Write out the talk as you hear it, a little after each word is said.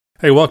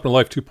Hey, welcome to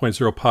Life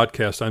 2.0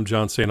 podcast. I'm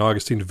John St.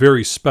 Augustine.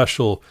 Very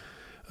special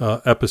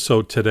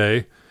episode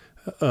today,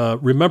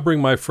 remembering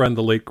my friend,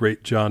 the late,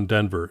 great John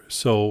Denver.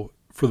 So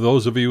for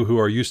those of you who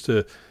are used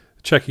to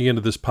checking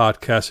into this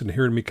podcast and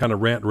hearing me kind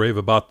of rant and rave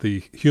about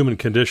the human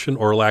condition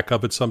or lack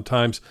of it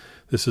sometimes,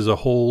 this is a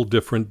whole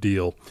different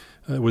deal.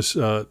 It was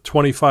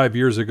 25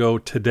 years ago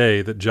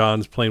today that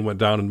John's plane went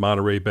down in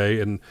Monterey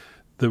Bay, and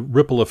the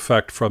ripple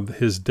effect from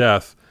his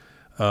death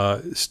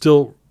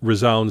still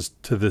resounds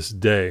to this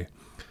day.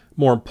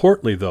 More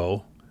importantly,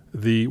 though,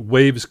 the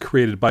waves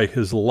created by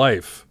his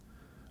life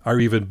are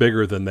even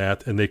bigger than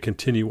that, and they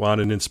continue on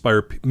and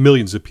inspire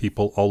millions of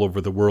people all over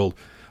the world.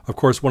 Of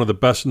course, one of the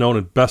best-known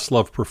and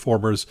best-loved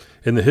performers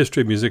in the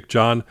history of music,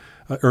 John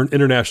earned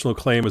international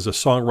acclaim as a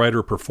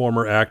songwriter,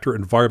 performer, actor,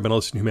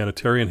 environmentalist, and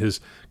humanitarian. His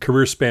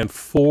career spanned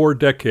 4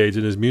 decades,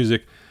 and his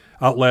music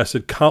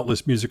outlasted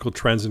countless musical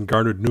trends and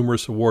garnered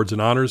numerous awards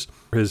and honors.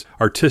 His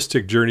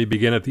artistic journey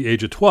began at the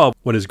age of 12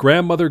 when his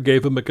grandmother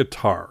gave him a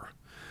guitar.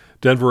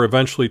 Denver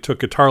eventually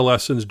took guitar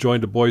lessons,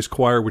 joined a boys'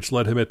 choir, which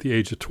led him at the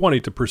age of 20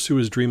 to pursue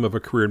his dream of a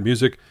career in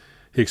music.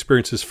 He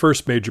experienced his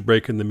first major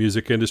break in the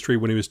music industry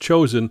when he was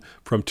chosen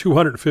from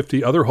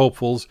 250 other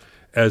hopefuls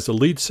as the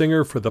lead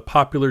singer for the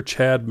popular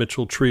Chad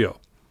Mitchell Trio.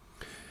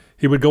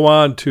 He would go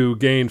on to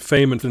gain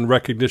fame and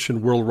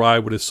recognition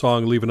worldwide when his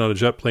song Leaving on a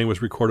Jet Plane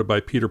was recorded by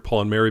Peter,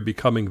 Paul, and Mary,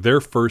 becoming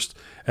their first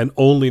and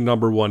only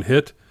 #1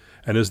 hit.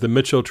 And as the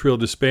Mitchell Trio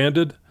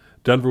disbanded,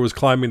 Denver was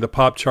climbing the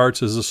pop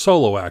charts as a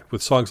solo act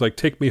with songs like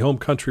Take Me Home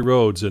Country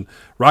Roads and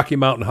Rocky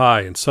Mountain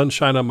High and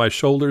Sunshine on My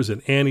Shoulders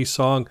and Annie's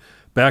Song,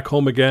 Back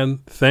Home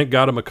Again, Thank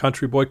God I'm a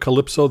Country Boy,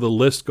 Calypso. The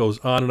list goes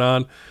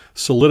on,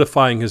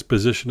 solidifying his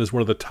position as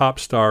one of the top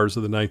stars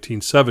of the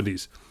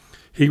 1970s.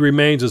 He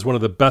remains as one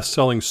of the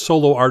best-selling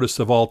solo artists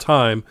of all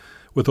time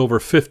with over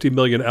 50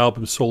 million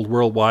albums sold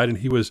worldwide, and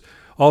he was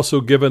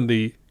also given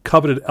the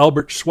coveted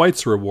Albert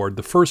Schweitzer Award,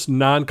 the first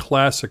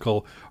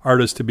non-classical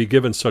artist to be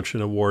given such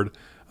an award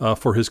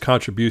for his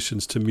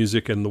contributions to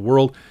music and the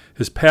world.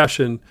 His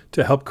passion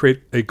to help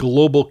create a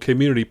global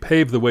community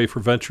paved the way for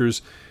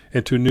ventures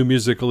into new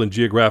musical and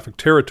geographic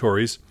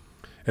territories.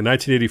 In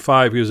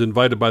 1985, he was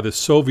invited by the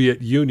Soviet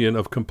Union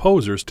of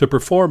Composers to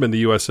perform in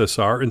the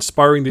USSR,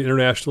 inspiring the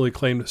internationally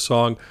acclaimed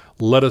song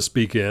Let Us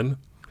Begin.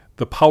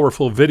 The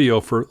powerful video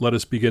for Let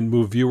Us Begin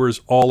moved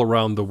viewers all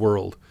around the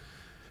world.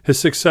 His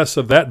success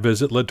of that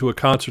visit led to a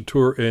concert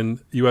tour in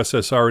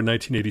USSR in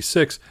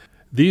 1986.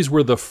 These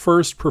were the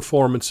first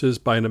performances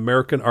by an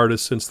American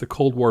artist since the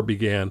Cold War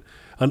began,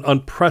 an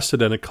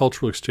unprecedented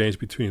cultural exchange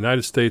between the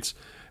United States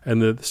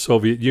and the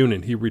Soviet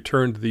Union. He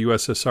returned to the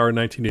USSR in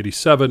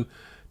 1987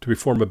 to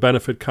perform a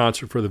benefit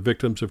concert for the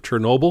victims of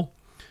Chernobyl.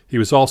 He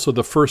was also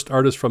the first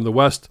artist from the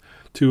West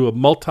to a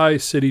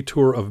multi-city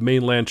tour of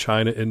mainland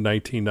China in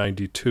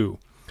 1992.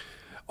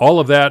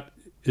 All of that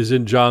is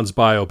in John's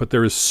bio, but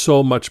there is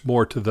so much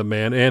more to the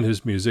man and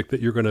his music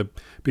that you're going to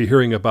be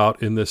hearing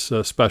about in this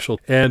special.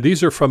 And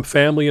these are from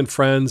family and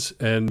friends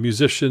and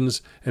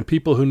musicians and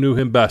people who knew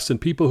him best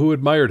and people who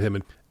admired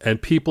him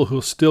and people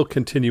who still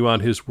continue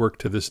on his work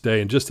to this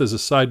day. And just as a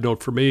side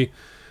note for me,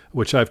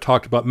 which I've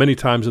talked about many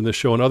times in this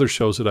show and other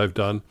shows that I've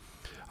done,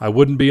 I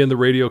wouldn't be in the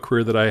radio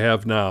career that I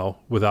have now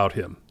without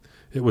him.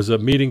 It was a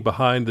meeting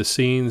behind the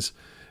scenes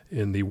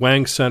in the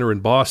Wang Center in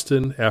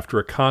Boston after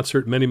a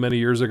concert many, many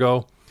years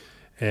ago.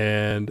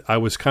 And I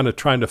was kind of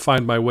trying to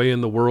find my way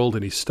in the world,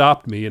 and he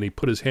stopped me, and he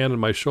put his hand on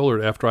my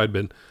shoulder after I'd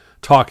been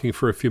talking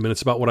for a few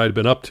minutes about what I'd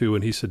been up to,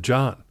 and he said,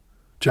 John,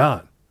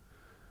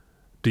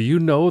 do you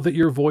know that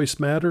your voice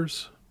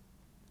matters?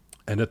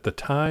 And at the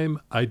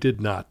time, I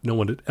did not. No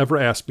one had ever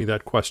asked me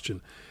that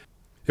question.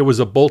 It was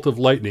a bolt of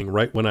lightning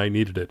right when I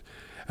needed it.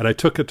 And I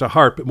took it to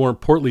heart, but more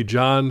importantly,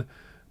 John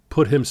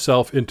put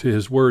himself into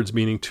his words,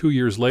 meaning 2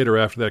 years later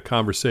after that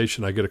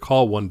conversation, I get a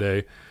call one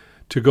day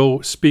to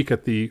go speak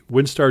at the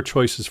Winstar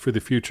Choices for the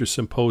Future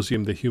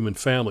Symposium, The Human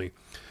Family.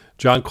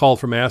 John called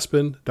from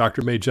Aspen.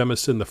 Dr. Mae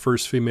Jemison, the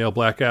first female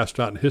black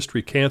astronaut in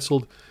history,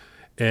 canceled,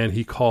 and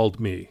he called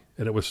me,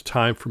 and it was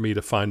time for me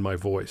to find my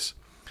voice.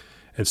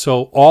 And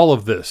so all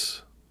of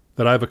this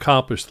that I've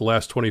accomplished the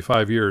last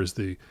 25 years,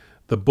 the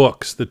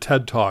books, the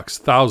TED Talks,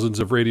 thousands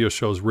of radio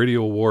shows,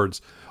 radio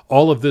awards,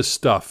 all of this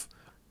stuff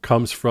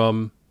comes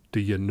from, do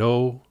you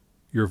know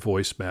your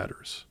voice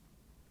matters?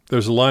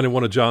 There's a line in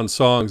one of John's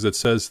songs that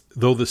says,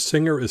 though the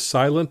singer is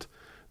silent,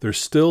 there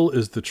still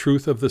is the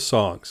truth of the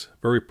songs.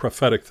 Very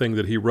prophetic thing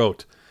that he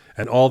wrote.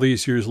 And all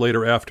these years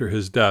later after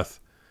his death,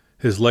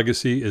 his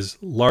legacy is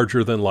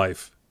larger than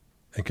life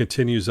and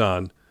continues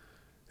on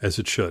as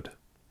it should.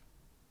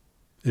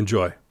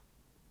 Enjoy.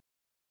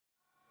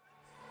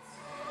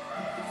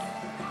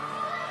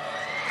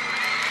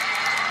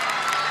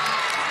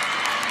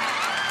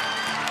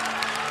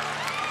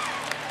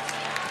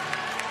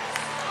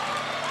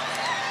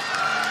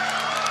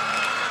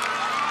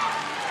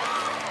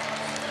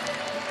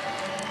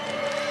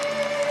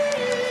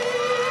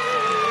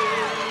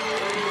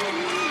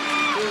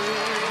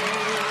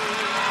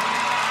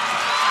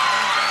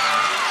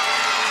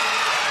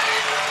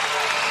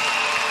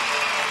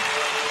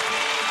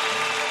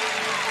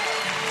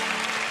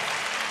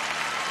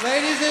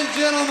 Ladies and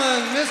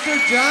gentlemen, Mr.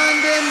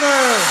 John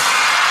Denver.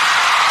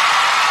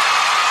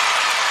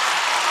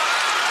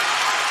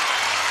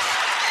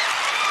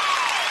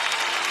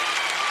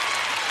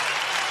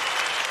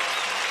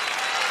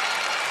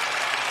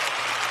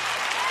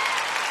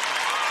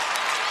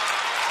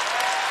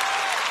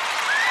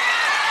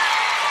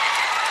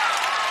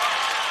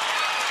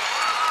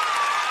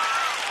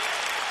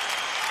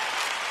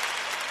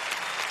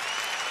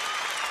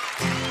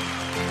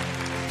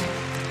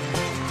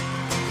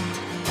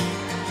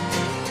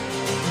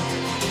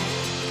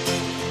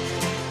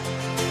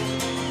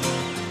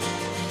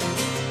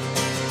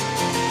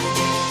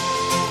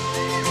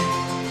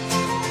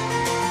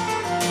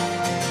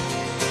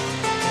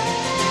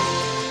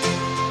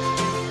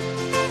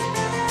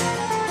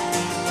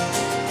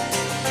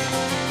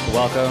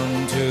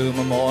 Welcome to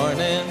my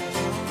morning,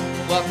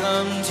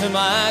 welcome to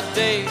my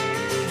day.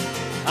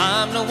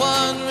 I'm the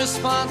one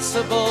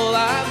responsible,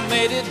 I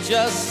made it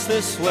just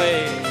this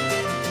way.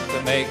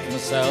 To make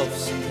myself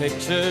some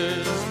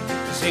pictures,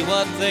 see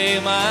what they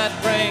might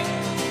bring.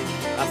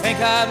 I think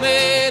I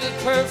made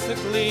it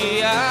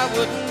perfectly, I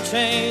wouldn't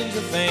change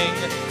a thing.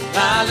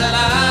 La la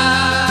la,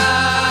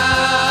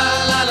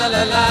 la la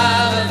la la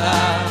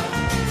la,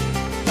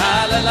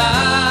 la la la.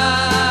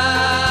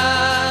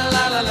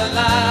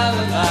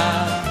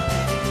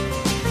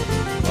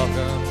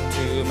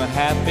 My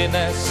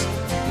happiness,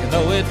 you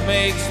know it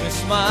makes me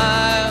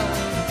smile.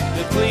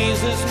 It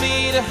pleases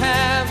me to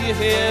have you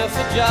here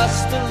for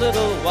just a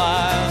little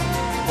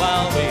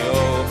while we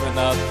open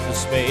up the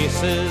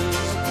spaces,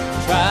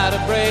 try to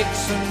break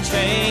some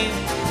chains.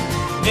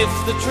 If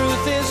the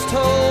truth is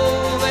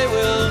told, they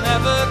will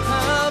never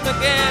come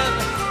again.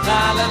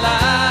 La la la,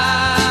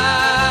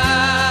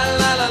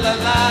 la la la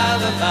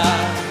la la la,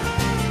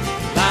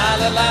 la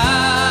la la,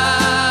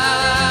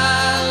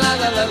 la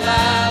la la la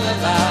la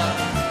la.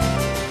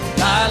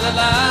 La la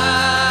la.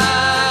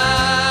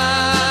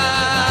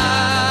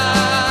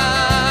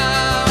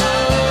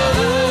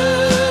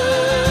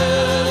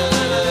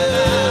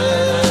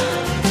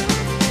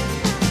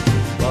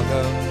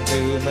 Welcome to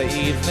the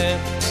evening,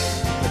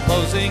 the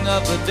closing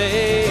of the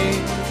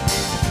day.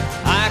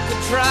 I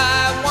could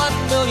try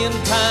 1,000,000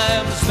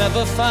 times,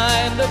 never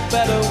find a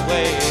better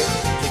way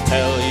to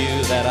tell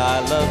you that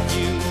I love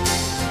you.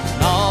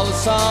 And all the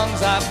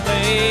songs I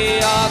play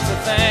are to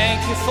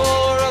thank you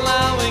for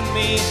allowing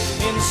me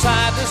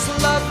inside this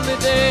lovely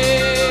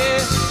day.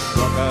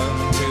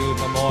 Welcome to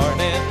my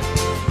morning,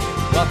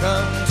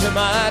 welcome to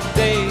my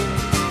day.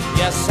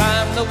 Yes,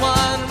 I'm the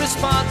one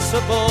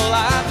responsible,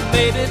 I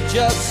made it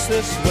just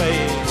this way.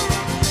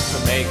 To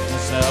make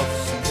myself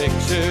some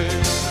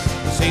pictures,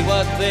 see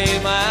what they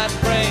might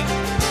bring.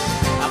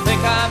 I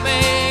think I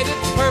made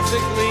it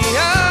perfectly,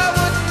 I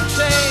wouldn't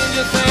change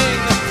a thing.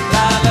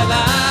 La la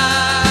la,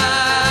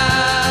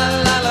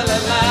 la la la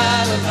la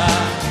la,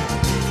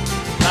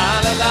 la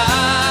la la.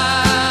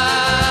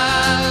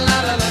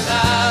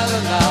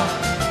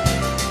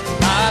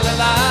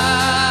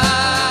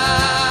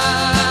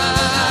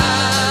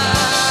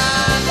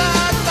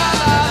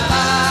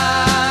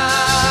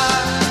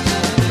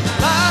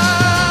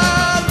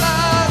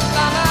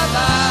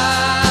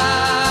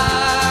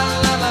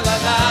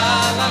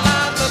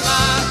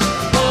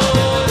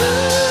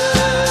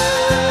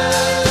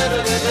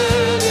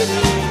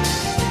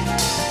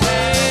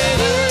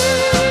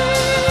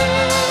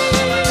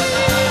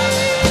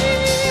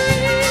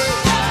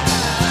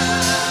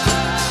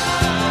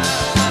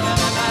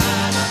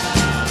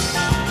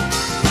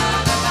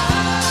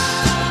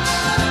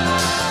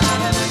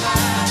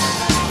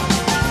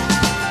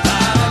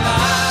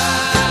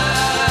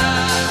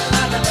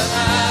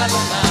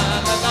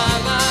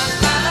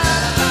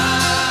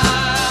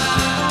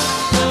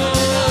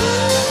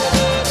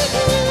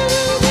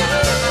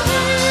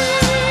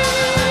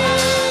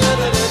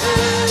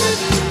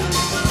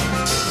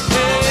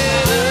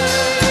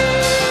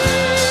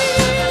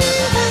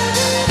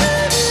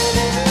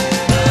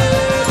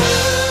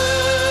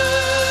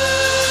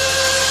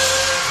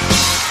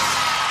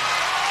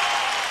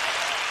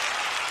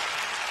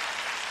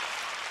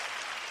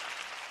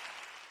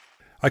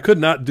 I could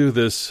not do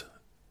this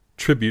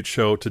tribute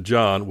show to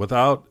John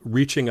without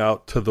reaching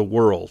out to the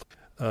world.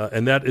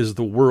 And that is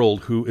the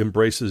world who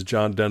embraces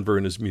John Denver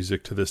and his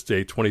music to this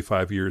day,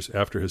 25 years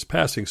after his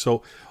passing.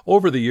 So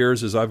over the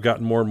years, as I've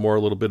gotten more and more a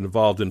little bit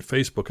involved in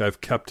Facebook,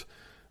 I've kept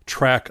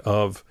track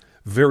of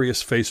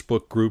various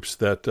Facebook groups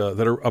that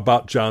are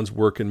about John's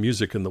work and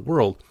music in the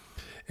world.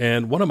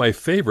 And one of my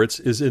favorites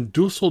is in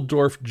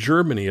Deutschendorf,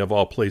 Germany, of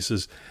all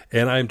places.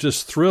 And I'm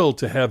just thrilled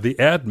to have the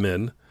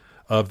admin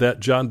of that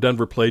John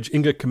Denver page,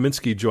 Inga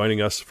Kaminski,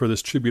 joining us for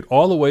this tribute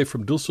all the way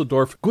from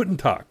Düsseldorf. Guten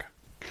Tag.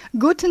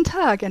 Guten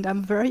Tag, and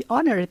I'm very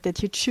honored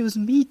that you choose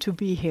me to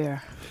be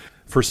here.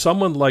 For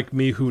someone like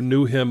me who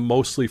knew him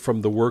mostly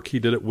from the work he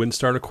did at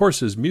Windstar, and of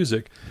course his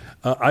music,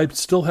 I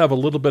still have a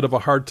little bit of a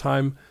hard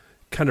time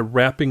kind of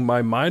wrapping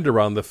my mind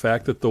around the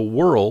fact that the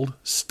world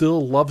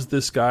still loves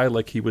this guy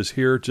like he was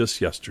here just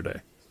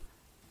yesterday.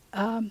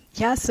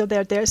 So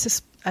there's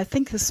this, I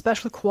think, a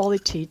special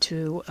quality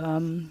to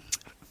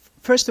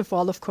first of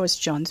all, of course,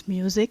 John's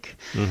music,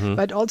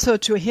 but also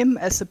to him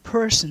as a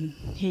person.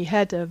 He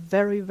had a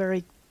very,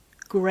 very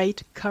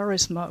great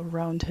charisma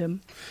around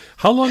him.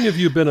 How long have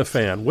you been a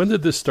fan? When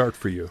did this start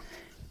for you?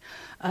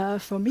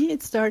 For me,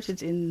 it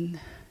started in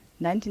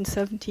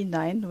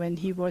 1979 when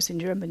he was in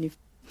Germany.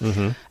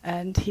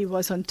 And he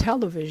was on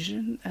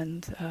television,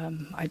 and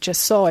I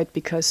just saw it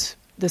because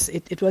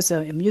it was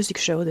a music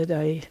show that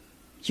I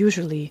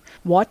usually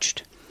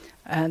watched.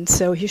 And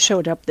so he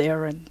showed up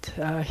there, and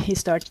he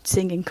started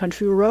singing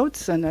Country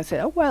Roads, and I said,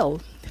 oh, well,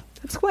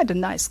 that's quite a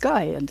nice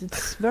guy, and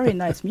it's very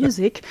nice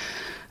music.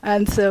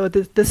 And so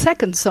the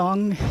second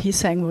song he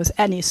sang was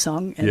Any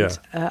Song, and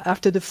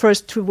after the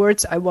first two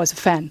words, I was a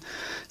fan.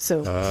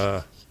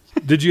 So,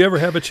 did you ever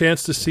have a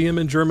chance to see him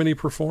in Germany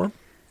perform?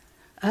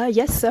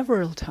 Yes,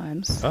 several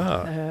times.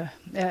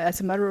 As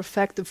a matter of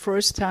fact, the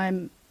first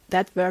time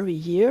that very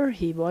year,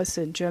 he was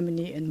in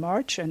Germany in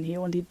March, and they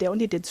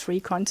only did 3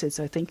 concerts,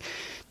 I think.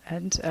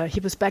 And he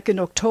was back in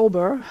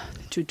October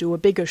to do a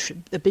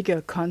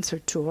bigger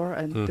concert tour,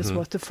 and this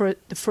was the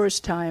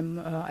first time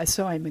I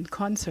saw him in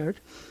concert.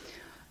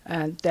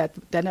 And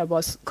then I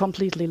was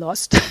completely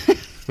lost.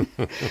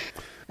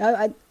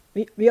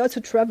 We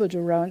also traveled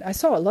around. I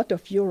saw a lot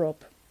of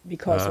Europe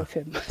because of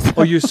him.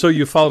 So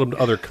you followed him to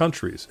other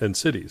countries and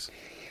cities?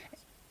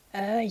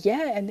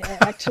 Yeah, and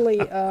actually,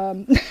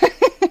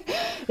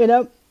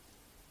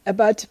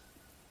 about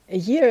a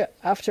year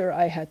after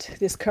I had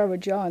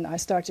discovered John, I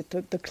started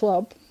the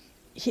club.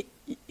 He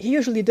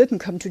usually didn't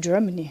come to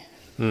Germany.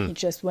 He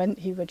just went.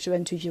 He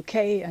went to UK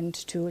and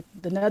to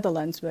the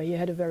Netherlands, where he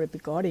had a very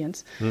big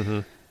audience.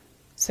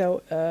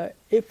 So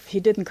if he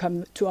didn't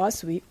come to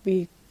us,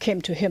 we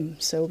came to him.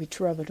 So we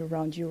traveled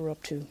around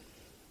Europe too.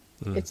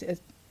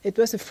 It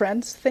was a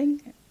friends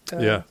thing.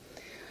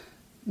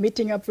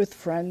 Meeting up with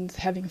friends,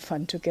 having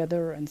fun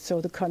together, and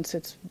so the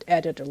concerts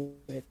added a little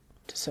bit.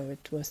 So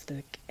it was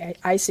the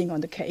icing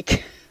on the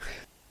cake.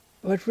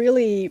 What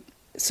really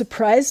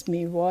surprised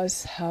me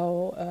was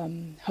how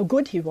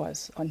good he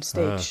was on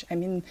stage. I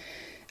mean,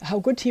 how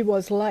good he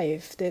was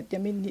live.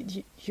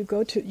 You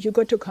go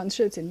to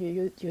concerts and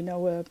you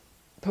know a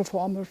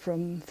performer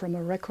from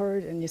a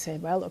record, and you say,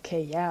 well,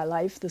 okay, yeah,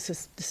 live. This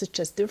is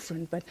just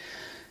different, but.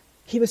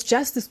 He was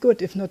just as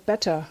good, if not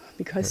better,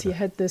 because he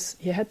had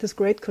this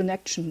great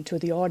connection to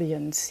the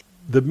audience.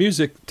 The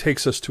music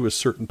takes us to a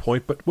certain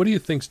point, but what do you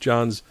think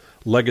John's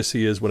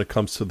legacy is when it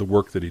comes to the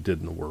work that he did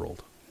in the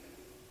world?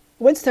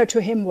 Windstar to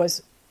him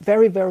was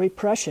very, very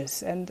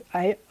precious, and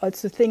I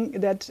also think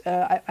that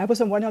I was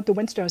on one of the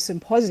Windstar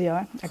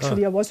symposia.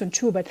 Actually, I was on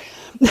 2, but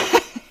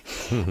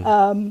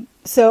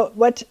so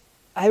what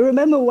I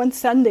remember one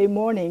Sunday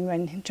morning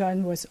when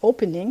John was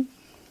opening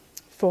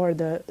for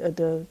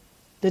the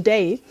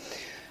day,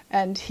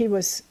 and he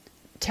was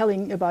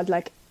telling about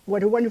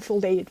what a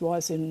wonderful day it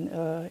was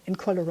in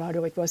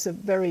Colorado. It was a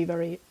very,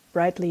 very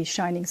brightly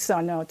shining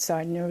sun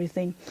outside and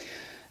everything.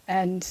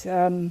 And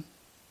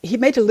he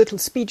made a little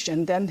speech,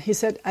 and then he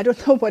said, I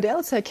don't know what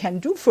else I can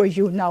do for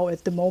you now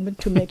at the moment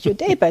to make your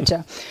day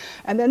better.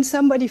 And then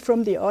somebody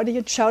from the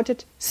audience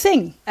shouted,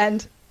 sing.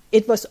 And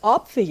it was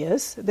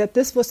obvious that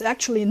this was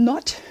actually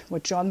not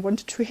what John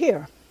wanted to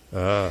hear.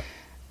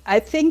 I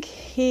think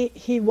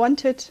he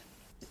wanted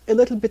a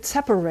little bit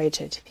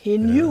separated. He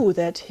knew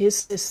that his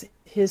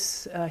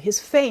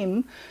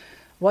fame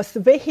was the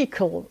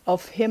vehicle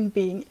of him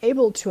being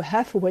able to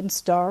have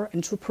Windstar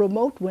and to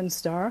promote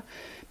Windstar.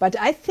 But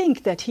I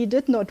think that he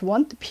did not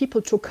want the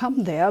people to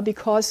come there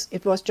because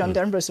it was John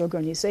Denver's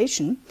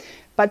organization,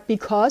 but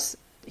because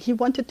he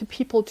wanted the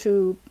people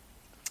to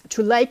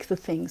like the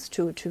things,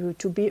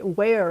 to be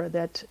aware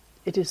that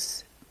it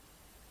is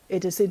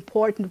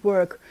important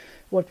work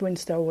what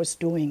Windstar was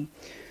doing.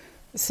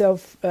 So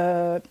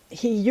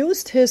he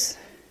used his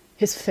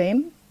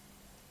fame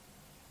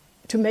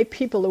to make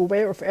people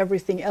aware of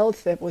everything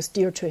else that was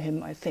dear to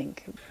him, I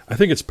think. I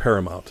think it's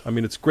paramount. I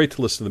mean, it's great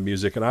to listen to the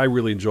music, and I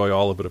really enjoy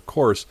all of it, of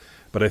course,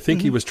 but I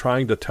think he was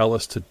trying to tell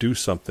us to do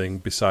something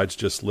besides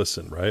just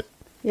listen, right?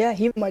 Yeah,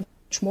 he much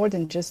more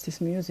than just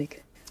his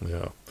music.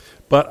 Yeah.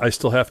 But I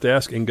still have to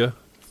ask, Inga,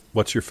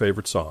 what's your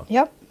favorite song?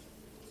 Yep.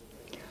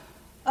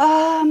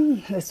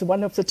 That's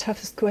one of the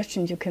toughest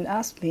questions you can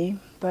ask me,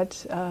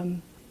 but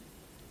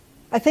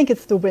I think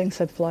it's The Wings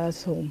That Fly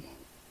Us Home.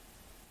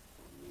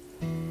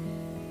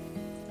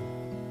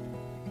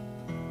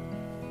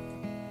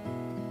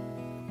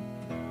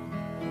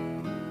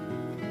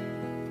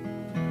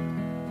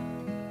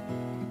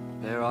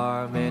 There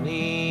are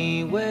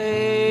many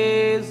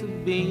ways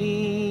of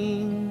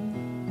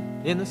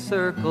being in the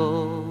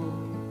circle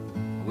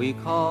we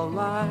call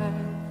life.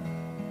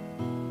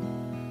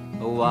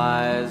 A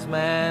wise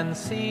man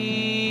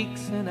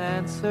seeks an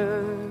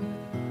answer,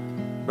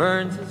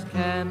 burns his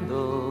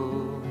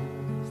candle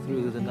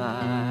through the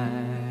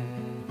night.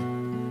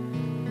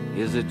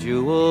 Is a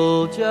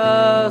jewel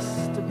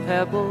just a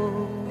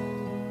pebble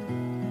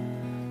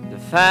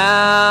that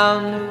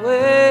found a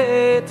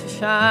way to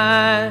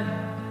shine?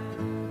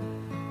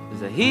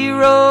 Is a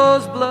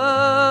hero's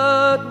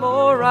blood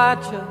more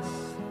righteous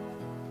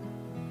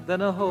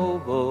than a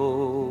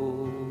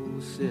hobo's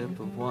sip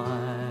of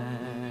wine.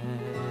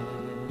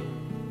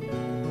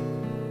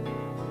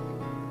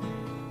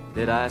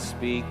 Did I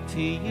speak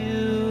to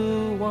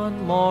you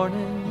one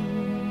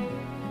morning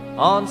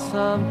on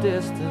some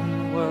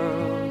distant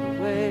world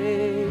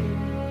away?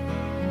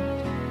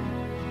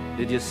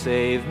 Did you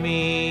save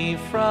me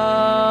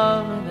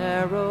from an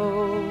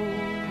arrow?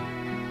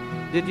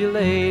 Did you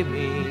lay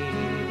me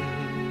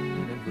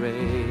in a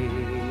grave?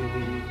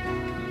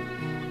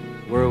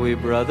 Were we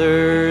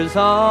brothers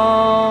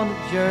on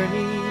a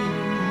journey?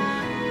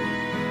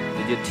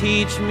 Did you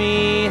teach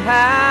me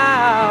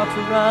how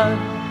to run?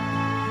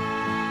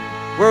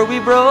 Were we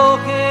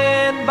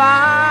broken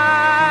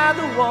by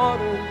the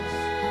waters?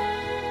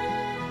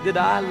 Did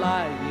I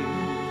lie you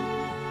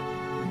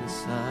in the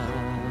sun?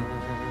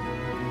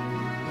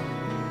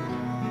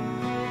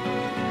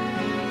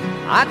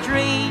 I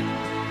dreamed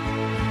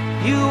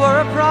you were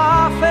a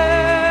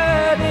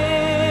prophet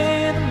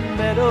in a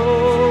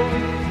meadow.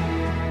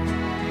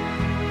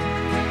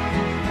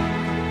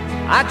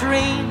 I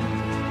dreamed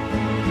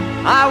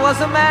I was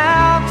a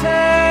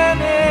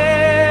mountain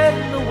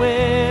in the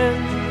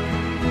wind.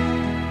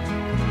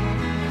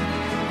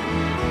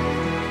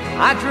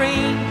 I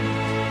dreamed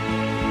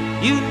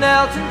you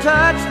knelt and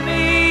touched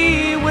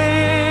me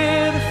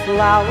with a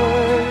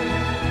flower.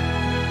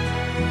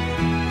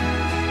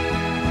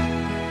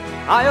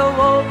 I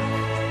awoke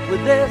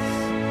with this,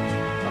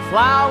 a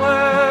flower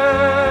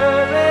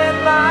in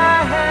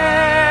my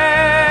hand.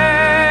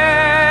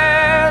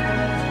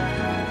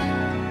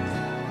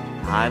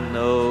 I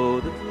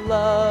know that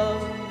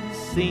love has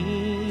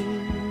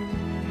seen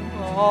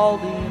all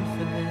the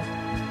infinite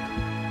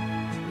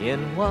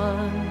in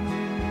one,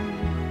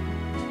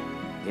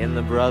 in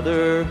the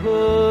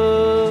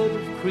brotherhood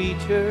of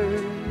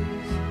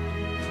creatures,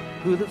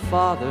 who the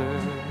Father,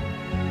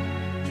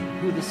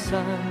 who the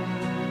Son.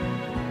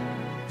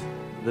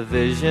 The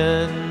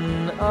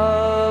vision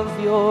of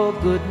your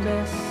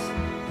goodness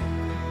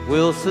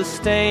will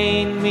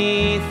sustain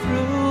me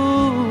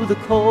through the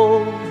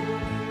cold.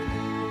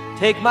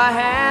 Take my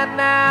hand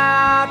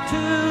now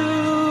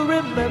to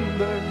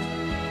remember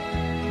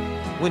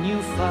when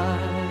you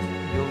find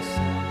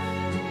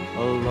yourself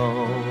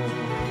alone.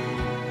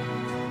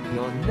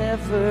 You're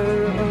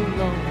never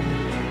alone,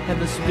 and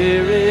the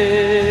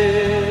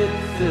Spirit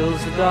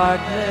fills the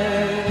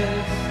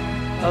darkness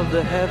of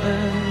the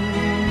heavens.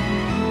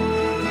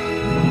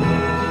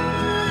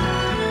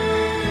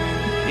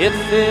 It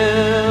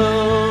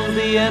fills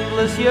the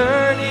endless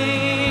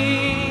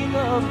yearning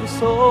of the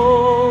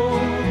soul.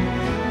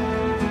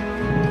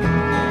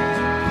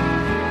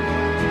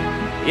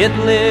 It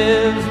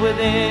lives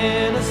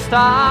within a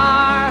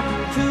star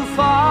too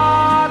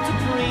far to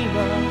dream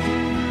of.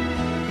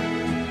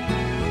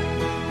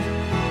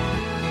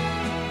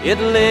 It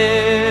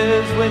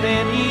lives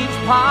within each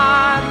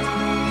part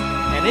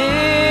and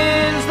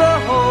is the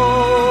whole.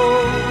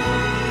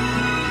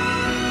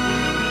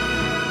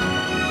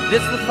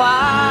 It's the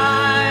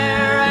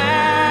fire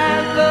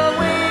and the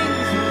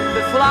wings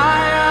that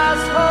fly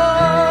us home.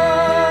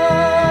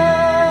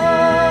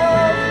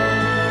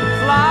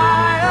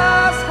 Fly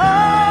us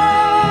home.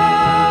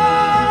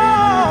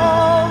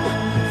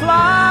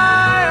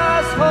 Fly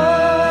us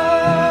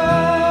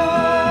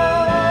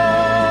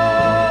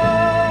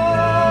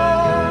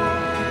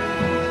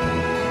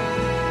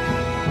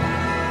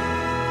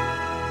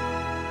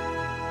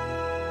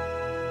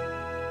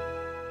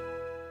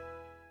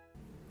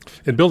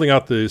In building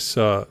out this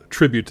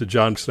tribute to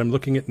John, because I'm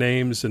looking at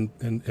names and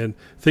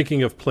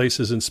thinking of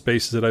places and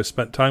spaces that I've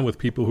spent time with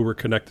people who were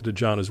connected to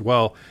John as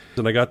well.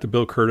 And I got to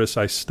Bill Kurtis,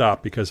 I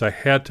stopped because I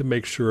had to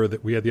make sure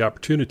that we had the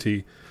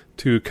opportunity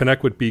to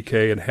connect with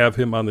BK and have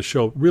him on the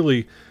show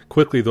really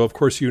quickly, though, of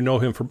course, you know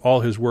him from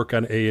all his work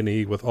on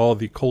A&E with all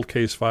the cold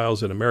case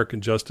files and American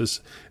Justice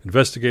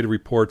investigative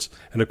reports.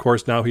 And, of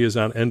course, now he is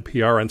on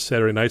NPR on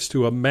Saturday nights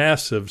to a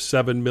massive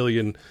 7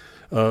 million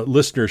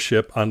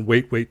listenership on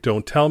Wait, Wait,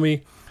 Don't Tell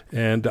Me.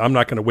 And I'm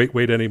not going to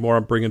wait anymore.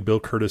 I'm bringing Bill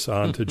Kurtis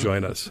on to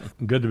join us.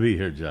 Good to be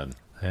here, John.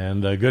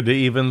 And good to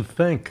even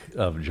think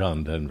of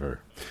John Denver.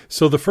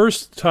 So the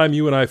first time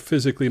you and I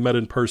physically met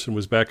in person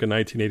was back in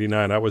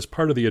 1989. I was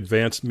part of the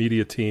advanced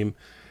media team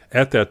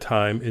at that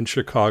time in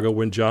Chicago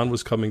when John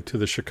was coming to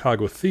the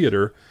Chicago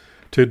Theater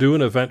to do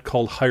an event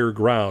called Higher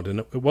Ground. And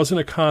it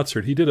wasn't a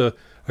concert. He did a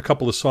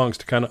couple of songs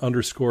to kind of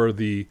underscore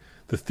the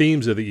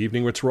themes of the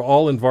evening, which were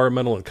all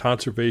environmental and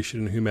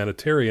conservation and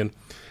humanitarian.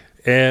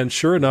 And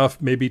sure enough,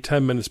 maybe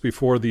 10 minutes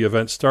before the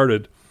event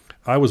started,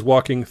 I was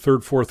walking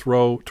third, fourth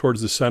row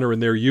towards the center,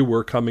 and there you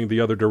were coming the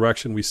other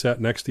direction. We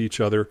sat next to each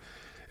other.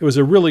 It was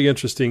a really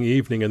interesting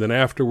evening, and then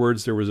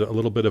afterwards there was a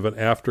little bit of an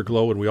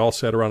afterglow, and we all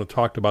sat around and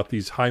talked about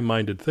these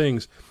high-minded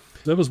things.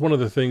 That was one of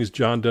the things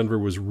John Denver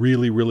was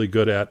really, really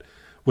good at,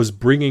 was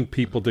bringing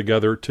people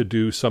together to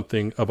do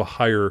something of a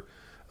higher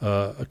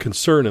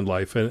concern in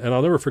life. And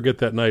I'll never forget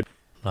that night.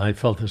 I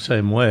felt the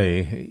same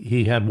way.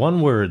 He had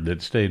one word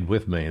that stayed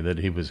with me that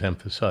he was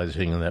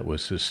emphasizing, and that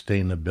was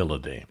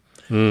sustainability.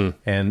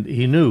 And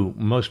he knew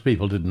most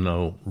people didn't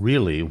know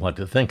really what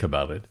to think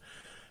about it,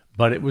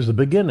 but it was the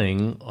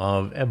beginning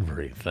of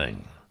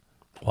everything.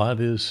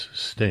 What is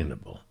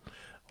sustainable?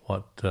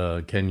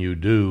 What can you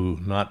do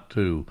not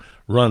to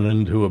run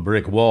into a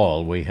brick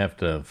wall? We have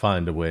to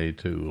find a way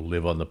to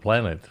live on the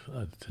planet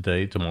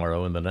today,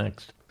 tomorrow, and the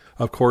next.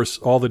 Of course,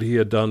 all that he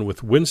had done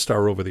with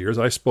WinStar over the years.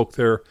 I spoke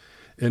there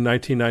in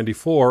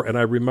 1994, and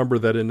I remember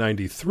that in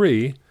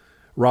 93,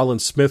 Rollin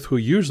Smith, who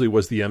usually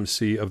was the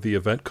MC of the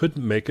event,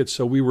 couldn't make it,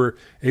 so we were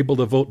able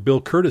to vote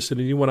Bill Kurtis, and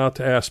he went out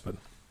to Aspen.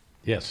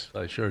 Yes,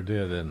 I sure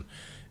did, and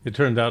it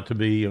turned out to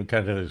be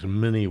kind of this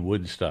mini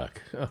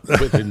Woodstock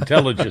with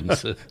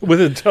intelligence.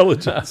 With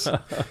intelligence.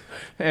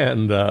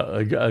 And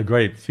a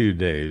great few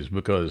days,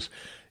 because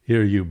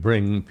here you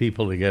bring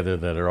people together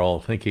that are all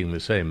thinking the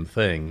same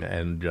thing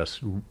and just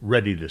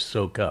ready to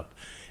soak up.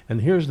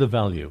 And here's the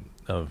value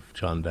of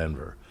John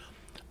Denver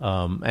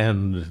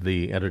and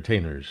the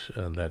entertainers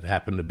that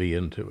happen to be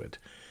into it.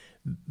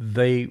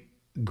 They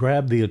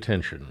grab the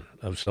attention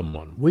of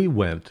someone. We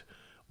went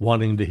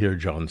wanting to hear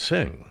John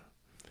sing,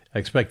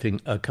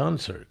 expecting a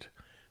concert.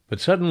 But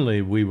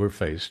suddenly we were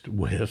faced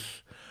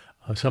with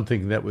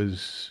something that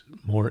was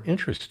more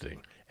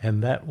interesting,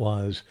 and that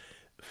was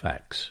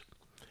facts.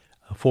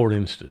 For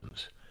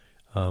instance,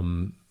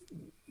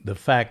 the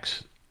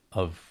facts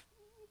of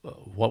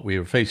what we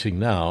are facing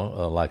now,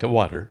 lack of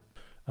water.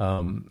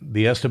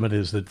 The estimate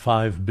is that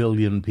 5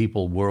 billion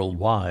people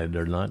worldwide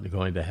are not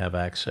going to have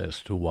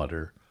access to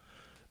water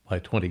by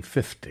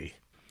 2050,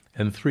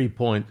 and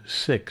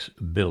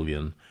 3.6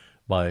 billion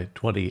by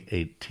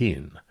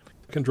 2018.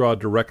 I can draw a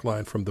direct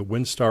line from the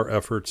WinStar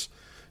efforts,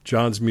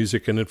 John's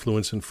music and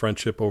influence and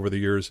friendship over the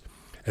years,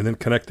 and then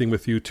connecting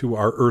with you to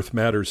our Earth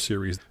Matters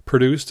series,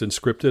 produced and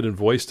scripted and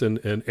voiced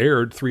and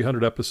aired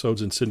 300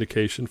 episodes in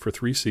syndication for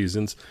 3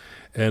 seasons.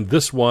 And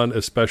this one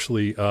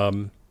especially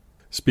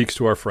speaks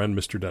to our friend,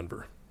 Mr.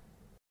 Denver.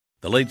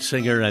 The late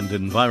singer and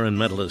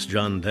environmentalist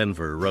John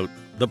Denver wrote,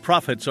 "The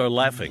prophets are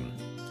laughing.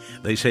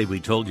 They say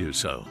we told you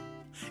so.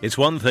 It's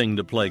one thing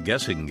to play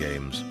guessing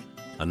games,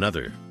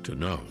 another to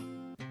know."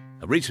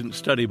 A recent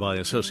study by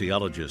a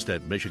sociologist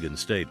at Michigan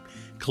State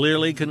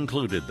clearly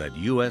concluded that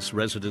U.S.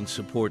 residents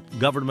support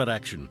government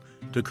action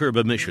to curb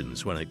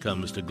emissions when it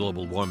comes to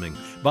global warming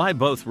by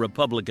both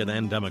Republican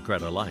and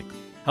Democrat alike.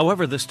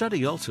 However, the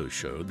study also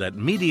showed that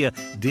media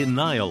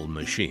denial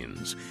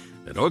machines,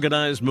 an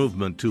organized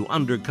movement to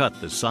undercut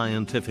the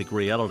scientific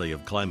reality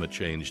of climate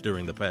change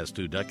during the past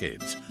 2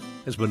 decades,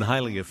 has been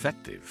highly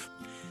effective,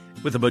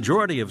 with the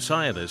majority of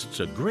scientists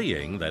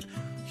agreeing that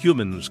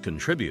humans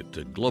contribute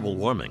to global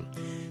warming.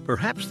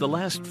 Perhaps the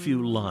last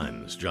few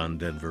lines John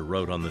Denver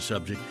wrote on the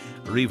subject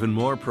are even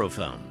more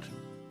profound.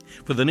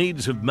 For the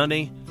needs of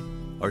many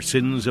are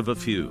sins of a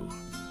few,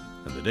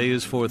 and the day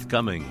is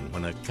forthcoming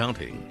when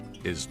accounting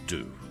is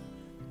due.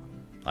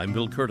 I'm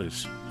Bill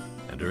Kurtis,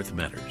 and Earth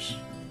Matters.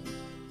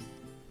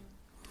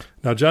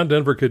 Now, John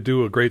Denver could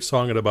do a great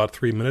song in about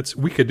 3 minutes.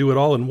 We could do it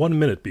all in 1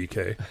 minute,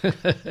 BK.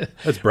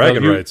 That's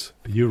bragging rights.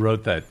 You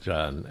wrote that,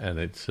 John, and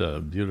it's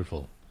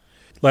beautiful.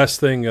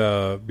 Last thing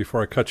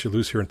before I cut you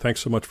loose here, and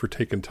thanks so much for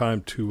taking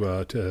time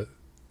to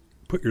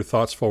put your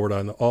thoughts forward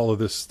on all of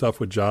this stuff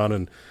with John.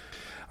 And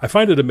I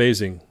find it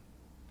amazing,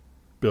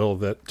 Bill,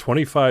 that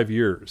 25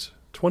 years,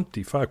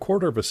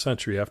 quarter of a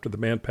century after the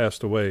man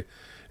passed away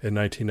in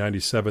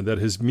 1997, that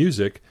his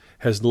music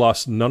has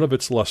lost none of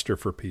its luster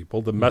for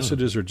people. The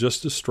messages are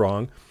just as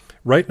strong.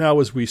 Right now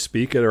as we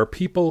speak, there are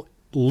people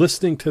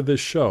listening to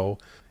this show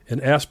in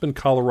Aspen,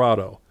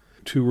 Colorado,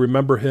 to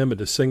remember him and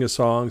to sing his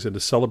songs and to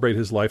celebrate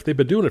his life. They've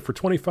been doing it for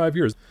 25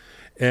 years.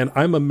 And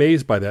I'm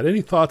amazed by that.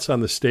 Any thoughts on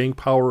the staying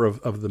power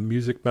of the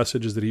music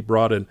messages that he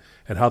brought in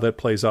and how that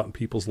plays out in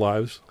people's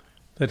lives?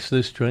 That's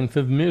the strength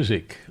of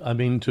music. I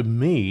mean, to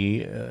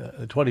me,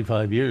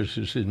 25 years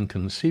is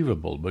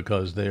inconceivable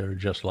because they're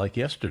just like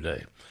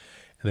yesterday.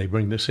 And they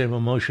bring the same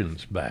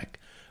emotions back,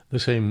 the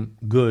same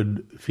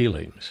good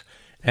feelings.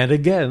 And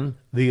again,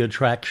 the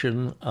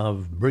attraction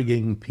of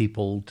bringing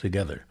people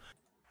together.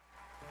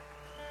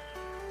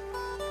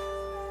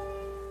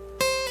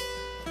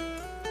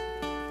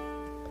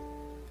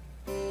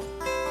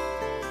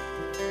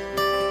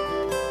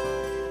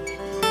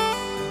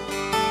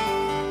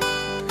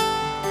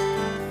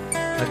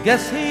 I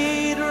guess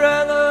he'd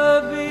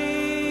rather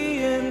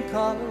be in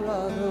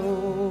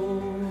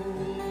Colorado.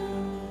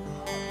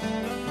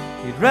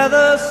 He'd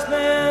rather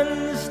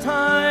spend his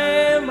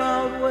time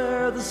out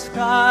where the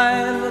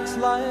sky looks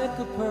like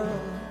a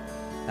pearl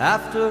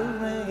after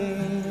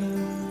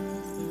rain.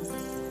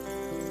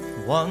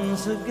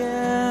 Once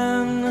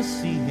again I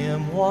see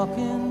him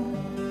walking.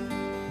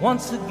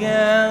 Once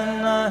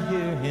again I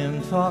hear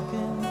him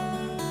talking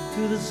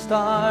to the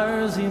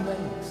stars he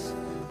makes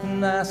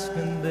and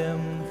asking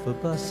them for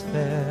bus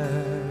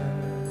fare.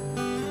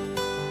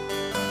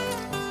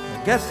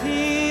 I guess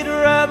he'd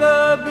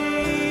rather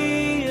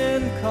be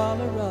in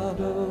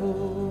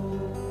Colorado.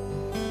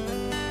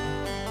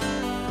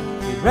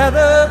 He'd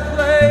rather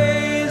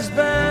play his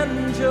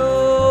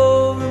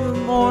banjo in the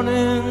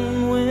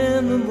morning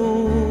when the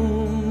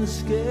moon is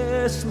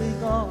scarcely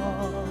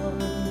gone.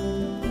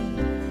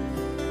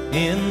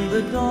 In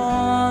the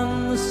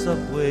dawn the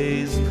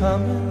subway's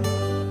coming.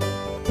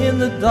 In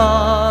the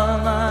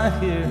dawn I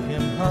hear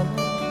him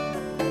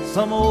humming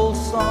some old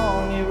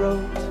song he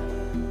wrote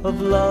of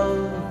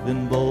love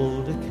in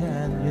Boulder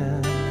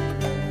Canyon.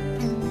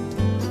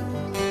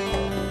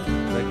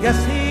 I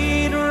guess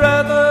he'd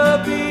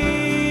rather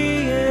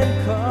be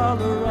in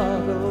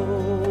Colorado.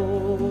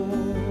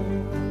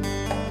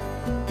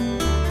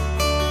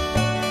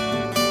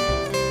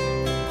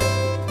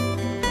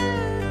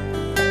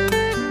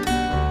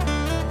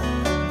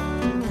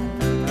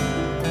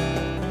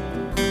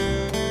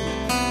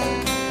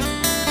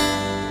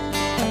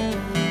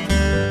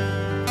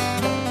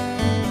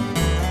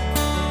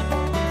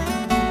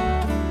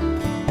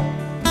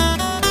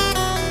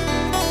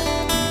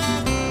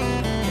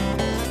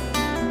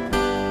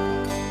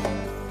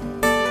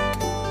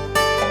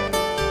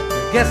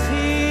 Guess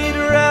he'd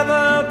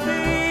rather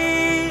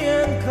be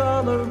in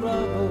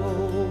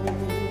Colorado.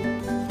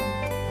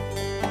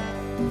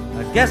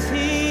 I guess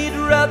he'd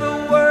rather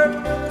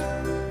work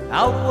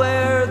out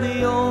where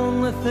the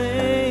only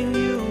thing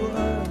you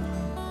earn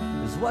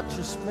is what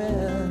you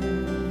spend.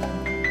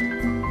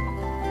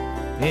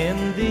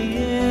 In the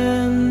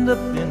end,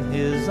 up in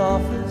his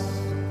office,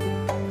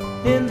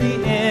 in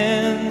the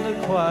end,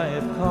 a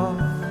quiet cough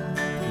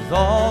is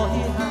all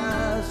he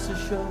has to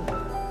show.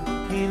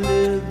 He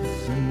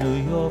lives in New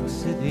York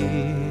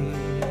City.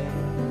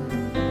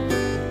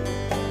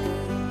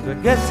 I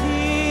guess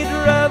he'd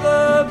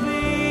rather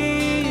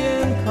be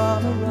in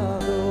Colorado.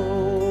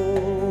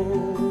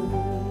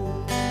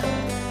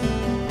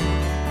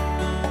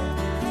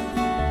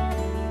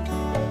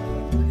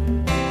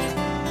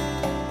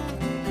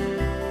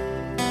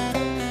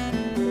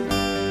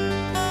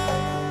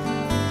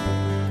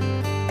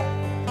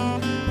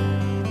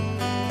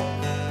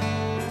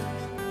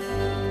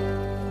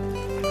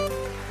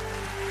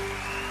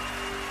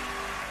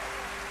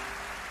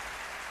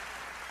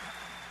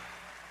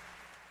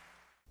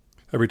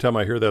 Every time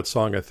I hear that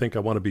song, I think I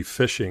want to be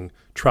fishing,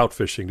 trout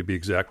fishing to be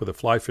exact, with a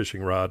fly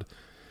fishing rod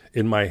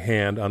in my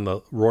hand on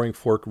the Roaring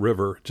Fork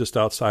River just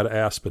outside of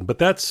Aspen. But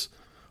that's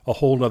a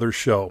whole nother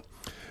show.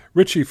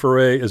 Richie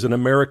Furay is an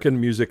American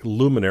music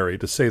luminary,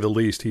 to say the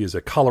least. He is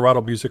a Colorado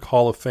Music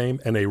Hall of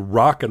Fame and a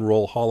Rock and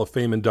Roll Hall of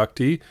Fame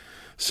inductee,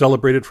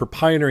 celebrated for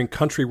pioneering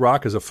country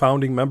rock as a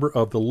founding member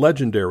of the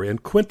legendary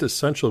and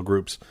quintessential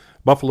groups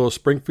Buffalo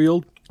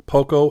Springfield,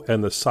 Poco,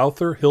 and the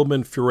Souther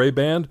Hillman Furay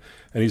Band.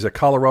 And he's a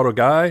Colorado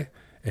guy,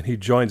 and he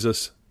joins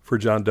us for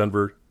John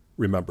Denver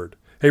Remembered.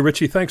 Hey,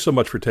 Richie, thanks so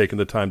much for taking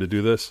the time to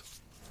do this.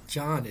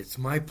 John, it's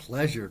my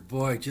pleasure.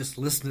 Boy, just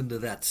listening to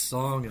that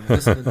song and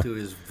listening to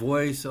his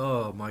voice,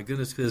 oh, my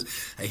goodness, because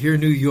I hear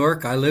New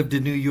York. I lived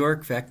in New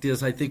York. Fact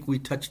is, I think we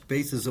touched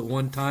bases at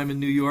one time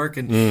in New York,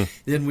 and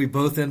then we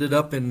both ended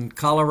up in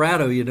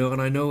Colorado, you know, and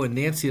I know when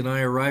Nancy and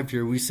I arrived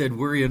here, we said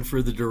we're in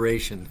for the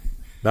duration.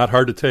 Not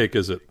hard to take,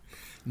 is it?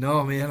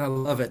 No, man, I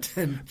love it.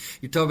 And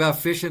you talk about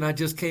fishing, I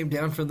just came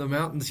down from the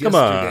mountains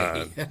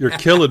yesterday. Come on. You're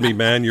killing me,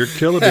 man. You're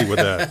killing me with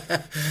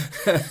that.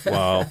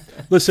 Wow.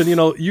 Listen, you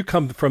know, you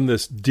come from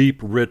this deep,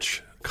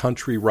 rich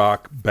country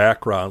rock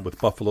background with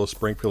Buffalo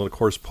Springfield and, of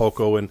course,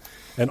 Poco and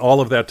all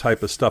of that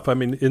type of stuff. I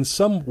mean, in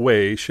some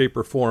way, shape,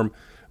 or form,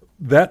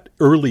 that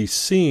early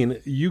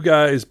scene, you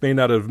guys may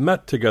not have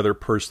met together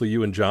personally,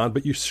 you and John,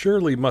 but you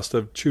surely must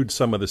have chewed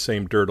some of the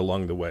same dirt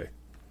along the way.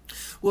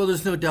 Well,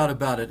 there's no doubt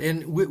about it,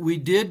 and we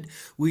did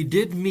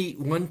meet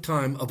one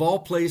time, of all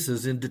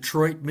places, in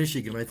Detroit,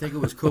 Michigan. I think it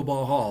was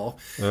Cobalt Hall,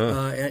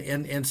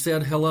 and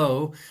said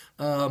hello.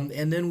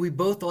 And then we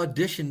both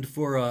auditioned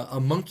for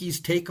a Monkey's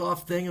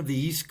Takeoff thing of the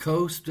East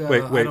Coast.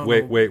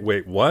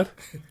 Wait, what?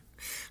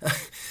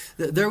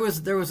 There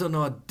was an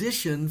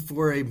audition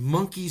for a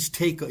Monkey's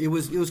Takeoff. It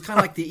was kind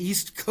of like the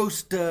East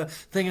Coast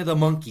thing of the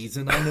Monkeys,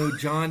 and I know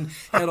John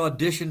had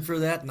auditioned for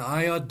that, and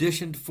I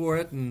auditioned for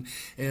it, and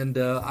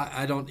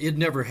I don't. It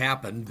never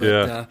happened,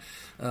 but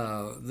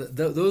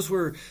those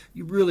were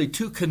really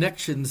two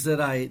connections that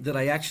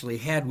I actually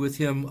had with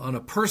him on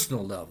a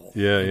personal level.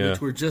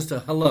 Which were just a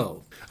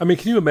hello. I mean,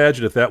 can you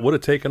imagine if that would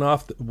have taken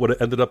off? Would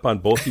have ended up on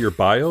both of your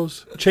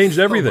bios? Changed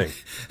everything.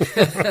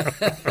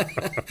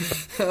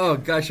 Oh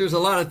gosh, there's a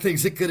lot of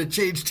things that could have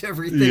changed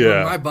everything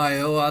on my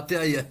bio, I'll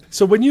tell you.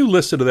 So when you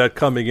listen to that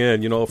coming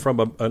in, you know,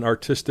 from an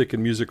artistic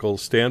and musical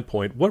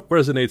standpoint, what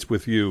resonates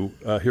with you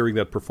hearing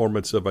that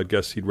performance of, I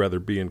guess he'd rather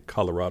be in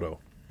Colorado?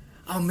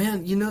 Oh,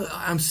 man, you know,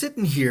 I'm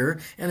sitting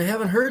here, and I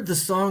haven't heard the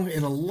song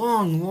in a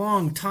long,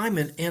 long time,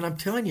 and I'm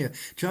telling you,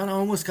 John, I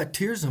almost got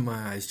tears in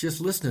my eyes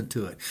just listening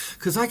to it,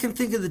 because I can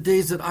think of the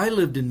days that I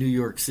lived in New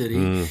York City,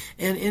 and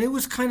it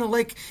was kind of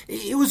like,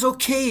 it was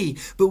okay,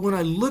 but when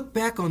I look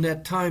back on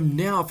that time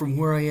now from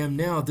where I am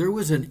now, there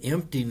was an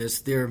emptiness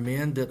there,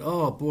 man, that,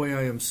 oh, boy,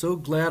 I am so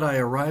glad I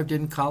arrived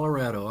in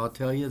Colorado, I'll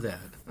tell you that.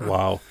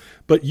 Wow.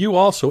 But you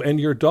also, and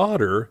your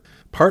daughter,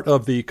 part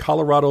of the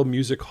Colorado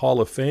Music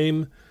Hall of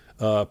Fame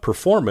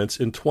performance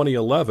in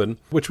 2011,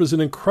 which was an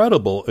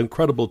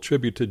incredible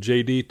tribute to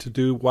JD to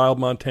do Wild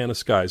Montana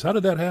Skies. How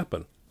did that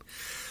happen?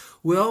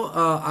 Well,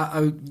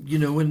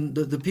 when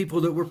the people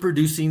that were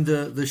producing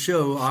the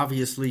show,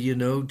 obviously,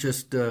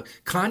 just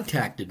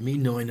contacted me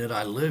knowing that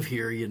I live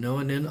here,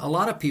 and then a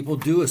lot of people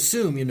do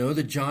assume,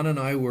 that John and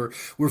I were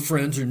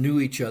friends or knew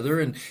each other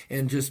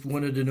and just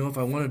wanted to know if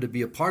I wanted to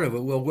be a part of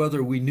it. Well,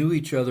 whether we knew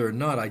each other or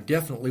not, I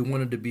definitely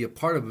wanted to be a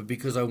part of it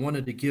because I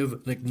wanted to give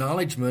an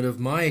acknowledgement of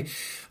my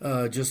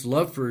just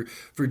love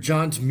for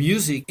John's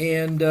music.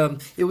 And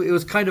it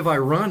was kind of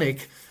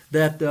ironic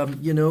that,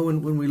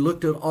 when we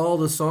looked at all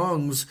the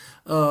songs,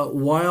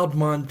 Wild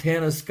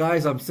Montana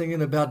Skies, I'm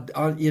singing about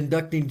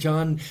inducting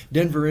John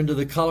Denver into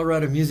the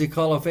Colorado Music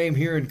Hall of Fame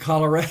here in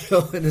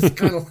Colorado, and it's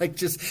kind of like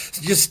just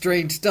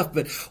strange stuff.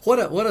 But what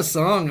a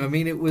song! I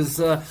mean, it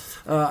was.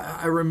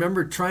 I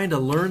remember trying to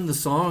learn the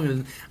song,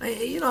 and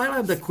I don't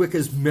have the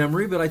quickest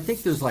memory, but I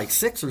think there's like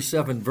 6 or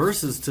 7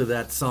 verses to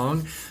that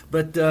song.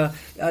 But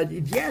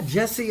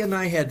Jesse and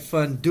I had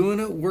fun doing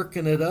it,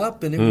 working it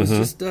up, and it was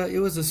just it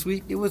was a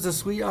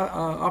sweet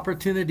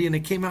opportunity, and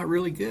it came out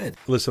really good.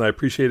 Listen, I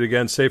appreciate it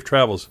again. Safe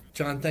travels.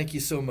 John, thank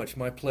you so much.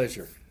 My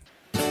pleasure.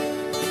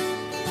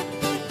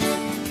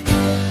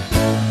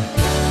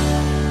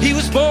 He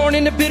was born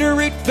in the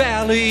Bitterroot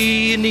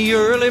Valley in the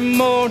early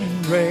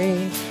morning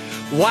rain.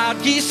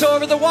 Wild geese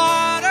over the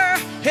water,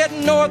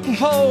 heading north and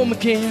home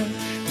again.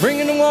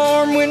 Bringing a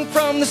warm wind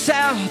from the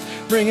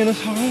south, bringing us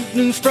home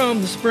news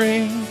from the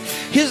spring.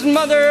 His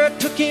mother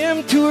took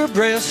him to her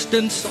breast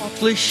and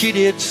softly she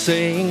did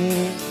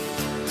sing.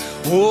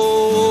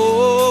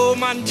 Oh,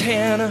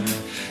 Montana,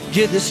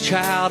 give this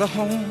child a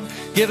home.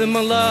 Give him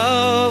a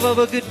love of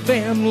a good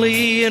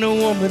family and a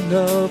woman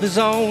of his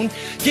own.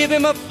 Give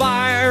him a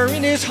fire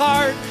in his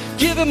heart.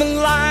 Give him a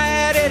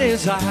light in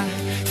his eye.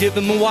 Give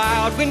him a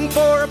wild wind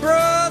for a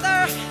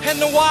brother and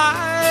the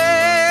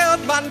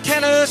wild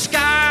Montana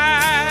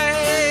sky.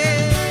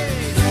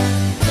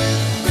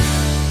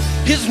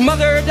 His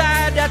mother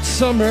died that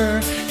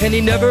summer and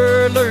he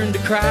never learned to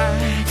cry.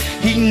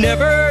 He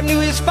never knew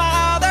his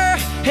father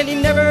and he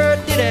never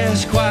did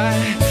ask why.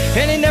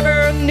 And he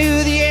never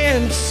knew the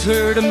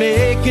answer to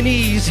make an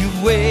easy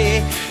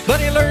way. But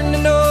he learned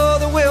to know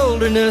the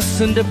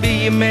wilderness and to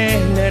be a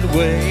man that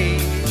way.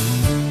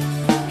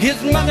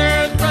 His mother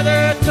and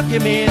brother took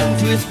him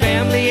into his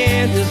family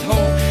and his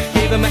home.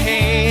 Gave him a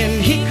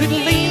hand he could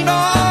lean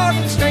on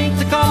and strength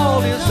to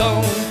call his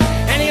own.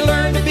 And he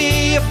learned to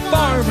be a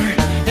farmer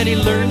and he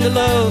learned to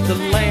love the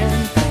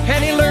land.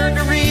 And he learned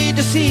to read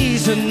the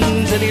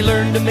seasons and he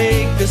learned to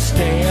make a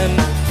stand.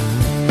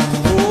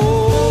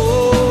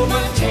 Oh,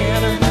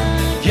 Montana,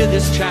 give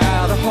this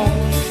child a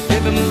home.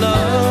 Give him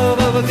love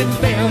of a good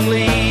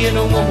family and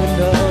a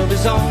woman of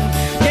his own.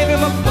 Give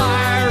him a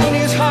fire in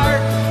his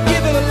heart.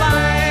 Give him a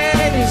light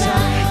in his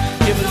eye.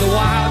 Give him the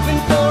wild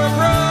wind for a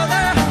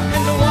brother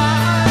and the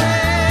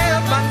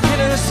wild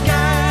Montana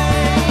sky.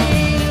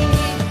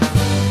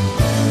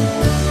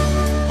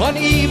 On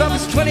the eve of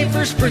his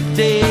 21st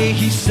birthday,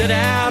 he set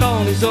out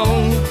on his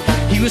own.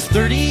 He was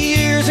 30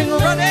 years and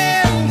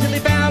running till he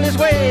found his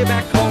way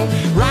back home.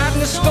 Riding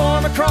the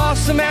storm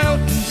across the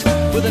mountains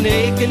with an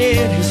aching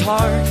in his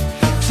heart.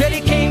 Said he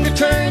came to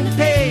turn the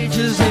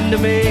pages and to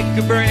make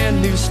a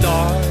brand new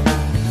start.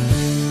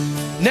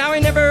 Now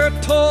he never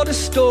told a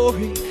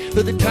story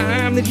of the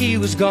time that he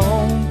was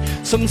gone.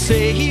 Some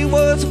say he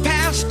was a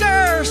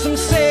pastor, some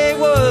say he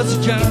was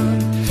a John.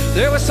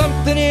 There was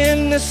something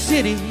in the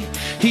city,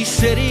 he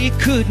said he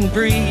couldn't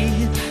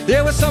breathe.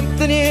 There was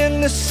something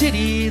in the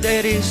city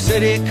that he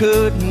said he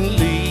couldn't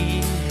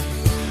leave.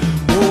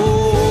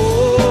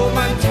 Oh,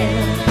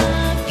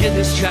 Montana, give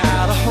this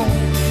child a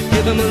home.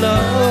 Give him a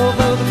love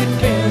of a good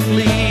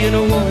family and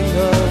a woman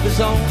of his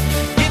own.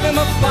 Give him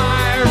a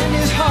fire in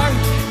his heart.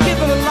 Give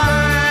him a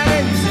light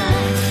in his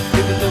eye.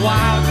 Give him the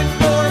wild wind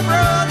for a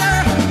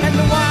brother and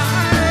the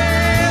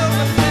wild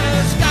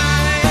Montana sky.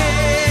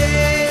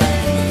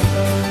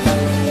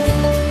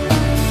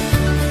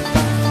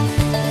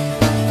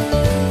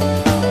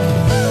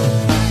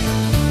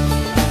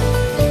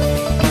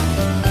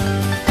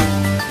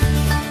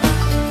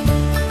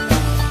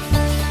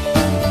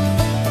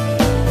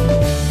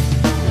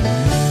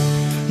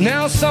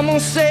 Now some will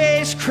say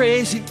he's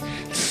crazy,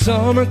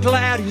 some are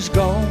glad he's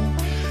gone.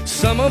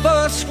 Some of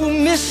us will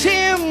miss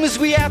him as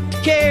we have to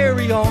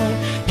carry on.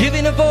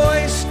 Giving a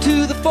voice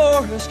to the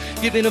forest,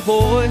 giving a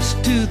voice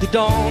to the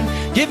dawn.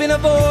 Giving a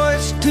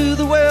voice to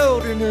the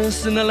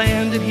wilderness and the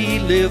land that he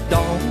lived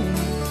on.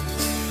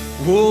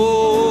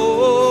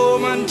 Whoa,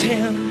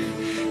 Montana,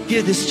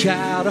 give this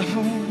child a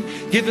home.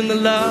 Give him the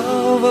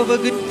love of a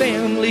good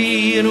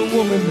family and a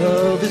woman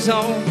of his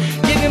own.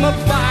 Give him a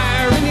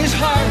fire in his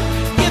heart.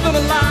 Give him a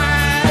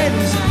light in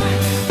his eye.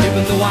 Give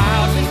him the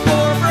wild wind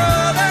for a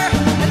brother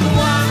and the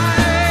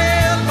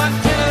wild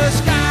Montana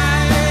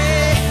sky.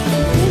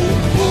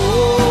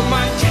 Oh,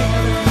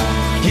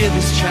 Montana, give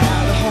this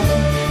child a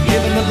home.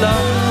 Give him the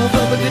love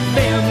of a good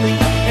family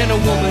and a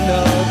woman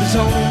of his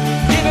own.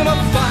 Give him a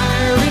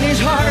fire in his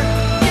heart.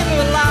 Give him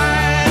a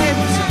light in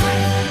his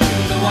eye. Give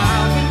him the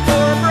wild wind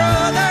for a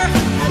brother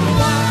and the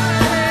wild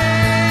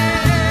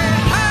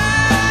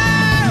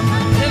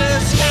Montana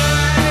sky.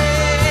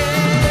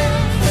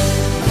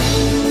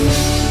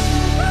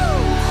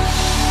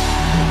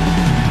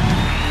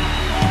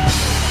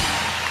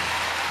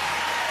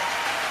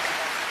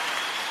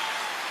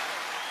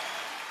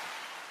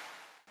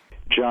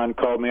 John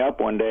called me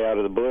up one day out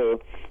of the blue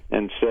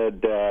and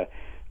said,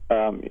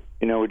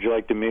 would you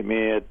like to meet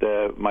me at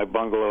my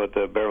bungalow at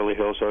the Beverly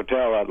Hills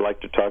Hotel? I'd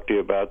like to talk to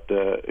you about,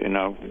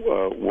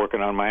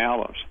 working on my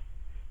albums.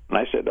 And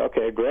I said,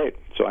 okay, great.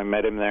 So I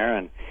met him there,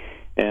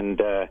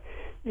 and I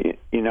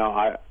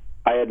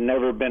had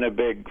never been a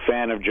big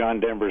fan of John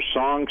Denver's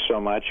songs so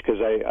much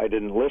because I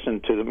didn't listen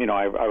to them.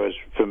 I was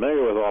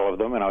familiar with all of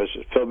them, and I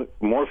was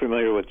more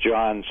familiar with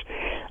John's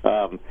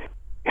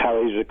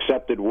how he's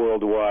accepted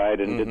worldwide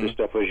and did the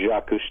stuff with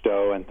Jacques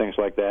Cousteau and things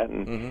like that.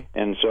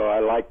 And so I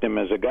liked him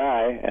as a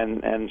guy,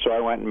 and so I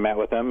went and met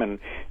with him, and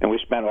we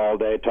spent all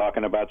day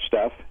talking about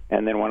stuff.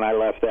 And then when I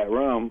left that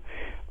room,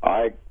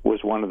 I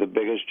was one of the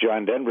biggest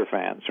John Denver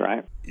fans,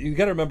 right? You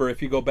got to remember,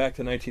 if you go back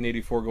to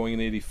 1984, going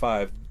into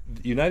 85,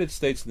 the United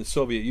States and the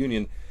Soviet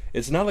Union,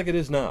 it's not like it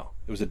is now.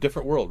 It was a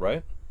different world,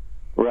 right?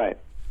 Right.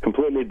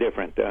 Completely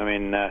different. I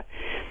mean,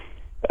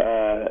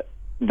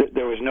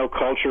 there was no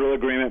cultural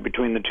agreement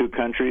between the two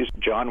countries.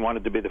 John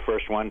wanted to be the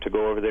first one to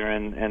go over there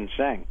and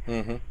sing.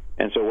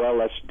 And so,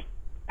 let's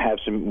have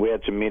we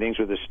had some meetings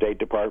with the State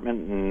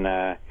Department,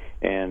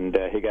 and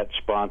he got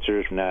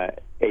sponsors in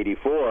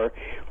 84,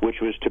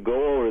 which was to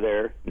go over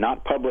there,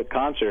 not public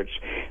concerts.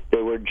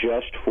 They were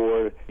just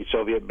for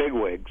Soviet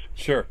bigwigs.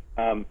 Sure.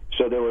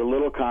 So there were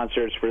little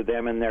concerts for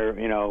them and their,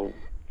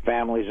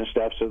 families and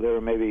stuff. So there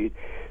were maybe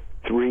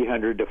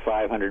 300 to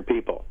 500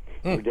 people.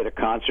 We did a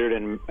concert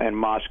in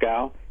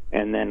Moscow,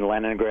 and then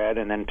Leningrad,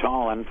 and then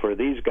Tallinn for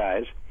these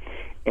guys.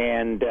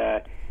 And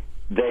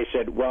they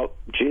said, well,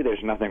 gee,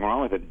 there's nothing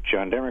wrong with a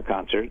John Denver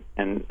concert.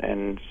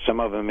 And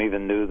some of them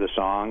even knew the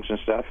songs and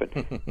stuff.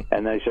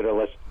 And they said,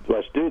 oh,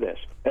 let's do this.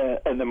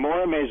 And the more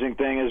amazing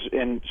thing is,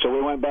 so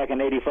we went back in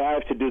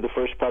 85 to do the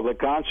first public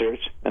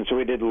concerts. And so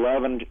we did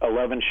 11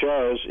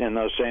 shows in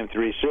those same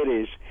three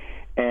cities.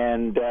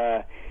 And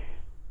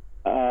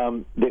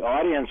the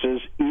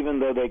audiences, even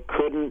though they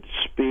couldn't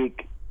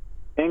speak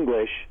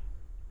English,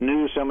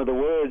 knew some of the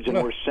words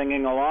and were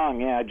singing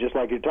along. Yeah, just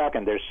like you're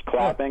talking. There's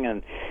clapping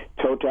and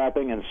toe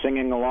tapping and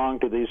singing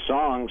along to these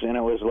songs, and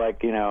it was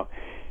like,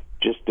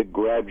 just to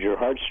grab your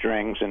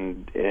heartstrings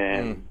and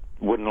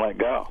wouldn't let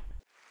go.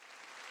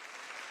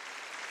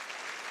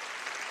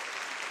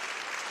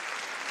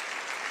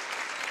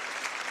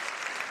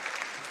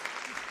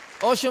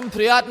 Очень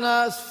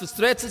приятно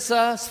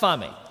встретиться с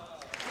вами.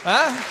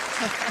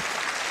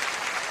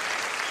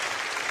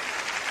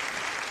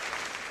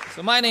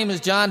 So my name is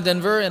John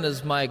Denver, and it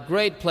is my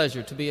great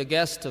pleasure to be a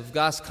guest of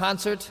Goss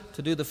Concert,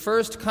 to do the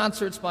first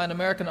concerts by an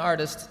American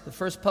artist, the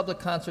first public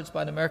concerts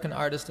by an American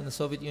artist in the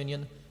Soviet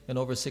Union in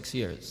over 6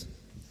 years.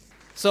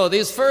 So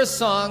these first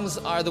songs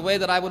are the way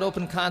that I would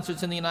open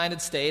concerts in the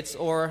United States,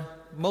 or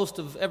most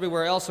of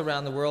everywhere else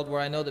around the world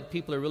where I know that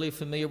people are really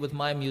familiar with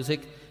my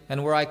music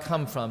and where I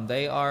come from.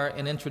 They are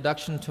an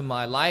introduction to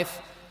my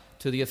life,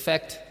 to the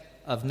effect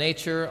of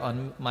nature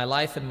on my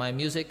life and my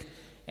music,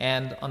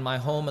 and on my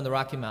home in the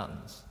Rocky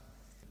Mountains.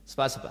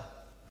 Spasiba.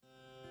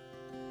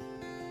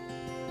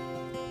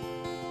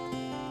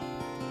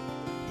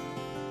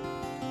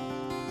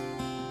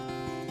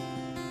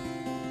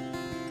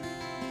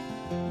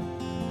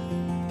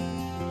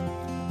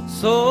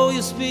 So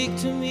you speak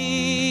to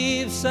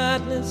me of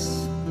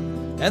sadness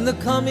and the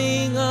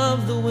coming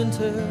of the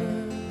winter,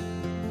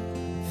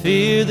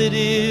 fear that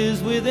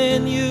is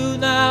within you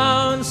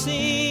now and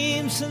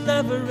seems to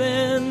never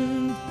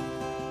end,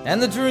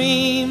 and the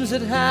dreams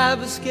that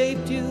have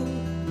escaped you,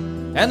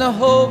 and the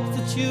hope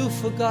that you've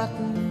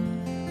forgotten.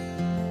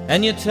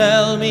 And you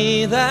tell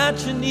me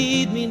that you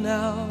need me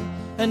now,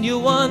 and you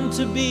want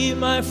to be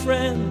my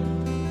friend,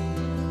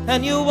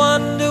 and you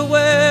wonder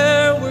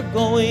where we're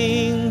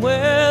going,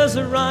 where's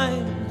the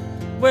rhyme,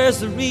 where's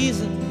the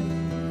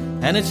reason,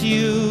 and it's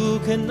you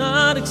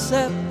cannot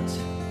accept.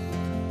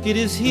 It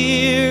is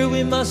here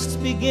we must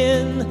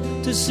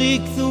begin to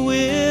seek the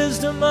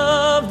wisdom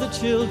of the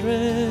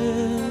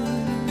children,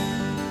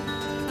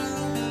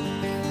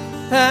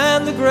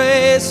 and the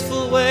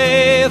graceful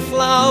way of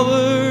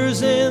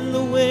flowers in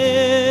the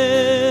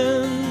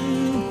wind.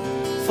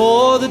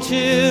 For the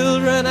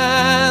children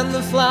and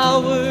the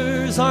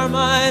flowers are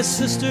my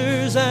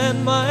sisters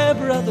and my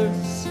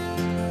brothers.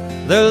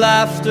 Their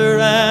laughter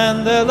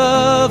and their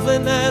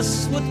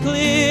loveliness would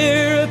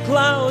clear a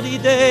cloudy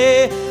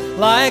day,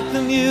 like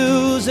the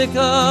music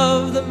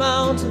of the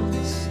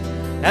mountains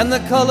and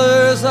the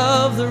colors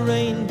of the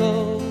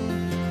rainbow.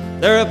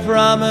 They're a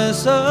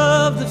promise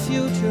of the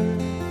future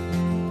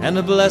and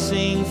a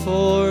blessing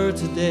for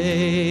today.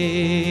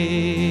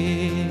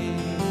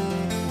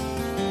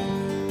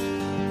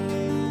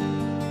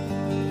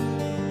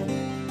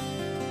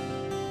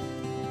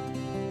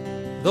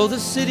 Though the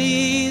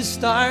cities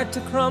start to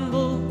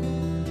crumble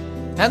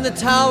and the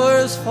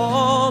towers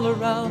fall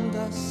around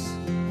us,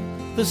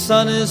 the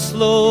sun is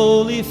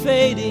slowly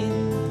fading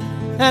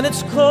and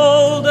it's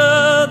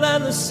colder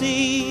than the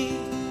sea.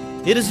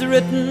 It is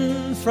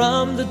written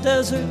from the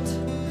desert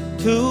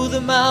to the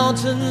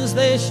mountains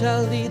they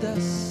shall lead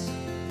us,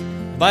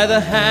 by the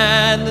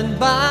hand and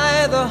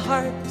by the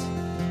heart,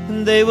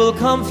 and they will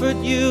comfort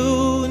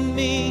you and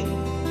me.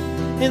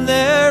 In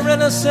their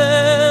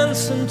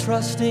innocence and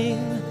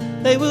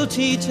trusting, they will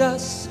teach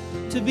us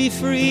to be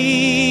free.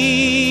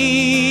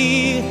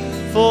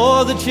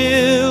 For the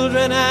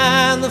children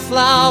and the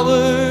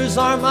flowers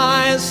are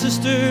my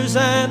sisters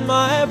and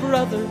my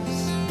brothers.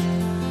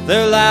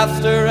 Their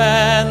laughter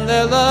and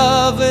their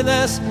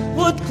loveliness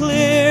would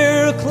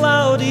clear a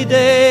cloudy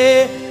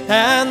day.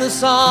 And the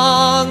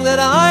song that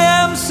I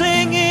am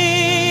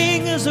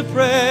singing is a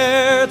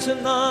prayer to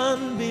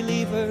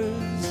non-believers.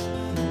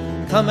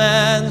 Come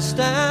and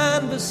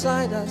stand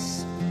beside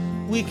us,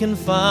 we can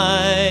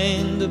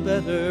find a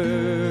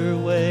better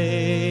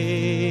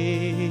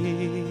way.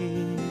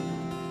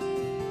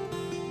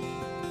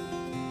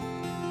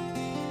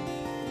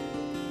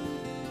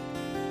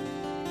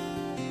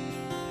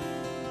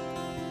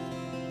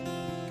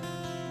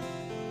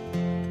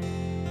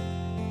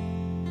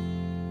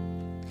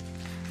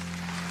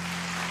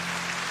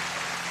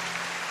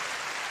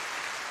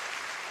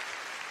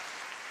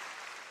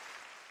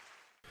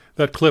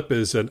 That clip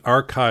is an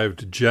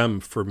archived gem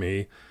for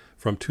me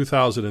from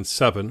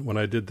 2007 when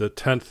I did the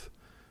 10th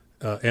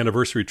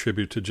anniversary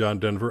tribute to John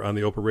Denver on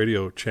the Oprah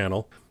radio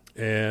channel.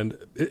 And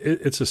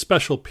it's a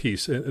special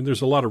piece, and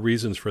there's a lot of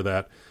reasons for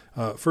that.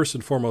 First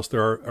and foremost,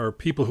 there are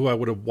people who I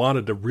would have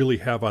wanted to really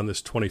have on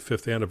this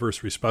 25th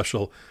anniversary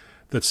special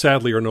that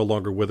sadly are no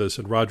longer with us,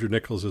 and Roger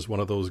Nichols is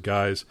one of those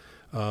guys.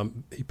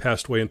 He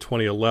passed away in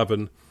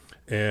 2011,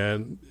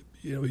 and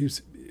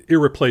he's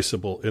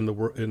irreplaceable in the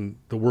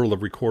world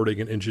of recording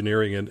and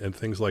engineering and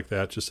things like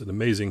that. Just an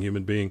amazing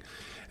human being,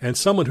 and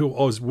someone who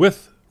was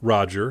with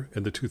Roger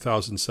in the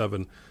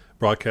 2007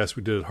 broadcast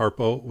we did at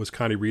Harpo was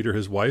Connie Reeder,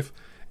 his wife,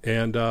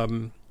 and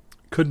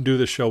couldn't do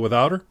this show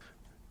without her.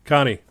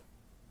 Connie,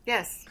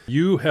 yes,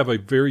 you have a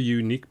very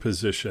unique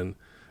position,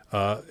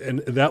 and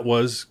that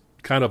was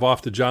kind of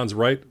off to John's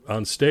right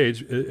on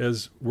stage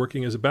as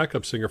working as a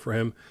backup singer for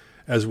him,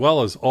 as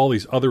well as all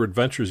these other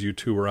adventures you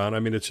two were on. I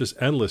mean, it's just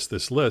endless,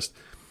 this list.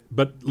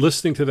 But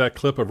listening to that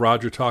clip of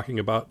Roger talking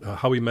about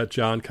how he met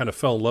John, kind of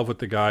fell in love with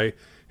the guy,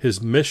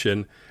 his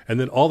mission, and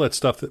then all that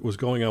stuff that was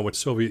going on with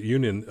Soviet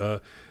Union,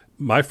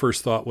 my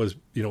first thought was,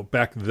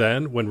 back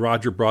then when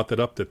Roger brought that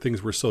up, that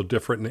things were so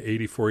different in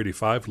 84,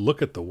 85,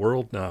 look at the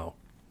world now.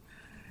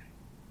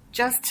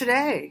 Just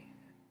today,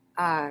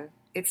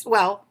 where's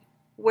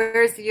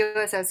the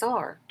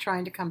USSR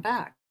trying to come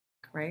back,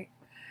 right?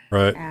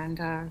 Right.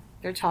 And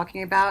they're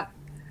talking about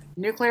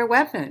nuclear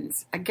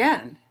weapons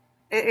again.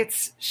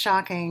 It's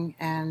shocking,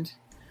 and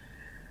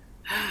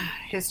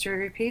history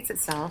repeats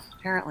itself,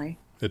 apparently.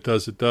 It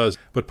does.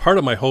 But part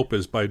of my hope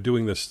is by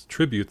doing this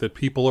tribute that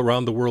people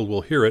around the world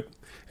will hear it,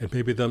 and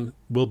maybe them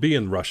will be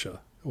in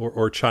Russia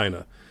or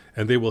China,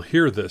 and they will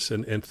hear this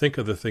and think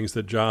of the things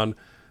that John,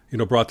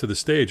 brought to the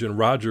stage and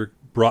Roger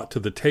brought to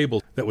the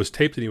table that was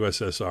taped in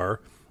USSR.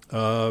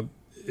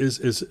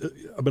 Is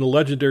a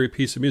legendary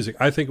piece of music.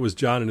 I think it was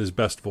John in his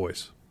best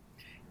voice.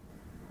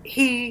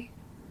 He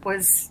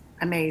was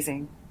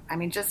amazing. I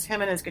mean, just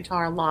him and his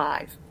guitar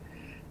live.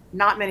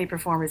 Not many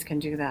performers can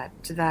do that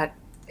to that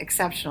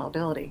exceptional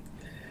ability.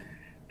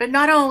 But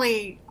not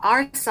only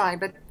our side,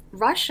 but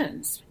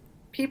Russians,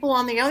 people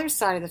on the other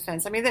side of the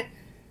fence. I mean,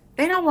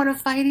 they don't want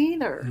to fight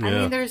either. Yeah.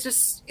 I mean, it's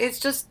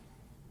just,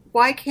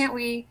 why can't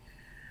we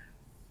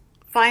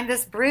find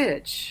this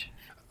bridge?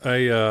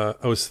 I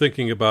was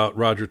thinking about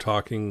Roger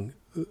talking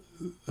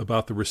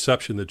about the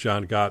reception that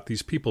John got.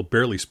 These people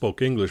barely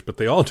spoke English, but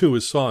they all knew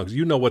his songs.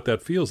 You know what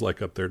that feels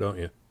like up there, don't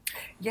you?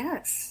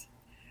 Yes.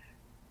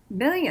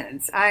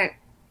 Millions.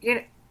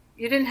 You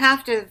didn't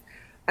have to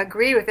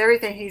agree with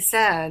everything he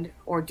said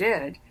or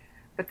did,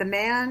 but the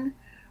man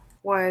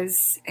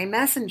was a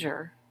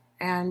messenger,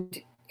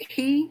 and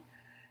he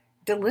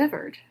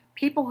delivered.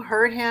 People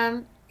heard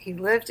him. He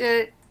lived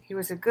it. He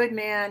was a good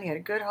man. He had a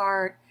good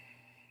heart.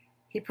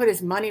 He put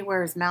his money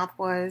where his mouth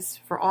was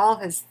for all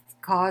his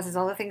causes,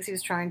 all the things he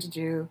was trying to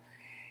do.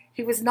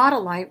 He was not a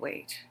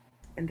lightweight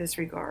in this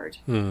regard.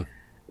 A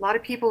lot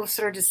of people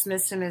sort of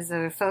dismissed him as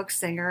a folk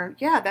singer.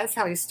 Yeah, that's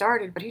how he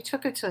started, but he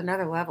took it to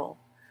another level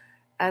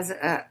as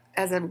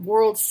a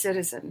world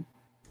citizen,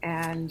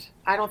 and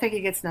I don't think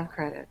he gets enough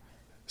credit.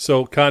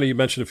 So, Connie, you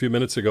mentioned a few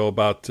minutes ago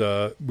about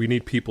we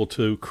need people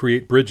to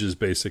create bridges,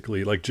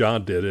 basically, like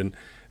John did, and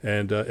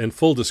in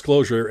full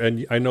disclosure,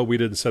 and I know we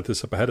didn't set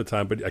this up ahead of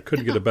time, but I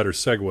couldn't get a better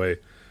segue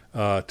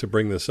to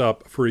bring this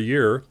up. For a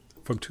year,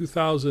 from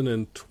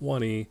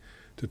 2020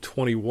 to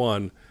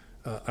 21,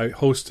 I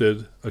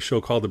hosted a show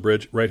called The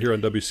Bridge right here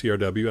on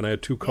WCRW, and I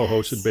had two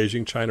co-hosts in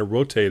Beijing, China,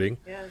 rotating.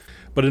 Yes.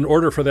 But in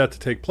order for that to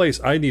take place,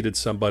 I needed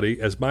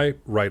somebody as my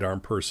right arm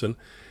person,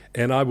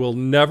 and I will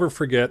never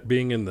forget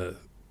being in the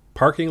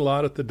parking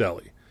lot at the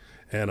deli,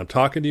 and I'm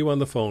talking to you on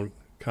the phone,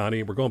 Connie,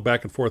 and we're going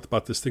back and forth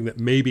about this thing that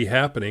may be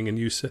happening, and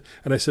you said,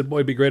 and I said, boy,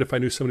 it'd be great if I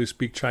knew somebody who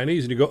speaks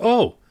Chinese, and you go,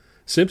 oh,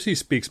 Simpsy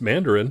speaks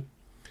Mandarin.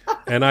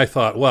 And I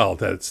thought, well,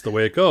 that's the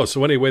way it goes.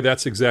 So anyway,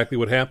 that's exactly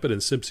what happened.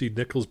 And Simpsy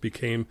Nichols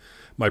became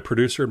my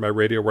producer and my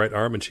radio right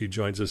arm, and she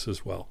joins us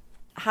as well.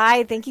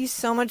 Hi, thank you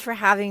so much for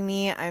having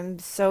me. I'm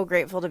so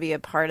grateful to be a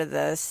part of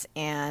this.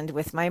 And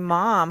with my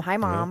mom. Hi,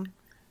 Mom.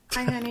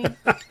 Hi, honey.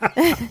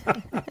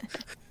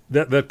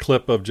 That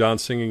clip of John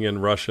singing in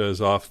Russia is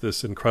off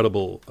this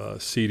incredible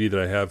CD that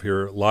I have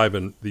here live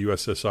in the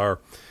USSR.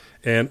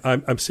 And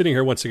I'm sitting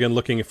here once again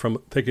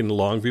taking the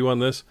long view on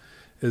this,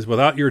 is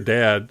without your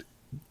dad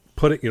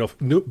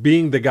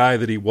being the guy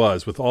that he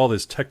was with all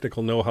his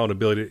technical know-how and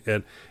ability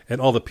and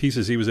all the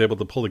pieces he was able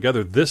to pull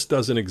together, this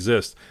doesn't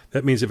exist.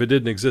 That means if it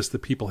didn't exist, the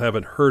people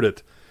haven't heard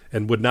it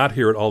and would not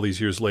hear it all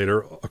these years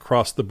later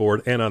across the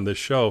board and on this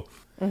show.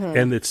 Mm-hmm.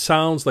 And it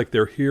sounds like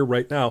they're here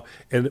right now.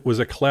 And it was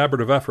a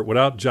collaborative effort.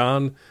 Without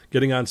John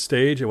getting on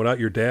stage and without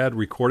your dad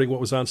recording what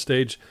was on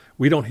stage,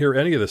 we don't hear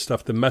any of this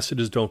stuff. The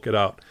messages don't get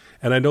out.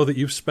 And I know that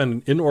you've spent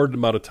an inordinate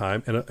amount of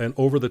time and an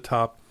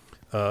over-the-top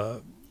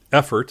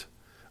effort,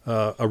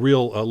 a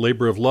real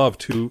labor of love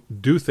to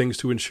do things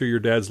to ensure your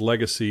dad's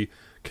legacy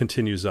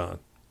continues on.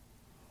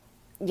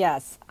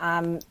 Yes.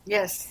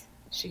 Yes,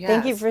 she has.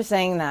 Thank you for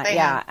saying that.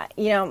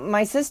 Yeah.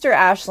 My sister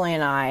Ashley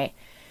and I,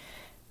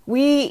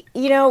 we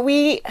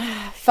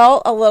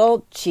felt a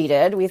little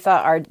cheated. We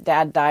thought our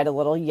dad died a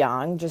little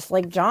young, just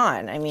like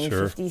John. I mean,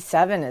 sure.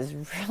 57 is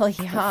really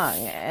young.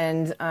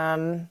 And,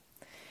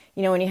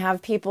 when you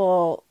have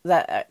people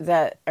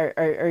that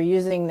are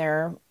using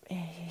their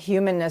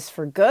humanness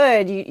for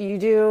good, you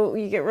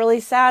get really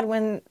sad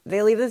when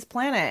they leave this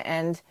planet.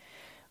 And,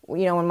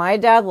 when my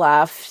dad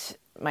left,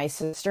 my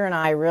sister and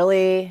I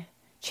really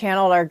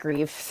channeled our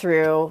grief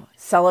through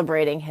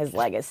celebrating his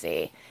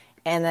legacy.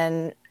 And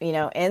then,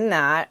 in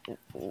that,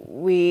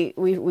 we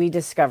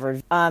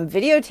discovered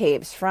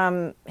videotapes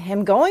from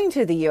him going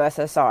to the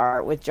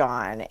USSR with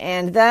John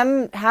and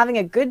them having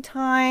a good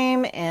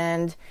time.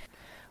 And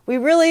we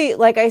really,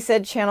 like I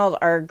said, channeled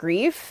our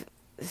grief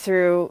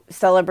through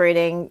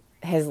celebrating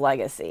his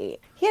legacy.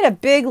 He had a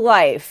big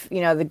life, the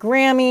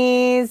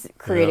Grammys,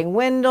 creating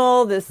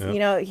Wendell,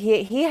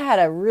 he had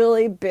a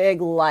really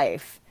big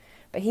life.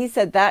 But he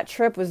said that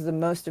trip was the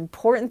most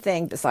important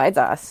thing, besides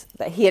us,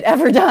 that he had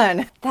ever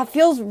done. That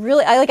feels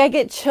really, I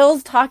get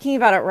chills talking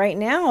about it right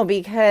now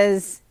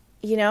because,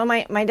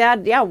 my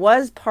dad,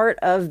 was part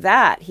of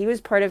that. He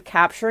was part of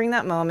capturing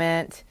that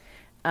moment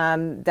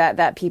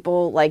that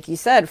people, like you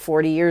said,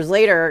 40 years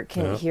later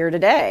can hear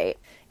today.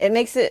 It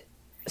makes it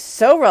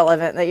so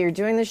relevant that you're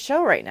doing this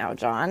show right now,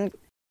 John.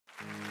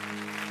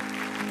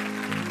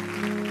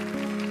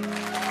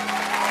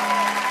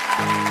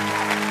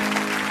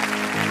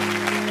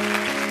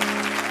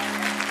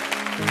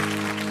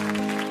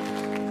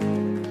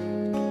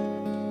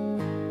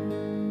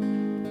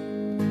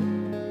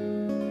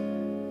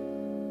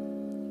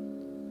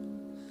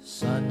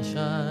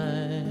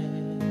 Sunshine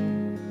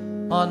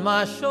on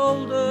my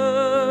shoulders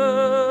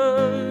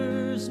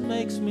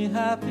makes me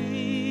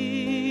happy.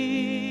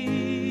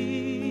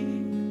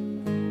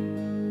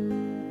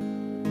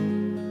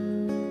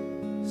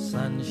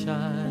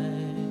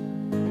 Sunshine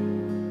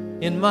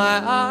in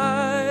my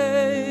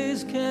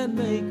eyes can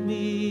make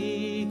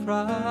me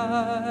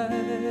cry.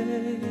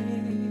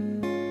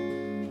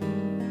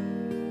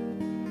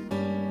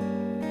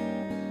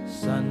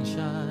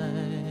 Sunshine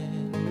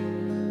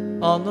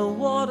on the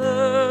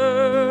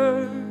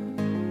water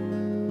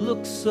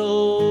looks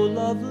so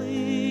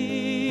lovely.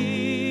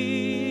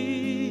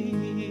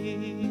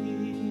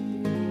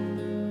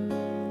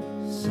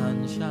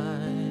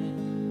 Sunshine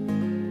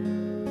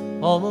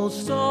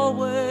almost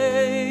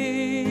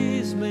always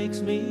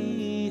makes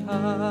me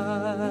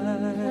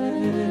high.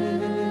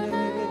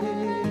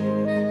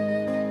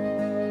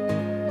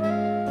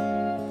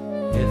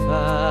 If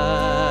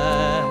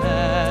I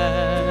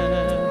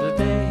had a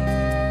day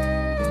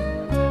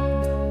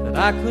that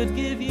I could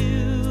give you,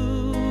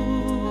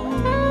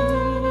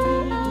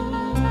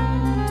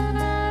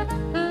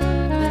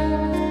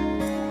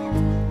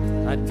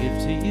 I'd give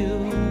to you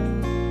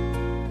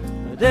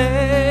a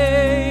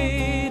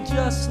day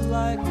just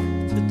like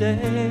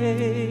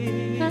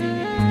today.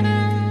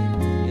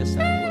 Yes, I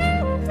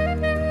would.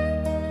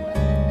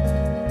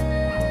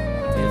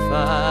 If I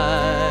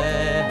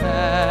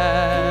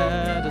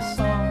had a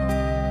song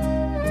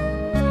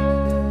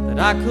that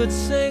I could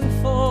sing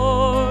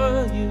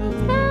for you,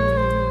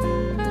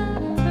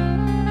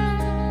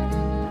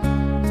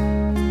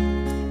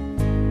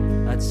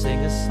 I'd sing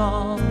a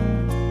song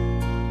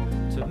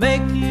to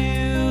make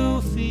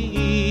you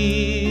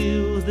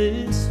feel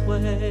this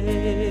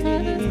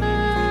way.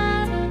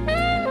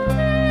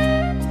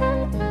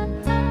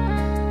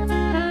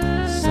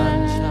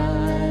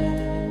 Sunshine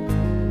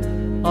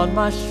on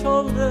my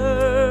shoulders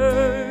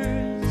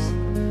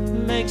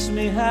makes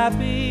me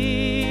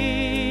happy.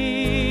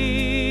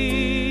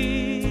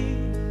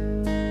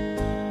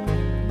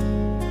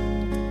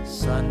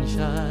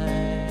 Sunshine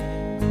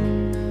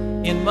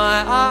in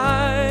my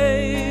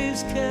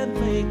eyes can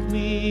make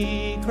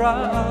me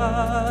cry.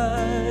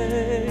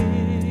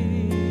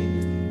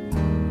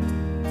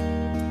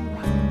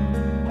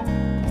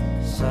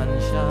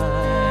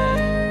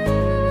 Sunshine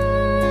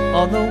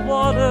on the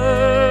water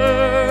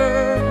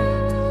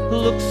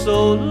looks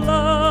so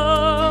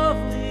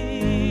lovely.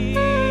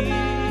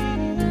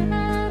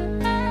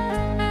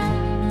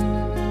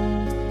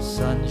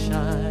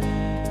 Sunshine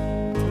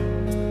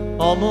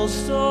almost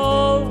almost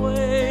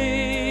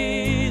always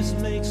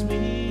makes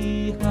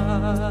me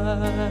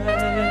high.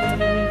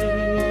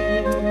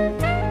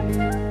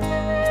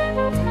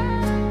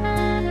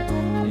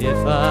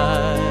 If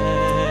I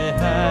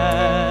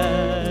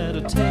had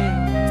a tale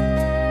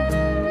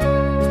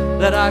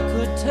that I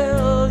could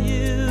tell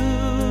you,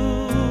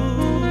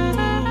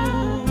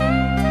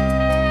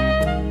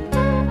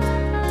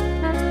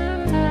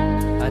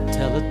 I'd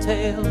tell a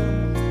tale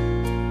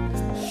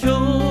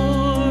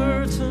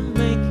sure to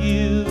make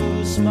you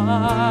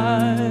smile.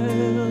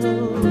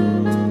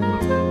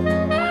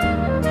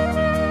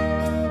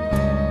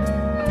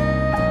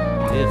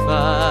 If I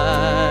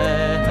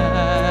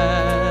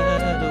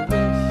had a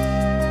wish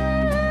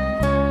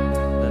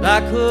that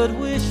I could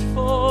wish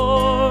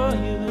for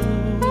you,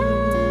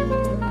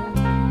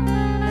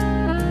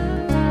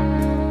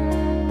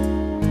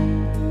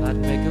 I'd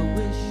make a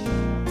wish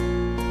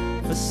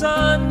for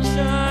sunshine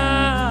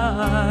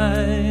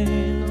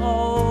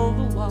all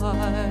the while.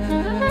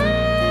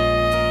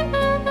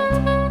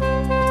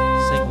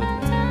 Sing with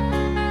me.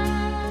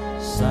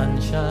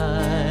 Sunshine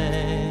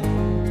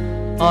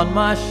on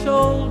my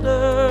shoulders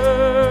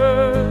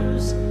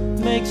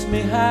makes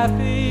me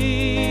happy.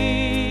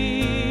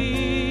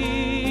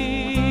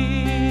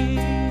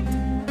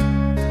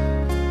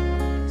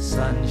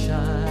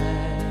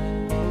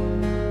 Sunshine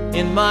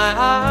in my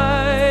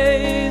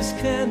eyes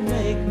can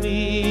make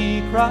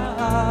me cry.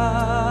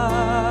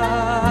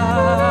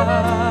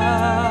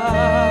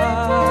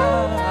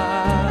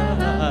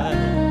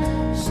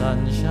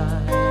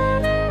 Sunshine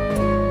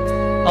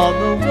on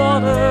the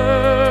water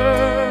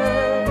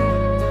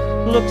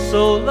looks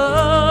so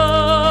lovely.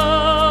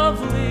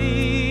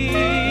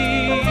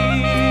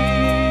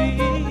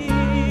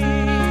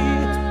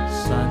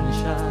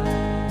 Sunshine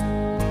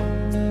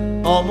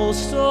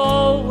almost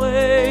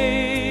always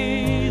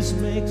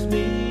makes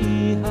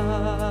me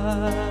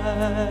high.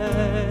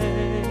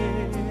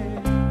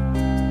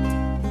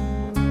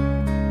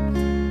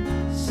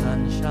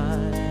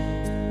 Sunshine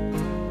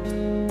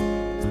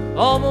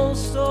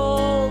almost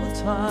all the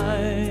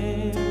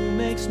time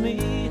makes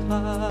me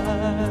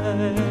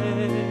high.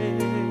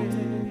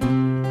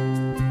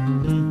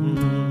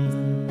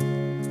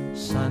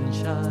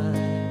 Sunshine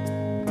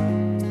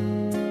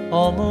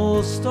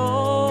almost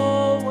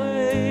always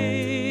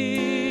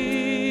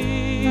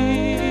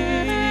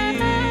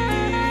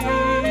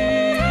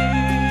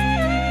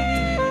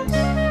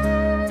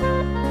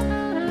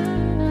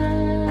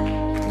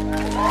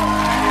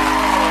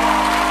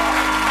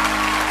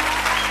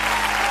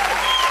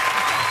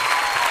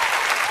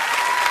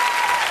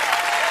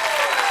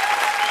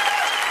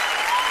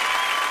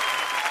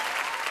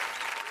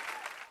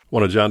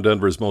One of John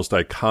Denver's most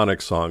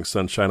iconic songs,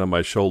 Sunshine on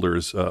My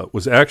Shoulders,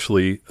 was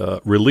actually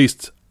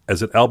released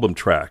as an album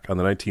track on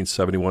the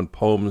 1971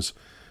 Poems,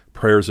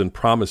 Prayers, and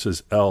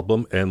Promises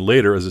album, and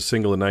later as a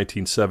single in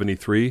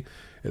 1973.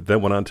 It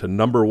then went on to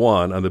number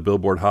one on the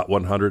Billboard Hot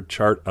 100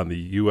 chart on the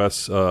U.S.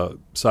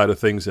 Side of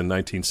things in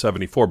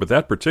 1974. But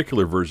that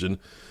particular version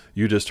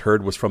you just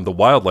heard was from the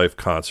Wildlife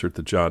concert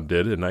that John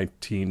did in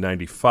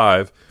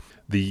 1995.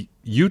 The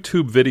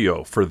YouTube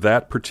video for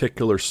that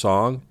particular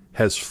song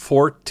has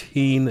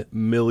 14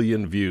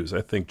 million views.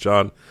 I think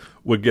John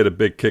would get a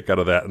big kick out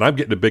of that. And I'm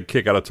getting a big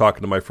kick out of talking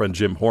to my friend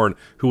Jim Horn,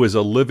 who is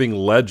a living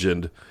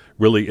legend,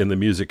 really, in the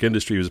music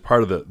industry. He was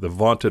part of the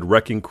vaunted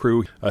Wrecking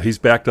Crew. He's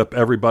backed up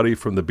everybody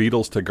from the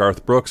Beatles to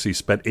Garth Brooks. He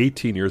spent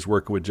 18 years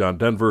working with John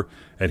Denver,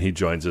 and he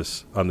joins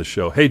us on the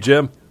show. Hey,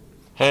 Jim.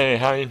 Hey,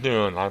 how you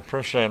doing? I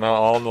appreciate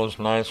all those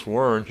nice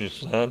words you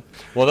said.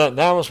 Well,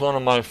 that was one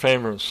of my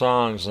favorite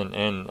songs,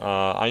 and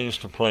I used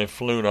to play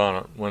flute on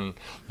it when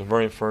the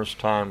very first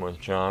time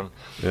with John.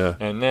 Yeah.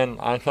 And then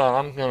I thought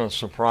I'm going to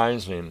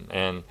surprise him,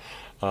 and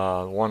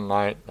one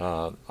night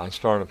I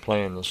started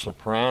playing the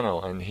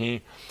soprano, and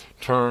he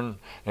turned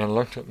and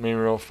looked at me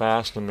real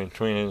fast in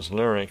between his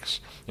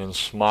lyrics and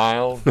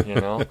smiled,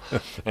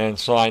 and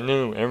so I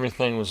knew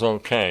everything was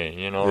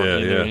okay,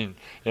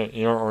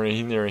 or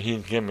either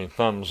he'd give me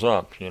thumbs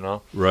up,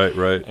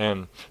 Right.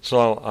 And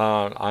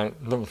so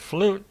the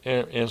flute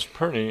is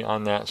pretty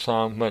on that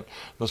song, but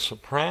the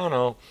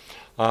soprano,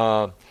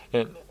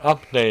 it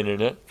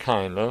updated it,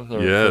 kind of.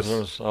 Yes. There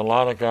was a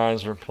lot of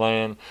guys were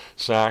playing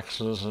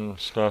saxes and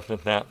stuff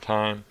at that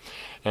time,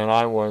 and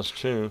I was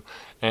too.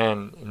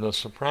 And the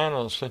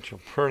soprano is such a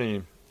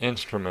pretty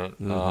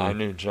instrument. Mm-hmm. I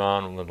knew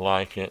John would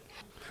like it.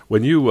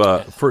 When you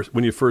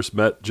first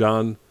met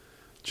John,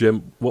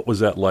 Jim, what was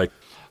that like?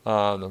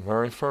 The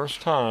very first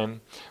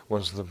time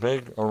was the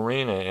big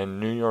arena in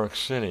New York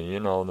City,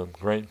 the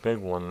great big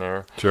one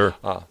there. Sure.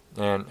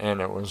 And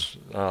it was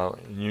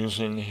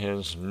using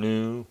his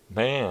new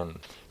band.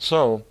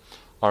 So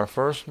our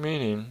first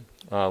meeting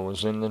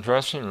was in the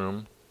dressing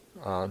room.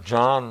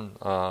 John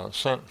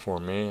sent for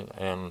me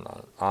and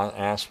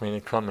asked me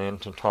to come in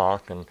to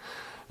talk, and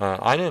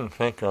I didn't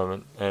think of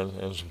it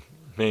as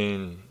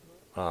being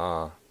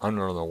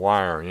under the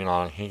wire.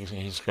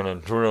 He's going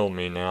to drill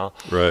me now.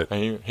 Right.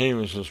 And he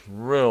was just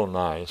real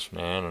nice,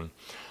 man, and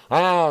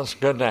it's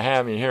good to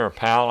have you here,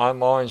 pal.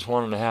 I've always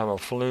wanted to have a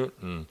flute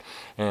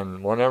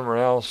and whatever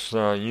else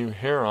you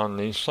hear on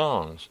these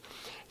songs.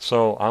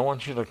 So I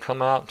want you to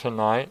come out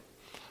tonight,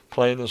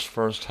 play this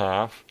first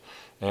half,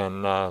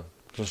 and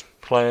just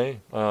play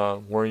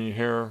where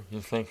you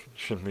think it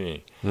should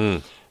be.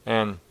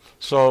 And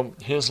so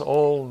his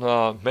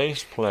old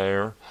bass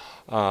player,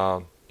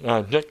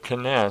 Dick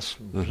Kness,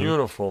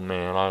 beautiful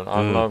man.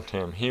 I loved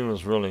him. He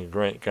was really a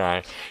great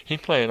guy. He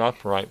played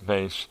upright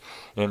bass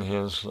in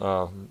his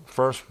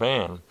first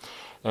band.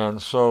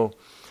 And so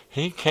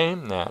he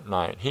came that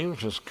night. He was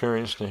just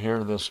curious to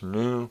hear this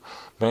new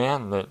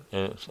band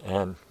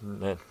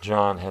that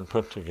John had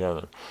put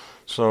together.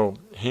 So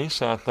he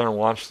sat there and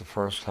watched the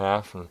first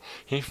half, and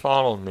he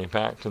followed me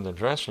back to the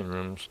dressing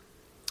rooms.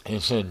 He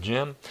said,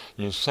 "Jim,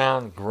 you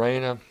sound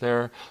great up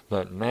there,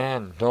 but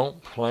man,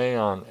 don't play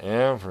on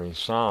every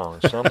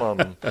song. Some of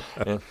them,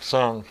 it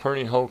sounds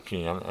pretty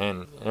hokey,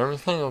 and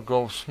everything will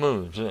go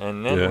smooth.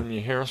 And then when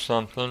you hear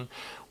something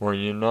where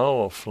you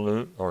know a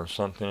flute or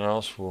something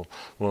else will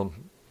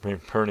be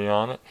pretty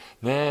on it,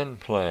 then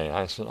play."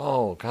 I said,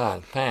 "Oh,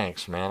 God,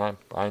 thanks, man.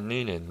 I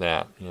needed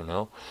that, you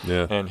know."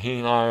 Yeah. And he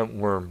and I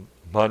were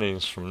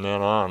buddies from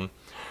then on.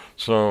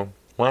 So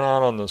went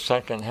out on the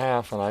second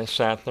half, and I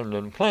sat there and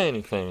didn't play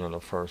anything in the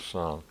first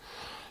song.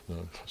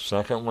 The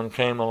second one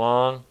came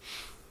along,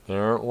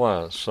 there it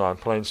was. So I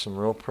played some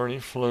real pretty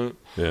flute,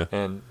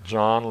 and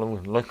John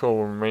would look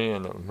over me,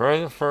 and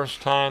the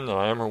first time that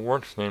I ever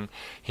worked with him,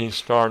 he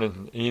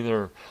started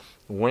either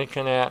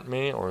winking at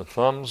me or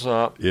thumbs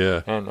up,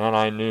 and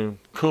I knew,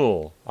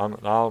 cool,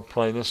 I'll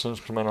play this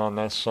instrument on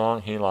that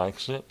song, he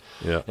likes it.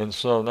 And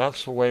so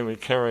that's the way we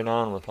carried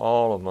on with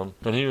all of them.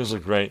 But he was a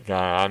great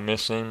guy. I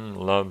miss him,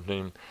 loved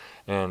him,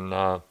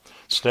 and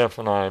Steph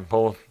and I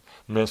both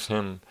miss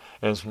him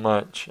as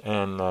much,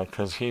 and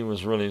because he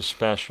was really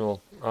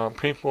special.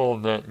 People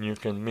that you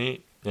can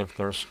meet, if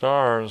they're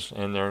stars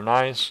and they're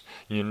nice,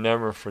 you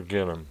never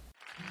forget them.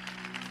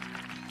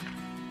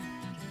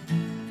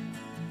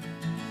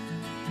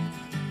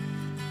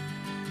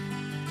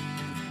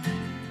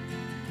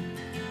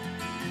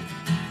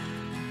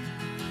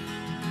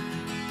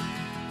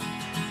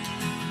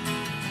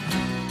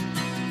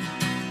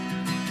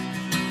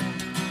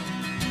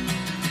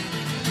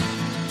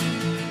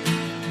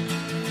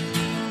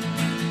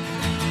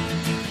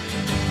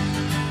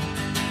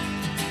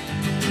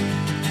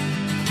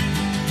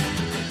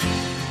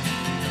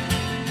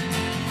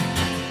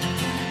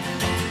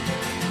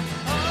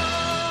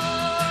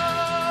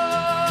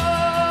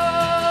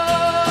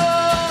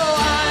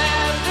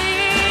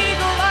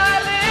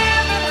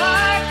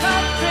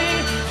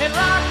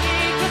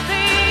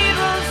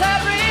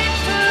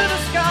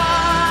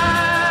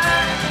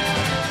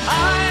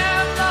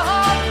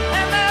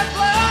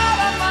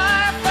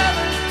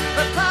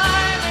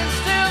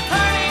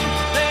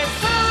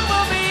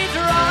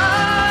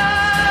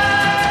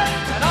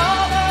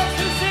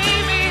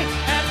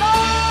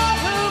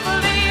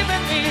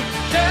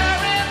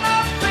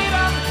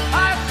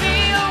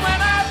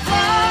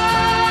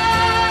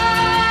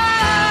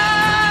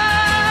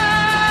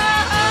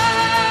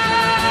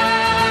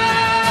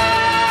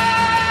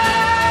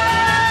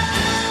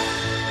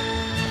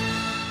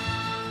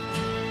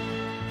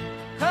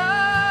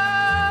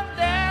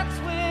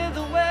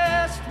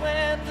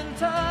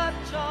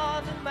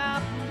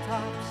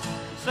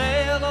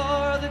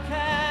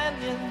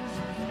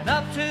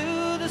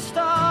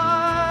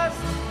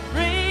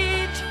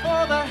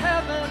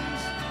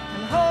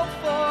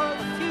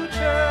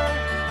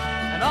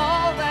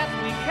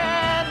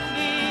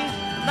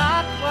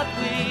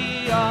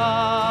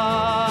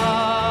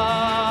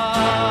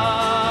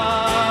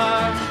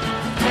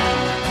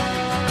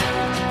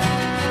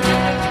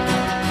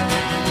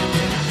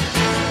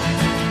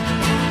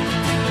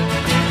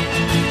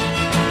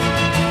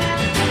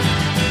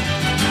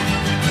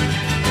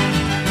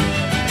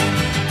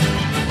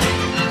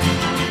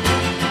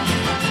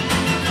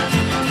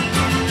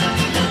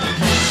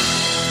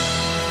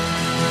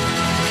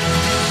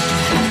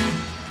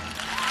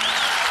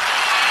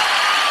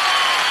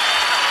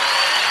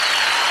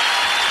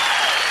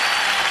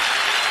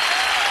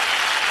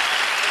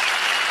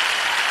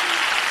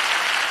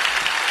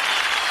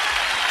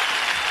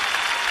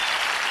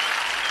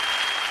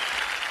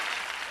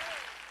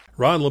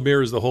 Ron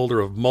Lemire is the holder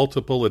of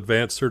multiple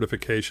advanced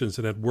certifications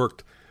and had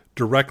worked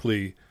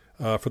directly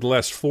for the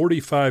last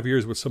 45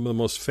 years with some of the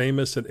most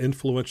famous and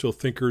influential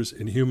thinkers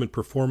in human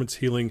performance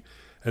healing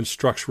and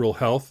structural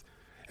health.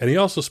 And he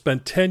also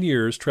spent 10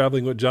 years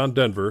traveling with John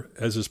Denver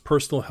as his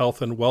personal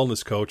health and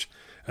wellness coach,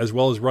 as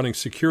well as running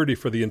security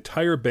for the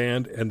entire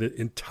band and the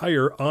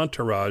entire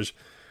entourage,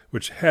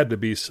 which had to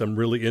be some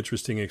really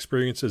interesting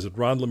experiences. And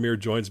Ron Lemire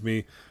joins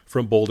me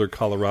from Boulder,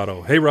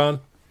 Colorado. Hey,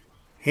 Ron.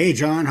 Hey,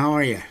 John, how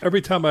are you? Every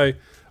time I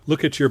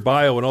look at your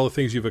bio and all the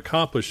things you've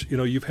accomplished, you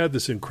know, you've had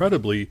this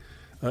incredibly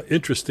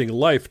interesting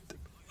life.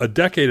 A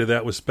decade of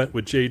that was spent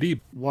with JD.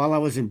 While I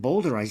was in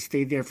Boulder, I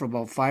stayed there for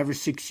about 5 or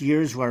 6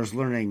 years where I was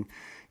learning,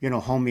 you know,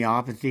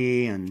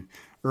 homeopathy and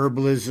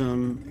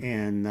herbalism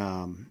and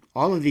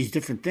all of these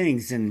different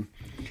things. And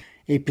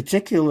a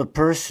particular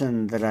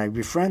person that I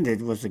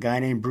befriended was a guy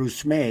named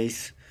Bruce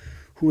Mace,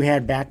 who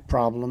had back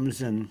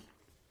problems and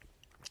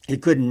he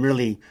couldn't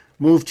really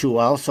move too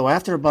well. So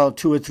after about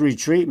 2 or 3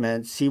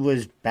 treatments, he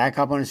was back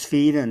up on his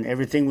feet and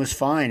everything was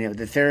fine.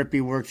 The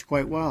therapy works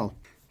quite well.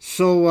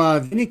 So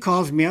then he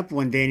calls me up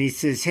one day and he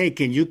says, hey,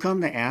 can you come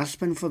to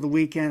Aspen for the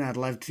weekend? I'd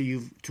love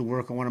to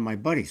work on one of my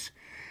buddies.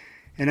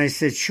 And I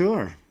said,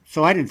 sure.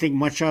 So I didn't think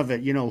much of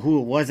it, who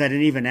it was. I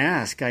didn't even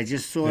ask. I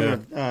just sort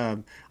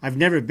of, I've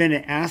never been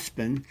to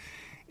Aspen.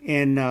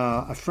 And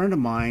a friend of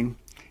mine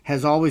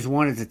has always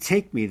wanted to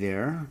take me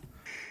there.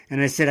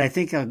 And I said, I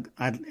think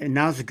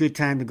now's a good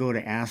time to go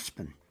to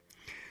Aspen.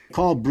 I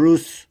called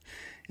Bruce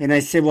and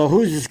I said, well,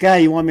 who's this guy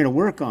you want me to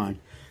work on?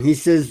 He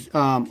says,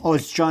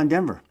 it's John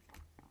Denver.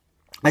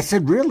 I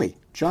said, really?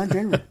 John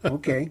Denver?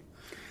 Okay.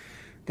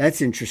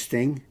 That's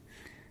interesting.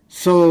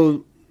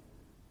 So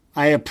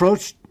I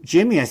approached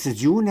Jimmy. I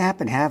said, you wouldn't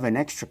happen to have an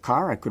extra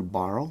car I could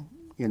borrow,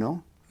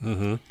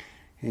 Mm-hmm.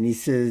 And he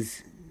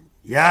says,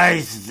 yeah,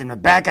 he says, in the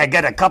back I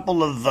got a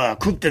couple of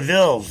Coupe de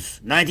Villes,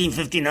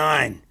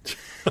 1959.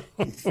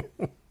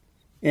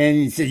 And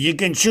he said, you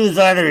can choose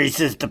either. He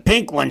says, the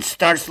pink one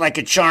starts like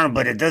a charm,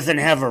 but it doesn't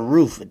have a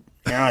roof.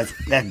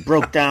 That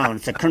broke down.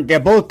 They're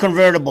both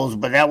convertibles,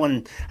 but that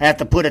one, I have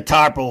to put a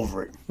tarp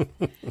over it.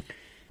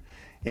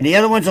 And the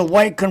other one's a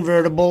white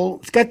convertible.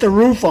 It's got the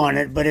roof on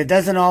it, but it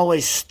doesn't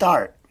always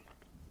start.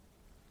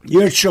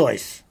 Your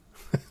choice.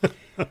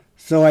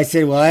 So I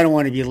said, well, I don't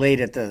want to be late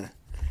at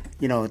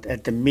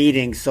the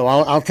meeting, so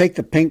I'll take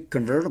the pink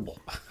convertible,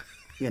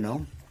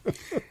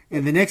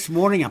 And the next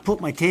morning, I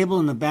put my table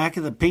in the back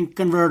of the pink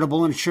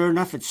convertible, and sure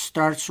enough, it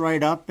starts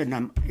right up,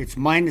 and it's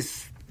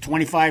minus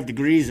 25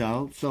 degrees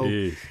out. So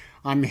Jeez.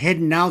 I'm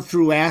heading out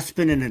through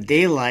Aspen in the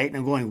daylight, and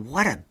I'm going,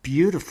 what a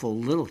beautiful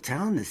little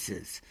town this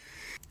is.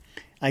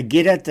 I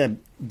get at the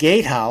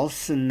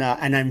gatehouse, and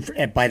I'm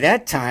by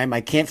that time,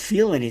 I can't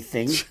feel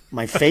anything.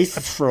 My face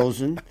is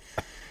frozen,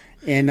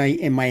 and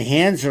my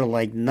hands are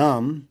like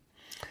numb.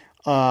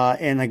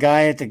 And the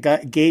guy at the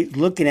gate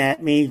looking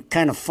at me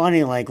kind of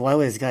funny, like, why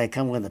would this guy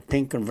come with a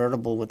pink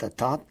convertible with the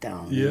top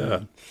down?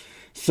 Yeah.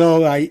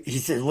 So he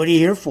says, what are you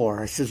here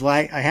for? I says, well,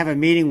 I have a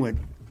meeting with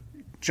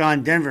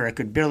John Denver. I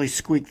could barely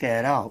squeak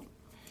that out.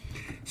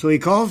 So he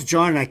calls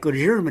John, and I could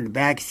hear him in the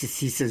back. He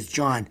says,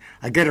 John,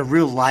 I got a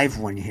real live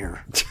one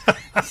here.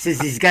 He says,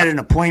 he's got an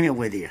appointment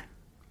with you.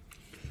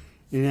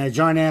 And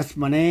John asked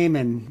my name,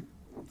 and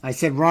I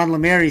said, Ron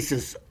Lemire. He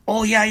says,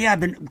 oh, yeah,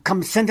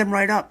 come send him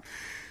right up.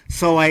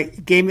 So I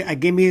gave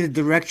me the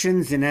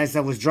directions, and as I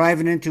was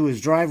driving into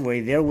his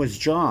driveway, there was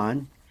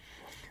John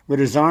with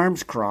his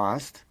arms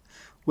crossed,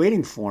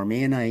 waiting for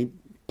me, and I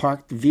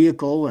parked the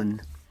vehicle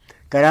and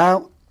got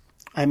out.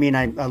 I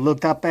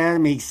looked up at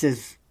him. He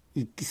says,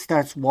 he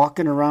starts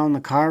walking around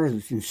the car,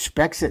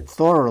 inspects it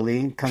thoroughly,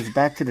 and comes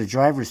back to the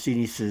driver's seat.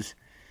 He says,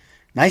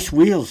 nice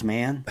wheels,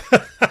 man.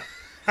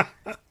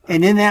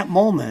 And in that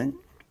moment,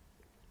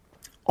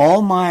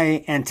 all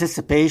my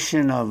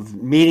anticipation of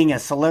meeting a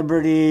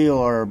celebrity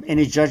or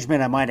any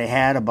judgment I might have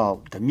had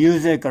about the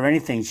music or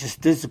anything just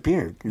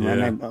disappeared. And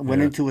I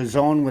went into a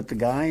zone with the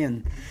guy.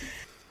 And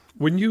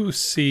when you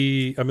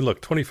see, look,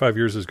 25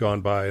 years has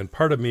gone by, and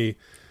part of me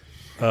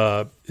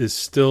is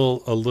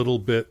still a little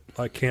bit,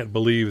 I can't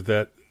believe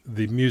that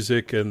the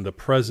music and the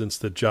presence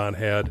that John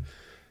had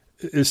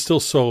is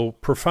still so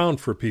profound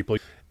for people.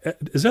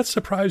 Does that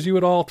surprise you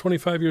at all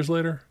 25 years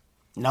later?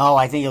 No,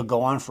 I think it'll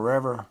go on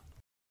forever.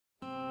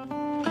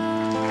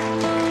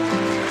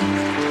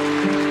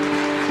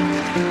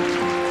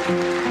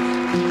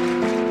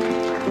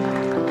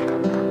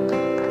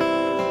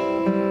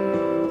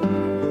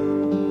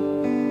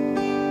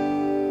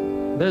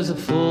 There's a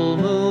full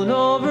moon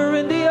over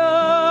India,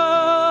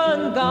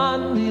 and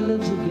Gandhi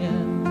lives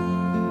again.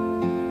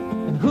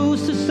 And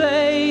who's to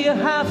say you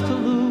have to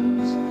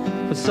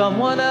lose for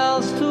someone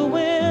else to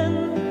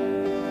win?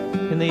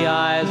 In the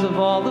eyes of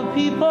all the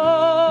people,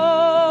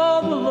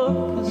 the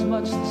look is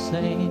much the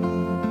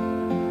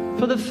same.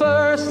 For the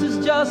first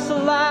is just the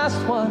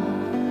last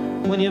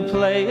one when you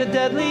play a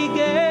deadly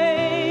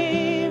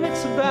game.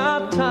 It's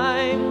about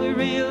time we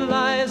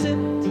realize it.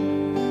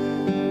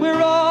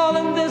 We're all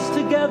in this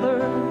together.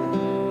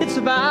 It's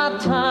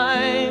about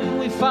time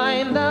we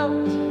find out.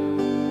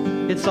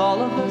 It's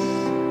all of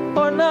us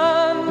or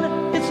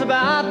none. It's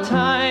about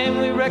time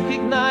we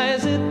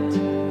recognize it.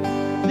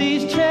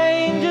 These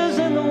changes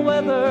in the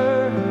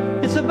weather.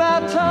 It's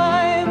about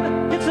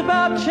time. It's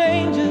about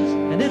changes,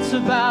 and it's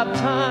about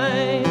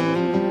time.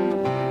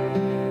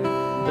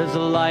 There's a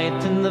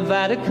light in the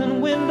Vatican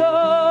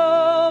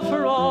window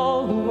for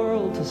all the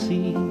world to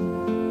see.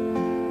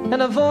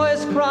 And a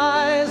voice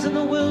cries in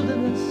the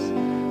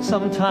wilderness,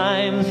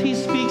 sometimes he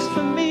speaks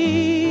for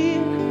me.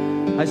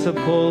 I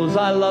suppose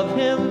I love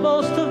him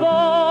most of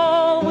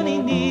all when he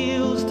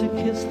kneels to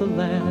kiss the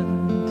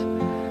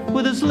land.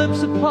 With his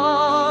lips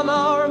upon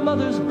our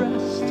mother's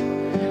breast,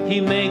 he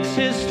makes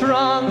his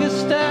strongest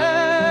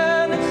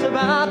stand. It's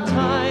about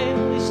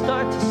time we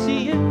start to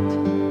see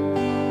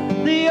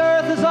it. The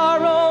earth is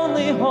our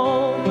only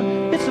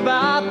home. It's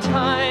about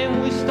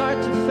time we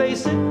start to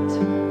face it.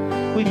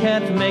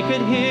 can't make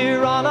it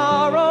here on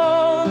our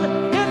own.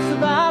 It's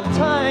about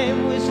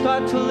time we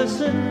start to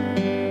listen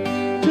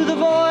to the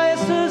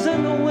voices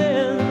in the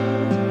wind.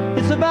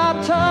 It's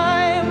about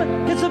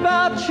time, it's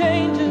about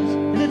changes,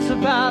 and it's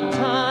about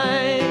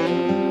time.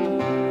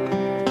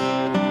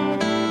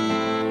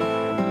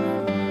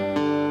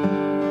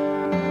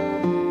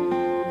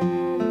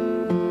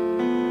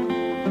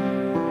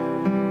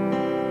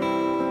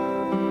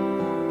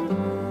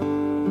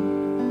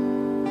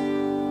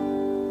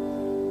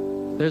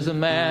 There's a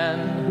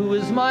man who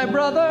is my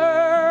brother,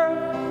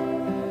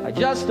 I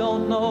just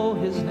don't know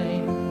his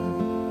name.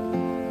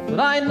 But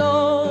I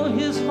know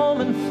his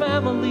home and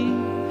family,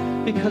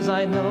 because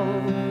I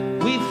know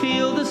we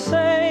feel the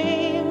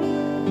same.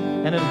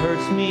 And it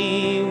hurts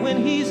me when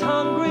he's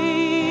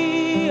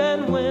hungry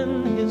and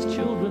when his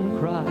children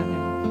cry.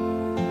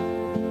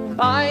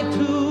 I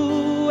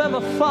too am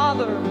a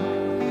father,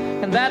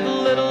 and that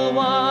little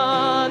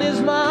one is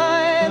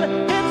mine.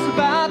 It's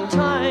about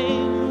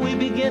time we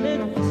begin it,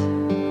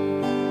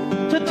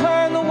 to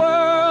turn the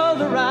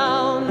world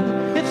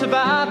around. It's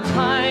about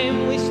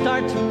time we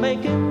start to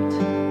make it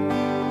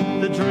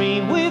the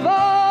dream we've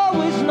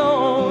always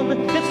known.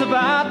 It's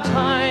about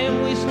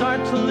time we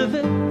start to live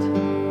it,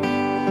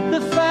 the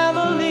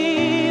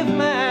family of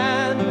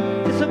man.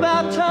 It's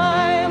about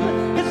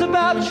time, it's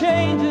about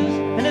changes,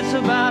 and it's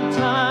about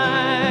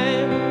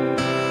time.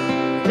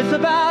 It's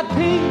about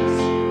peace,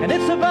 and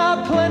it's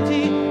about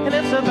plenty, and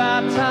it's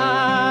about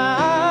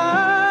time.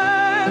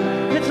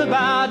 It's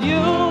about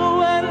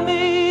you and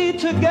me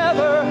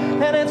together,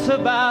 and it's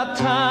about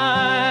time.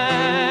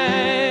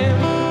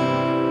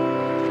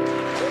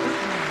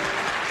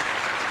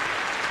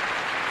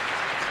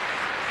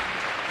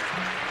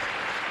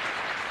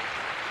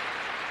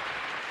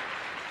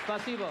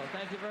 Spasibo,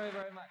 thank you very,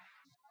 very much.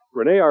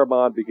 Renee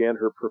Armand began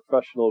her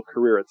professional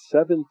career at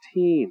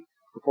 17,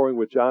 performing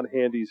with John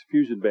Handy's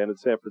fusion band in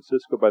San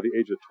Francisco. By the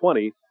age of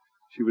 20.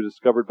 She was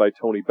discovered by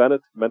Tony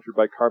Bennett, mentored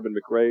by Carmen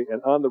McRae,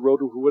 and on the road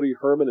with Woody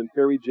Herman and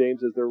Harry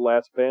James as their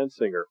last band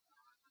singer.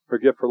 Her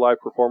gift for live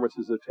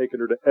performances has taken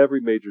her to every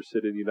major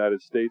city in the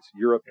United States,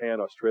 Europe, and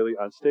Australia,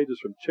 on stages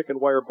from chicken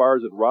wire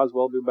bars in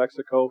Roswell, New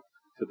Mexico,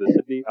 to the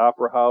Sydney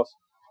Opera House.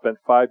 Spent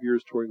 5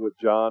 years touring with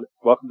John.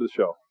 Welcome to the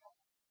show.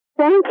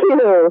 Thank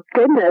you.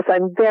 Goodness,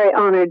 I'm very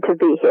honored to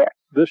be here.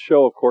 This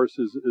show, of course,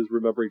 is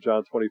remembering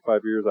John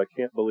 25 years. I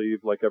can't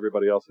believe, like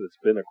everybody else, that it's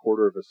been a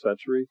quarter of a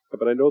century.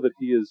 But I know that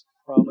he is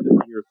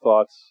prominent in your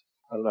thoughts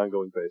on an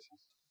ongoing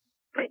basis.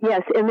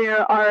 Yes, and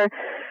there are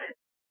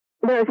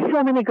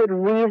so many good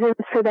reasons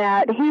for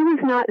that. He was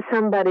not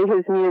somebody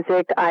whose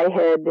music I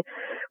had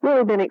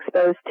really been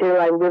exposed to.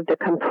 I lived a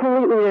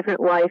completely different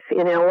life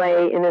in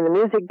L.A. and in the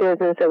music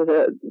business. I was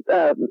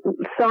a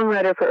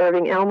songwriter for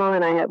Irving Elmo,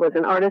 and I was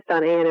an artist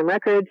on A&M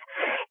Records,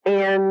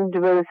 and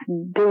was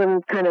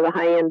doing kind of the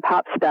high-end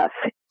pop stuff.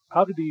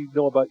 How did he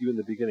know about you in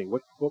the beginning?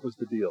 What was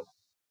the deal?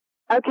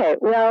 Okay,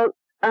 well,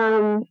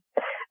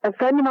 a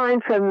friend of mine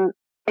from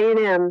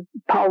A&M,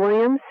 Paul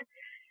Williams,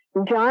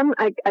 John,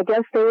 I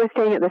guess they were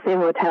staying at the same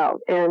hotel,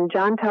 and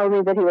John told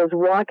me that he was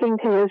walking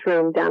to his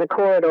room down a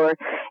corridor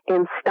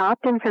and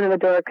stopped in front of the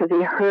door because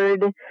he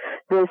heard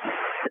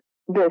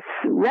this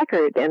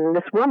record and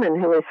this woman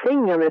who was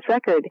singing on this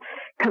record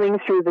coming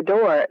through the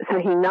door. So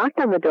he knocked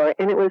on the door,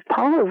 and it was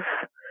Paul's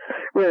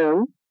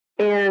room,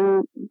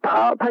 and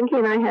Punky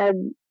and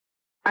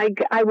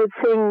I would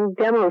sing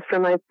demos for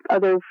my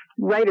other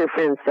writer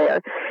friends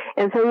there,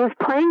 and so he was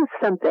playing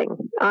something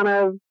on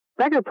a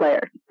record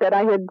player that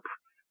I was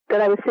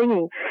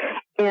singing,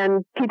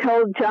 and he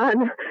told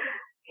John,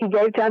 he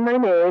gave John my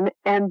name,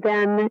 and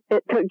then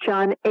it took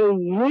John a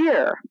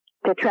year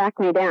to track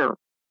me down,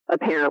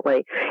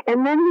 apparently.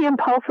 And then he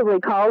impulsively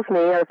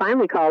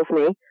finally calls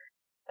me,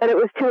 that it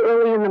was too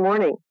early in the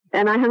morning,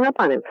 and I hung up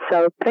on him,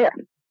 so there.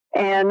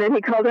 And then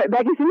he called right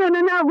back, he said,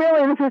 no,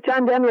 really, this is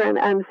John Denver.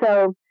 And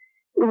so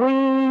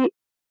we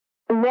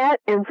met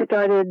and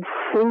started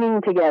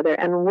singing together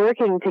and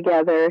working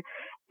together,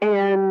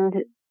 and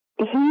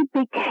he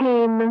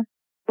became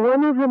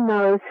one of the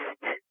most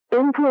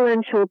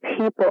influential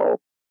people.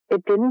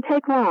 It didn't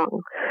take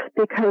long,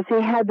 because he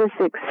had this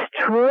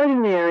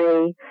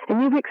extraordinary,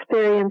 and you've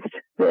experienced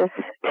this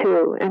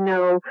too, and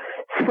know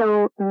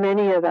so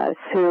many of us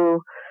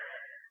who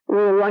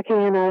were lucky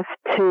enough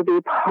to be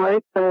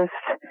part of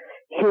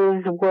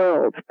his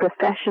world,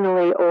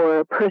 professionally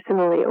or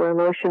personally or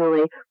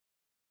emotionally.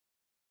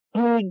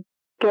 He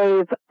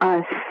gave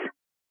us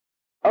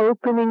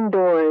opening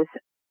doors,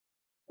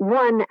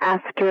 one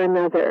after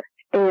another,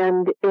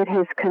 and it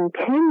has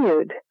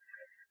continued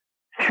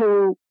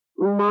through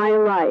my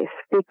life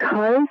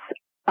because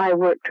I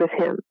worked with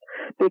him,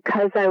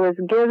 because I was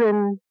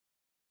given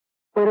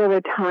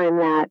whatever time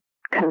that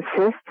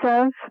consists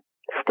of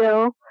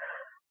still.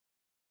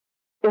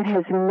 It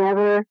has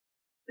never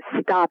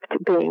stopped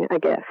being a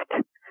gift.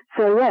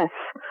 So yes,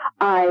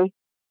 I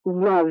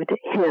loved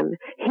him.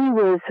 He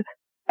was,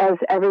 as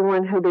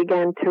everyone who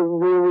began to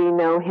really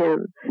know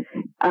him,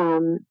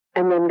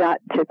 and then got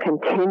to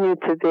continue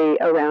to be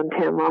around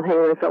him while he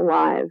was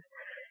alive.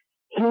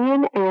 He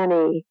and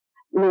Annie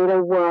made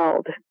a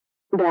world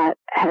that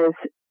has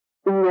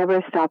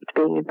never stopped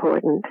being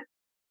important.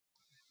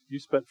 You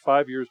spent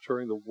 5 years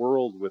touring the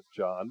world with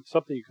John,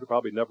 something you could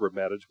probably never have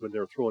managed when they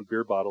were throwing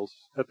beer bottles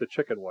at the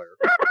chicken wire.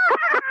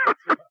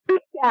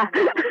 Yeah.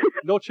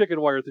 No chicken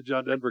wire at the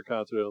John Denver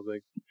concert, I don't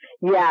think.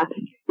 Yeah,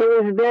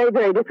 it was very,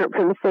 very different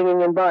from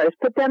singing in bars.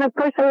 But then, of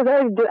course, I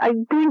was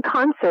doing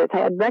concerts. I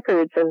had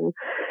records and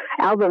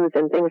albums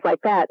and things like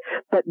that.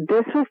 But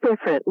this was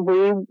different.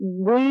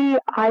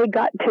 I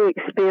got to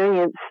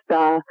experience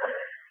the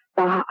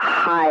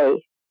high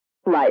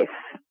life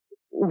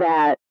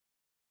that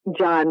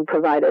John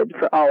provided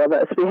for all of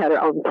us. We had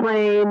our own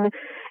plane,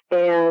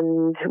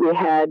 and we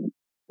had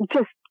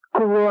just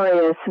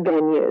glorious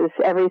venues,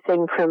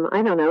 everything from,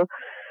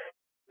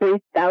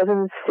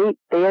 3,000 seat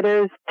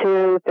theaters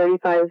to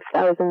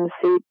 35,000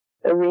 seat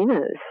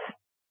arenas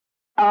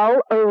all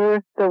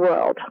over the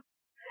world.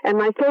 And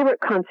my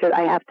favorite concert,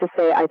 I have to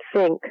say, I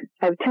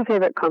have two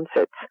favorite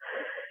concerts.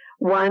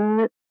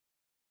 One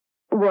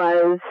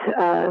was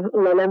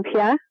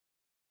l'Olympia,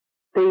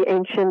 the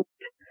ancient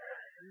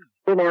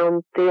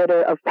renowned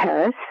theater of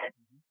Paris,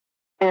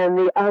 and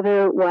the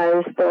other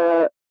was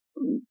the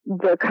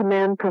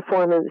command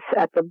performance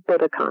at the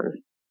Budokan.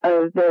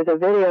 There's a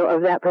video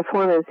of that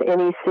performance,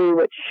 NEC,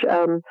 which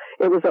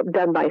it was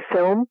done by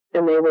film,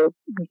 and they were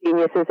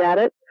geniuses at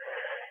it.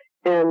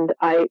 And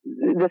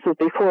this was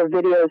before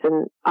videos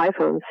and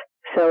iPhones,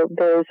 so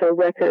there's a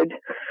record.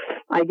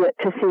 I get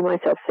to see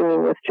myself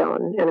singing with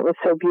John, and it was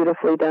so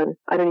beautifully done.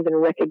 I don't even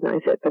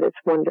recognize it, but it's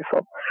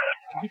wonderful.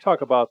 Can you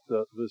talk about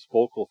this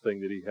vocal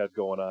thing that he had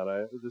going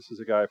on? This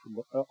is a guy,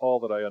 from all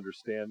that I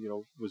understand,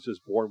 was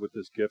just born with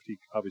this gift. He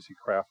obviously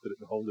crafted it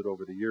and honed it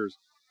over the years.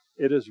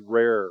 It is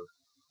rare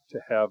to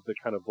have the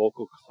kind of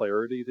vocal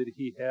clarity that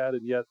he had,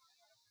 and yet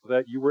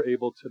that you were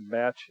able to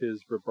match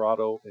his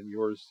vibrato and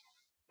yours.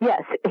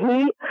 Yes,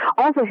 his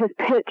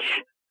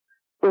pitch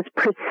was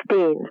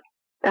pristine,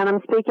 and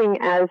I'm speaking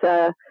as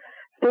a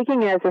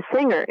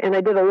singer, and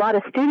I did a lot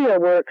of studio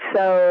work,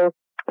 so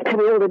to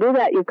be able to do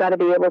that, you've got to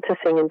be able to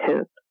sing in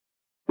tune.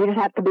 You just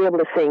have to be able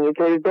to sing.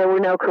 There were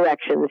no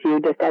corrections. You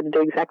just had to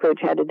do exactly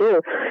what you had to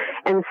do.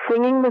 And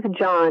singing with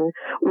John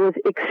was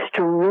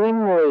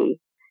extremely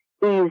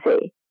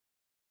easy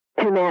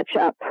to match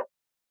up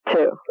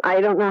to. I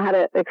don't know how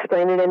to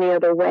explain it any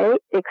other way,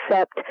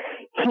 except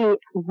he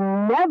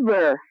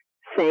never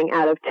sang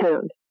out of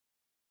tune.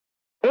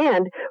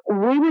 And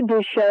we would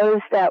do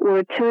shows that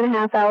were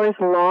 2.5 hours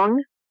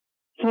long.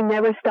 He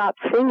never stopped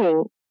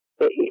singing.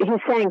 He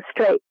sang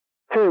straight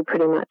through,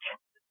 pretty much.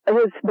 It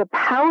was the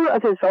power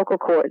of his vocal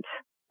cords,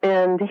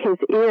 and his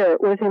ear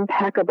was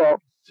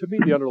impeccable. To me,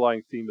 the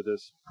underlying theme of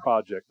this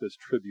project, this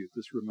tribute,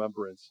 this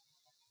remembrance,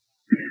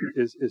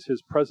 is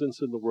his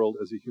presence in the world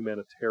as a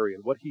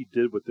humanitarian. What he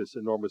did with this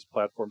enormous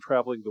platform,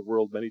 traveling the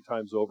world many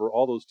times over,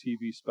 all those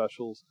TV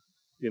specials,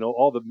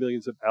 all the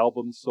millions of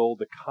albums sold,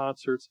 the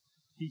concerts.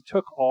 He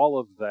took all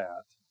of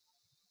that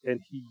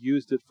and he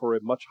used it for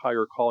a much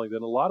higher calling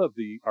than a lot of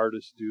the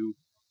artists do,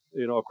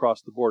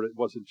 across the board. It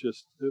wasn't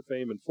just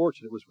fame and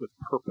fortune, it was with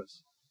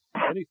purpose.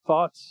 Any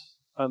thoughts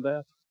on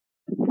that?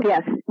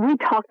 Yes, we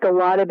talked a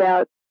lot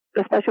about,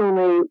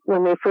 especially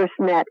when we first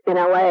met in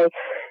LA,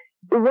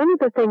 one of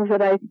the things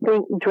that I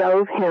think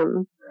drove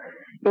him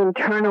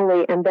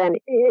internally and then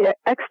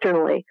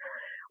externally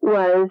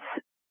was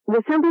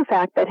the simple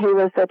fact that he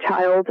was a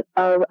child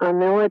of a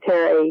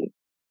military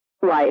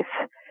life.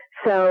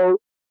 So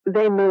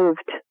they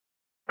moved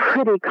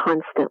pretty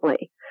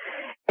constantly.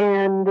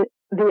 And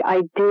the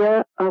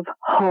idea of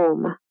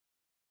home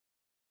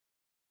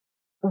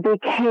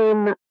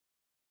became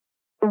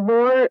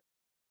more,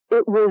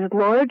 it was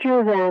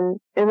larger than,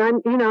 and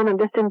I'm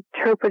just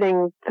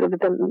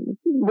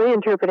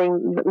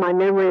reinterpreting my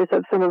memories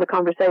of some of the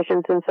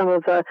conversations and some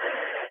of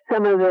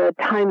the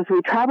times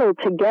we traveled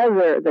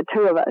together, the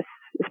two of us,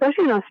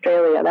 especially in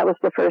Australia. That was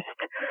the first.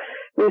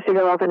 We used to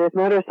go off on his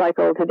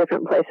motorcycle to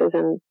different places,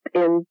 and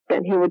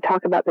then he would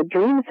talk about the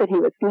dreams that he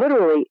was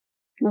literal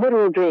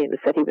dreams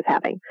that he was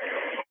having.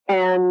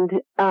 And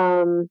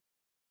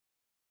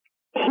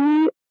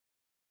he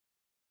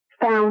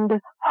found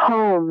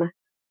home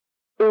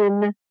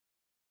in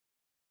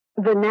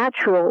the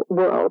natural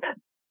world.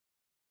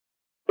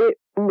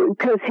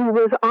 Because he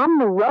was on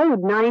the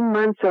road 9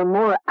 months or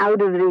more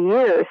out of the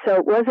year, so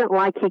it wasn't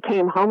like he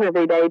came home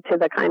every day to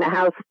the kind of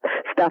house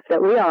stuff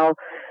that we all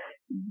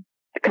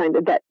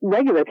that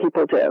regular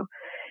people do.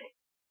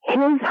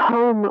 His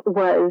home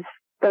was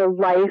the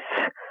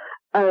life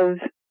of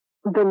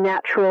the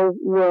natural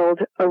world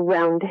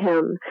around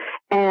him.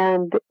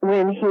 And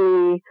when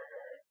he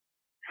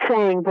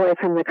sang Boy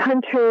from the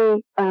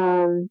Country,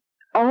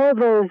 all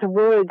those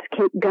words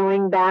keep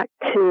going back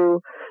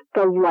to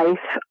the life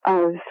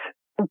of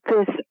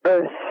this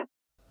earth.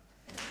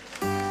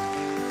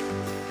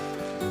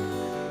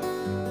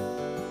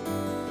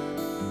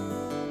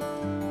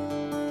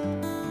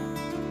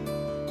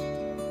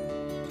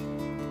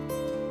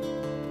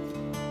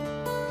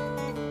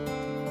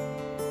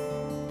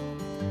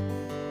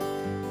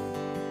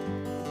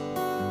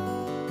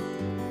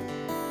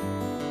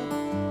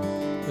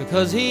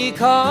 because he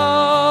called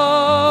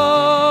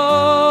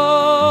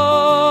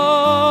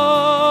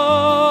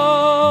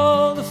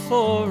the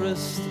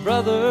forest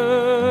brother,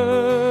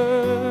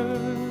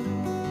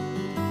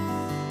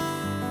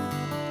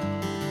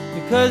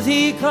 because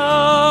he called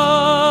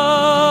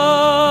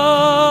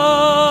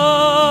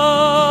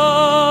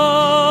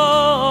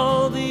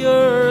the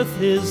earth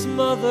his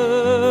mother.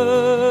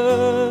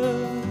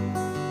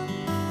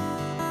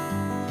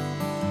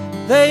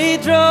 They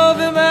drove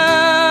him out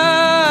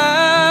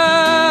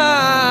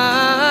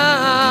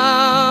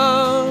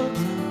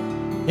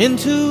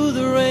into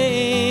the rain.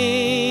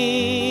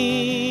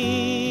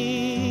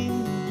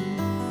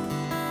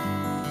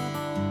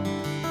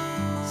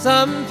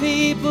 Some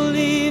people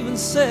even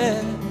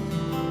said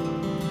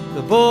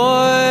the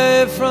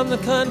boy from the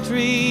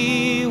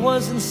country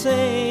was insane,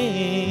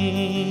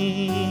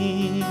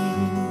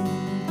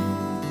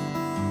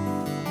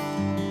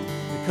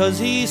 because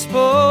he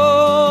spoke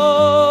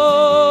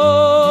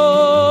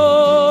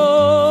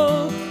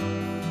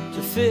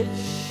to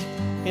fish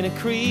in a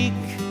creek.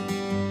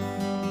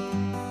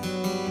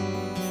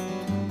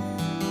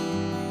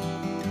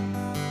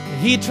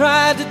 He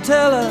tried to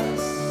tell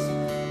us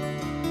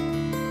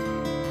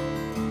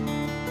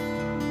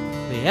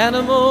the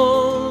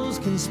animals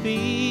can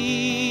speak.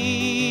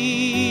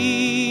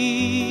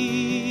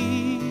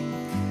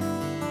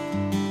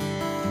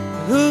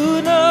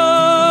 Who knows?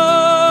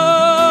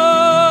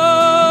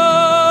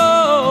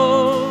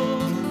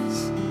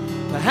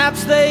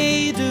 Perhaps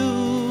they do.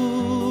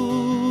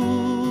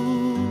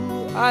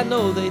 I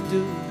know they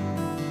do.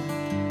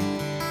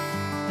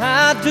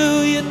 How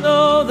do you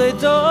know they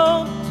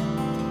don't?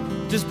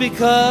 Just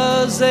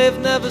because they've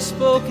never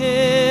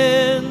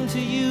spoken to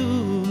you.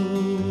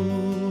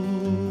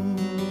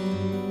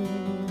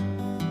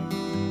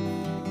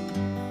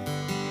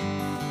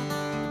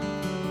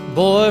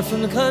 Boy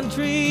from the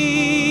country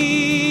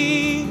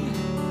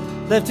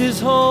left his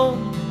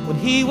home when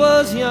he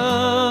was young.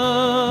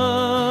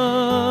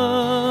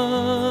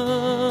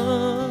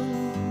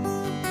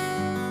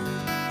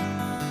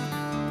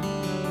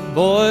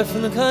 Boy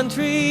from the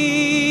country,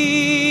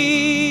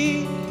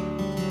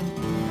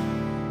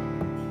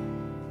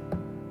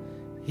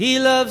 he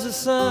loves the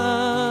sun.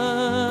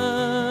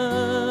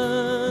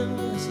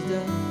 Yes, he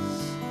does.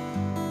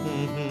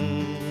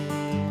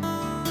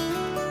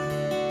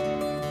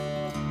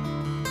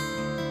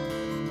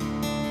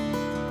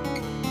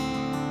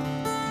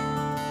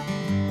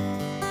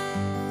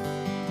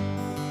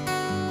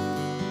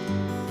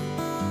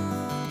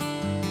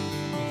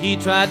 He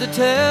tried to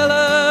tell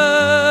us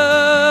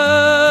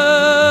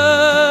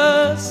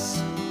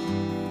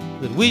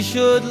that we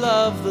should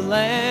love the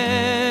land,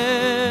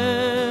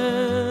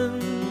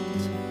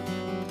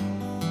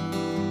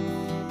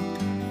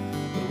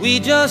 but we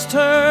just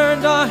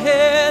turned our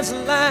heads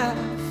and laughed.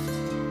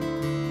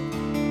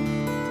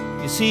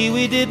 You see,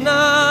 we did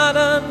not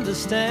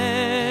understand.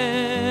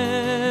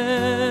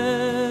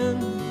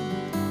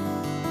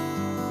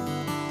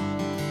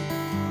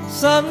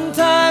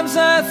 Sometimes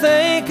I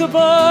think a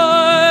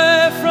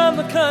boy from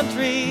the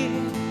country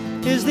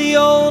is the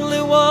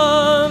only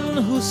one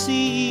who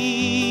sees.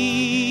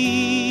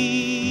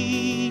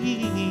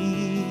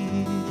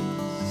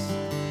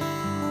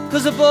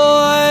 'Cause a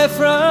boy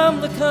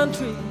from the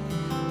country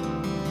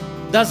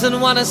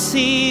doesn't want to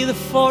see the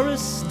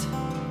forest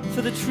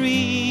for the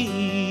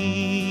trees.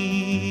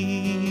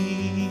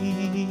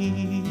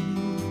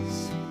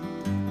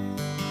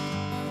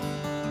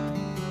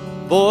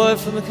 Boy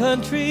from the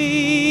country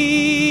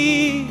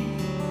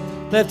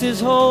left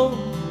his home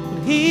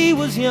when he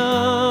was young.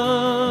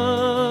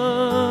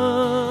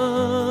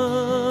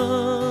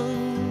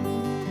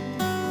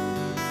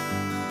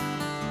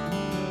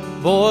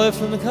 Boy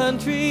from the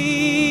country,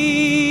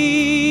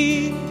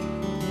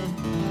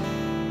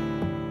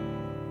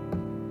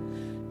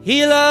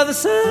 he loved the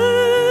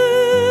sun.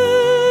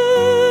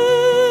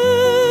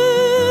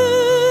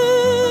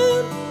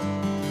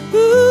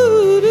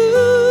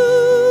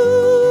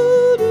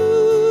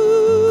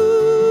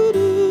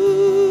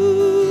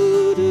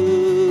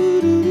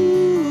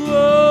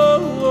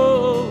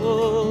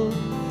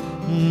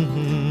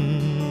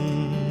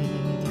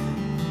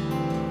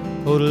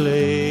 Oh,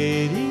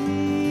 lady,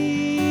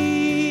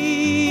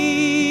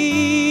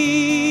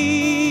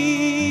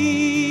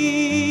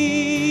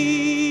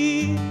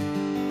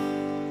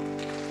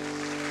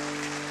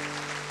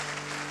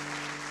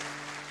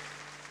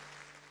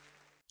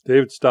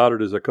 David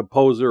Stoddard is a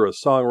composer, a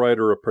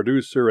songwriter, a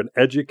producer, an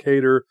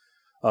educator,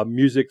 a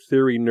music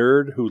theory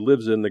nerd who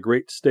lives in the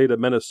great state of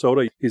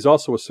Minnesota. He's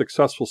also a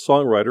successful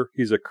songwriter.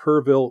 He's a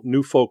Kerrville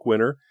New Folk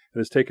winner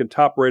and has taken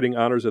top rating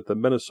honors at the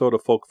Minnesota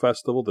Folk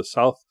Festival, the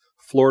South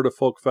Florida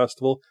Folk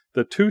Festival,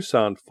 the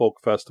Tucson Folk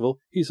Festival.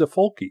 He's a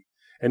folkie,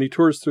 and he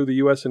tours through the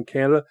U.S. and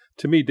Canada.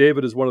 To me,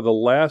 David is one of the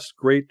last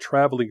great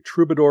traveling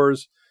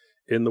troubadours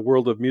in the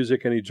world of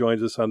music, and he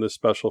joins us on this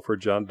special for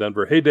John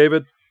Denver. Hey,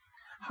 David.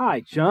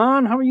 Hi,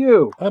 John. How are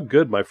you? I'm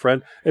good, my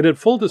friend. And in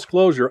full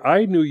disclosure,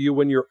 I knew you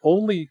when your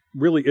only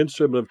really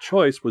instrument of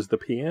choice was the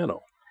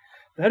piano.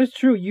 That is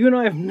true. You and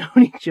I have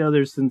known each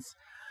other since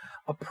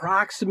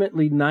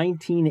approximately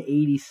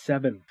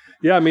 1987.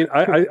 Yeah, I mean,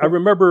 I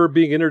remember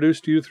being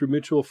introduced to you through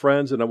mutual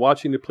friends, and I'm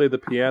watching you play the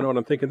piano, and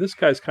I'm thinking, this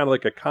guy's kind of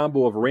like a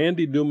combo of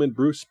Randy Newman,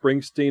 Bruce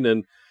Springsteen,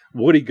 and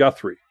Woody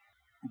Guthrie.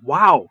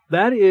 Wow,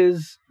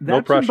 that's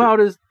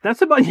about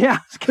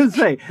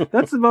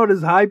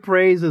as high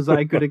praise as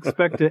I could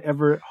expect to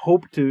ever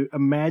hope to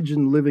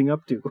imagine living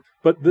up to.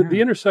 But the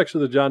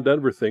intersection of the John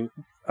Denver thing,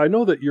 I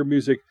know that your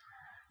music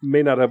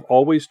may not have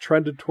always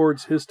trended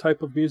towards his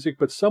type of music,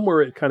 but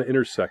somewhere it kind of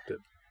intersected.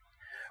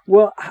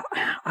 Well,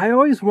 I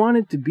always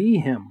wanted to be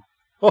him.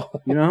 Oh.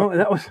 You know,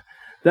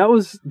 that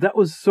was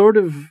sort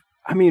of,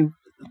 I mean,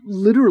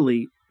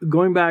 literally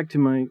going back to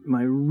my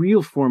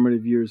real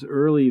formative years,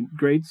 early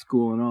grade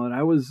school and all that.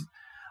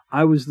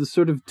 I was the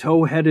sort of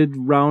tow-headed,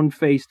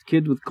 round-faced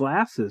kid with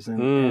glasses,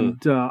 and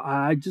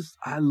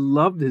I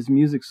loved his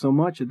music so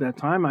much at that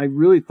time. I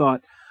really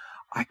thought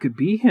I could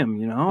be him,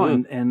 you know,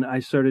 and I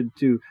started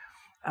to.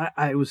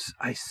 I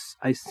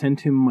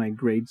sent him my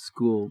grade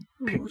school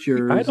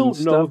pictures. I don't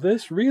know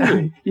this,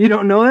 really. You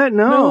don't know that?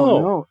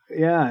 No.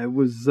 Yeah, it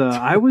was.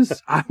 I was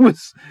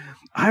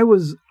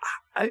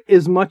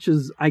as much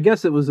as, I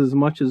guess it was as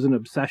much as an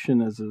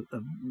obsession as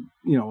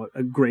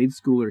a grade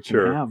schooler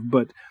can have.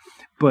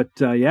 But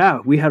yeah,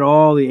 we had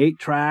all the 8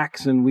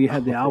 tracks and we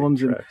had the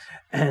albums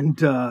and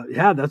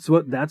that's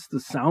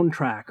the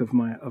soundtrack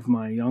of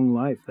my young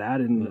life. That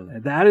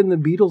and the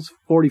Beatles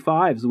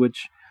 45s,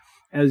 which,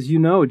 as you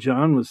know,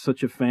 John was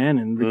such a fan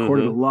and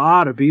recorded a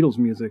lot of Beatles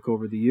music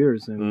over the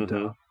years.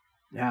 And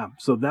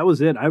so that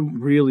was it. I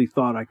really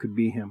thought I could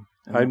be him.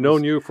 I've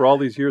known you for all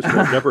these years, but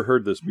I've never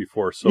heard this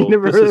before. So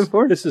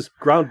this is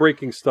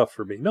groundbreaking stuff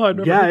for me. No, I've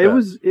never heard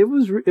that. It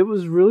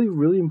was really,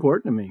 really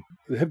important to me.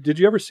 Did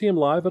you ever see him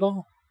live at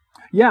all?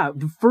 Yeah,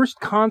 the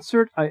first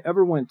concert I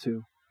ever went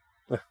to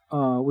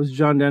was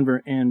John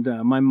Denver, and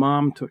my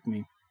mom took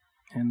me.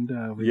 And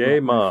we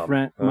brought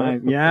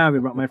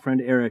my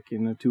friend Eric,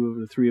 and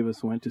the three of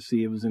us went to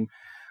see. It was in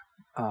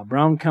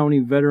Brown County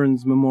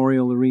Veterans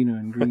Memorial Arena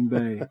in Green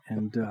Bay,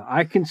 and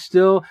I can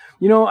still,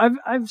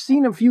 I've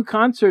seen a few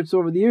concerts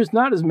over the years,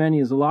 not as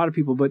many as a lot of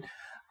people, but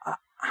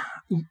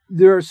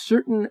there are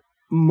certain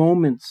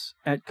moments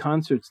at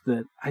concerts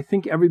that I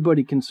think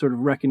everybody can sort of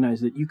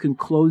recognize that you can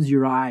close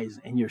your eyes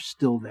and you're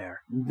still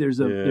there.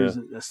 There's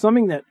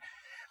something that,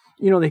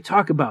 they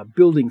talk about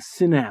building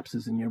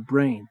synapses in your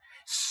brain.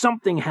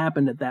 Something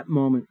happened at that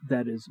moment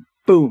that is,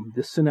 boom,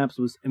 the synapse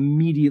was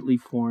immediately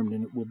formed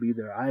and it will be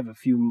there. I have a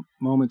few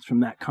moments from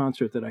that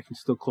concert that I can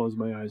still close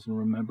my eyes and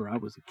remember I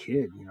was a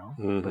kid,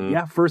 But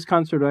yeah, first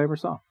concert I ever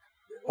saw.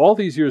 All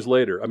these years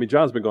later, I mean,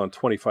 John's been gone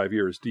 25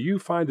 years. Do you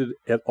find it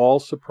at all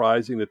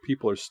surprising that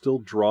people are still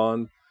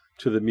drawn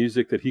to the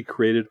music that he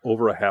created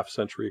over a half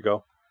century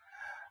ago?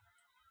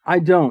 I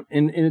don't.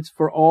 And it's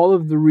for all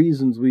of the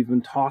reasons we've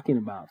been talking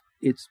about.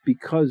 It's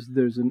because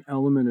there's an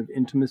element of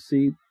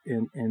intimacy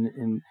and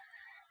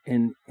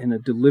a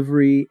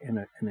delivery and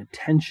an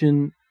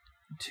attention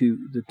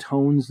to the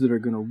tones that are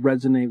going to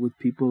resonate with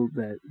people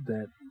that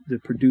the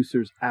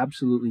producers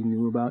absolutely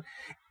knew about.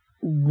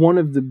 One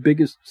of the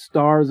biggest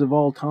stars of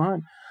all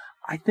time.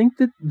 I think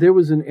that there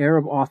was an air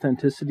of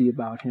authenticity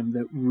about him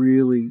that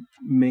really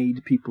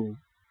made people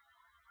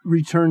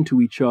return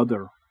to each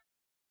other.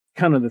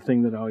 Kind of the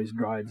thing that always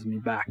drives me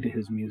back to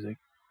his music.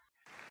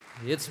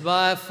 It's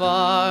by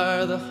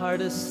far the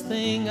hardest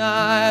thing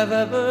I've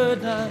ever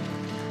done,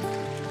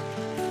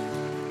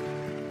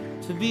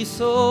 to be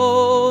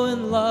so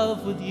in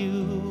love with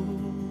you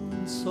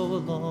and so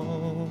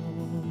alone.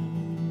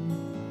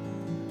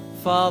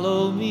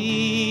 Follow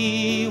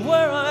me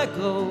where I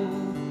go,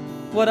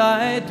 what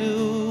I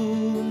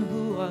do and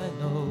who I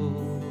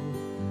know.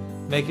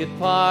 Make it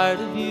part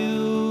of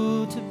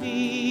you to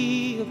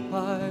be a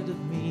part of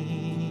me.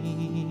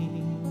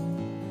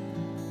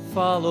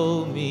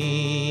 Follow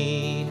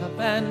me up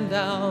and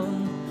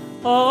down,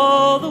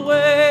 all the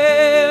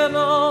way and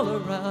all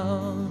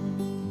around.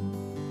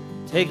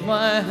 Take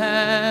my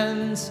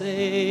hand,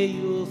 say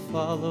you'll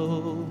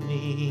follow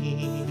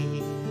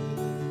me.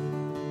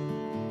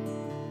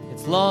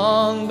 It's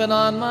long been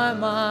on my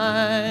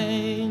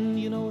mind,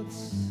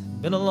 it's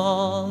been a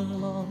long,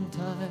 long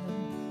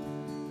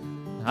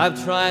time.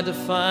 I've tried to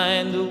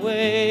find a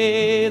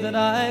way that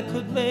I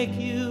could make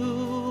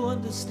you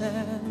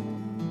understand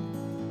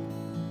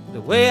the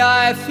way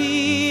I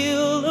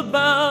feel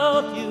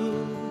about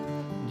you,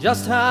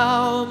 just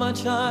how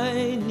much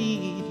I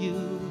need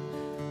you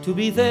to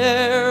be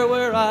there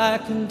where I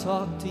can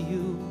talk to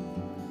you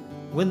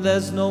when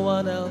there's no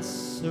one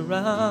else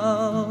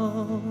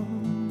around.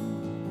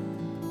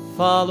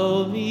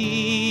 Follow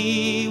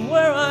me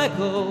where I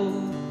go,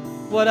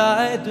 what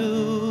I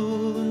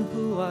do and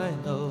who I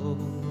know.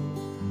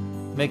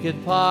 Make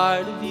it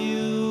part of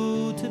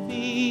you to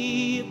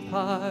be a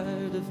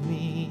part of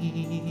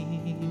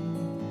me.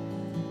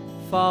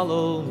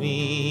 Follow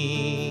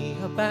me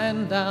up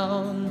and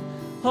down,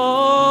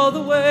 all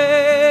the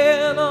way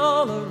and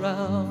all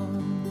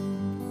around.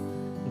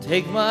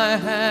 Take my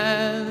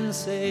hand,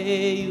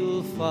 say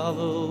you'll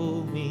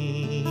follow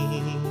me.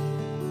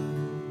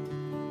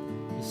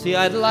 You See,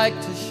 I'd like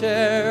to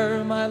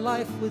share my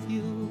life with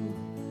you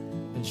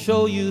and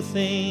show you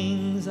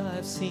things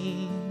I've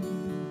seen,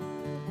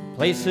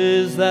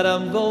 places that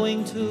I'm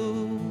going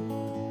to,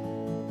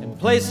 and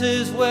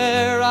places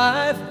where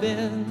I've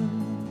been.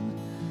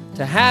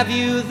 To have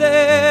you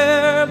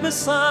there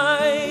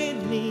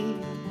beside me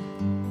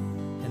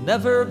and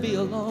never be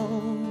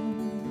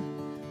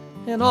alone,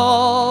 and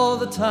all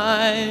the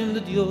time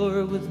that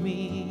you're with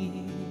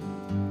me,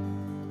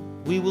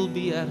 we will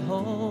be at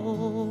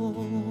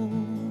home.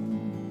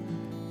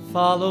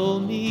 Follow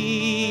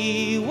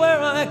me where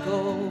I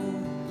go,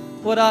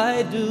 what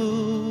I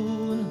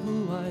do and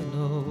who I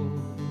know.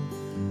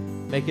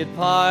 Make it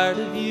part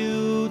of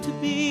you to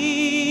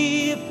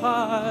be a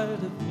part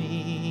of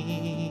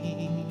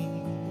me.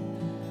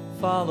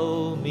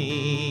 Follow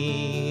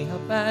me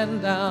up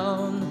and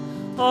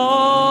down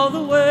all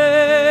the way.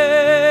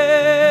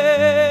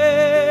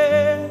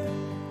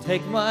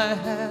 Take my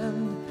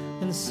hand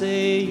and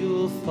say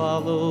you'll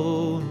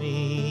follow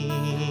me.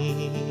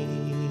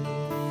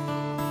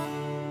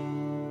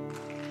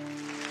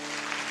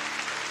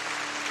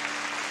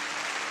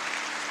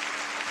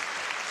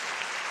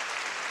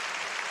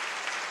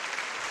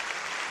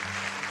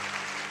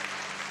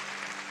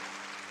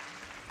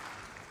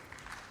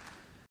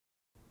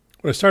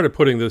 When I started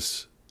putting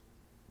this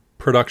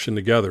production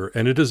together,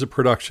 and it is a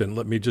production,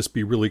 let me just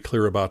be really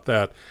clear about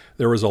that.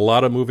 There was a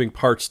lot of moving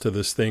parts to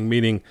this thing,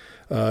 meaning,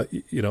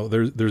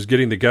 there's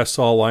getting the guests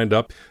all lined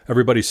up,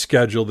 everybody's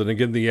scheduled, and then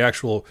getting the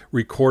actual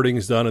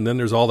recordings done, and then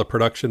there's all the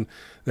production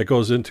that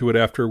goes into it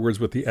afterwards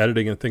with the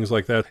editing and things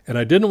like that. And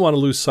I didn't want to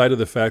lose sight of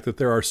the fact that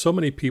there are so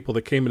many people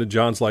that came into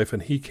John's life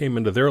and he came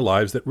into their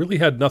lives that really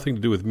had nothing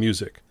to do with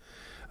music.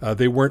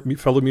 They weren't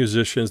fellow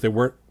musicians, they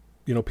weren't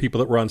people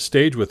that were on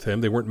stage with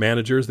him. They weren't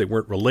managers. They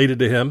weren't related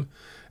to him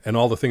and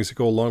all the things that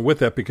go along with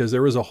that, because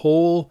there was a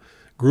whole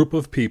group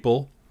of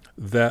people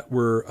that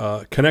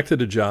were connected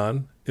to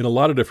John in a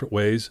lot of different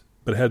ways,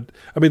 but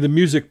the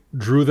music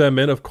drew them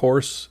in, of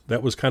course.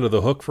 That was kind of the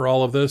hook for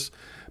all of this.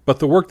 But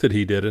the work that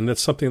he did, and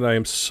that's something that I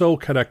am so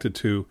connected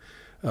to,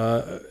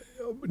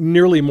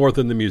 nearly more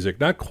than the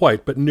music. Not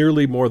quite, but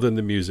nearly more than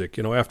the music.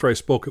 After I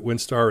spoke at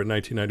WinStar in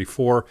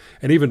 1994,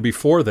 and even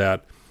before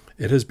that,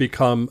 it has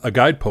become a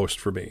guidepost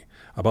for me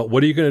about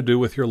what are you going to do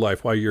with your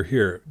life while you're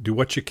here. Do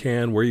what you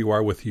can where you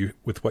are with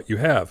what you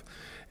have.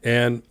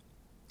 And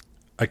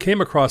I came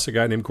across a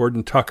guy named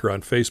Gordon Tucker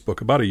on Facebook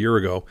about a year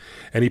ago,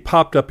 and he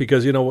popped up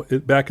because,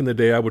 back in the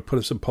day I would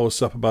put some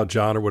posts up about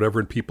John or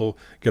whatever, and people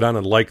get on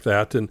and like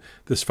that. And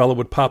this fellow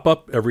would pop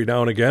up every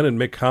now and again and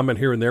make comment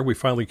here and there. We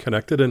finally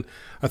connected, and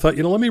I thought,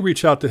 let me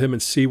reach out to him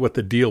and see what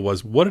the deal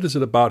was. What is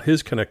it about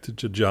his connected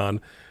to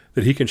John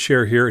that he can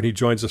share here? And he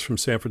joins us from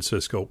San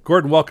Francisco.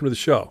 Gordon, welcome to the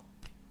show.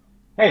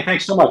 Hey,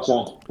 thanks so much,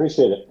 John.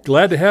 Appreciate it.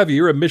 Glad to have you.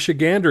 You're a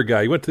Michigander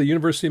guy. You went to the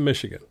University of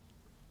Michigan.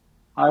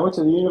 I went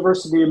to the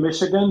University of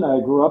Michigan. I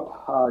grew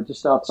up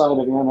just outside of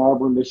Ann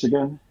Arbor,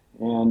 Michigan,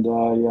 and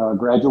I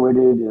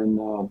graduated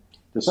in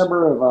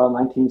December of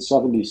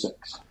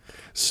 1976.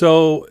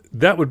 So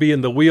that would be in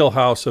the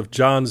wheelhouse of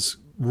John's,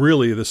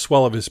 really the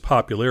swell of his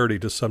popularity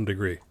to some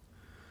degree.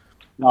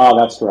 No,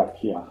 that's correct,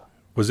 yeah.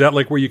 Was that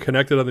like where you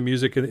connected on the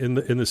music in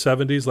the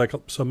 70s, like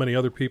so many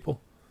other people?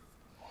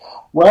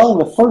 Well,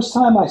 the first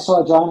time I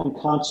saw John in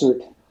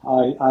concert,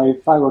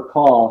 if I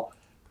recall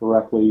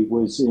correctly,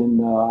 was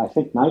in, I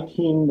think,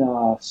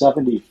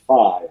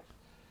 1975.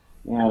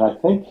 And I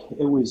think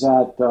it was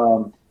at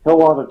Hill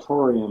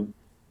Auditorium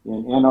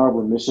in Ann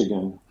Arbor,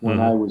 Michigan, when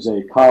I was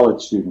a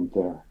college student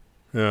there.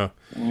 Yeah.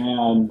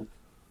 And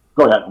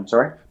go ahead, I'm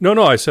sorry.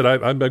 No, I said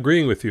I'm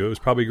agreeing with you. It was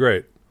probably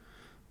great.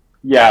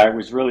 Yeah, it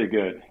was really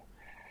good.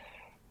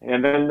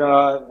 And then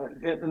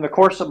in the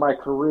course of my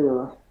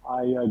career,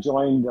 I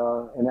joined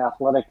an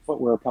athletic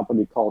footwear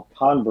company called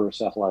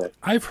Converse Athletic.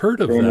 I've heard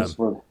of them.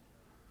 For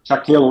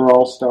Chuck Taylor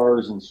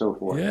All-Stars and so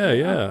forth.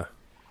 Yeah.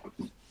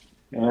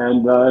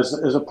 And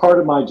as a part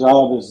of my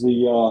job as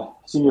the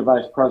Senior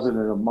Vice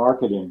President of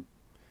Marketing,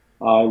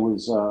 I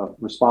was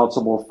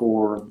responsible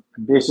for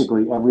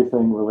basically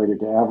everything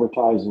related to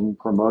advertising,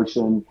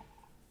 promotion,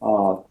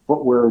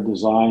 footwear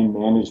design,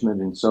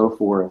 management, and so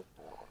forth.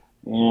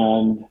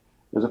 And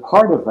as a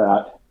part of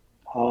that,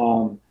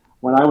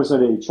 when I was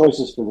at a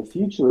Choices for the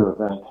Future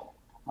event,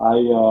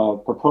 I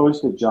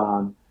proposed to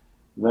John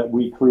that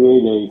we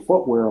create a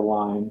footwear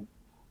line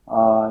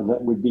that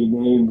would be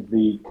named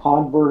the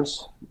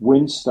Converse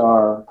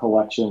WinStar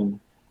collection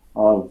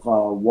of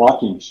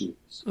walking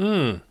shoes.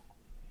 And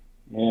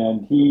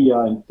he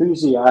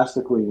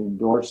enthusiastically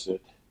endorsed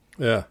it.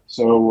 Yeah.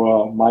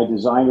 So my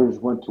designers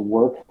went to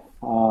work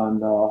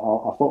on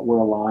a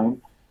footwear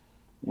line,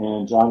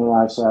 and John and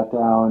I sat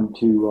down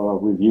to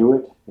review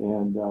it,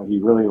 and he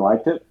really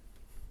liked it.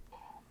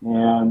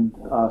 And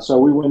so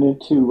we went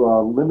into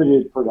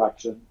limited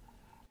production,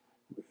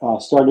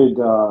 started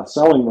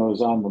selling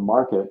those on the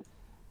market,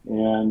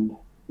 and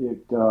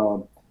it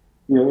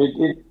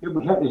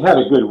had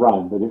a good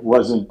run, but it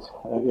wasn't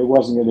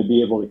going to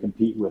be able to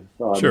compete with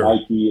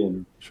Nike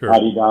and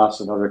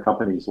Adidas and other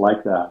companies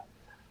like that.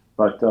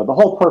 But the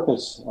whole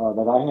purpose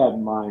that I had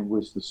in mind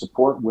was to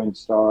support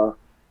WinStar,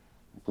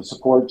 to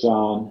support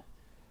John.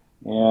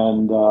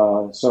 And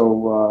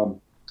so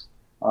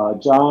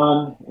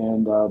John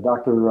and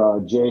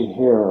Dr. Jay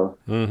Hare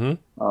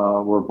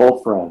were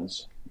both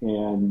friends.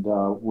 And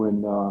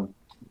when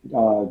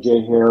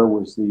Jay Hare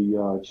was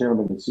the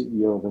chairman and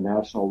CEO of the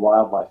National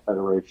Wildlife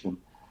Federation,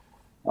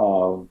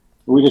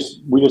 we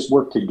just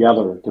worked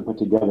together to put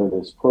together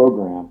this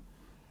program.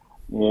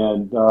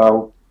 And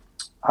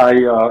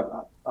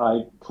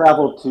I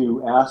traveled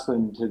to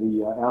Aspen, to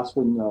the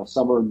Aspen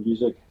Summer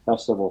Music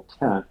Festival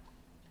tent,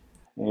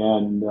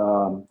 and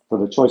for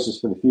the Choices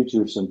for the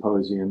Future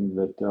symposium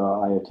that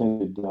I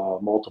attended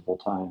multiple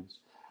times.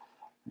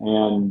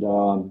 And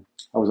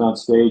I was on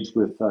stage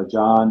with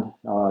John,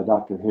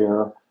 Dr.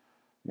 Hare,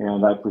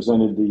 and I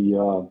presented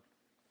the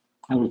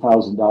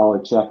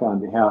 $100,000 check on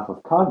behalf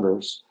of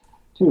Converse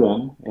to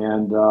them.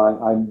 And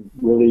I'm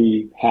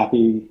really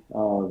happy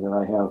that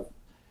I have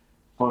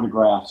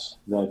photographs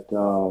that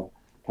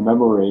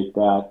commemorate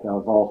that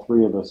of all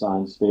three of us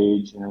on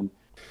stage. And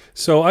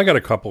so I got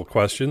a couple of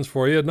questions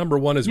for you. Number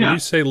one is, when you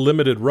say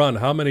limited run,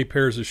 how many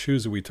pairs of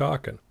shoes are we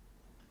talking?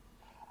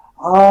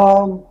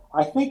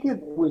 I think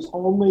it was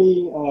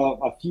only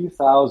a few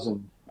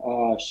thousand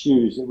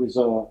shoes. It was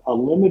a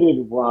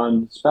limited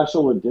run,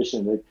 special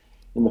edition.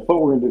 In the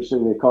footwear industry,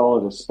 they call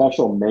it a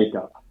special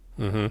makeup.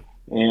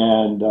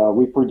 And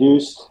we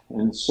produced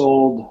and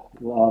sold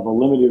the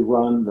limited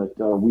run that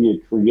we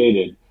had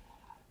created.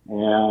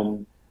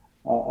 And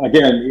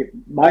again,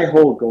 my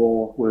whole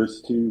goal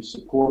was to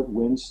support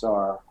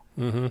WinStar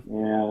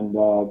and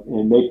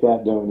make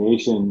that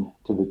donation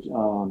to the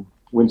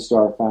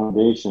WinStar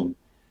Foundation.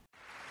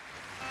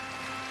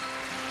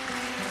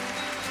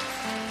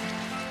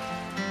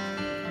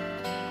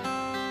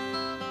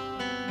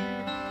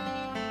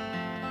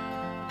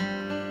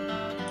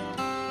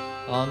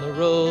 On the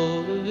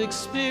road of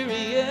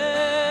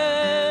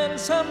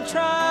experience, I'm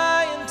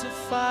trying to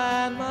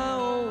find my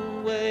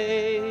own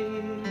way.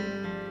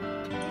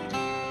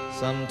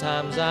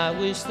 Sometimes I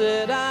wish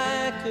that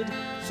I could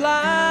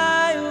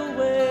fly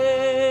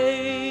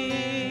away.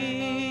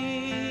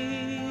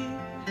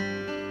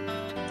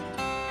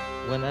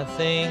 When I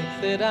think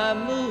that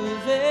I'm moving,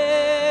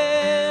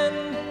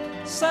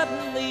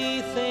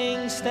 suddenly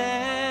things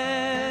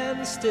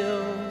stand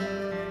still.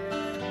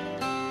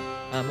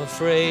 I'm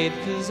afraid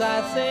 'cause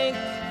I think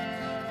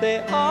they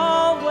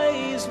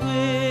always will.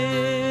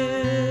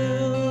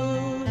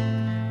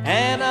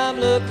 And I'm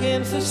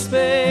looking for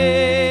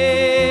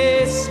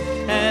space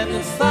and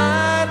to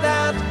find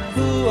out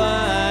who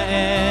I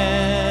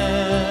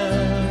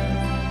am.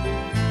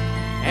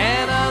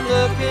 And I'm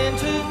looking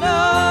to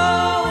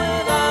know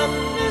and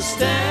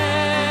understand.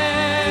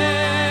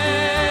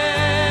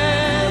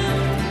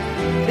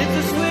 It's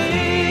a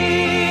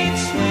sweet,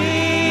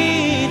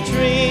 sweet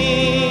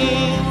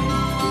dream.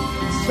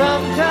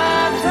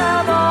 Sometimes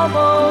I'm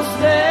almost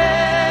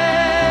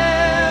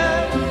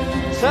there.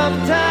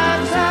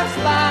 Sometimes I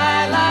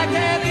fly like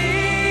an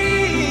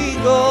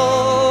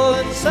eagle,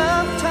 and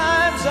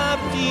sometimes I'm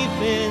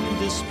deep in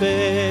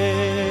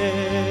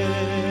despair.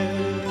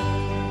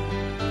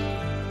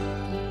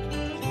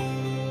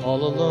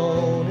 All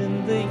alone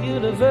in the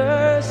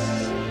universe,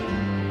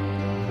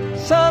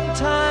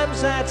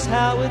 sometimes that's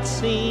how it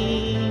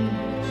seems.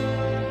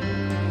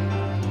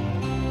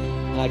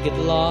 I get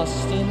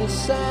lost in the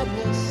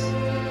sadness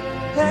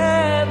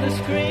and the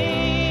screams.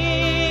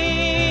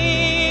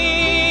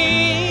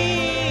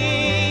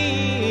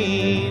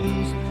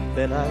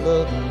 Then I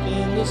look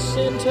in the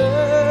center,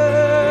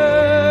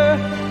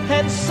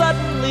 and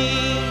suddenly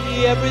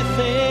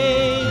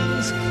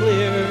everything's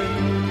clear.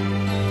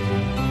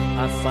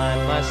 I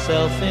find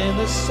myself in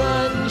the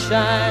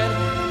sunshine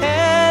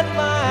and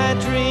my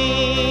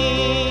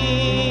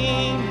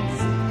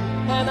dreams.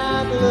 And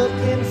I'm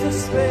looking for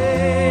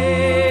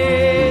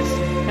space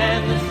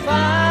and to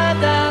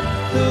find out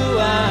who I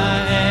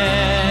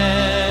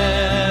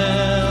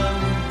am.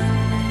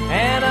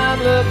 And I'm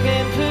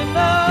looking to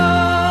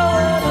know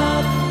and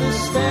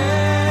understand.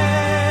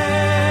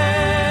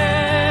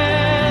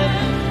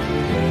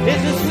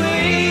 It's a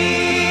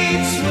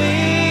sweet,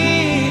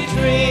 sweet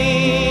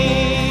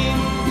dream.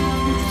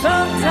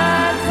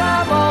 Sometimes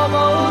I'm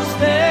almost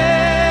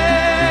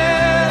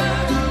there.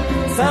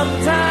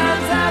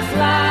 Sometimes I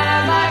fly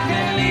like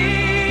an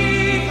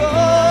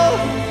eagle,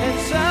 and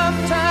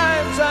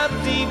sometimes I'm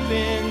deep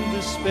in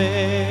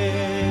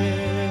despair.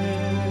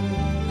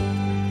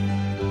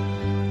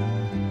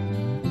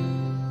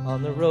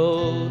 On the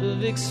road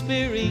of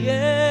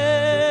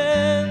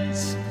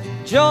experience,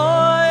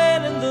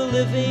 join in the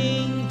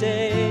living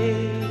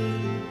day.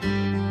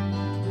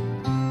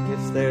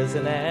 If there's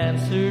an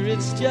answer,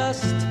 it's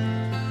just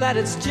that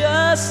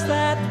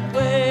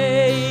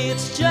way.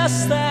 It's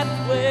just that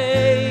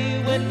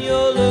way when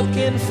you're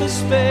looking for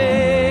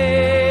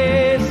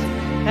space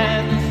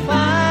and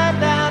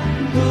find out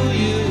who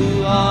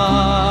you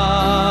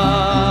are.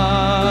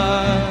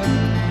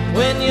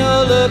 When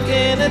you're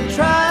looking to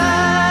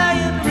try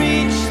and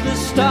reach the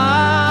stars,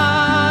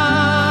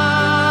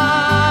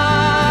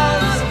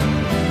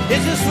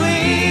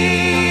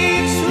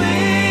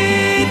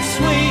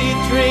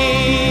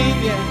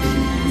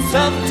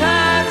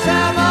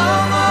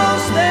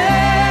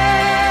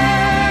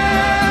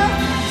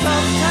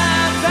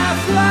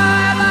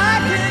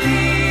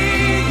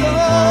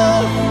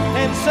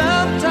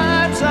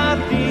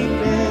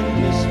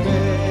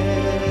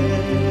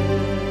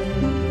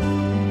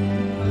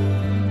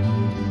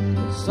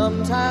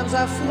 arms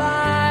I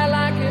fly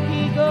like an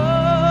eagle.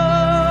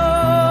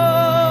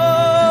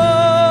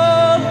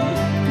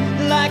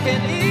 Like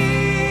an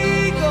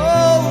eagle,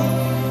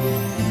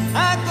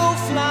 I go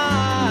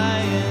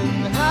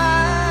flying high.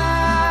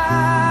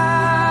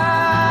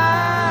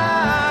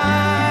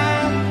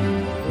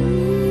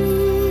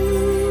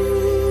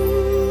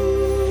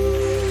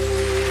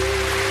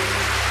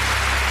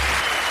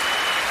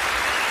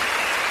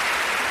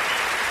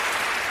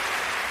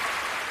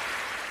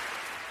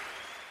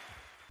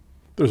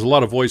 There's a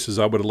lot of voices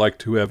I would like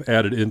to have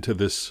added into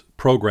this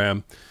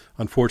program.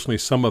 Unfortunately,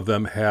 some of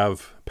them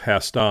have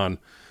passed on.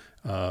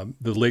 The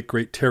late,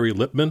 great Terry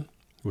Lippman,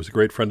 who was a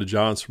great friend of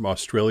John's from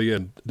Australia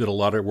and did a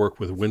lot of work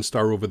with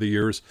Windstar over the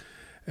years,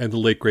 and the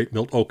late, great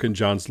Milt Oken,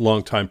 John's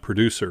longtime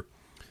producer.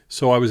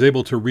 So I was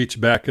able to reach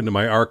back into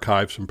my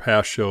archives from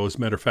past shows.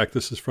 Matter of fact,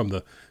 this is from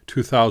the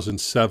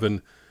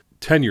 2007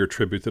 10-year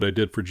tribute that I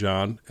did for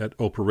John at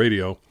Oprah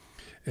Radio.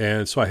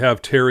 And so I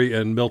have Terry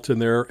and Milt in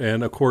there,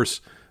 and of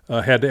course,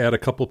 had to add a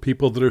couple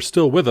people that are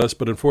still with us,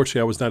 but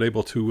unfortunately I was not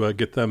able to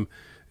get them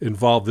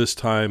involved this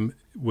time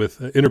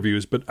with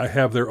interviews, but I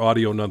have their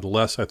audio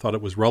nonetheless. I thought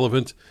it was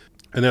relevant.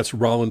 And that's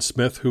Rollin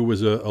Smith, who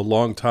was a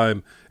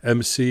longtime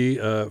MC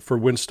for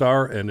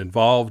Windstar and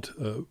involved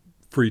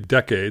for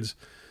decades.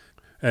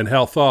 And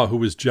Hal Thaw, who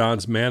was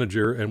John's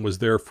manager and was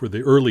there for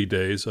the early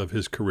days of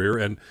his career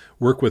and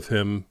worked with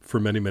him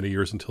for many, many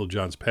years until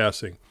John's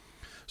passing.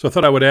 So I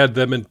thought I would add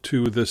them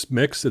into this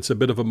mix. It's a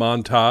bit of a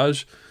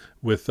montage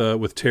with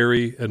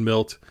Terry and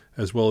Milt,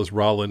 as well as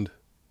Roland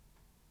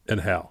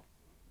and Hal.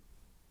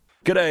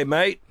 G'day,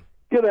 mate.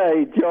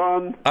 G'day,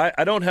 John.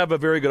 I don't have a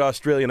very good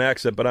Australian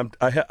accent, but I'm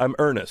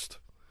earnest.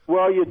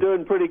 Well, you're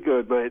doing pretty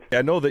good, mate.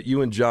 I know that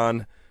you and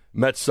John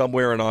met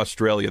somewhere in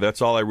Australia.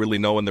 That's all I really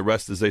know, and the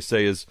rest, as they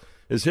say, is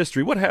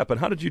history. What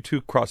happened? How did you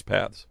two cross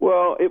paths?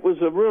 Well, it was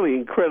a really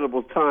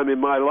incredible time in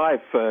my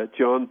life,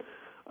 John.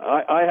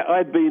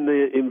 I'd been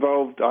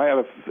involved. I had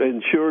an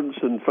insurance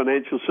and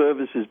financial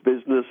services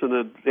business and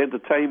an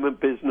entertainment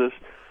business,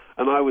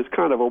 and I was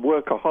kind of a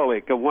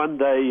workaholic. And one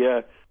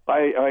day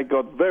I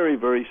got very,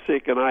 very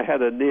sick, and I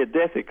had a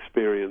near-death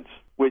experience,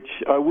 which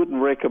I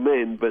wouldn't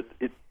recommend, but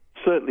it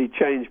certainly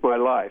changed my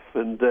life.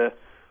 And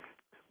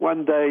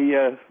one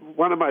day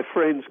one of my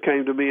friends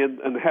came to me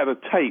and had a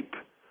tape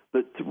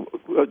that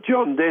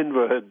John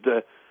Denver had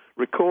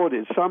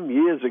recorded some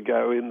years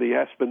ago in the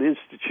Aspen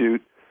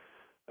Institute,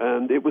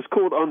 and it was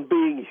called On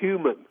Being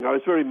Human. I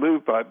was very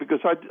moved by it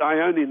because I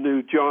only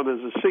knew John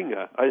as a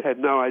singer. I had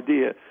no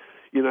idea,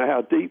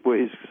 how deep were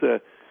his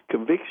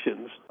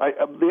convictions.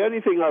 The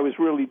only thing I was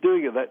really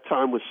doing at that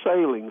time was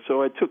sailing,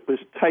 so I took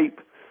this tape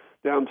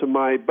down to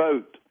my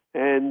boat,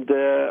 and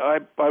I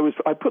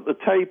put the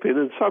tape in,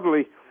 and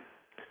suddenly,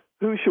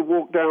 who should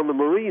walk down the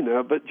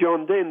marina but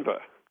John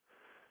Denver?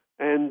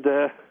 And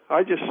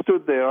I just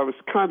stood there. I was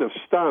kind of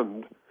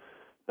stunned.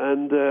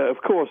 And,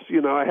 of course,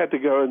 I had to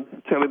go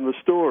and tell him the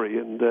story.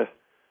 And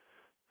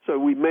so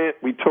we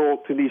met, we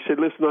talked, and he said,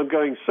 listen, I'm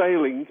going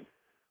sailing.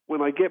 When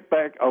I get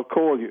back, I'll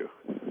call you.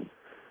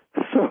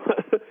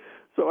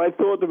 So I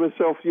thought to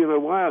myself,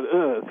 why on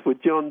earth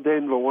would John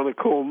Denver want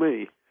to call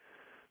me?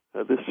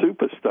 The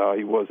superstar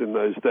he was in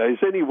those days.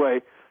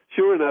 Anyway,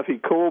 sure enough, he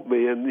called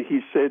me, and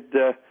he said,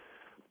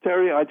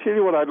 Terry, I tell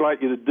you what I'd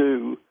like you to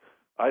do.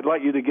 I'd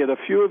like you to get a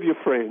few of your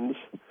friends,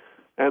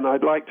 and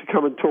I'd like to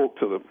come and talk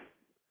to them.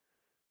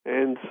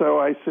 And so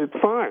I said,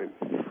 fine,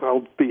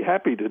 I'll be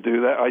happy to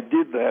do that. I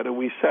did that, and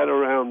we sat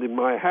around in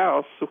my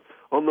house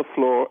on the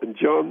floor, and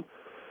John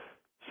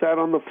sat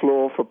on the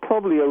floor for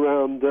probably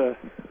around a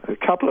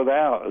couple of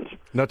hours.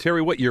 Now,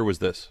 Terry, what year was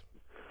this?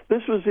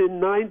 This was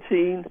in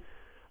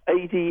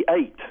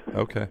 1988.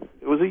 Okay.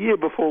 It was a year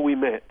before we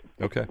met.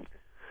 Okay.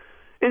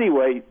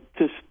 Anyway,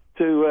 just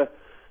to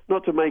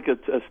not to make a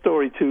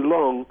story too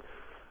long,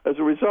 as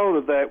a result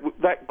of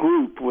that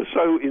group was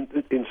so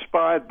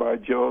inspired by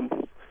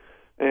John,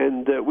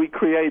 and we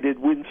created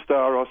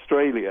Windstar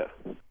Australia.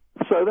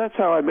 So that's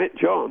how I met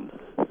John.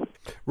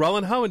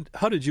 Roland, how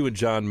did you and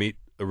John meet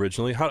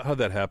originally? How'd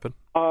that happen?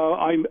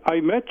 I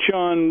met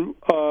John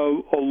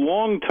a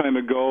long time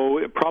ago,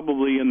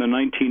 probably in the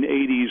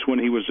 1980s, when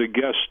he was a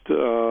guest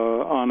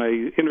on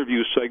a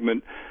interview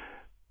segment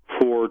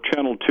for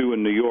Channel 2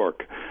 in New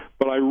York.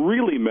 But I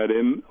really met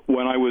him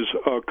when I was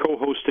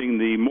co-hosting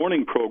the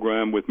morning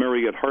program with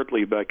Mariette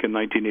Hartley back in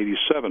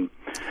 1987.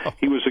 Oh.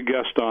 He was a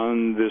guest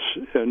on this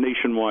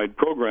nationwide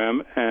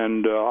program,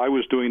 and I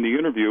was doing the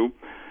interview,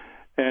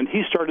 and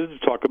he started to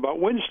talk about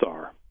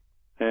Windstar.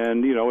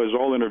 And, as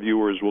all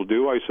interviewers will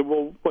do, I said,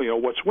 well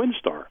what's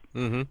Windstar?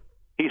 Mm-hmm.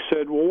 He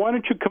said, well, why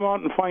don't you come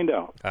out and find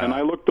out? And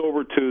I looked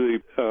over to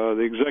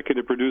the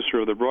executive producer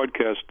of the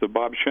broadcast,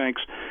 Bob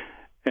Shanks,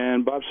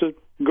 and Bob said,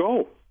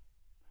 go.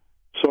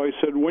 So I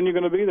said, when are you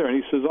going to be there? And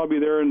he says, I'll be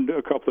there in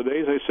a couple of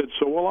days. I said,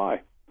 so will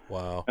I.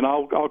 Wow. And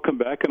I'll come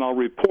back and I'll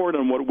report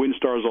on what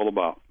Windstar is all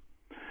about.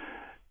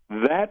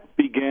 That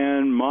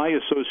began my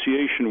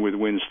association with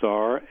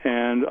Windstar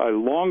and a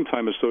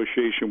long-time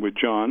association with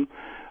John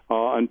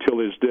until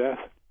his death.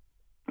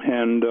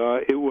 And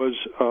it was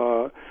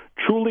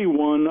truly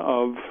one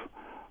of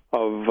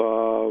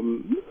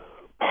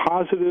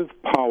positive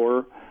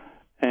power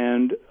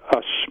and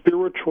a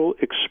spiritual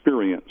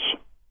experience.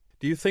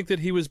 Do you think that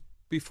he was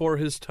before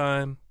his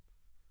time?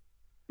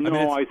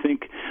 No, I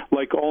think,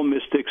 like all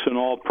mystics and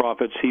all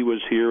prophets, he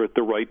was here at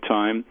the right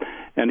time,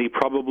 and he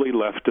probably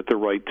left at the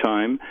right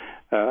time,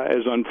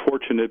 as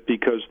unfortunate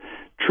because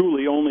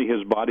truly only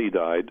his body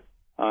died.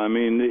 I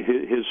mean,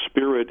 his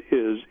spirit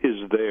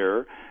is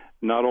there,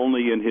 not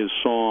only in his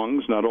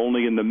songs, not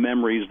only in the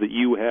memories that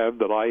you have,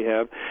 that I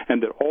have,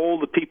 and that all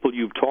the people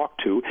you've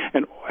talked to,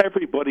 and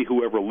everybody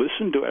who ever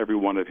listened to every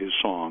one of his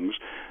songs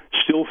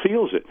still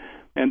feels it,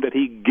 and that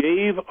he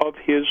gave of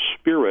his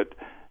spirit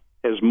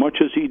as much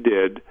as he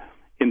did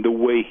in the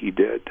way he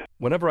did.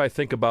 Whenever I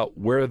think about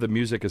where the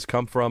music has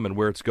come from and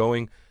where it's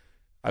going,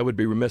 I would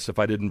be remiss if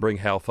I didn't bring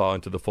Hal Thaw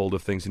into the fold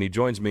of things, and he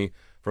joins me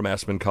from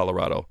Aspen,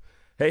 Colorado.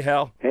 Hey,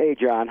 Hal. Hey,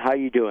 John. How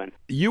you doing?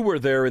 You were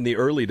there in the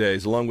early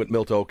days, along with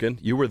Milt Oken.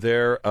 You were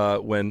there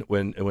when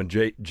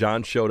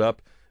John showed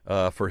up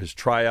for his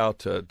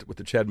tryout with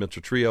the Chad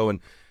Mitchell Trio, and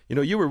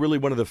you were really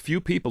one of the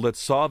few people that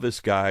saw this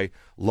guy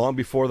long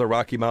before the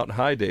Rocky Mountain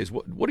High days.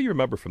 What do you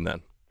remember from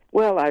then?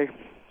 Well, I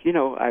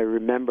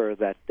remember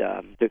that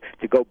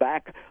to go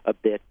back a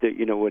bit.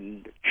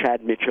 When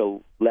Chad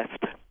Mitchell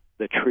left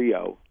the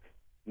trio,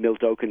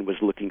 Milt Oken was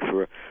looking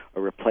for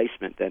a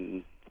replacement,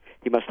 and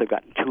he must have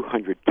gotten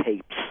 200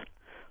 tapes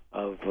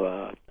of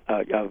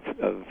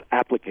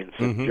applicants,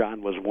 and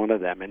John was one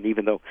of them. And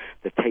even though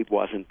the tape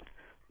wasn't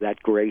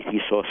that great, he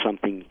saw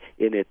something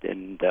in it,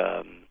 and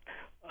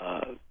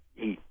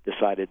he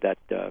decided that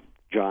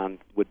John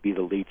would be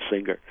the lead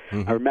singer.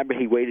 I remember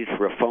he waited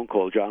for a phone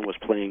call. John was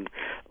playing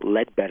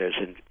Ledbetter's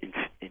in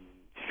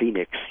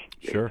Phoenix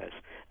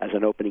as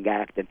an opening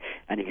act,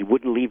 and he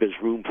wouldn't leave his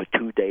room for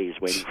 2 days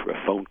waiting for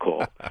a phone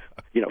call,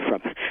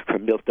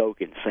 from Milt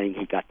Oken saying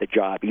he got the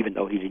job, even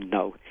though he didn't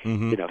know,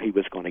 he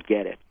was going to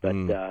get it.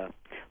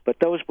 But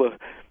those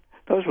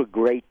were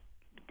great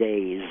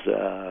days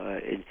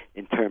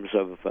in terms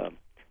of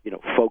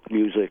folk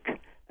music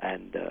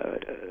and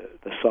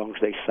the songs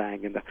they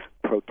sang and the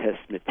protest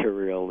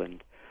material,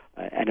 and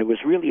it was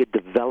really a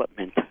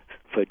development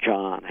for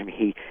John. I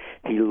mean,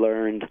 he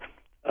learned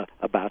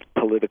about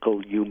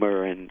political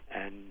humor and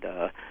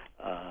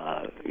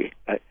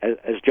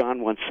as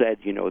John once said,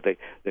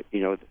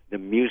 the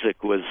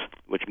music was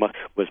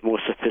more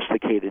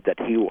sophisticated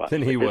than he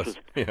was.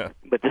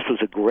 But this was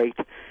a great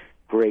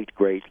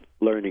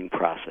learning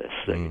process,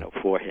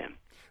 for him.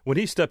 When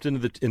he stepped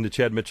into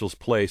Chad Mitchell's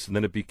place, and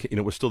then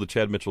it was still the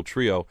Chad Mitchell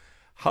Trio,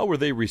 how were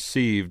they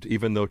received,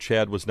 even though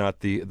Chad was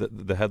not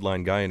the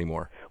headline guy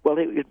anymore? Well,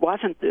 it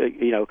wasn't.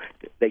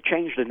 They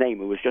changed the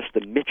name. It was just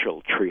the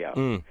Mitchell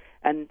Trio,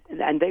 and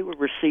they were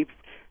received,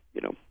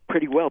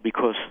 pretty well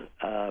because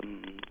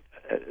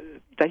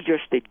they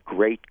just did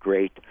great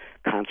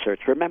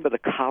concerts. Remember, the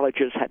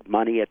colleges had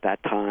money at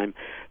that time.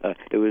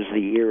 It was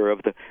the era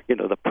of the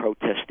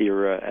protest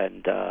era,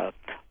 and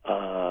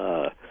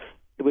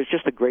it was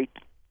just a great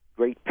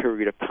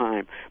period of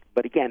time.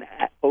 But again,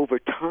 over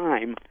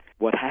time,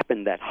 what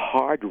happened that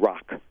hard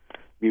rock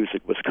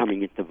music was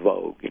coming into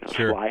vogue.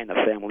 Sly and the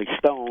Family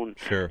Stone,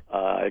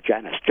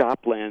 Janis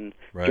Joplin,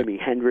 Jimi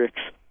Hendrix.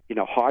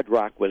 Hard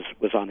rock was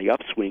on the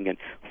upswing, and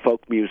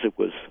folk music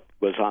was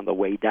on the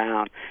way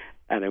down.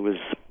 And it was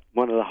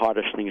one of the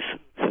hardest things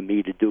for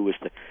me to do was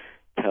to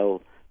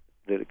tell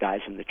the guys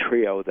in the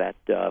trio that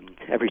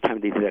every time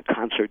they did a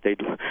concert, they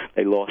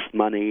lost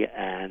money,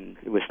 and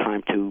it was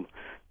time to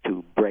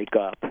break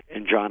up,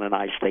 and John and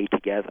I stayed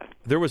together.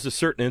 There was a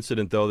certain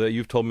incident, though, that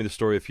you've told me the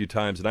story a few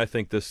times, and I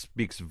think this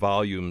speaks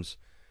volumes,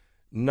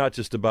 not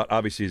just about,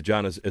 obviously,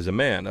 John as a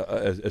man,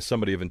 as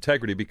somebody of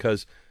integrity,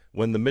 because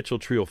when the Mitchell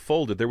Trio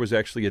folded, there was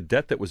actually a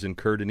debt that was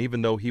incurred, and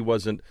even though he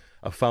wasn't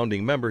a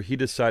founding member, he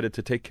decided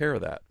to take care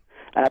of that.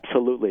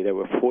 Absolutely. There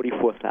were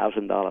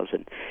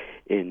 $44,000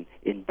 in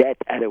debt,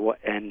 and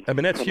I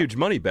mean, that's huge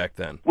money back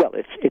then. Well,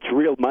 it's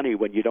real money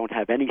when you don't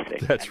have anything.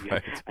 That's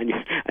right. And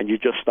you're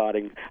just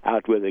starting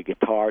out with a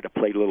guitar to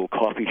play little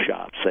coffee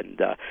shops, and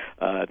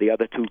the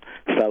other two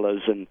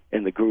fellas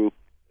in the group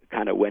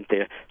kind of went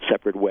their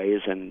separate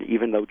ways. And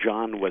even though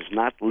John was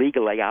not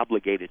legally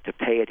obligated to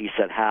pay it, he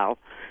said, "Hal,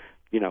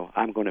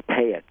 I'm going to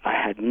pay it." I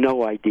had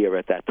no idea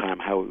at that time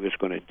how he was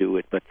going to do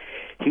it, but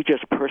he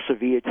just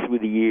persevered through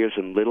the years,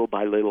 and little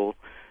by little,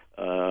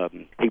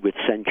 he would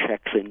send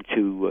checks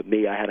into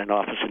me. I had an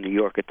office in New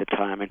York at the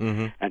time,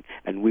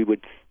 and we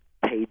would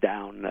pay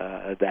down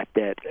that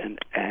debt,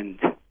 and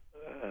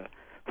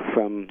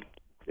from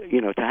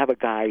to have a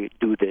guy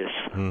do this,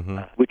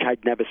 which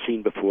I'd never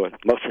seen before,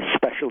 most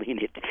especially in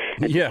the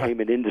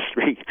entertainment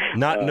industry.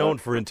 Not known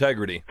for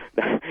integrity.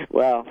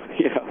 Well,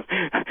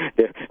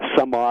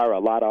 some are, a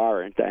lot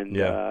aren't, and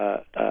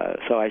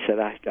so I said,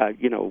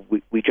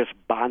 we just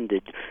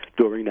bonded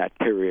during that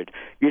period.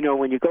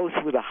 When you go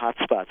through the hot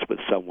spots with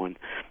someone,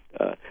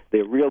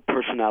 their real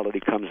personality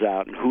comes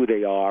out and who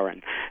they are,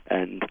 and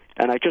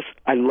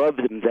I loved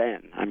him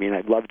then. I mean,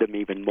 I loved him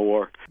even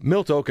more.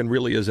 Milt Oken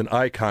really is an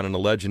icon and a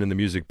legend in the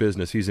music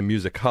business. He's a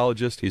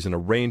musicologist. He's an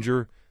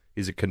arranger.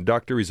 He's a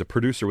conductor. He's a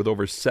producer with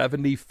over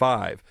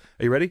 75.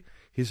 Are you ready?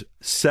 He's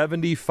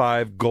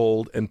 75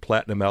 gold and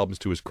platinum albums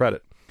to his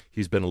credit.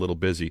 He's been a little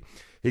busy.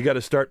 He got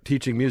to start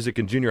teaching music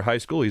in junior high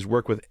school. He's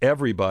worked with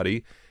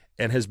everybody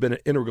and has been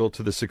integral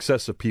to the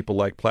success of people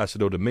like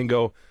Placido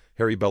Domingo,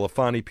 Harry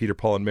Belafonte, Peter,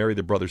 Paul and Mary,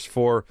 the Brothers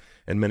Four,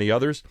 and many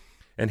others.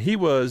 And he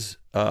was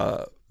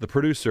the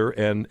producer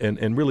and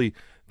really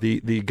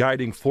the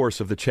guiding force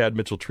of the Chad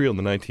Mitchell Trio in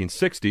the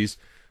 1960s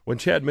when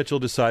Chad Mitchell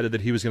decided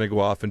that he was going to go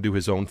off and do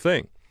his own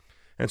thing.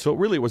 And so it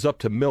really was up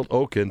to Milt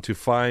Oken to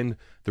find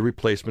the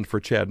replacement for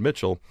Chad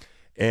Mitchell.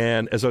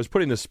 And as I was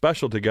putting this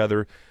special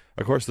together,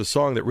 of course, the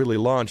song that really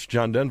launched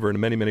John Denver in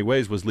many, many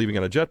ways was Leaving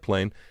on a Jet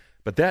Plane.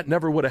 But that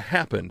never would have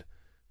happened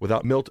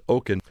without Milt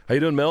Oken. How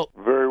you doing, Milt?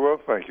 Very well,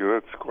 thank you.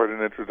 That's quite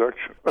an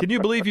introduction. Can you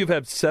believe you've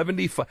had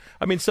 75?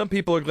 I mean, some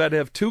people are glad to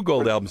have 2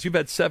 gold albums. You've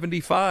had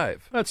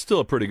 75. That's still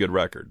a pretty good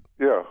record.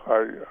 Yeah,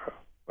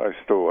 I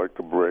still like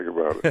to brag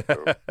about it.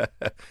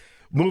 So.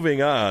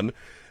 Moving on,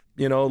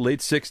 you know, late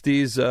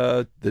 60s,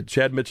 the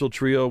Chad Mitchell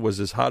Trio was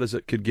as hot as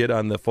it could get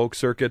on the folk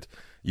circuit.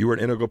 You were an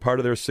integral part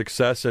of their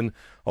success, and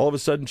all of a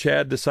sudden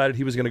Chad decided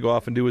he was going to go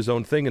off and do his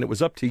own thing, and it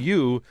was up to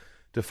you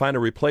to find a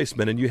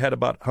replacement, and you had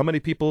about how many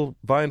people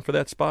vying for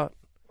that spot?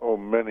 Oh,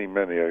 many.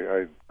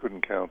 I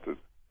couldn't count it.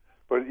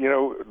 But, you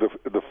know,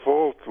 the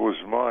fault was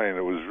mine.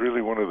 It was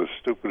really one of the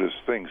stupidest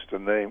things to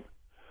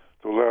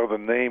allow the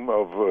name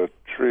of a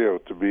trio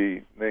to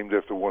be named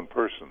after one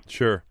person.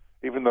 Sure.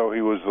 Even though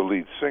he was the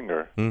lead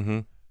singer,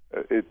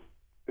 it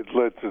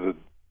led to the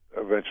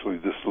eventually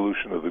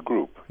dissolution of the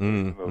group.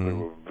 Even though they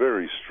were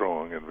very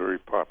strong and very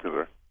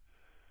popular,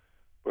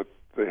 but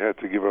they had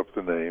to give up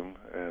the name,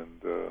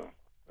 and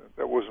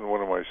that wasn't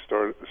one of my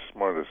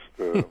smartest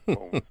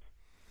moments.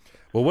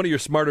 Well, one of your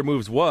smarter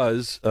moves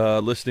was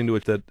listening to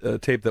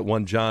that tape that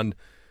one John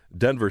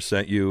Denver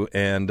sent you,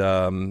 and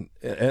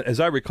as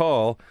I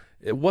recall,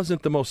 it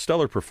wasn't the most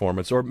stellar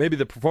performance, or maybe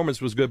the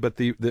performance was good, but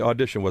the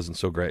audition wasn't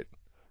so great.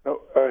 No,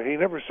 he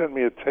never sent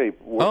me a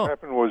tape. What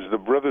happened was the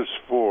Brothers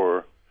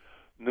Four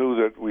knew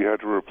that we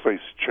had to replace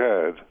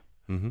Chad,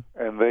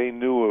 and they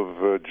knew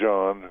of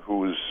John, who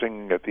was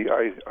singing at the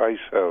Ice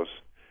House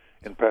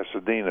in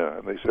Pasadena,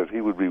 and they said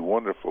he would be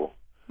wonderful.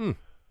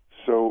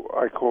 So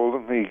I called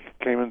him. He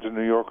came into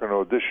New York and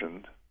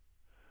auditioned,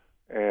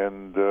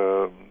 and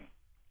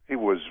he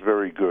was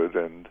very good,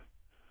 and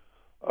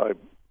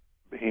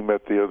he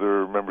met the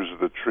other members of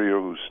the trio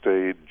who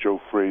stayed,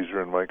 Joe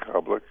Frazier and Mike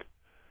Hoblich,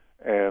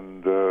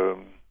 and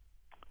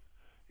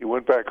he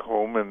went back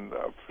home, and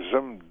for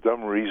some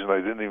dumb reason,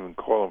 I didn't even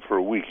call him for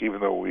a week, even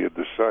though we had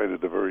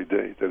decided the very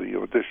day that he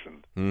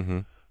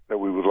auditioned that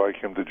we would like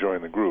him to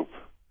join the group.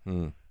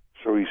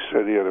 So he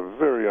said he had a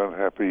very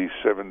unhappy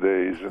 7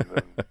 days, and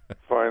then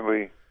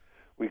finally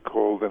we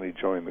called and he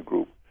joined the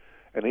group.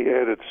 And he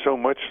added so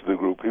much to the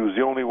group. He was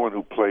the only one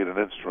who played an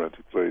instrument.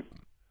 He played,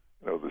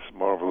 this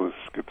marvelous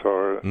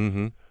guitar,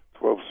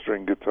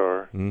 12-string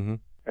guitar, and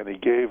he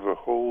gave a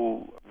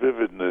whole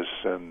vividness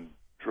and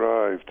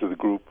drive to the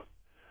group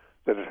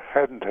that it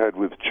hadn't had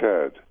with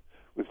Chad.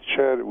 With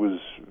Chad, it was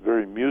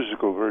very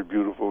musical, very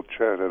beautiful.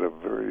 Chad had a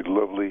very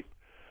lovely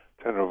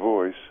tenor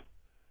voice,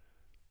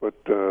 but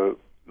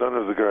none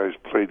of the guys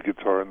played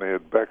guitar, and they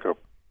had backup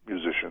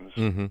musicians.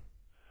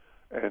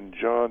 And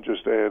John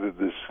just added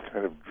this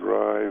kind of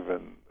drive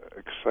and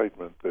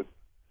excitement that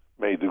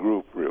made the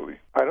group, really.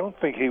 I don't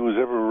think he was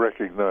ever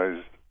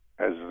recognized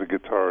as the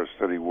guitarist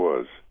that he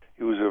was.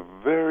 He was a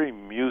very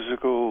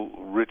musical,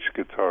 rich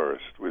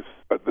guitarist with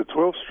the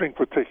 12-string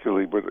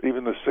particularly, but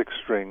even the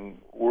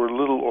 6-string were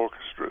little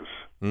orchestras.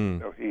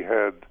 He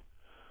had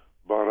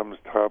bottoms,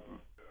 top,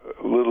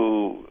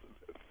 little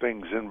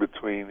things in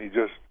between.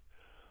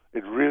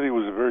 It really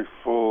was a very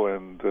full,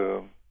 and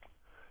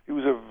he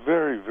was a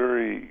very,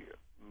 very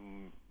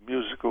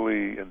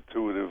musically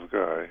intuitive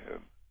guy,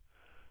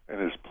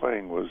 and his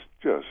playing was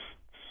just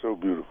so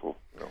beautiful.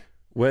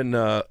 When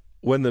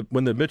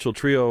the Mitchell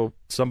Trio,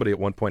 somebody at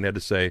one point had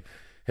to say,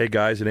 "Hey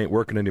guys, it ain't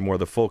working anymore.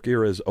 The folk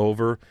era is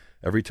over.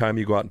 Every time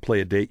you go out and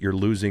play a date, you're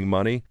losing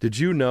money." Did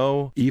you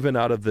know, even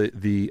out of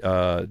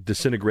the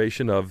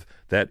disintegration of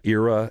that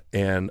era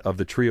and of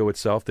the trio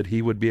itself, that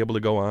he would be able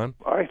to go on?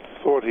 I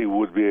thought he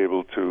would be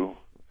able to.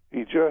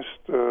 He just,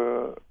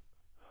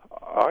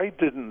 I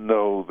didn't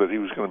know that he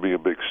was going to be a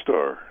big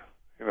star,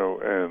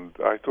 and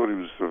I thought he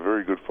was a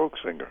very good folk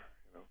singer,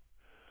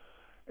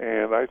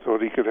 and I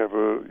thought he could have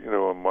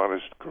a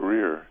modest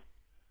career.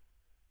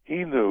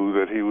 He knew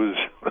that he was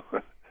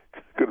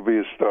going to be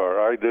a star.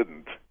 I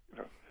didn't,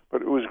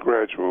 but it was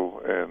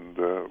gradual, and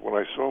when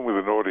I saw him with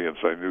an audience,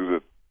 I knew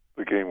that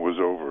the game was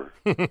over.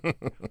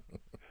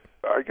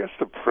 I guess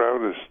the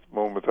proudest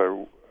moment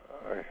I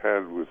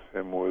had with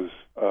him was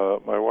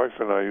my wife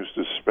and I used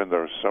to spend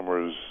our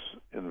summers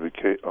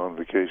on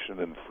vacation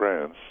in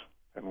France,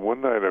 and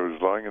one night I was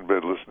lying in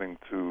bed listening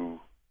to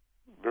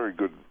a very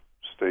good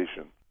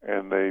station,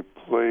 and they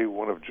play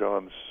one of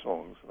John's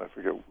songs, and I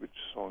forget which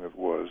song it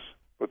was,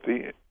 but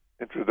the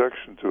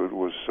introduction to it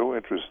was so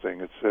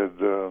interesting. It said,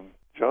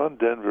 John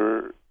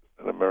Denver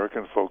an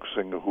American folk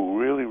singer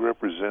who really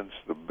represents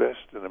the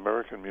best in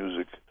American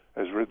music,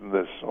 has written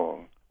this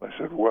song. I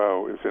said,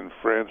 wow, if in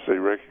France they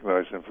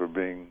recognize him for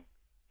being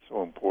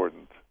so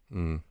important,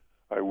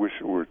 I wish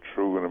it were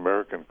true in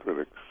American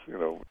critics, you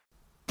know.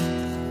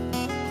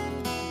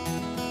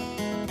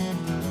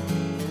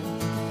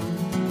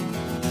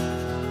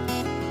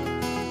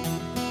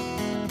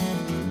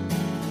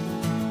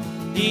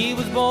 He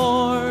was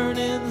born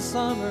in the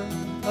summer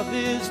of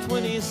his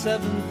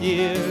 27th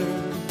year,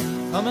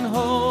 coming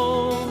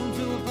home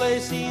to a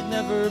place he'd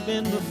never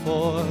been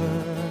before.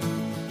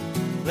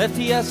 Left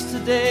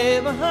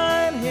yesterday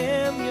behind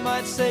him, you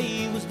might say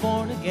he was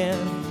born again.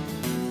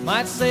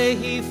 Might say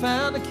he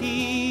found a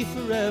key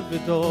for every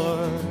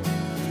door.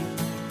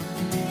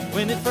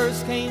 When it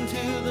first came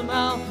to the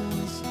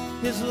mountains,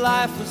 his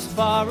life was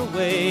far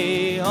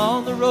away,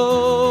 on the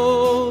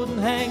road and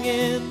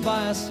hanging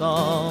by a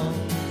song.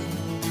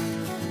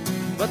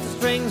 But the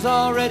string's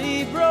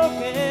already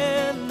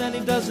broken and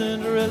he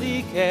doesn't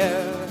really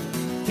care.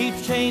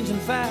 Keeps changing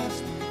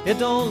fast, it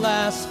don't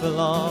last for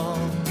long.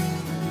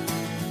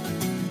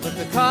 But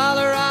the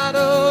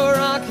Colorado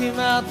Rocky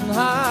Mountain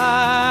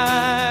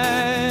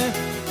High,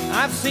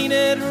 I've seen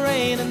it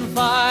rain and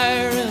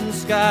fire in the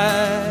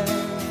sky.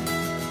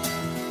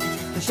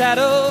 The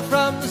shadow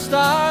from the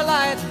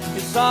starlight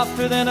is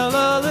softer than a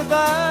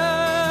lullaby.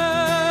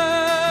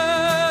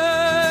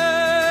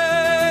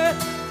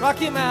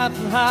 Rocky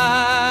Mountain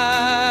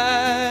High,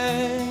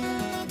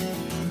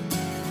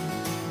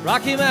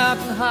 Rocky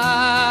Mountain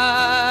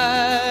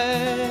High.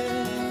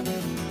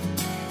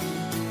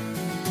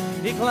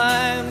 He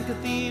climbed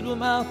Cathedral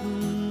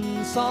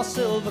Mountain, saw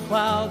silver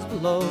clouds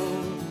below,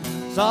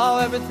 saw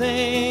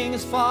everything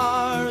as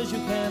far as you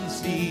can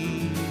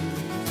see.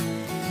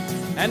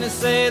 And they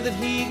say that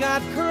he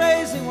got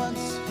crazy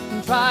once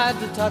and tried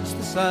to touch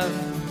the sun,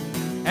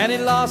 and he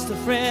lost a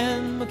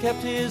friend but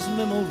kept his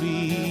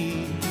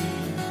memory.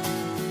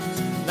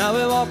 Now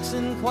he walks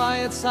in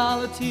quiet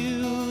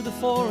solitude, the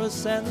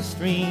forests and the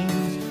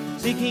streams,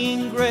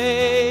 seeking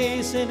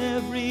grace in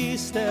every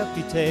step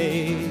he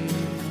takes.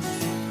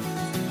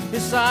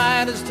 His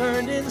side is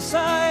turned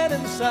inside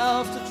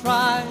himself to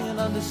try and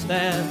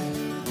understand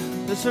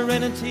the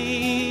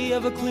serenity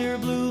of a clear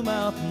blue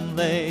mountain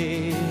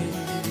lake.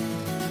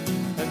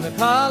 And the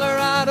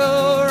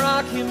Colorado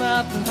Rocky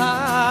Mountain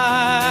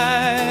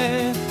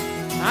High,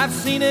 I've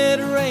seen it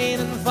rain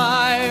and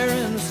fire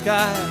in the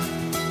sky.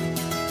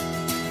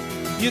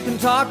 You can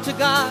talk to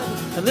God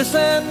and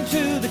listen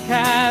to the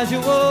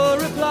casual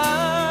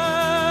reply.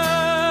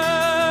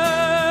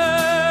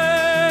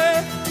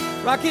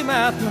 Rocky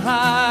Mountain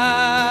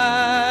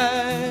High,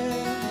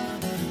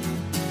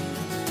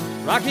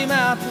 Rocky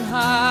Mountain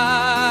High.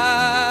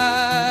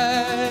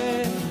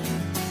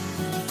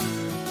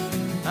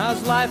 Now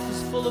his life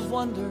is full of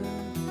wonder,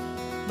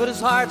 but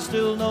his heart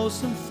still knows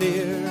some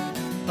fear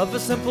of a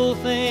simple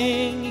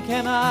thing he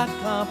cannot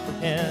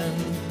comprehend.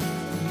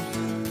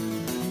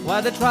 Why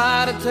they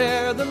try to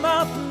tear the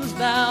mountains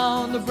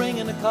down to bring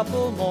in a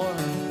couple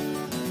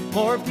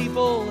more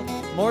people,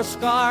 more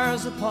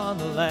scars upon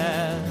the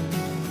land.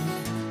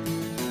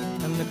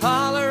 And the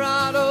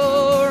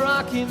Colorado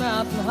Rocky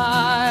Mountain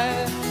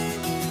High,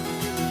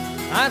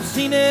 I've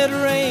seen it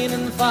rain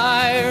and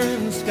fire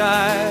in the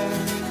sky.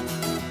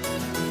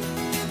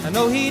 I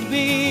know he'd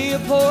be a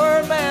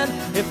poor man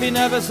if he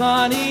never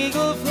saw an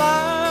eagle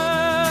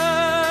fly.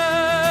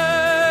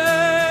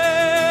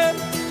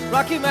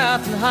 Rocky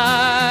Mountain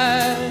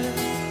High,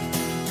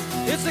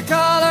 it's the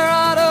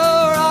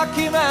Colorado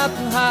Rocky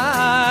Mountain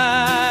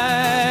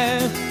High,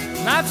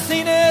 and I've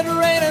seen it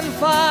rain and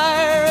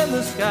fire in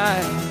the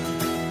sky.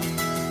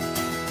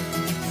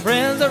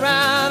 Friends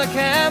around a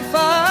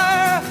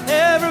campfire,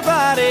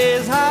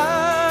 everybody's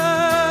high.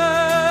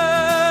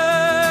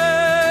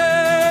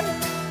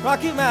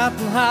 Rocky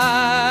Mountain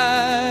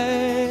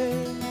High,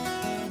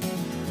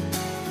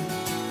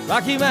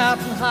 Rocky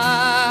Mountain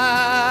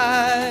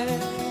High,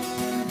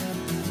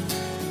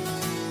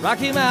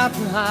 Rocky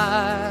Mountain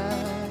High,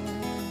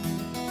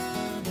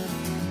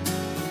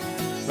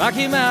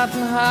 Rocky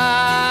Mountain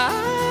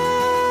High.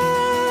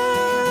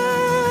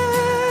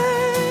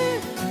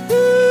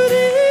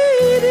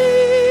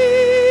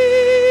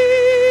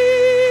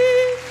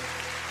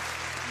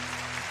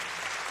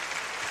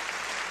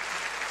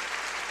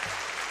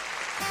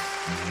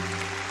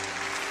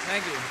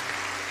 Thank you.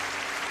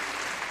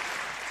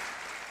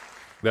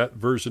 That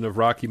version of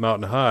Rocky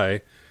Mountain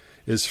High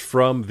is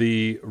from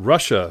the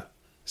Russia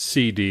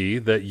CD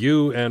that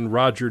you and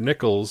Roger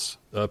Nichols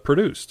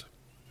produced.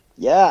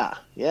 Yeah,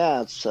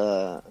 it's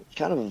kind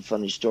of a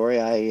funny story.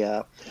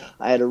 I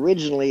had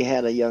originally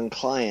had a young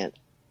client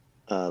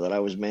that I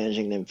was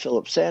managing named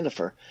Philip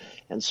Sandifer,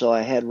 and so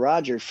I had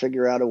Roger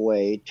figure out a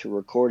way to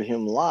record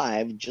him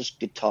live, just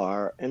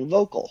guitar and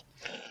vocal,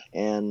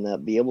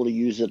 and be able to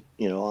use it,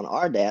 on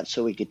RDAT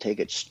so we could take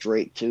it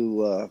straight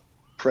to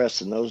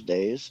press in those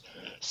days,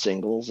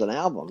 singles and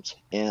albums.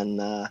 And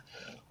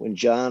when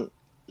John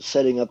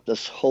setting up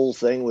this whole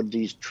thing with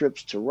these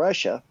trips to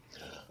Russia,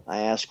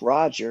 I asked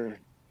Roger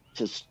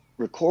to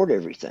record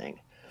everything.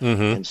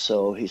 And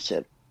so he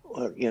said,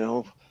 well, you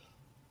know,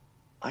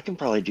 I can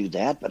probably do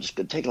that, but it's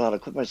going to take a lot of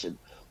equipment. I said,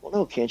 well,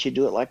 no, can't you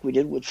do it like we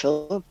did with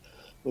Philip,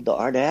 with the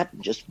Ardat,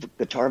 just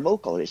guitar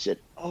vocal? And he said,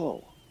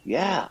 oh,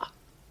 yeah,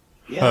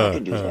 I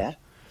can do that.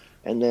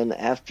 And then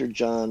after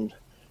John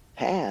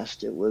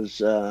passed, it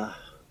was, I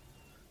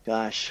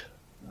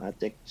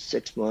think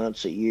 6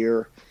 months, a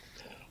year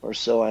or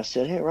so. I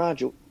said, hey,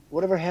 Roger,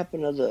 whatever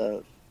happened to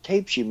the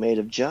tapes you made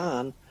of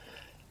John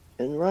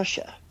in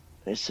Russia?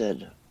 They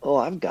said, oh,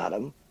 I've got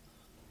them.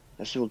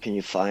 I said, well, can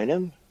you find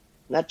him?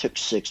 And that took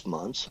 6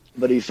 months.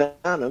 But he found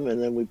him,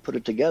 and then we put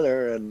it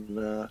together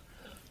and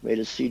made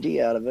a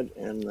CD out of it.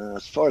 And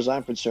as far as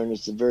I'm concerned,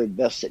 it's the very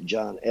best that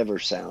John ever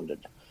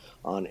sounded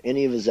on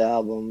any of his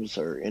albums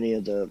or any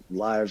of the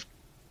live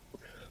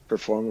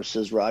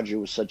performances. Roger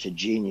was such a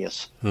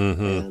genius,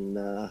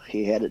 and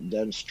he had it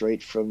done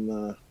straight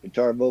from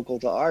guitar vocal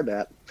to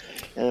Ardat,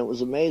 and it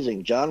was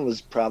amazing. John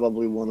was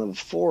probably one of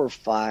 4 or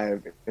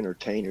 5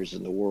 entertainers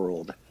in the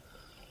world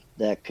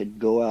that could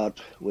go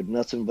out with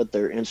nothing but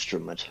their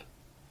instrument,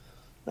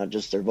 not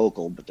just their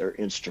vocal, but their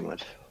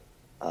instrument,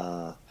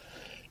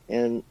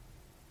 and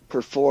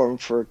perform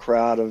for a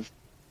crowd of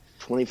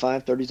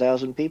 25,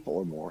 30,000 people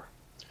or more.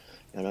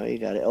 You know, you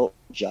got Elton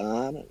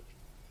John, and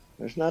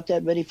there's not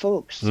that many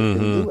folks that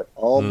can do it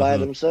all by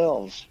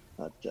themselves.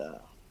 But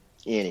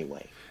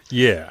anyway.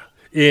 Yeah.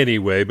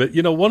 Anyway, but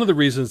you know, one of the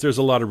reasons, there's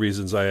a lot of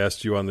reasons I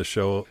asked you on the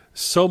show.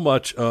 So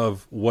much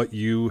of what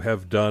you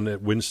have done at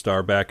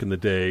WinStar back in the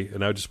day,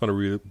 and I just want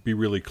to be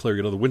really clear,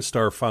 you know, the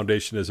WinStar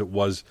Foundation as it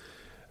was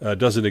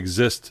doesn't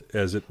exist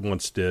as it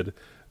once did.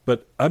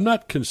 But I'm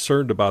not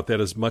concerned about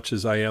that as much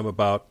as I am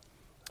about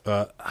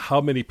how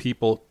many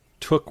people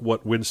took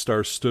what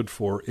WinStar stood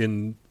for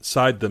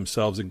inside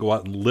themselves and go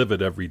out and live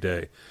it every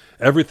day.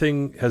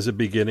 Everything has a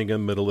beginning, a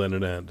middle, and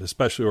an end,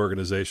 especially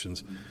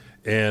organizations.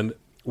 And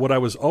what I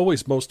was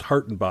always most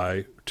heartened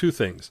by, 2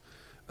 things.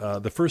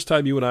 The first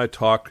time you and I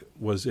talked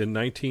was in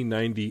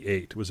 1998.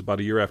 It was about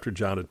a year after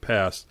John had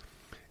passed.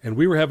 And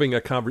we were having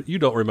a conversation. You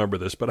don't remember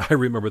this, but I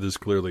remember this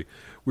clearly.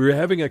 We were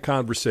having a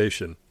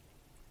conversation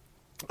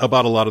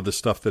about a lot of the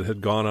stuff that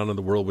had gone on in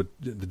the world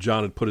that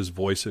John had put his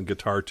voice and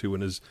guitar to,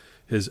 and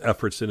his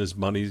efforts and his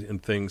money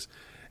and things.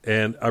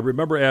 And I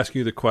remember asking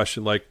you the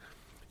question, like,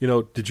 you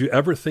know, did you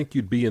ever think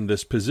you'd be in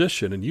this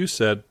position? And you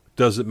said,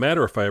 doesn't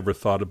matter if I ever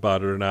thought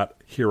about it or not,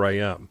 here I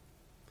am.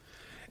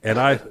 And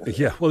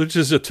it's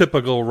just a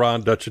typical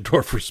Ron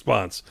Deutschendorf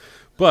response.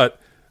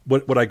 But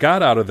what I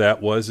got out of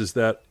that is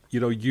that, you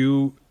know,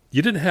 you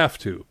didn't have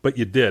to, but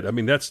you did. I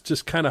mean, that's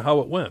just kind of how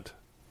it went.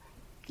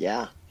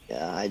 Yeah.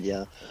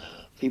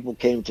 People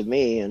came to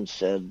me and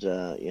said,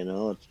 you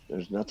know,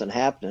 there's nothing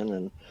happening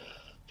and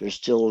there's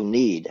still a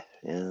need.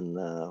 And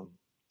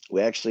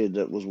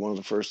that was one of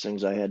the first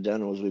things I had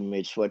done was we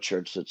made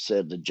sweatshirts that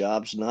said the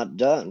job's not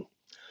done.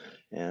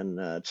 And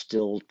it's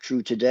still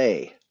true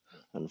today,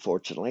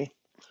 unfortunately.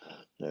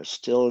 There's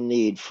still a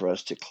need for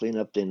us to clean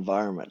up the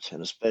environment,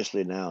 and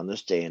especially now in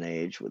this day and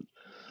age with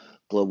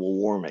global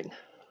warming.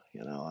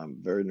 You know, I'm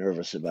very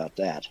nervous about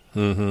that.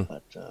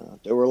 But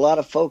there were a lot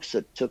of folks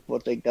that took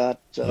what they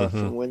got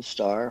from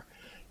WinStar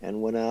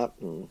and went out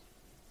and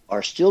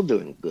are still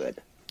doing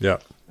good. Yeah.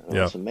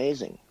 It's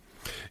amazing.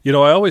 You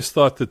know, I always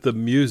thought that the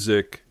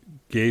music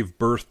gave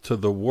birth to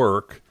the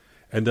work,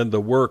 and then the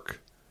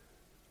work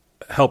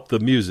helped the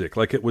music.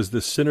 Like it was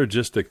this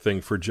synergistic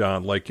thing for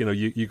John. Like, you know,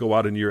 you go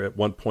out and you're at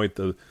one point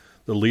the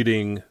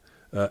leading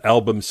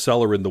album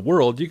seller in the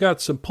world. You got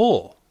some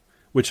pull,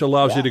 which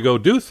allows you to go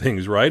do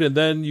things, right? And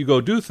then you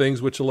go do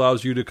things, which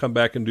allows you to come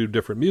back and do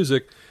different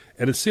music.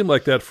 And it seemed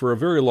like that for a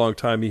very long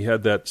time. He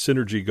had that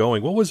synergy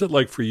going. What was it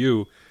like for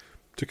you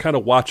to kind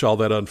of watch all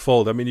that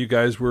unfold? I mean, you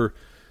guys were,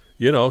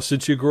 you know,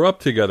 since you grew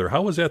up together,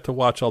 how was that to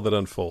watch all that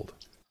unfold?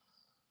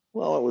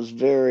 Well, it was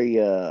very,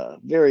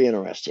 very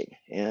interesting.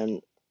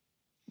 And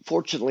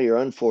fortunately or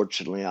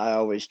unfortunately, I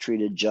always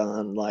treated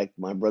John like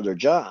my brother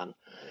John.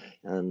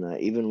 And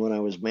even when I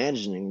was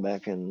managing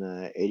back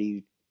in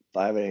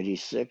 85 and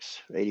 86,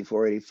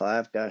 84,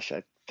 85, gosh,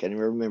 I can't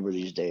even remember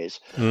these days.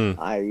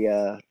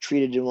 I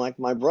treated him like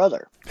my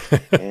brother.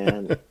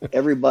 And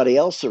everybody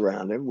else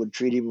around him would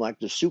treat him like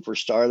the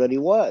superstar that he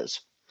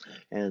was.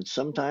 And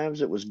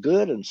sometimes it was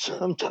good, and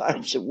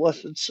sometimes it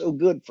wasn't so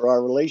good for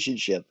our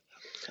relationship.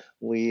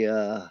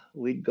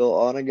 We'd go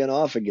on again,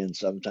 off again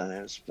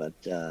sometimes, but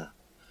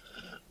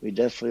we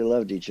definitely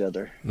loved each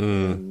other.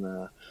 And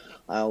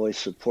I always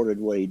supported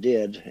what he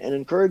did and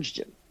encouraged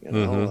him. You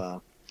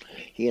know,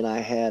 he and I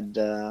had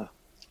a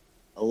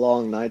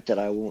long night that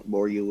I won't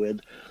bore you with,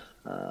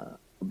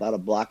 about a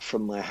block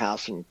from my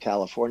house in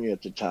California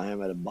at the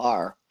time, at a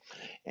bar,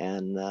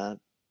 and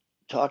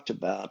talked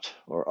about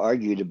or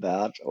argued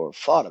about or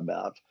fought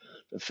about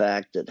the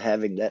fact that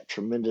having that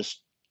tremendous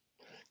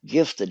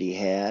gift that he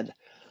had,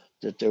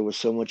 that there was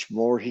so much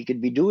more he could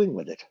be doing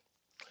with it.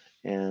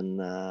 And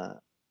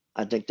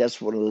I think that's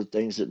one of the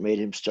things that made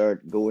him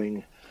start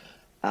going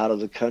out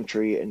of the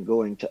country and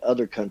going to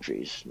other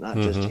countries, not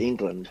just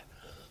England,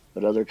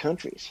 but other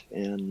countries.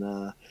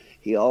 And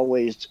he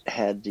always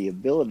had the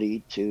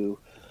ability to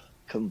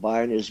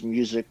combine his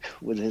music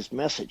with his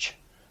message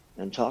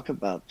and talk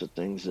about the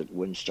things that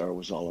Windstar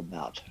was all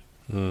about,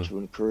 to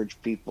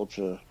encourage people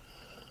to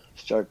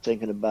start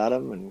thinking about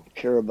them and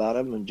care about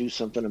them and do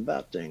something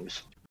about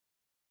things.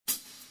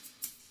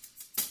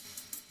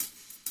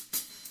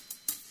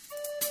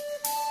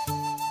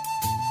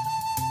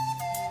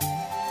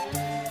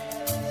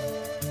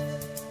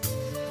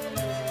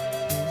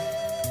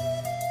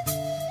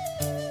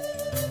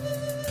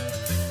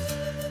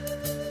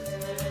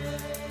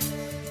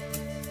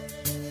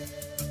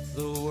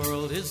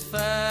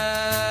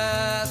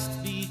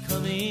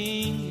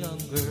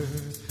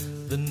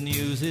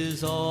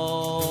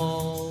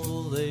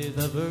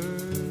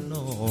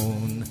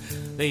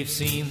 They've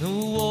seen the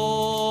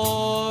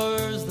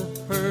wars, the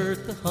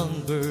hurt, the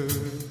hunger.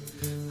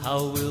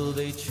 How will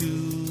they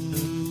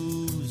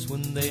choose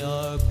when they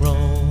are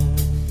grown?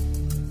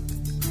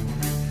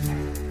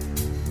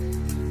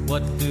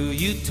 What do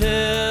you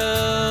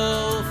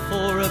tell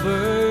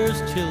forever's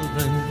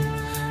children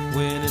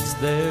when it's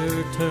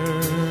their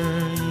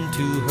turn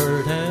to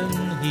hurt and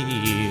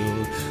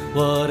heal?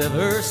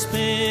 Whatever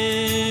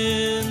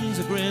spins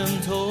a grim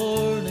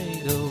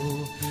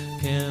tornado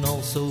can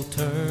also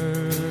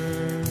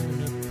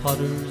turn a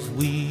potter's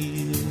wheel.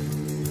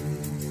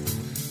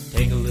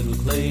 Take a little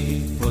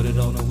clay, put it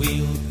on a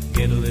wheel,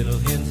 get a little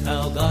hint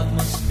how God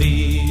must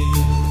feel.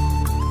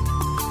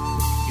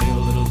 Give a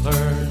little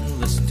turn,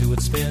 listen to it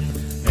spin,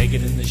 make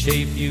it in the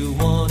shape you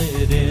want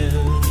it in.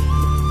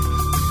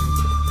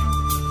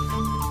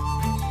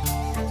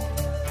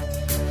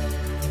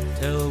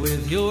 Tell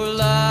with your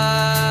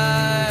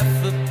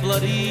life a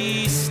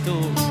bloody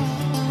story,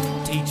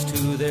 teach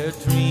to their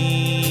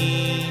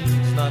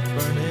dreams, not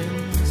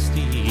burning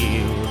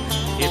steel.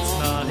 It's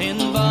not in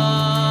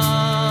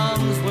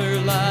bombs where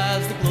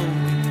lies the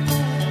glory,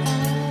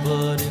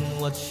 but in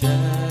what's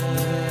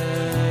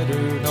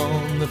shattered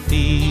on the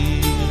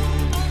field.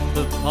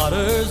 The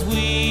potter's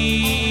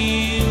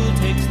wheel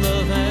takes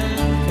love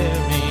and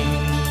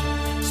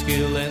caring,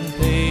 skill and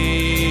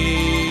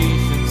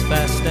patience,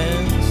 fast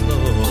and slow.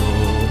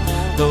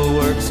 The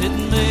works it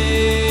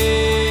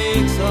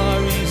makes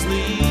are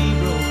easily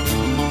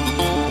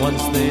broken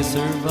once they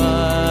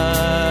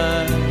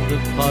survive the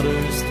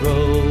potter's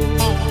throw.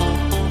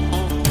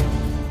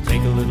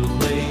 Take a little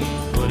clay,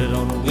 put it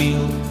on a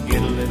wheel,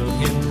 get a little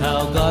hint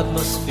how God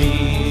must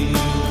feel.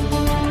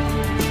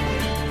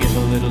 Give a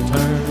little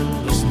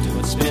turn, listen to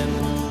it spin,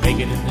 make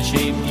it in the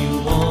shape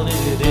you want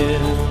it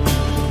in.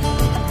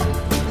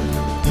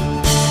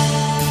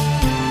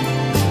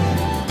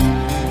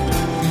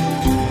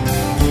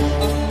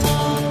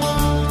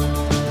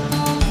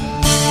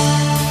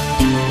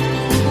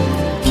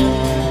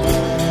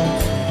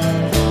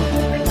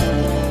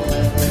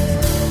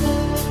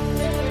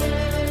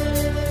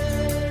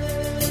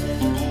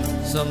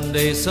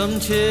 Someday some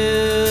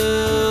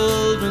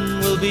children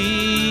will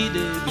be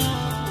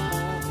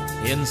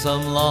digging in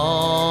some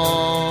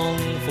long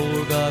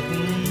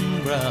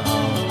forgotten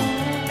ground,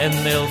 and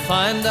they'll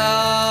find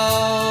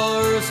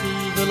our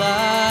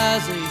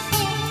civilization,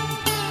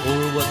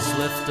 or what's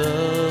left of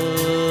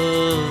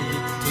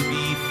it to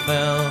be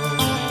found.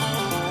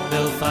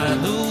 They'll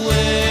find the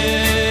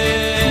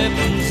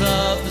weapons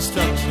of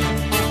destruction,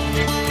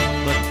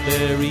 but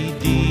buried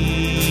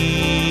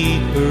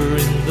deeper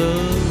in the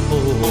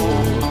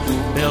hole.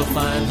 They'll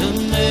find a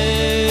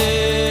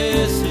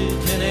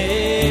message and a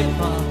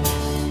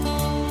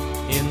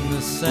promise in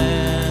the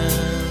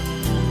sand,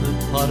 the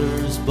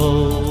potter's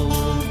bowl.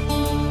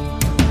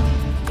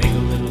 Take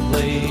a little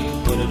clay,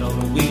 put it on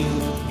a wheel,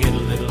 get a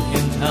little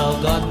hint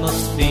how God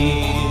must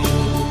feel.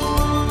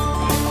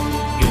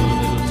 Give a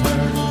little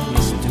turn,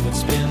 listen to it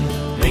spin,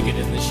 make it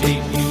in the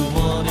shape you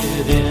want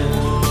it in.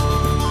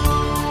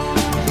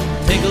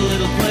 Take a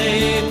little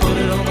clay, put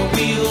it on a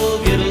wheel,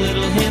 get a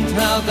little hint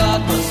how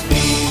God must feel.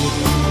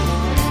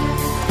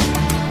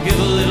 Give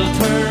a little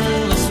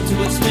turn, listen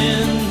to it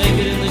spin, make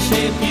it in the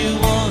shape you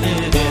want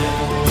it in.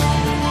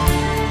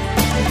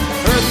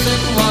 Earth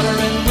and water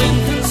and wind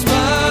conspire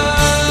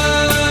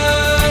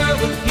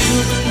with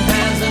human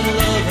hands and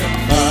love and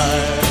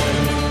fire.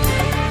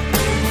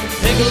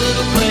 Take a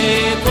little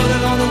clay, put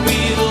it on a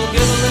wheel,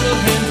 give a little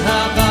hint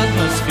how God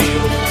must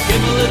feel. Give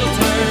a little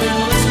turn,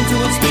 listen to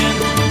it spin,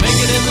 make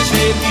it in the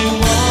shape you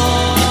want.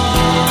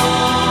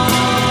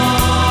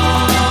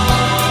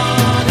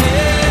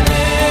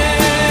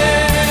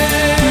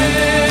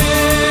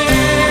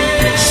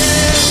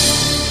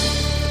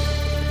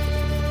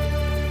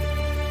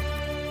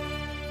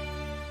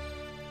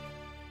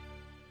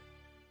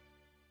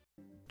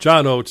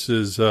 John Oates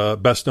is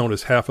best known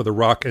as half of the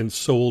rock and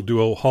soul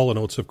duo Hall &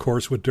 Oates, of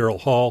course, with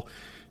Daryl Hall.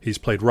 He's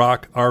played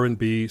rock,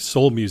 R&B,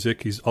 soul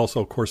music. He's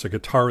also, of course, a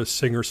guitarist,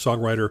 singer,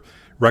 songwriter,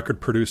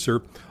 record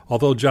producer.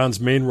 Although John's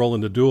main role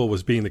in the duo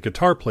was being the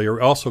guitar player,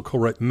 he also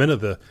co-wrote many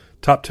of the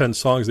top 10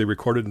 songs they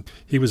recorded.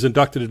 He was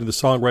inducted into the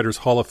Songwriters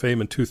Hall of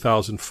Fame in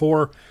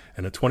 2004,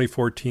 and in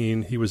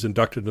 2014, he was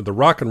inducted into the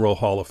Rock and Roll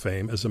Hall of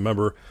Fame as a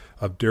member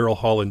of Daryl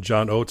Hall and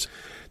John Oates.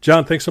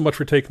 John, thanks so much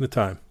for taking the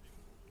time.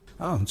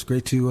 Oh, it's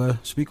great to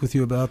speak with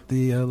you about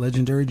the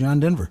legendary John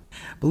Denver.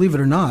 Believe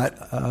it or not,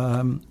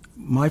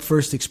 my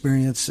first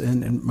experience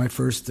and my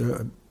first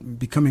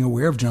becoming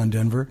aware of John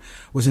Denver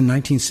was in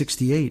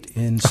 1968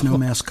 in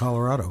Snowmass,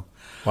 Colorado.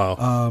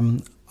 Wow.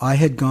 I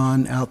had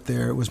gone out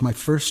there. It was my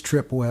first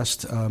trip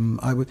west.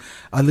 I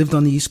lived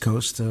on the East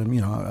Coast. I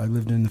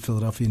lived in the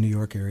Philadelphia, New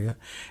York area,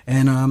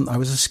 and I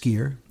was a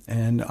skier,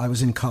 and I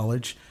was in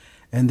college.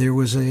 And there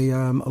was a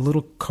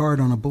little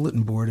card on a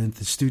bulletin board at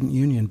the Student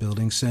Union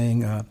building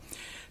saying,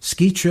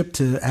 ski trip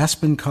to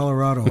Aspen,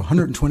 Colorado,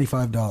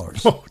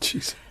 $125. Oh,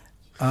 jeez.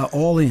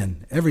 All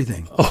in,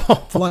 everything,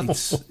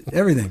 flights,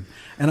 everything.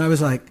 And I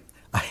was like,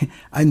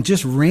 I'm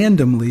just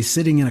randomly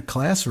sitting in a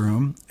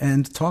classroom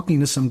and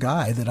talking to some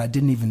guy that I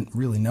didn't even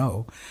really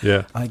know.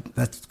 Yeah.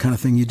 That's the kind of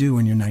thing you do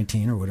when you're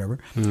 19 or whatever.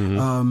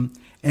 Mm-hmm.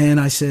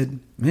 And I said,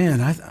 man,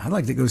 I'd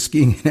like to go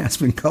skiing in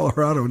Aspen,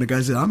 Colorado. And the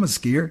guy said, I'm a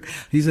skier.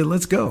 He said,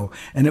 let's go.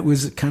 And it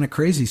was kind of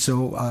crazy.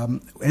 So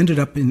ended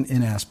up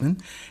in Aspen.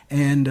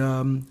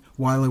 And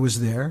while I was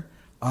there,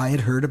 I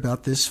had heard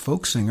about this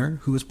folk singer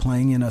who was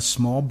playing in a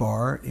small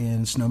bar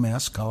in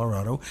Snowmass,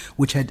 Colorado,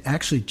 which had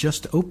actually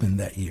just opened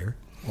that year.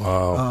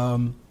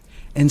 Wow.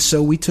 And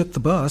so we took the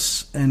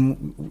bus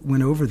and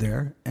went over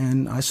there,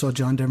 and I saw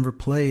John Denver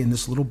play in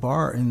this little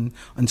bar in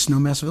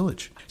Snowmass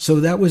Village. So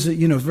that was,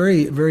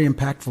 very, very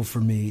impactful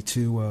for me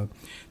to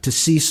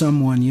see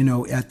someone,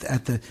 at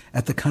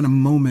the kind of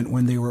moment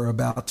when they were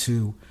about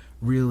to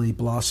really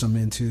blossom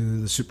into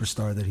the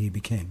superstar that he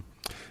became.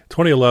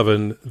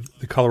 2011,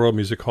 the Colorado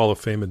Music Hall of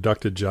Fame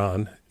inducted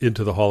John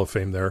into the Hall of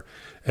Fame there,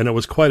 and it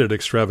was quite an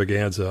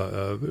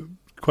extravaganza.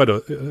 Quite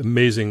an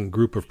amazing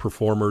group of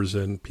performers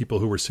and people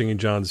who were singing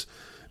John's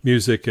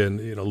music. And,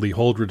 Lee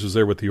Holdridge was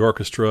there with the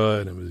orchestra,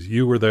 and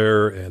you were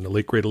there, and the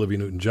late, great Olivia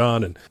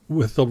Newton-John. And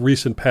with the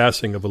recent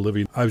passing of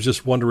Olivia, I was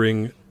just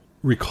wondering,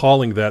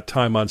 recalling that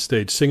time on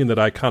stage, singing that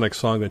iconic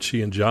song that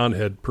she and John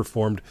had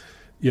performed,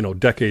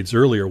 decades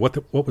earlier.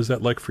 What was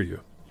that like for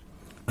you?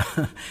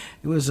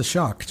 It was a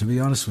shock, to be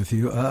honest with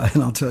you,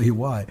 and I'll tell you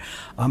why.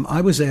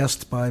 I was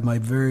asked by my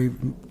very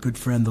good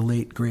friend, the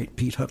late, great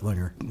Pete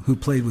Huttlinger, who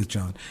played with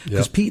John,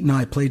 because Pete and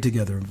I played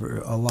together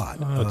a lot.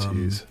 Oh,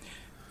 jeez.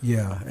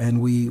 Yeah,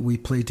 and we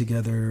played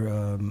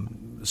together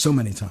so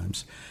many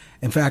times.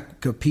 In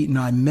fact, Pete and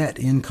I met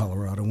in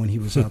Colorado when he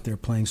was out there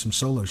playing some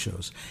solo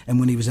shows, and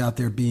when he was out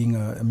there being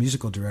a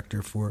musical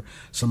director for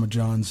some of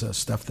John's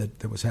stuff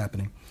that was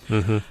happening.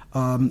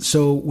 Mm-hmm.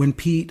 So when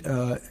Pete...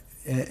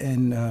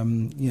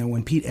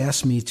 when Pete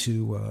asked me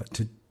to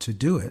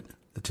do it,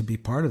 to be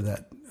part of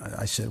that,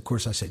 I said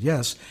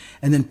yes.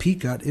 And then Pete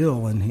got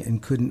ill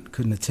and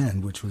couldn't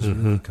attend, which was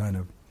really kind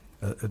of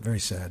very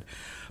sad.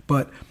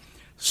 But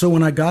so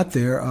when I got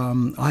there,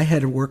 I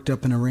had worked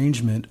up an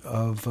arrangement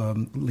of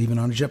Leaving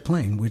on a Jet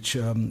Plane, which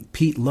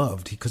Pete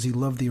loved because he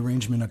loved the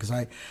arrangement. Because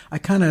I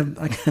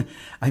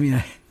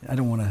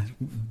don't want to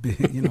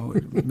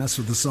mess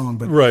with the song,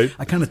 but right.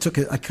 I kind of took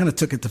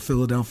it to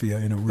Philadelphia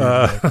in a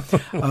weird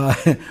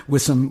way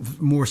with some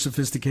more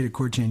sophisticated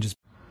chord changes.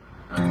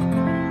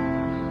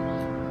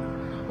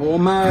 All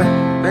my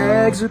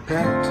bags are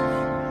packed.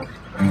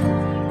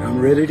 I'm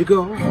ready to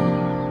go.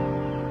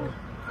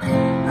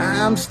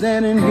 I'm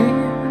standing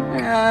here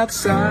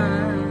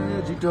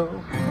outside your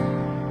door.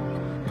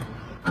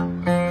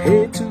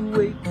 Hate to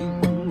wake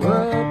you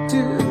up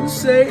to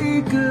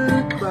say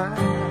goodbye.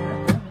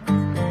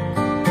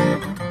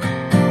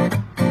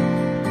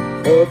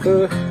 But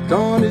the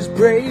dawn is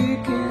breaking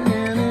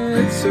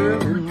and it's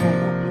early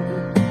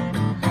morning.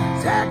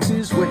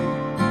 Taxi's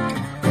waiting,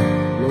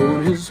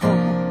 blowing his horn.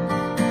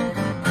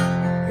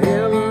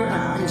 Ever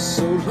I'm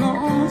so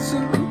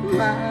lonesome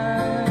I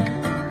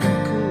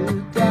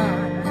could die.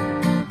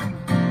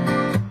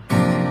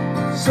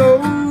 So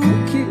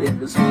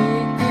kiss me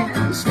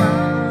and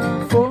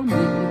smile for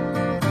me.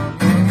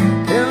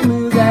 Tell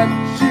me that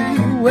you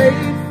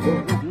wait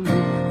for me.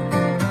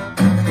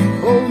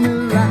 Hold me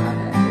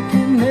like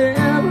you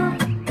never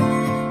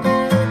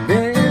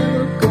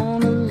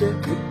gonna let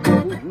me go.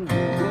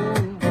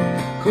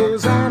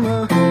 'Cause I'm a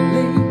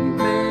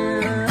leaving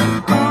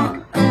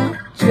on a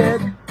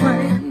jet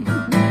plane.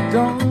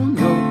 Don't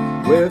know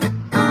whether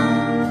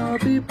I'll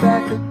be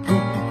back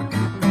again.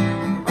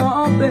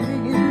 Oh, baby,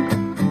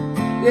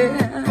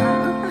 yeah,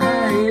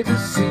 I hate to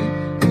see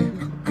you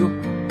go.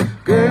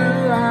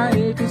 Girl, I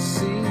hate to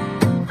see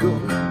you go.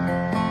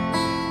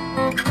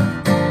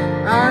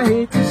 I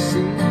hate to see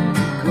you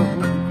go.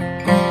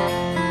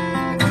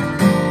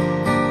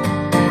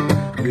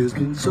 There's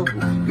been so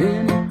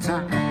many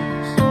times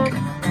I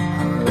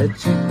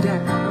let you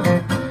down.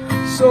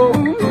 So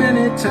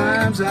many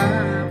times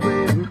I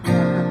played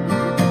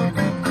around.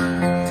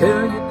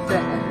 Tell you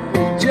that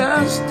it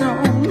just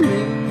don't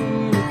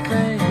mean a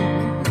thing.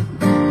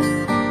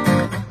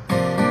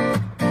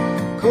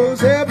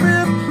 'Cause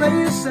every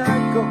place I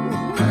go,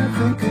 I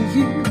think of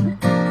you.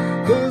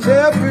 'Cause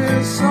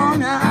every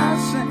song I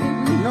sing,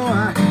 no,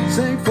 I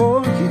sing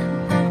for you.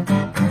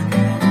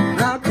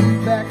 I'll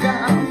come back,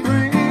 I'll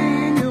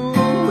bring your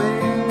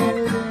wedding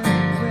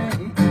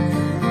ring.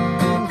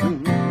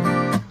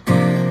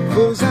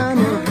 'Cause I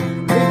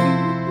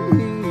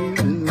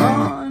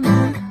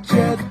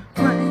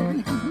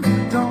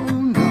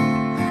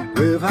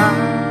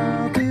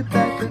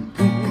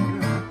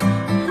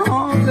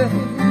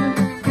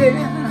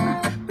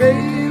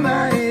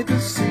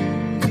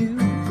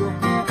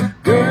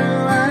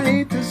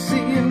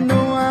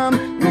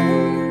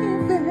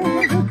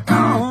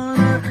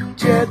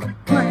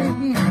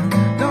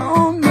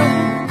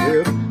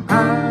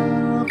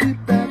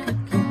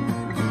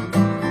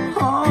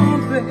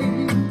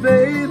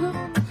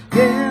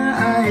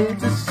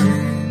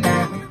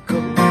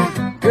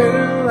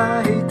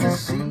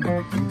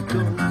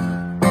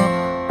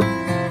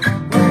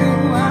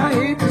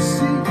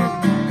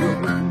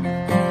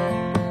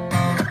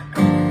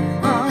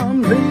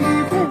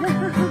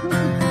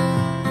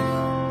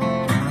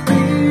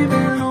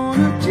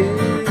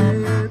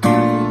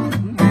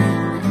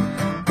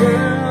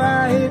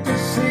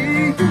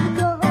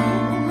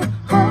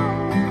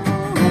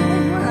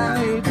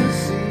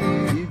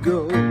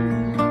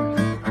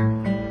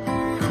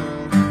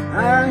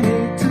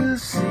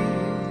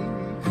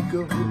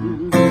go.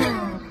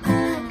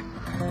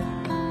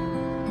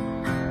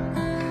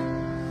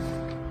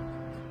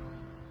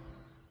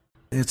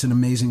 It's an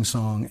amazing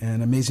song,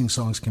 and amazing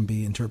songs can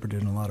be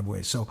interpreted in a lot of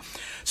ways. So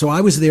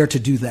I was there to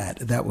do that.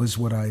 That was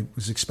what I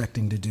was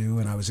expecting to do,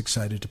 and I was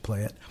excited to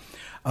play it.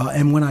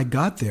 And when I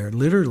got there,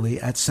 literally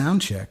at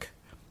soundcheck,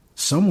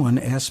 someone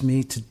asked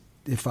me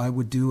if I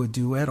would do a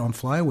duet on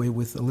Fly Away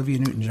with Olivia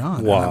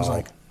Newton-John. Wow. And I was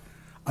like,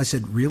 I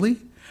said, really?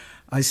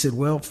 I said,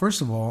 well,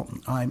 first of all,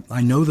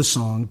 I know the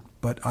song,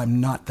 but I'm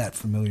not that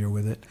familiar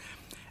with it.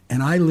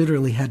 And I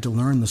literally had to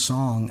learn the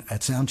song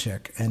at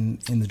soundcheck and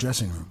in the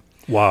dressing room.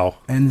 Wow.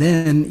 And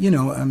then,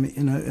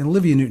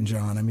 Olivia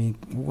Newton-John, I mean,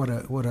 what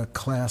a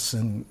class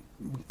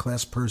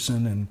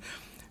person, and,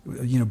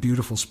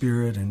 beautiful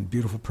spirit and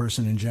beautiful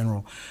person in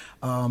general.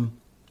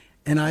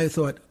 And I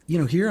thought,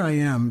 here I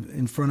am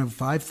in front of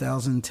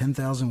 5,000,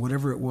 10,000,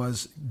 whatever it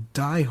was,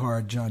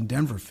 diehard John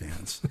Denver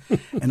fans.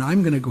 And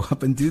I'm going to go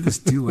up and do this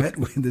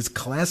this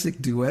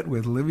classic duet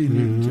with Olivia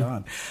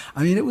Newton-John.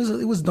 I mean, it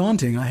was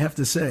daunting, I have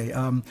to say.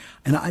 And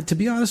to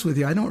be honest with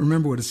you, I don't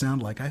remember what it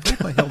sounded like. I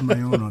hope I held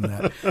my own on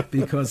that,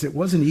 because it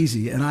wasn't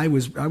easy. And I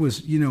was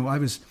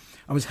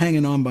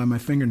hanging on by my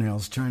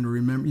fingernails, trying to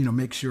remember,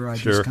 make sure I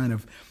just kind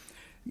of,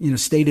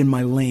 stayed in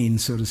my lane,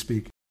 so to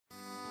speak.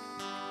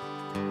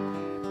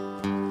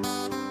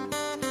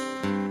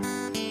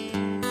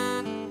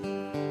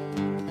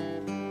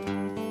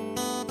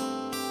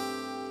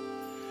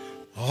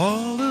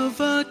 All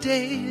of our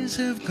days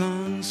have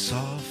gone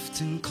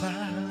soft and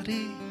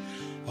cloudy.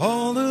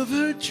 All of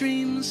her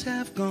dreams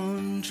have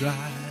gone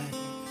dry.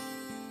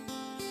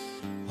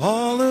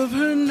 All of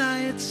her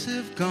nights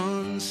have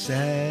gone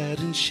sad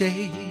and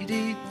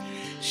shady.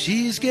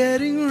 She's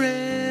getting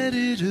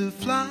ready to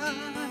fly.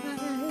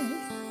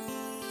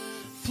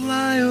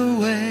 Fly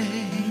away.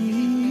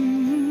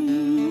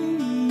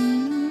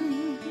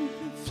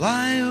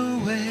 Fly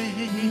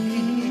away.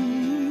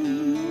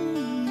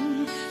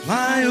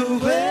 Fly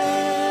away.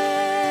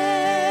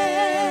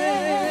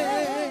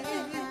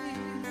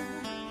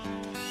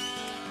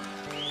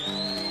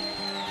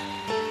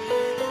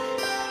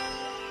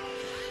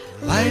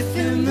 Life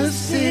in the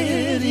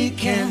city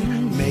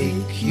can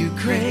make you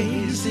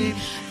crazy.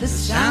 The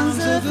sounds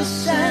of the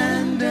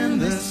sand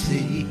and the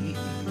sea.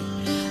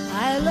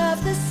 I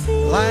love the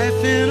sea.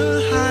 Life in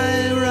a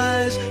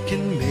high-rise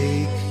can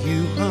make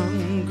you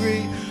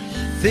hungry.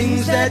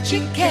 Things that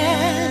you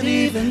can't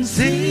even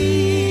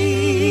see.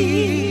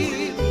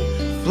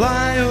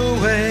 Fly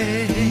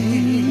away.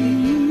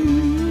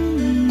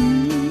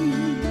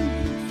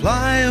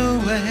 Fly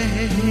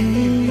away.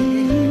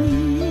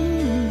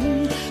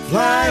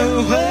 Fly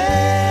away.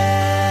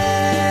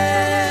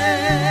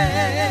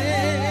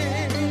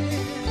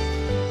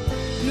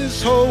 In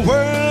this whole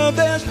world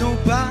there's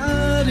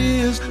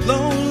nobody as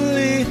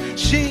lonely as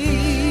she.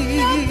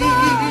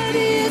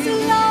 Nobody as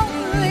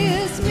lonely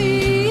as me.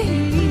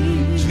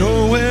 There's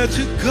nowhere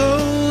to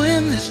go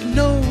and there's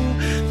no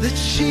that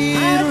she'd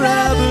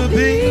rather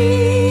be.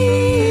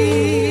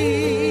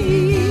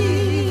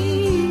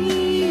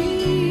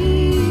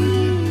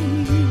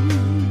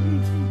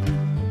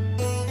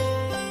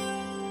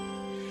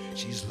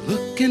 She's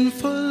looking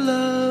for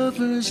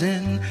lovers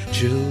and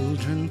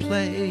children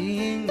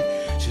playing.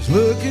 She's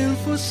looking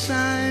for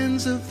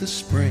signs of the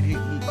spring.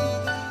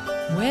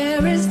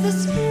 Where is the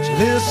spring? She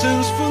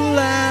listens for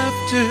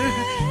laughter,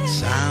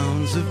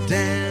 sounds of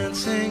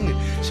dancing.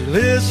 She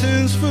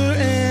listens for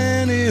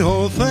any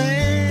old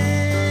thing.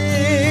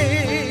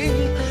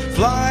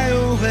 Fly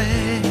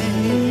away.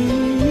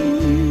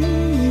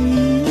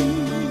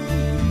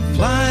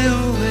 Fly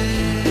away.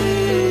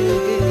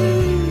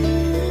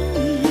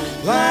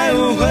 Fly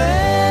away.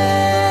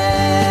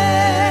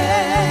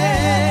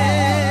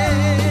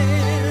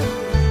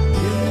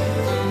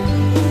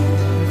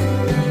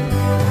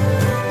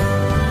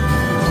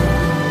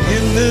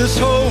 In this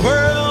whole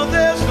world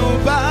there's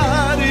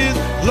nobody as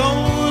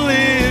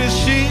lonely as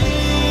she.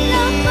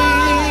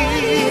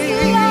 Nobody as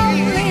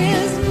lonely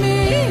as me.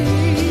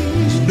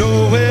 There's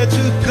nowhere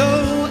to go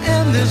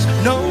and there's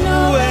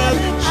nowhere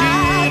that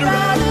she'd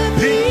rather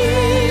be.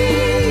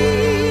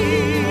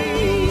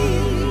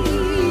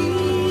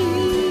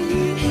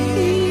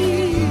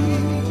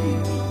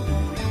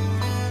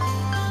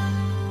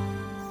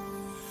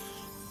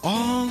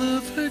 All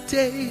of her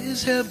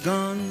days have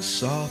gone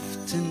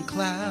soft and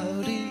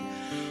cloudy.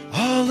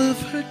 All of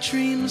her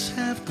dreams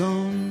have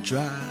gone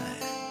dry.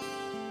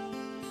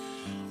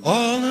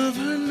 All of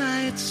her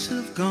nights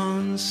have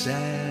gone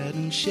sad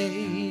and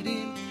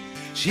shady.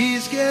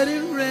 She's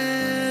getting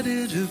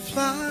ready to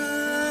fly.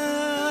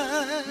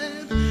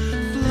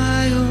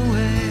 Fly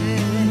away.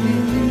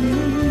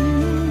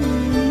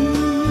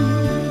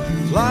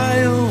 Fly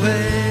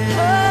away.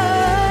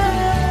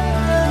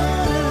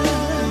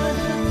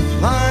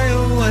 Fly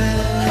away.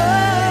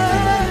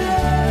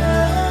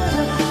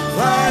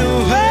 Fly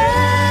away.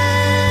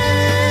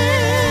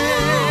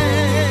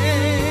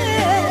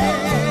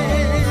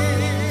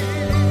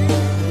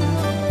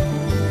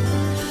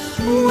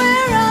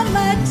 Where are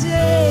my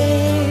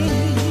days?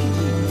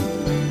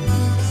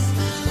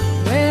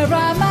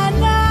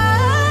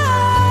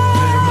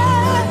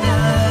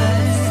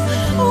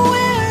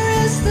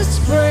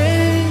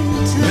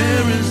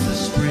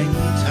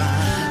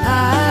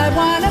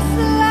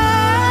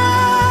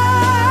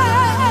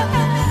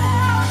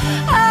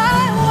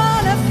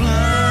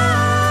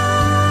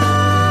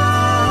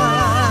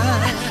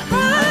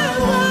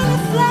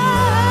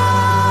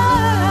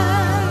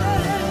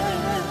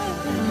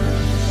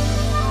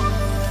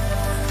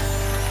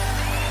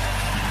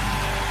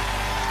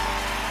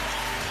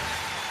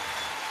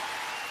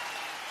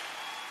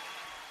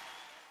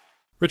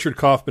 Richard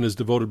Kaufman has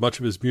devoted much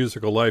of his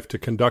musical life to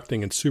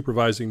conducting and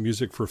supervising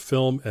music for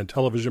film and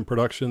television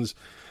productions,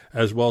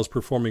 as well as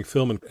performing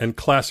film and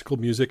classical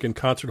music in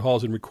concert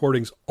halls and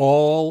recordings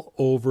all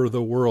over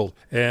the world.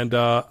 And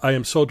I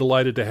am so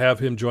delighted to have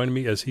him join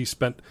me, as he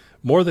spent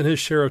more than his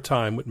share of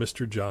time with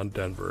Mr. John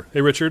Denver.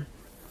 Hey, Richard.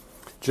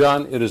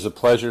 John, it is a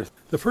pleasure.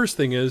 The first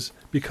thing is,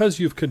 because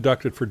you've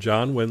conducted for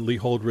John when Lee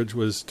Holdridge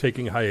was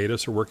taking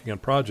hiatus or working on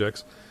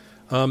projects,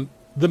 the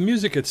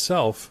music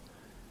itself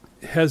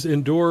has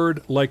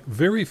endured like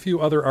very few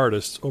other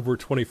artists over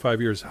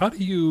 25 years. How do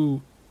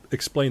you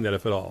explain that,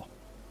 if at all?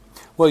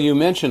 Well, you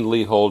mentioned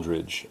Lee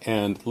Holdridge,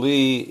 and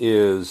Lee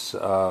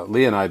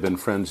and I have been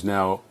friends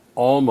now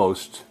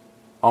almost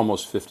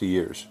 50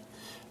 years.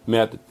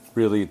 Met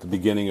really at the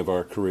beginning of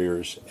our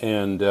careers,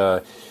 and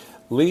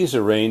Lee's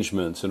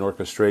arrangements and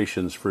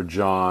orchestrations for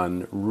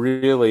John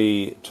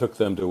really took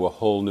them to a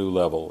whole new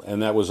level,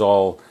 and that was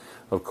all,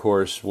 of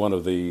course, one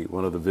of the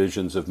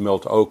visions of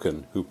Milt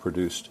Oken, who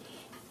produced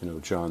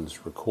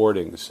John's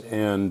recordings.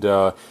 And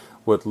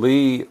what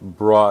Lee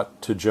brought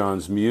to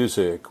John's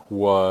music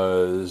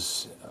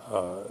was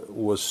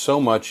so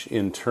much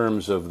in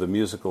terms of the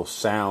musical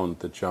sound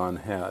that John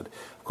had.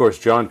 Of course,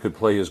 John could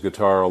play his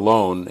guitar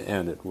alone,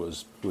 and it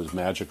was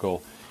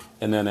magical.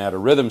 And then add a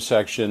rhythm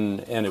section,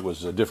 and it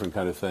was a different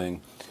kind of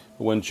thing.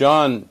 When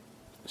John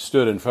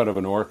stood in front of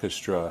an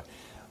orchestra,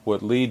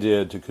 what Lee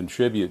did to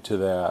contribute to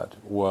that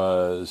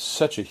was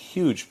such a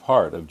huge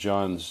part of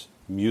John's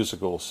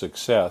musical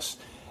success.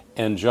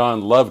 And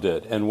John loved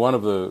it. And one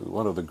of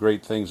the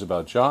great things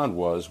about John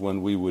was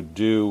when we would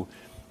do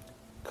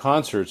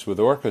concerts with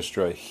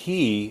orchestra,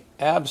 he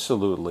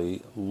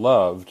absolutely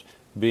loved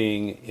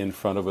being in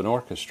front of an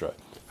orchestra.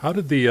 How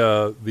did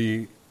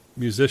the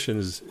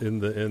musicians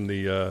in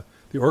the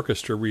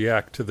orchestra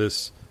react to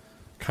this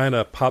kind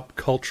of pop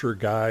culture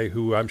guy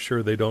who I'm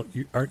sure they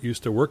aren't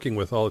used to working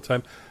with all the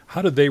time?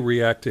 How did they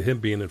react to him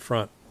being in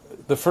front?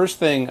 The first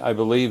thing I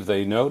believe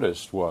they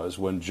noticed was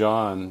when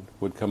John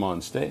would come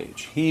on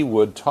stage, he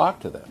would talk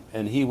to them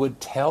and he would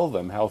tell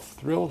them how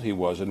thrilled he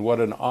was and what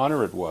an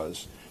honor it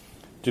was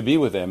to be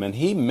with them, and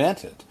he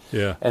meant it.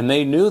 Yeah. And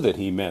they knew that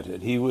he meant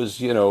it. He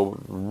was,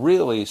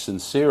 really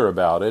sincere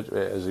about it,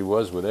 as he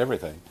was with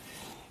everything.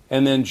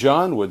 And then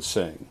John would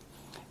sing,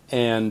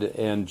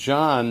 and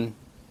John,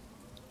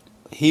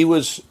 he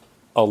was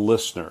a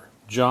listener.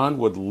 John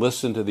would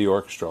listen to the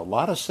orchestra. A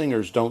lot of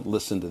singers don't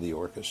listen to the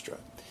orchestra.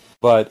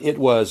 But it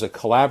was a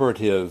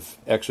collaborative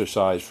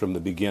exercise from the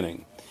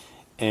beginning.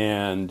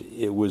 And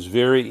it was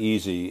very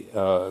easy.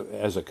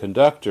 As a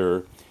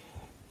conductor,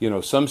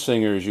 some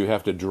singers, you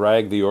have to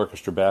drag the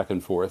orchestra back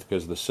and forth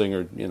because the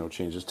singer,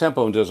 changes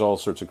tempo and does all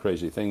sorts of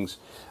crazy things,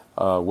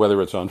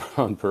 whether it's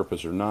on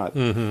purpose or not.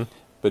 Mm-hmm.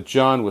 But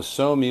John was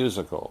so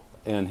musical,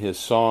 and his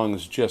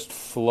songs just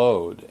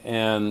flowed.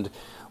 And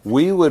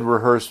we would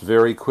rehearse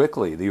very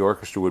quickly. The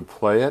orchestra would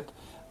play it.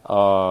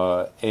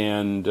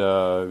 And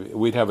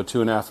we'd have a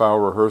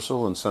 2.5-hour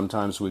rehearsal, and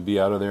sometimes we'd be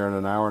out of there in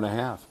an hour and a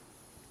half.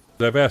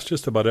 I've asked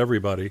just about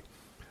everybody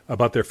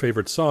about their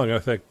favorite song. I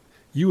think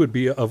you would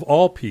be, of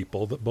all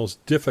people, the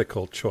most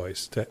difficult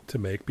choice to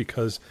make,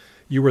 because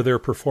you were there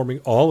performing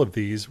all of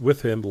these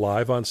with him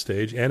live on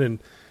stage and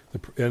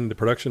in the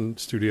production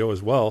studio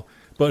as well.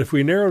 But if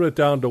we narrowed it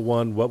down to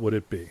one, what would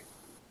it be?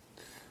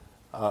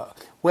 I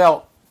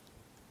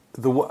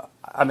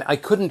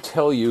couldn't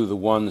tell you the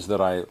ones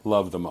that I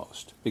love the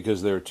most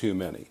because there are too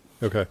many.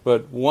 Okay.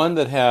 But one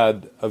that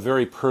had a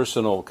very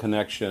personal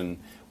connection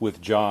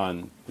with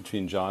John,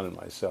 between John and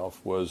myself,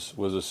 was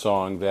a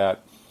song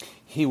that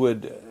he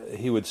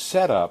would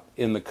set up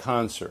in the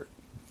concert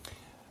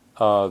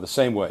the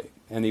same way,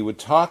 and he would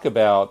talk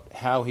about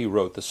how he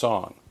wrote the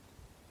song,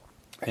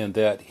 and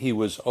that he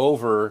was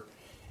over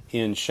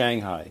in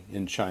Shanghai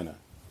in China,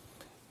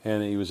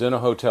 and he was in a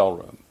hotel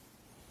room,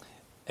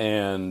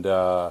 and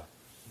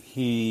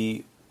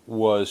he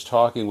was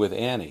talking with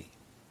Annie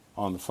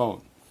on the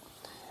phone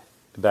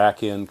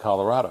back in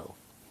Colorado,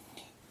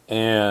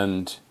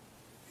 and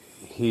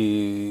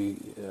he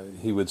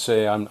would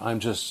say, I'm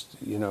just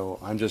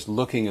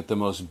looking at the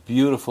most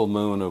beautiful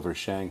moon over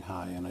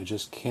Shanghai, and I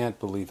just can't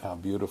believe how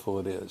beautiful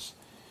it is.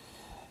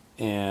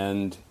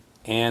 And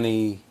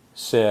Annie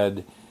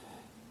said,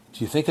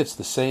 do you think it's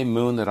the same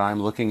moon that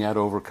I'm looking at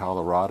over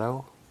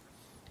Colorado?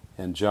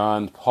 And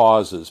John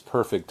pauses,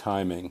 perfect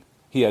timing.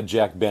 He had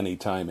Jack Benny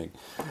timing.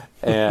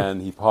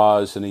 And he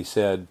paused and he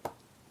said,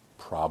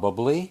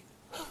 probably.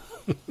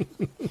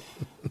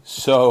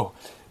 So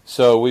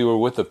we were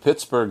with the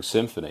Pittsburgh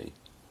Symphony,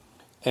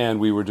 and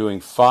we were doing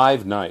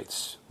 5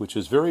 nights, which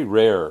is very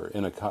rare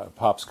in a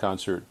pops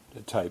concert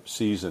type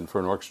season for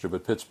an orchestra,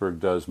 but Pittsburgh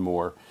does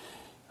more.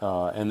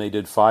 And they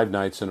did 5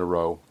 nights in a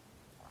row.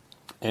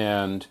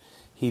 And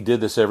he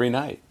did this every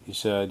night. He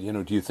said,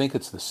 do you think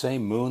it's the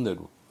same moon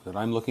that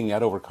I'm looking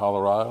at over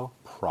Colorado?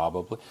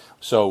 Probably.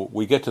 So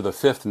we get to the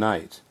 5th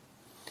night,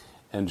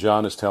 and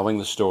John is telling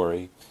the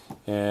story,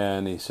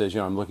 and he says,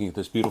 I'm looking at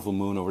this beautiful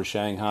moon over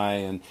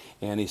Shanghai,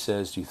 and he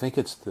says, do you think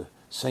it's the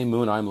Same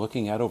moon I'm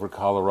looking at over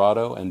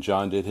Colorado, and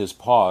John did his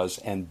pause,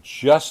 and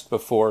just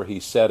before he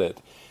said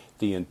it,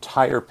 the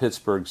entire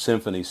Pittsburgh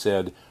Symphony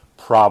said,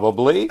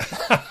 probably.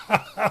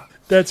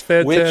 That's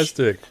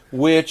fantastic.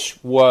 Which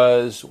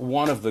was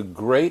one of the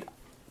great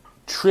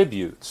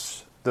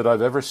tributes that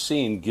I've ever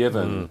seen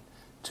given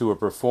to a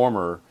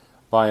performer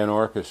by an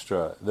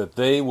orchestra, that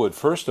they would,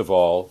 first of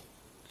all,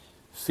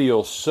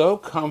 feel so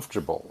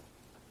comfortable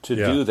to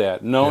do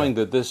that, knowing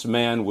that this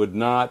man would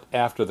not,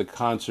 after the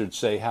concert,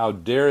 say, how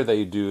dare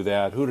they do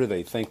that? Who do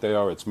they think they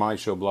are? It's my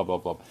show, blah, blah,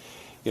 blah.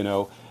 You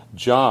know,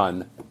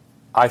 John,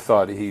 I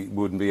thought he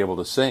wouldn't be able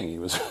to sing. He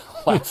was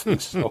laughing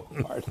so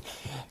hard.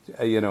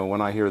 You know,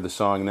 when I hear the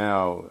song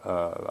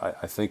now,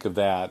 I think of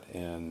that,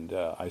 and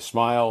I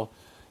smile.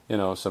 You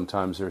know,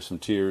 sometimes there's some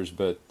tears,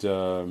 but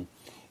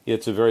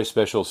it's a very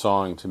special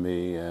song to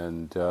me,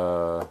 and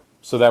so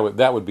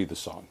that would be the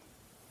song.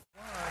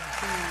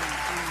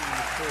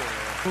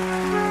 It's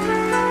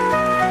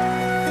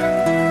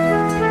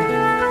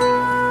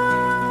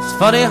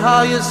funny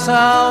how you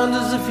sound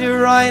as if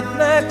you're right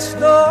next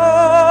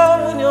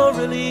door when you're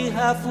really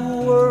half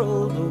a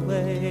world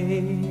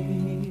away.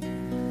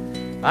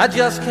 I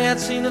just can't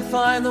seem to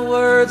find the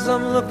words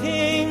I'm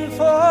looking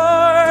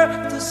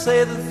for to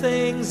say the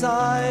things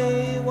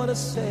I want to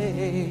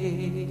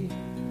say.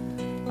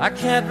 I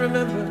can't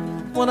remember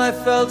when I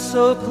felt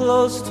so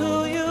close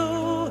to you.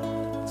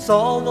 It's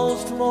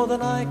almost more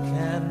than I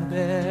can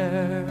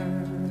bear.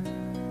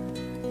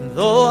 And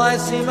though I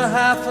seem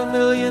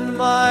 500,000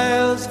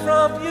 miles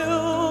from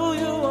you,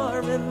 you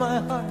are in my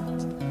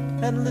heart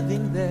and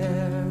living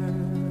there.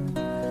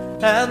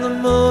 And the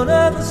moon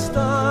and the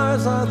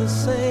stars are the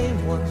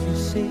same ones you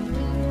see.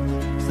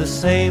 It's the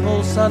same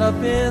old sun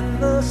up in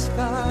the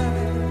sky.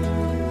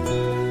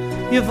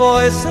 Your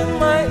voice in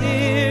my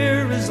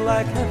ear is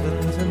like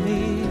heaven to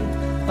me,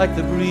 like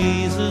the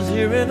breezes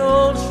here in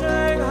old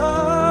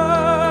Shanghai.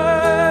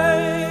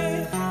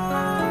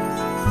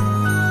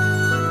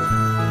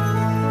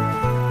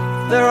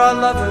 There are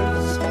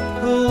lovers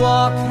who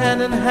walk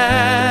hand in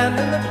hand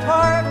in the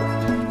park,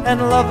 and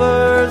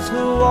lovers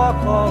who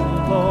walk all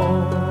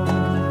alone.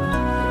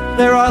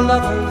 There are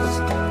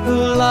lovers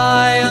who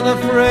lie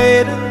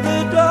unafraid in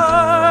the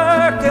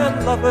dark,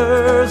 and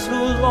lovers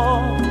who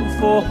long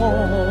for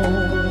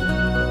home.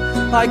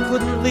 I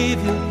couldn't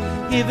leave you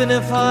even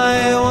if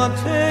I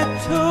wanted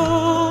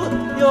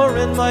to. You're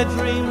in my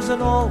dreams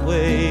and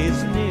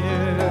always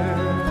near.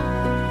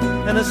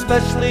 And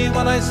especially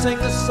when I sing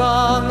the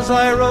songs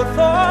I wrote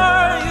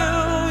for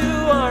you,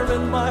 you are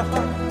in my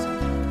heart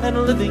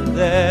and living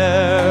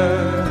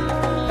there.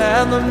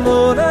 And the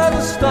moon and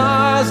the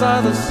stars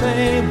are the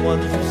same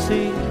ones you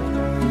see.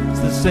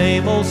 It's the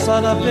same old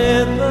sun up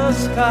in the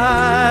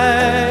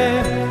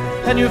sky.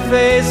 And your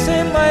face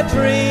in my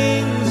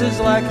dreams is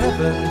like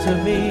heaven to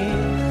me,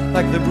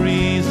 like the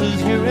breezes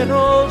here in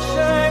old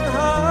Shanghai.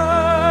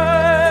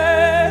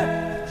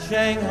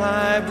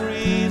 Shanghai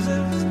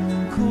breezes,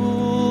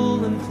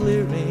 cool and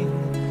clearing,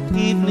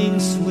 evening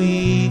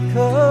sweet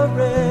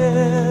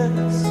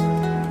caress.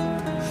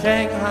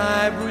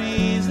 Shanghai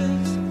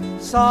breezes,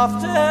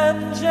 soft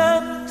and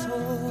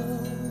gentle,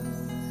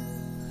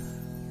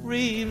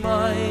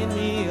 remind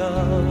me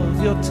of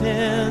your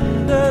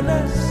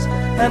tenderness.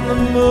 And the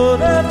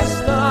moon and the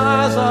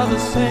stars are the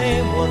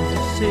same ones you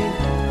see.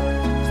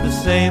 It's the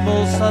same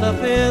old sun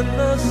up in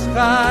the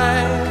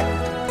sky.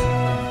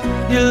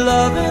 Your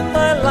love in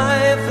my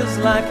life is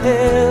like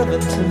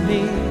heaven to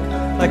me,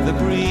 like the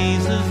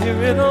breezes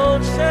here in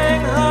old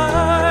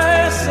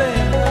Shanghai.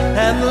 Sing.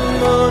 And the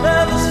moon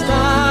and the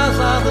stars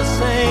are the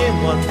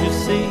same ones you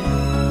see.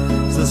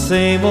 It's the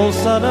same old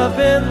sun up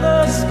in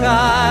the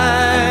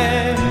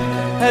sky.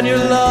 And your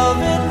love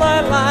in my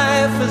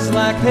life is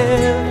like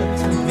heaven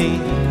to me,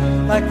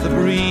 like the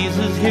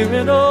breezes here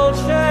in old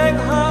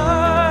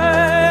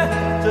Shanghai,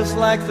 just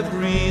like the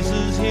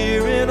breezes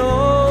here in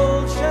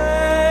old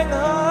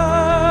Shanghai.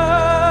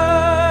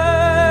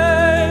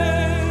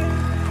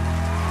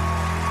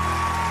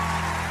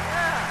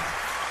 Yeah.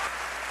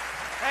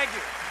 Thank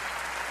you.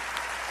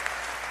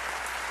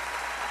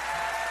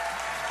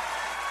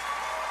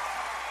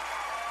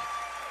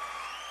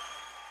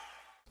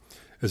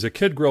 As a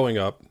kid growing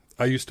up,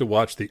 I used to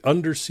watch The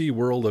Undersea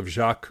World of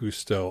Jacques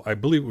Cousteau. I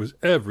believe it was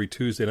every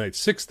Tuesday night,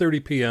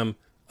 6:30 p.m.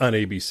 on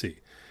ABC.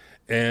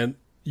 And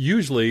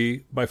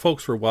usually my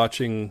folks were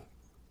watching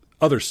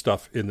other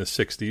stuff in the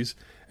 60s.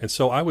 And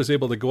so I was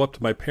able to go up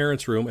to my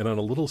parents' room and on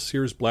a little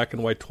Sears black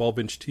and white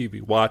 12-inch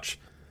TV, watch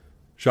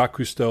Jacques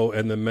Cousteau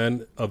and the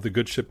men of the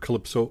good ship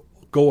Calypso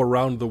go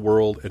around the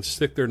world and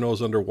stick their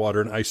nose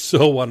underwater. And I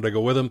so wanted to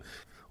go with them.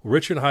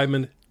 Richard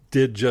Hyman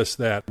did just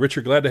that.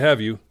 Richard, glad to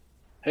have you.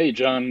 Hey,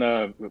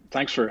 John,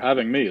 thanks for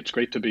having me. It's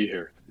great to be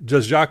here.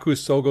 Does Jacques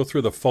Cousteau go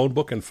through the phone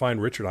book and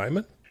find Richard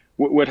Hyman?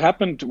 What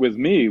happened with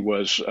me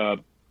was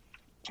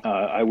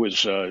I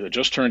was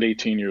just turned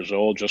 18 years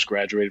old, just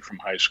graduated from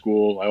high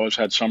school. I always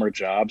had summer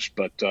jobs,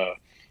 but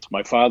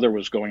my father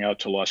was going out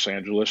to Los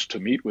Angeles to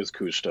meet with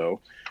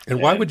Cousteau.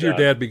 And why would your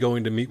dad be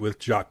going to meet with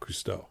Jacques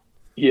Cousteau?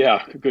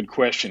 Yeah, good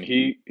question.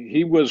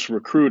 He was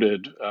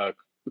recruited.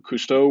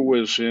 Cousteau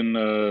was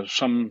in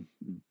some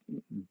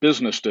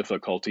business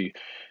difficulty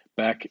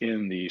back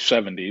in the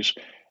 70s,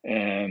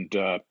 and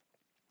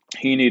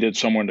he needed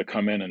someone to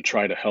come in and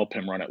try to help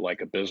him run it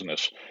like a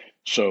business.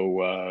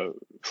 So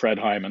Fred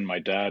Hyman, my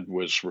dad,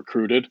 was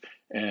recruited,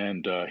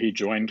 and he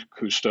joined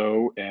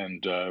Cousteau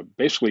and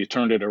basically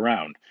turned it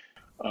around.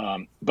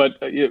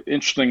 But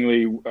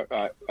interestingly,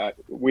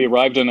 we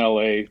arrived in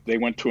LA. They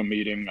went to a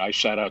meeting. I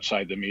sat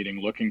outside the meeting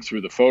looking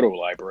through the photo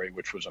library,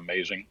 which was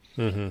amazing.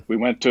 Mm-hmm. We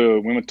went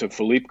to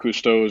Philippe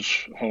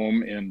Cousteau's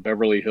home in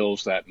Beverly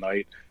Hills that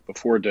night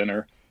before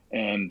dinner,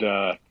 and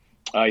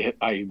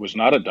I was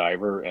not a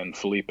diver, and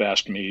Philippe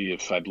asked me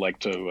if I'd like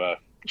to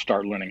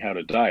start learning how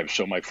to dive.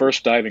 So my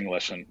first diving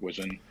lesson was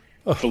in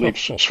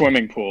Philippe's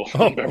swimming pool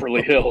in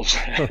Beverly Hills.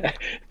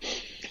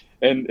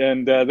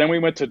 And then we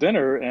went to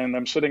dinner, and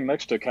I'm sitting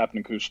next to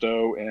Captain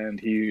Cousteau, and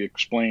he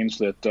explains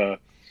that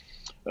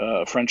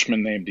a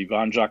Frenchman named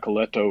Ivan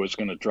Giacoletto is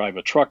going to drive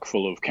a truck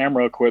full of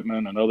camera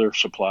equipment and other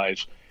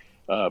supplies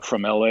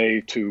from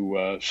LA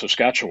to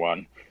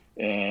Saskatchewan,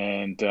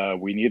 and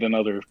we need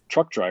another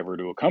truck driver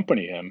to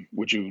accompany him.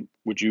 Would you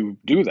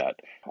do that?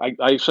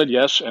 I said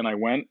yes, and I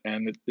went,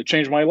 and it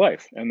changed my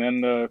life. And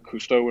then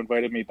Cousteau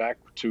invited me back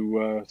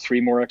to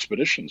 3 more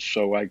expeditions.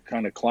 So I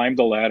kind of climbed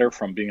the ladder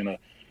from being a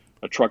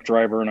truck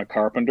driver and a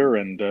carpenter,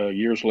 and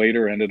years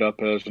later ended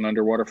up as an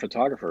underwater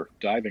photographer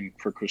diving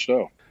for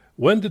Cousteau.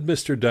 When did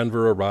Mr.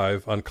 Denver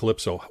arrive on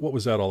Calypso? What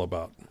was that all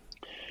about?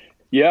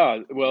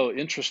 Yeah, well,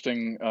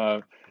 interesting.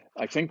 I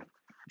think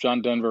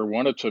John Denver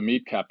wanted to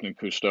meet Captain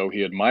Cousteau.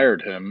 He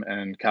admired him,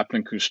 and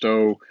Captain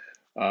Cousteau,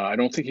 I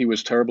don't think he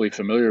was terribly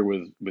familiar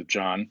with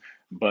John,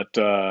 but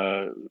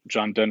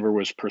John Denver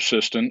was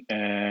persistent,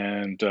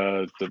 and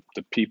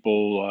the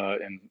people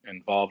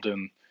involved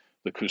in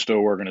the Cousteau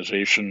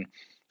organization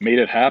made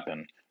it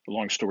happen,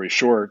 long story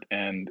short.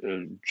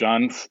 And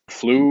John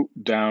flew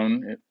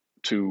down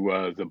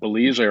to the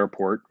Belize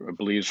airport,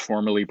 Belize,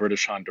 formerly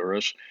British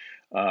Honduras,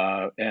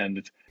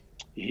 and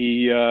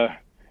he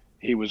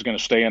was going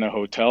to stay in a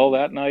hotel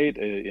that night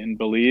in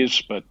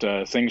Belize,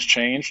 but things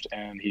changed,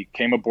 and he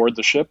came aboard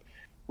the ship.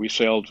 We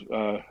sailed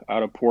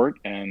out of port,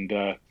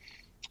 and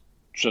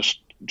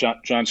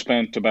John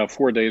spent about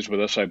 4 days with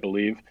us, I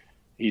believe.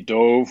 We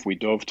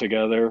dove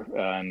together,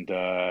 and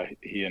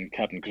he and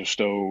Captain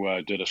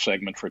Cousteau did a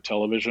segment for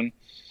television.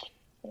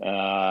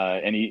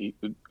 And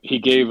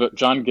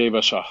John gave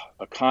us a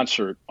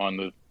concert on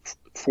the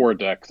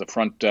foredeck, the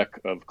front deck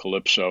of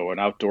Calypso, an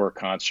outdoor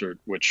concert,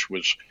 which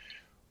was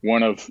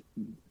one of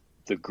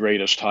the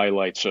greatest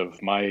highlights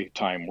of my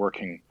time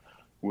working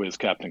with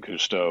Captain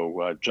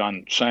Cousteau.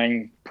 John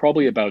sang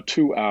probably about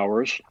 2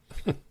 hours.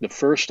 The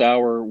first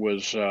hour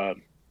was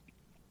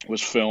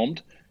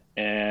filmed,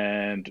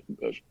 and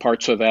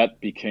parts of that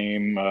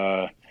became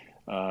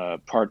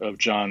part of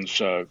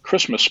John's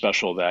Christmas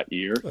special that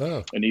year,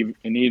 an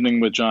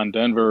evening with John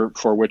Denver,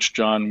 for which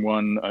John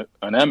won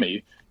an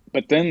Emmy.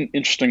 But then,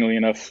 interestingly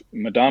enough,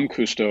 Madame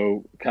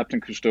Cousteau,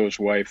 Captain Cousteau's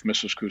wife,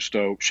 Mrs.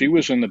 Cousteau, she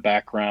was in the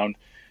background,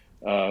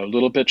 a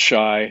little bit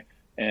shy,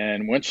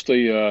 and once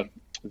the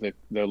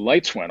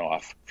lights went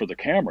off for the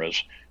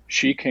cameras,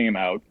 she came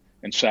out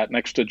and sat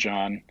next to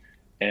John,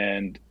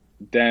 and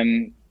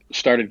then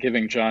started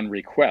giving John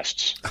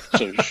requests.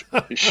 So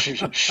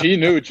she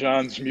knew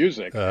John's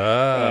music.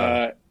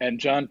 And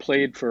John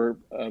played for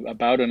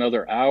about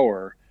another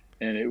hour,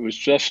 and it was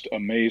just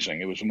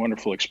amazing. It was a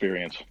wonderful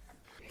experience.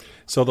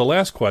 So the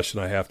last question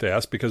I have to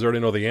ask, because I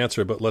already know the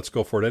answer, but let's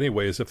go for it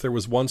anyway, is if there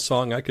was one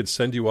song I could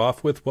send you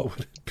off with, what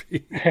would it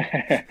be?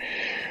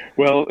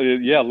 Well,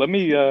 yeah, let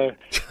me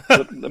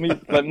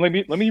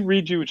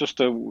read you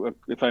just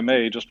if I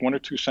may, just 1 or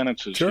 2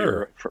 sentences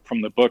here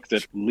from the book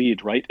that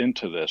lead right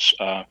into this.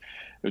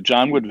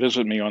 John would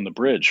visit me on the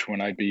bridge when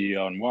I'd be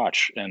on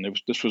watch, and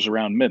this was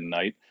around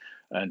midnight,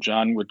 and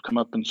John would come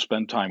up and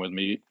spend time with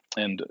me,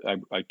 and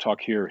I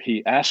talk here.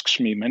 He asks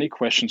me many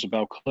questions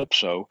about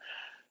Calypso,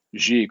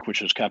 Gique,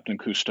 which is Captain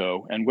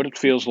Cousteau, and what it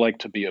feels like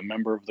to be a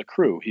member of the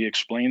crew. He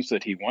explains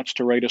that he wants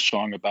to write a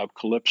song about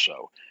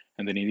Calypso,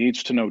 and that he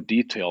needs to know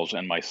details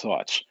and my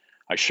thoughts.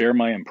 I share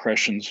my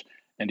impressions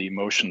and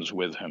emotions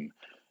with him.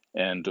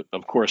 And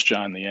of course,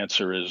 John, the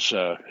answer is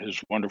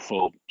his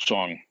wonderful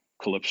song,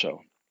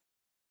 Calypso.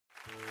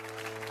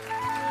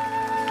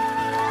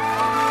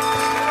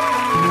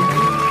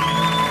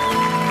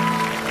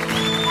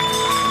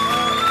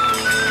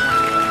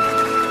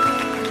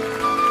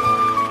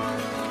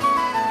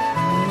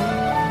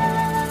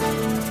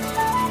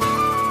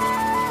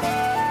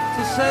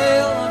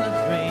 Sail on a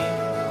dream,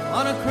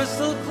 on a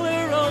crystal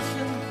clear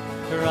ocean,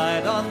 to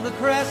ride on the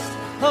crest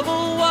of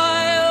a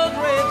wild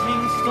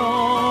raging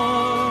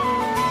storm,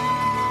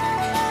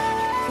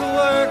 to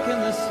work in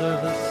the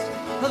service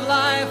of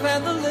life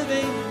and the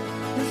living,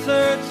 in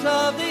search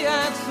of the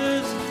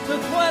answers to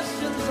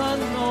questions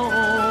unknown,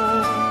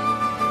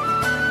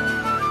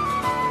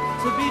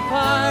 to be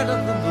part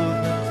of the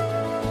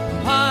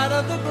movement, part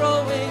of the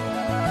growing,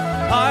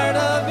 part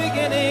of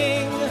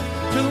beginning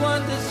to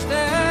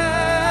understand.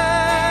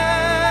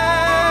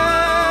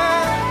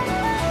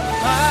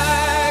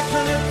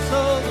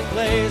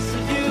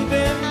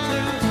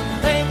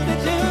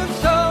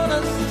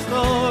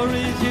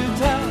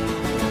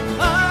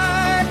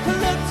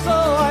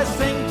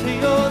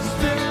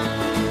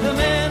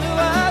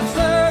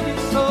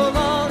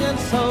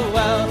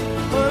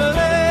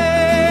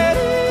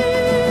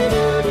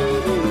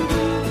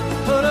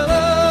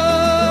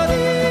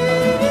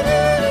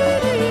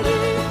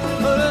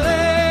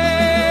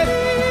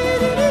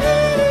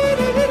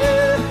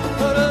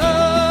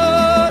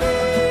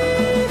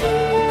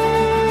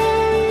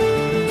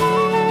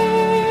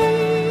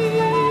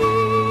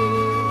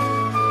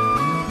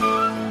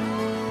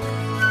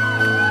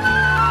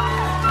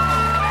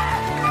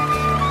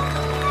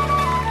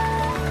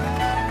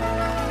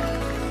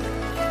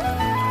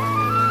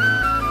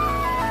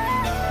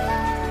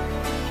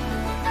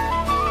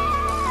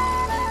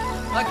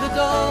 like the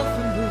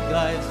dolphin who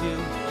guides you.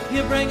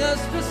 You bring us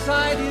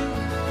beside you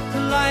to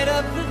light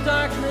up the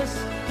darkness,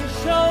 to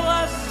show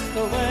us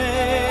the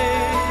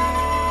way.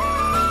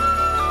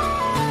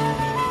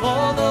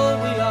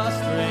 Although we are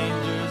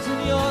strangers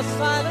in your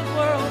silent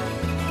world,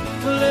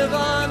 to live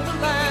on the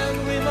land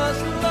we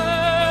must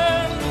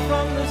learn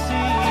from the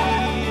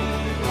sea.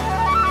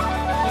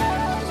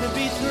 To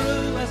be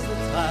true as the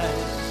tide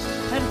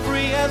and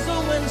free as the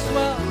wind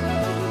swell,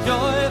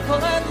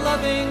 joyful and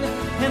loving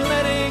in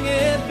letting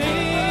it be.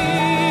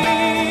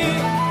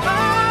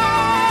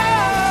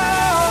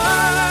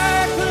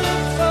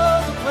 Calypso,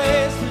 the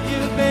place that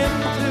you've been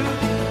to,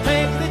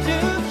 think that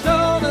you've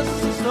shown us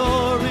the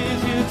stories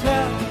you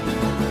tell.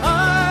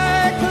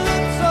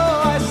 Calypso,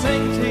 I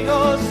sing to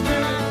your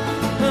spirit,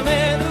 the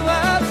men who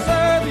have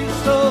served you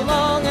so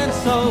long and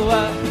so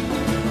well.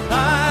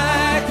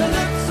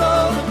 Calypso,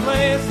 the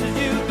place that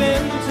you've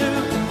been to,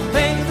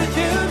 things that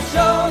you've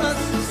shown us,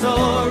 the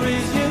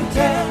stories you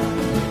tell.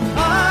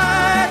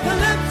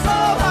 Calypso,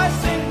 I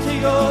sing to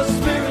your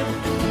spirit,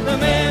 the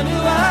men who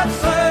have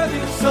served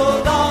you so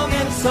long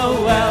and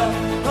so well.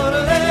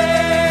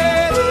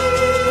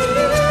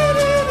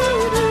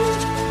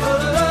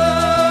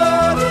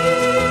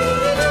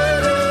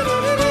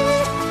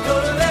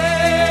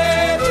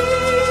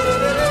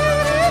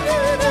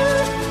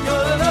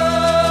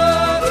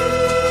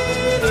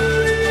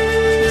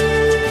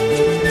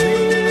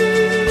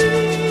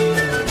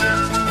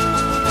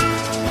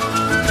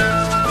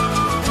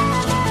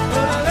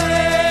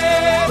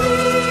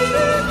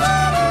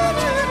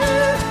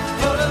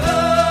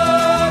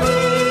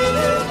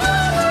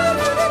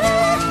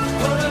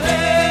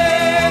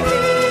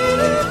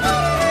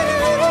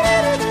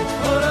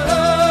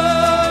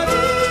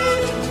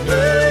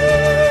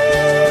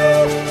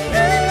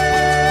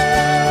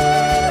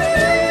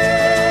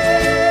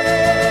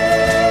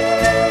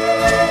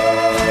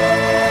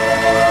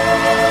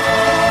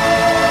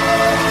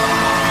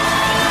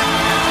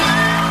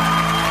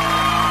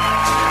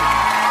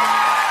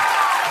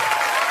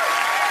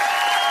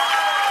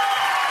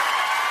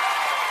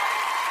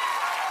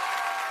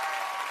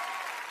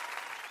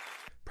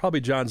 Probably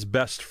John's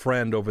best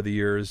friend over the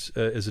years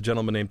is a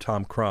gentleman named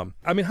Tom Crum.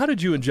 I mean, how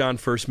did you and John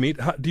first meet?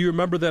 Do you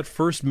remember that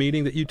first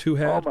meeting that you two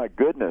had? Oh, my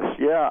goodness.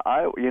 Yeah,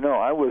 I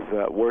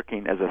was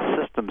working as a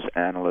systems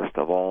analyst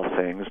of all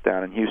things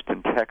down in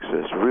Houston,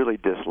 Texas. Really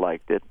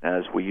disliked it,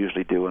 as we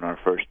usually do in our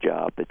first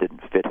job. It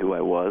didn't fit who I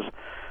was.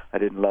 I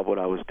didn't love what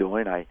I was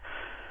doing. I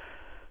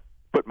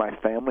put my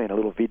family in a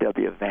little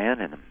VW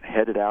van and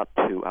headed out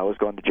to, I was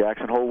going to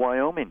Jackson Hole,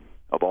 Wyoming,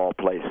 of all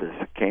places.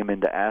 Came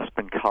into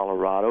Aspen,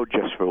 Colorado,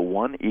 just for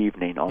one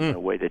evening on my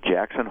way to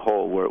Jackson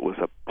Hole, where it was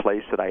a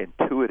place that I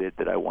intuited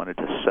that I wanted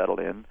to settle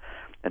in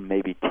and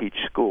maybe teach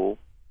school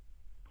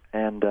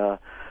and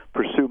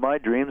pursue my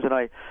dreams. And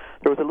there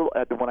was a little,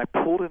 when I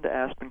pulled into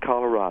Aspen,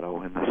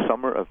 Colorado in the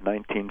summer of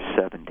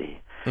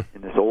 1970,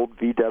 in this old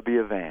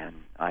VW van,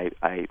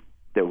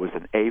 there was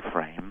an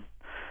A-frame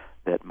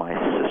that my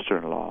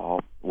sister-in-law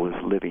was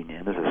living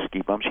in as a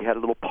ski bum. She had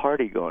a little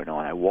party going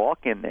on. I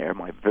walk in there,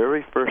 my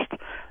very first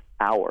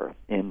hour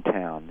in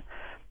town,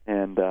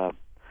 and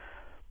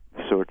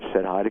sort of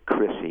said hi to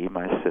Chrissy,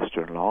 my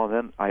sister-in-law. And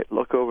then I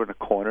look over in the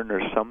corner, and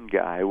there's some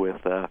guy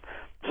with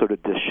sort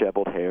of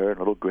disheveled hair and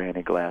little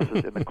granny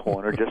glasses in the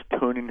corner just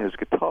tuning his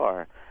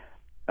guitar.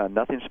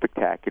 Nothing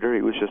spectacular.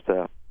 He was just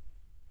a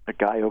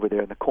guy over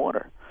there in the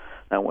corner.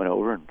 And I went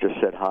over and just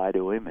said hi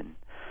to him and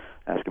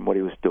asked him what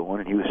he was doing,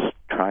 and he was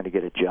trying to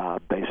get a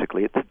job,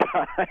 basically, at the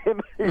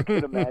time. You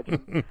can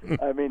imagine.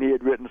 I mean, he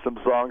had written some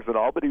songs and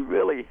all, but he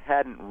really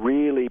hadn't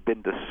really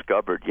been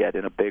discovered yet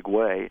in a big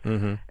way.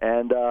 Mm-hmm.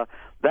 And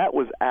that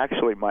was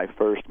actually my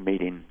first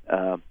meeting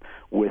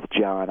with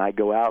John. I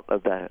go out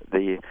of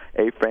the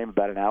A-frame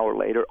about an hour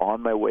later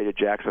on my way to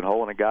Jackson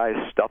Hole, and a guy is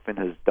stuffing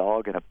his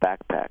dog in a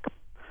backpack.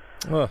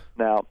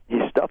 Now,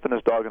 he's stuffing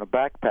his dog in a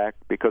backpack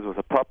because it was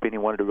a puppy and he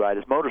wanted to ride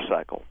his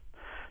motorcycle.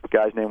 The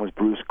guy's name was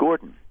Bruce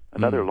Gordon,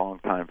 another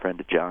longtime friend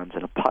of John's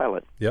and a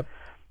pilot. Yep.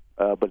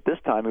 But this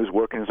time he was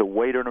working as a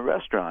waiter in a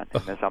restaurant.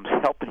 And as I'm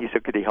helping, he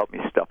said, could he help me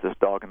stuff this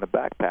dog in the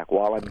backpack?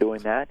 While I'm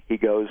doing that, he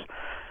goes,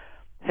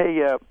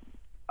 hey,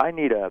 I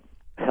need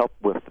help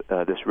with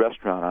this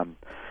restaurant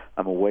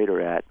I'm a waiter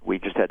at. We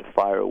just had to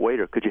fire a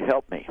waiter. Could you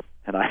help me?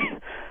 And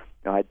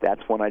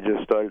that's when I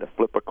just started to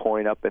flip a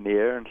coin up in the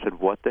air and said,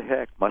 what the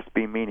heck? Must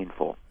be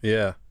meaningful.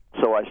 Yeah.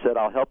 So I said,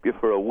 I'll help you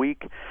for a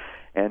week.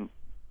 And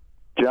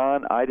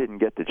John, I didn't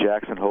get to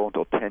Jackson Hole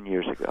until 10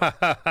 years ago.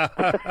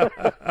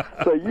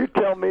 So you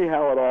tell me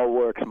how it all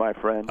works, my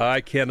friend.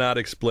 I cannot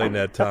explain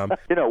that, Tom.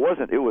 It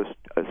was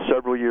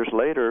several years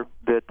later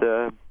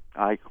that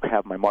I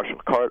have my martial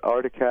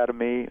art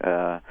academy.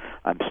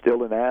 I'm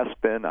still in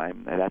Aspen.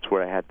 That's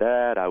where I had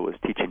that. I was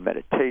teaching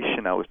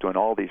meditation. I was doing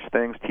all these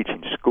things,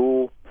 teaching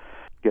school.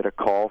 Get a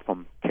call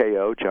from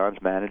K.O., John's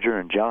manager,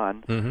 and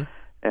John. Mm-hmm.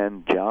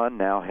 And John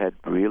now had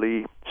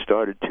really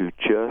started to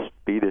just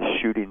be this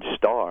shooting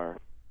star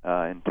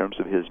in terms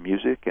of his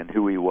music and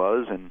who he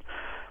was. And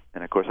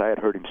And, of course, I had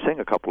heard him sing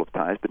a couple of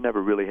times, but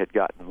never really had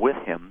gotten with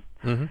him.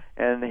 Mm-hmm.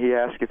 And he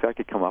asked if I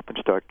could come up and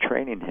start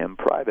training him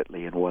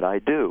privately in what I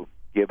do,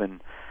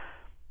 given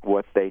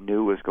what they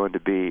knew was going to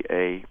be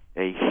a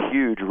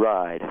huge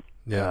ride.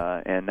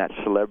 Yeah. And that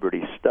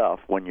celebrity stuff,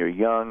 when you're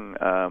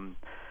young,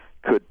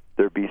 could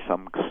there be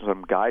some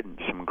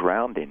guidance, some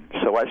grounding?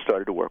 So I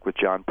started to work with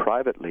John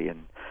privately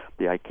in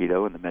the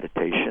Aikido and the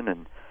meditation,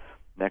 and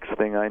next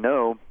thing I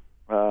know,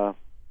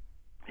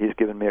 he's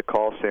given me a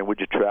call saying, would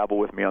you travel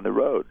with me on the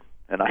road?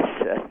 And I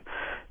said,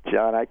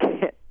 John, I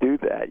can't do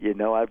that. You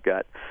know, I've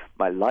got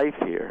my life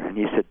here. And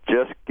he said,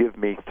 just give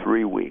me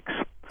 3 weeks.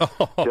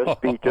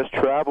 Just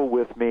travel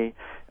with me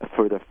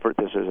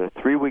there's a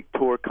 3-week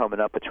tour coming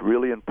up. It's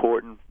really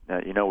important.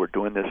 You know, we're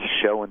doing this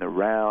show in the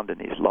round in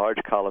these large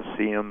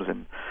coliseums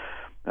and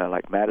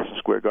like Madison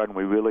Square Garden.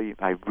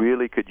 I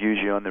really could use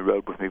you on the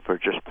road with me for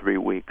just 3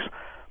 weeks.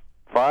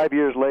 5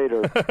 years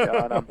later,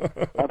 John,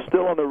 I'm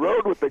still on the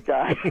road with the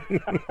guy.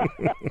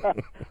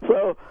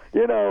 So,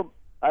 you know,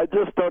 I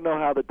just don't know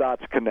how the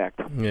dots connect.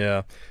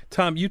 Yeah.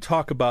 Tom, you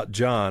talk about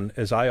John,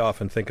 as I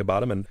often think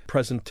about him, in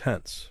present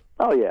tense.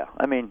 Oh, yeah.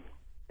 I mean,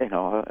 you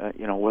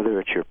know, whether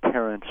it's your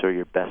parents or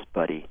your best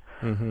buddy,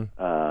 mm-hmm.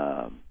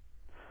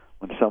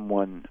 When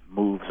someone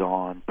moves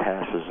on,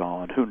 passes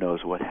on, who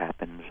knows what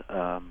happens.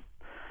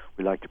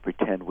 We like to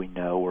pretend we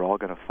know. We're all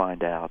going to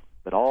find out.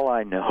 But all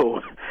I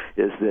know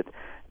is that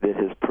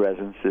his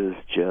presence is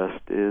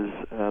just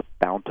as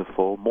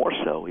bountiful, more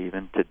so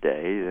even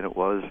today than it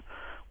was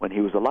when he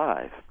was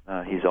alive.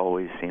 He's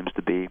always seems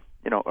to be,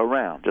 you know,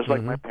 around, just like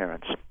mm-hmm. my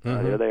parents.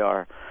 Mm-hmm. There they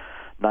are,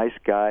 nice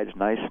guides,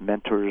 nice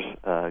mentors,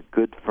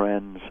 good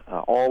friends,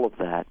 all of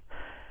that.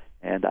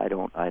 And I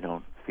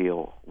don't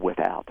feel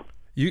without.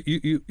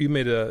 You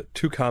made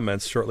 2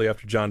 comments shortly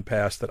after John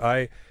passed that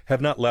I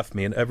have not left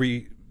me, and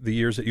the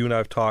years that you and I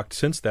have talked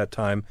since that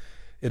time,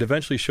 it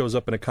eventually shows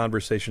up in a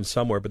conversation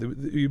somewhere. But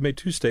you made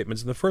 2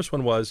 statements, and the first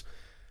one was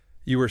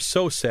you were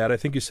so sad. I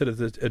think you said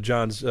at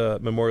John's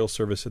memorial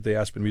service at the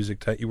Aspen Music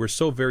Tent, you were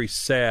so very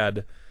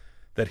sad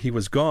that he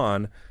was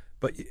gone,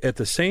 but at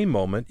the same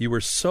moment, you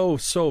were so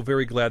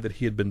very glad that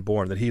he had been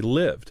born, that he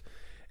lived.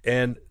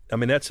 And, I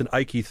mean, that's an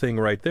Ike thing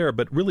right there,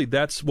 but really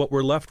that's what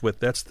we're left with.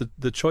 That's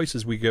the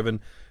choices we're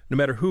given, no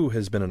matter who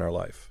has been in our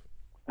life.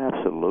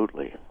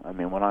 Absolutely. I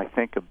mean, when I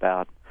think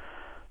about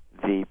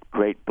the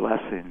great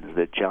blessings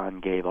that John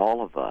gave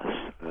all of us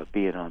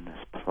being on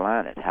this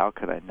planet, how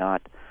could I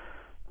not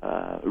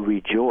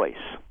rejoice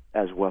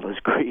as well as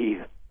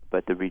grieve?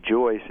 But the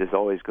rejoice is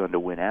always going to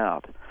win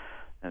out.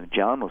 And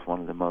John was one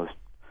of the most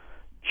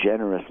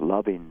generous,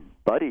 loving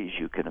buddies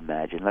you can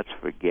imagine. Let's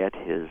forget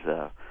his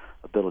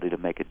ability to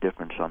make a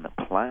difference on the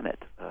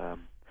planet.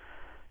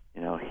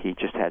 You know, he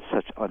just had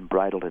such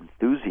unbridled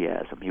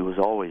enthusiasm. He was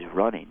always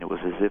running. It was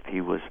as if he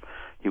was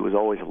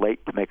always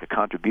late to make a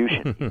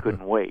contribution. He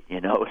couldn't wait, you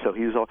know. So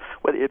he was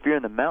if you're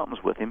in the mountains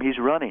with him, he's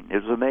running.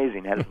 It was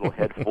amazing. He had his little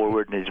head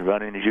forward and he's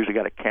running. He's usually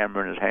got a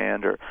camera in his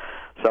hand or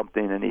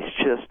something, and he's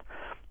just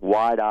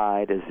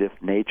wide-eyed as if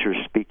nature's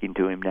speaking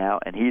to him now,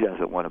 and he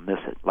doesn't want to miss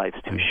it.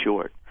 Life's too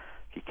short.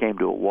 If he came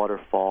to a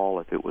waterfall,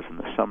 if it was in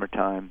the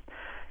summertime,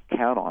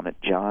 count on it,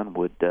 John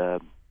would,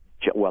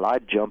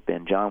 I'd jump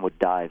in, John would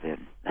dive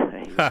in.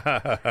 he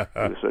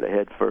was sort of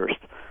head first.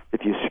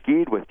 If you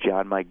skied with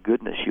John, my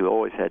goodness, you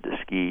always had to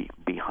ski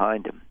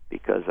behind him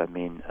because, I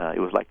mean, it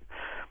was like,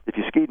 if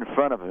you skied in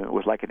front of him, it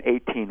was like an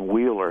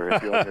 18-wheeler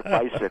if you're on your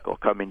bicycle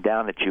coming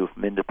down at you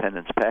from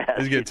Independence Pass.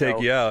 He's going to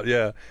take you out,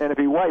 yeah. And if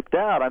he wiped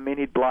out, I mean,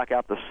 he'd block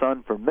out the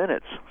sun for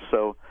minutes.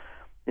 So,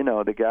 you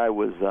know, the guy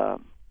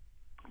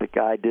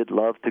did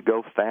love to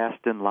go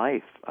fast in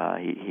life.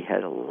 He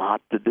had a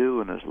lot to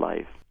do in his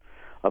life.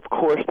 Of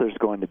course, there's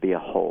going to be a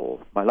hole.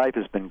 My life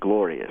has been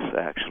glorious,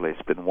 actually.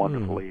 It's been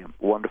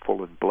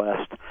wonderful and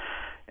blessed,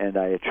 and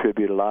I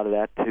attribute a lot of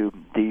that to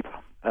deep,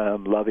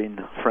 loving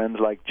friends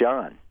like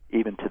John,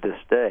 even to this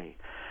day.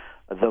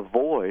 The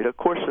void, of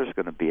course, there's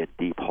going to be a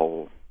deep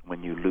hole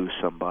when you lose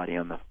somebody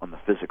on the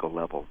physical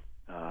level.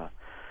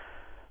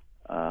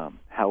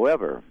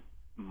 However,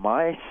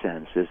 my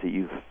sense is that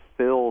you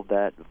fill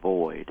that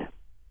void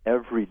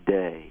every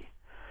day.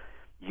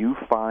 You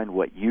find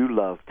what you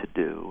love to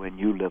do, and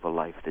you live a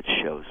life that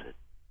shows it.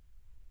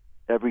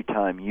 Every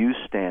time you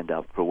stand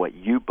up for what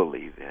you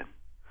believe in,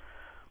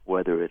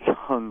 whether it's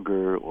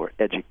hunger or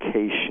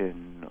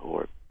education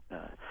or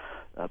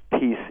a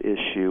peace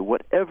issue,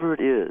 whatever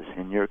it is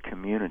in your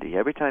community,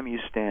 every time you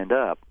stand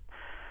up,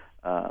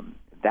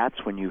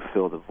 that's when you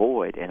fill the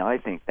void, and I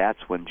think that's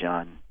when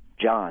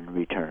John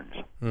returns.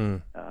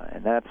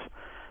 And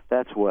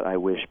that's what I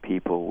wish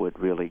people would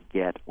really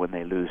get when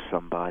they lose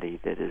somebody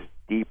that is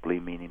deeply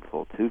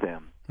meaningful to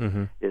them,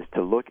 is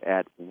to look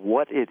at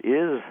what it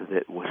is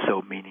that was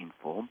so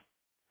meaningful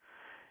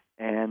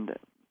and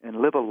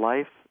live a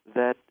life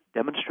that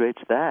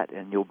demonstrates that,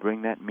 and you'll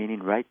bring that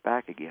meaning right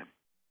back again.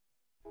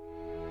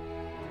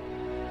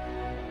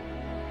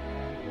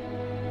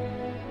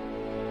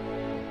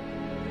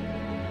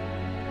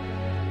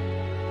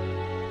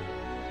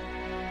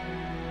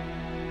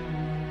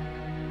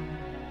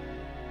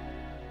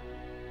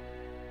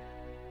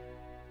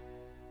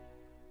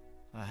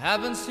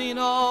 haven't seen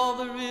all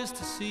there is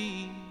to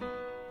see,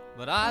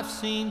 but I've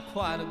seen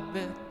quite a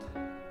bit.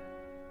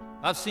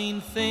 I've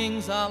seen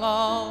things I'll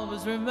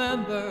always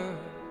remember,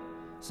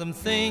 some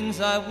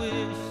things I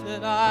wish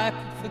that I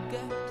could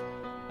forget.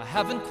 I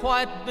haven't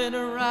quite been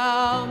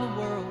around the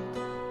world,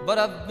 but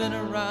I've been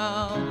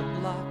around the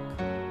block.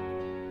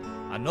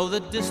 I know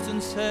that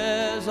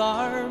distances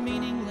are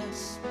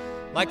meaningless,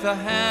 like the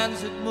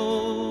hands that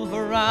move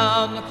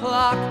around the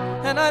clock.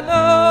 And I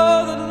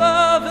know that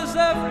love is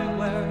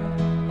everywhere,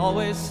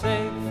 always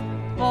safe,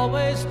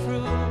 always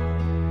true.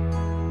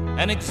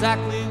 And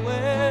exactly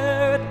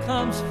where it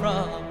comes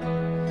from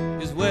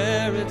is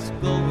where it's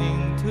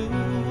going to.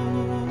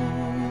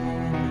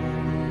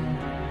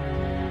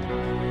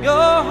 Your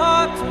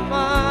heart to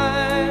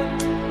mine,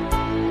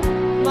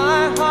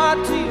 my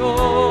heart to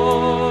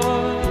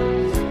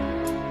yours.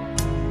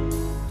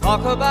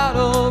 Talk about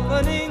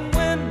opening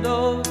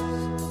windows,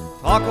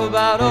 talk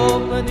about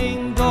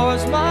opening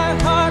doors. My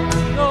heart to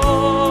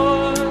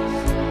yours,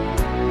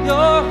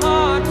 your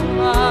heart to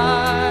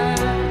mine.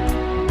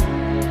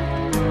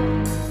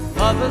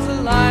 Love is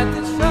a light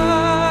that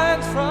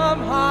shines from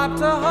heart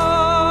to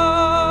heart.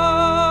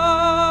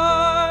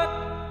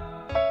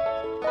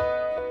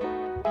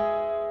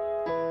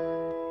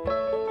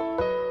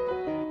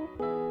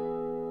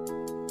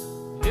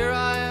 Here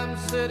I am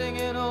sitting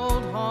in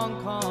old Hong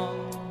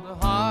Kong, the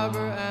harbor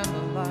and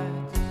the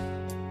lights.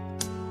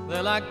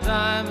 They're like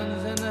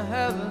diamonds in the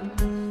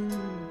heavens,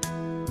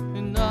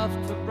 enough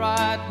to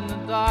brighten the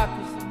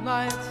darkest of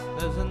nights.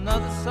 There's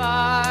another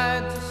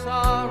side to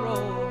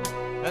sorrow,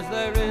 as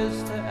there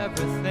is to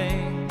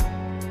everything.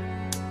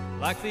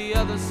 Like the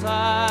other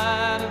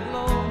side of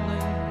lonely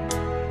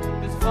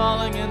is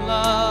falling in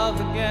love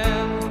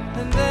again.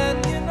 And then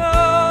you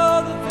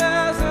know that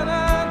there's an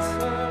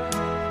answer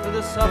to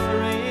the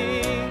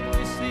suffering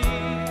we see.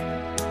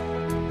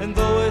 And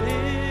though it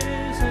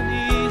isn't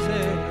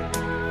easy,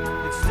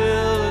 it's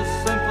still as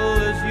simple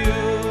as you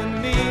and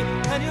me.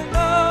 And you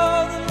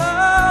know that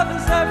love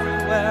is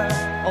everywhere,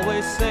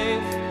 always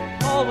safe,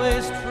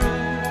 always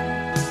true.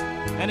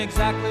 And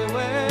exactly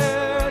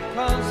where it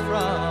comes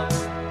from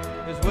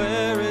is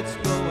where it's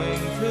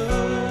going to.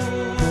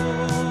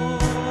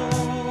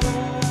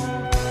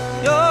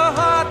 Your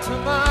heart to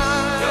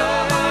mine,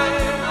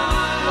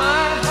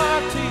 my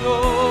heart to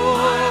yours.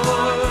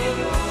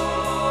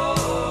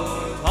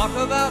 Talk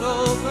about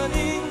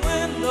opening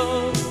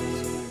windows,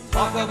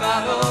 talk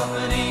about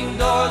opening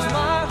doors.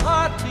 My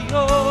heart to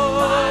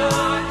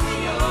yours,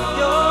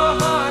 your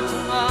heart to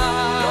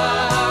mine.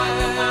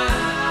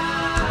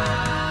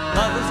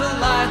 Love is a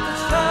light that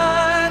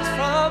shines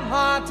from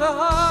heart to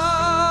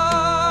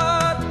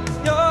heart.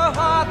 Your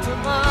heart to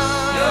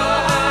mine,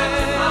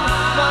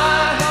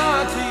 my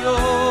heart to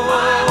yours.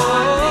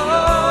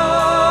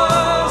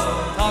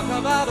 Talk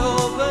about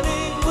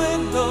opening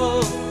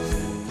windows,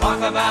 talk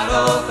about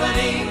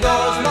opening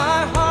doors.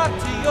 My heart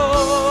to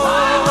yours,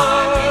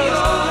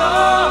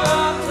 your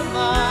heart to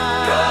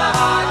mine.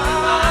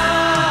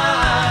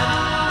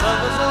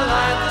 Love is a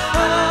light that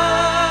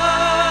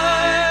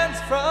shines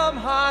from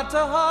heart to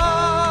heart.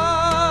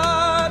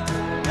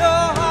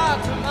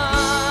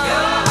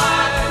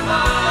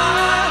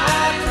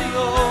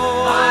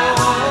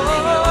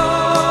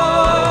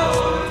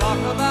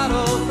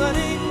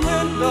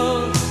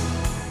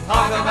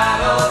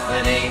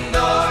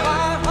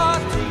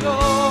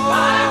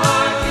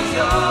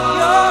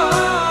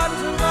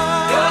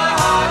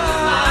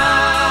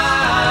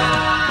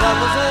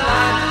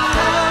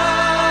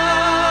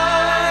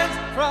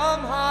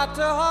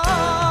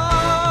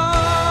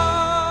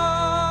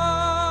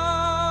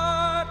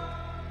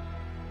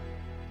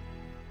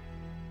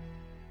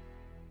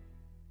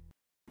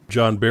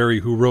 John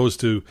Barry, who rose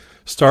to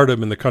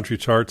stardom in the country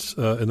charts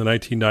in the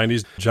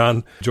 1990s.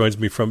 John joins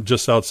me from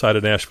just outside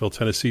of Nashville,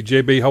 Tennessee.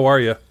 JB, how are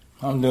you?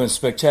 I'm doing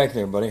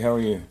spectacular, buddy. How are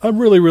you? I'm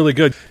really, really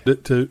good.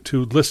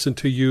 To listen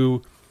to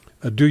you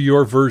do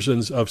your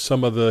versions of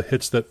some of the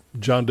hits that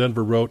John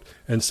Denver wrote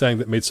and sang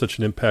that made such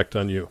an impact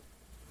on you.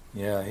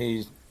 Yeah,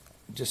 he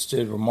just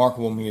did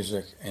remarkable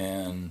music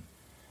and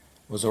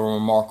was a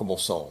remarkable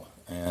soul.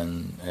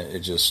 And it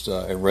just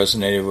it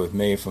resonated with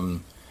me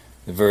from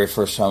the very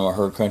first time I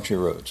heard Country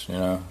Roads, you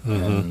know.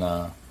 Mm-hmm.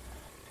 And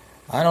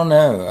I don't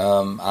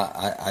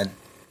know,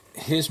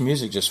 his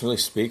music just really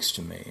speaks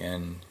to me,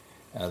 and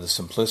the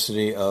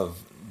simplicity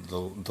of the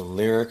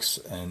lyrics,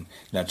 and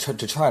now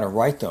to try to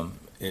write them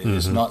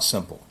is not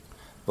simple,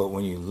 but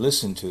when you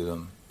listen to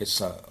them,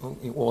 it's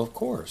well, of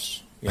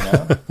course, you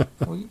know.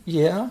 Well,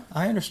 yeah,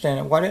 I understand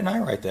it. Why didn't I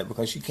write that?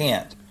 Because you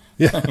can't,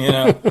 you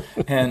know.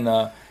 And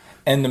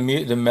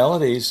the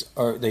melodies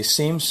they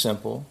seem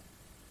simple.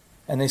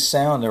 And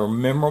they're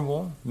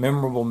memorable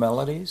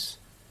melodies,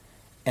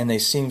 and they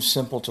seem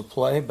simple to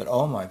play, but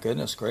oh my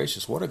goodness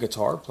gracious, what a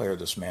guitar player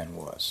this man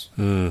was.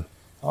 Mm.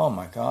 Oh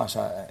my gosh,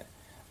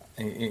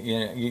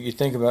 you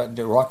think about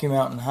the Rocky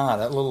Mountain High,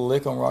 that little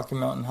lick on Rocky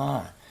Mountain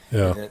High.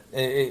 Yeah.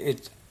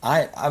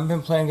 I've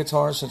been playing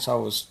guitar since I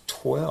was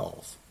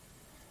 12,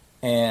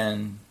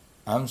 and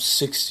I'm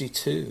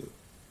 62.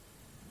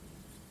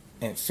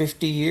 in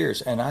 50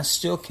 years, and I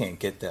still can't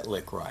get that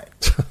lick right.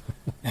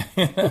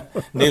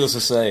 Needless to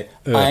say,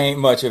 I ain't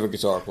much of a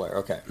guitar player.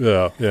 Okay.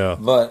 Yeah.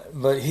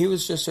 But he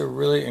was just a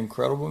really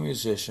incredible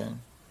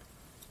musician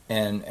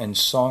and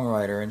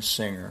songwriter and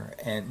singer,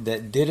 and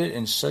that did it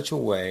in such a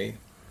way.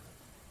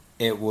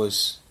 It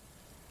was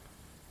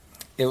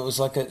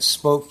like it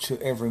spoke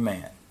to every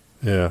man.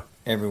 Yeah.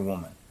 Every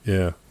woman.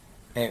 Yeah.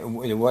 It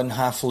wasn't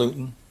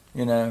highfalutin,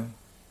 you know.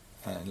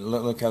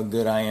 Look how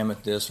good I am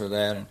at this or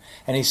that,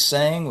 and he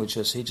sang,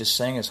 he just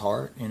sang his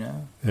heart, you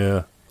know.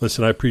 Yeah.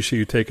 Listen, I appreciate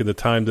you taking the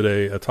time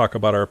today to talk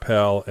about our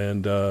pal,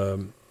 and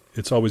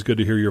it's always good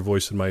to hear your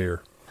voice in my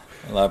ear.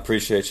 Well, I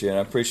appreciate you, and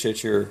I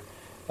appreciate your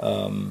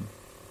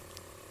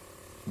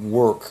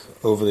work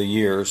over the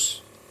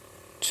years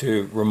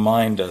to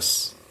remind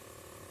us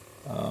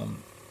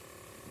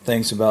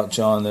things about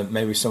John that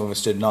maybe some of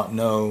us did not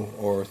know,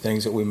 or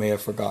things that we may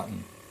have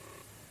forgotten.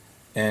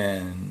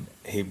 And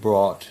he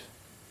brought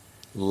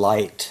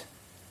light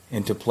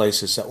into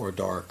places that were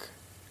dark,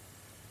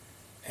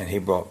 and he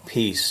brought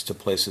peace to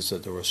places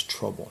that there was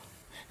trouble.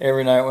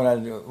 Every night when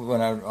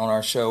I on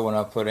our show, when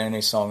I put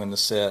any song in the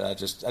set, I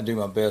do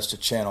my best to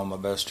channel my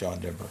best John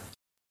Denver.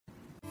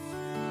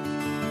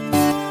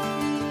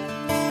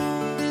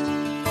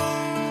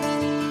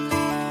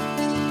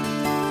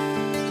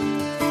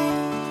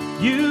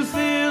 You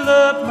fill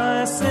up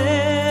my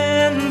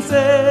senses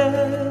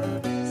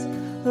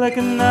like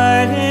a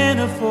night in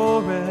a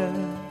forest,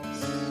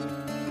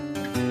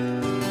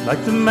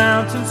 like the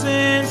mountains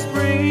in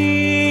springtime,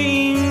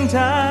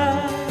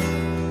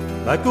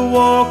 like a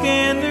walk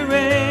in the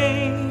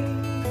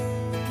rain,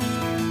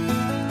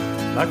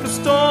 like a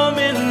storm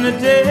in the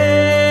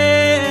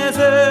desert,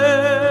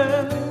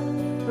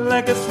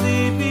 like a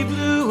sleepy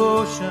blue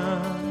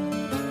ocean.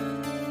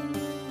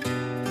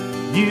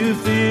 You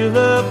fill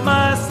up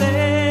my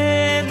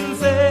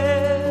senses,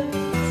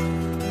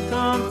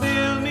 come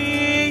fill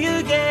me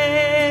again.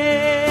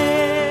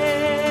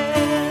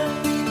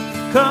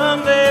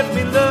 Come let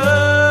me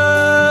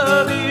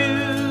love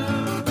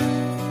you,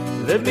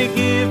 let me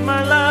give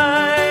my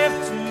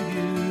life to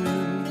you.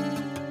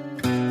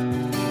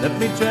 Let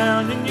me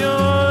drown in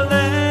your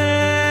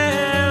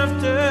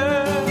laughter,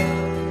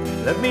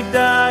 let me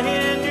die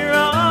in your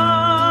arms.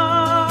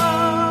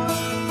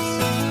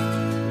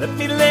 Let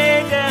me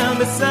lay down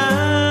beside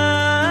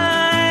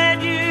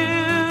you,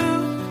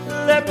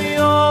 let me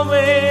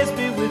always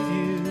be with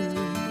you.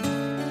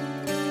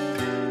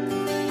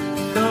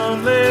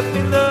 Come let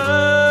me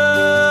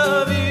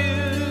love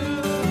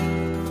you,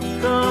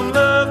 come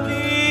love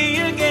me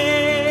again.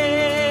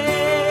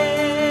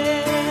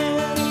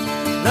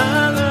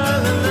 La la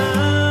la la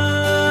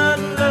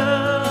la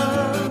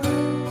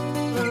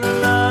la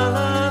la la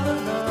la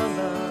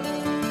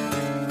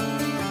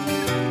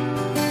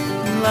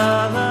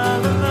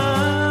la.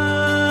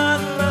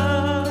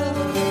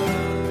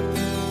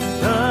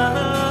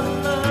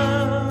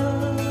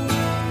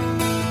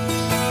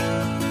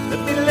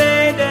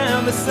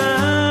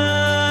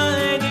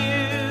 Beside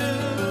you,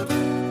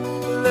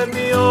 let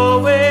me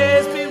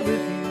always be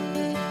with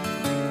you.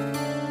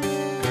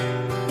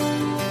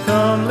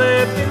 Come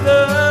let me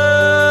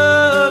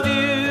love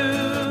you,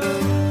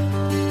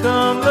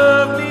 come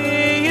love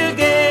me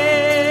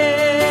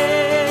again.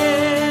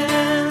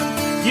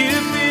 You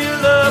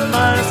fill up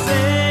my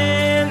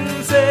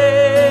senses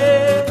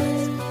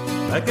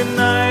like a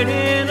night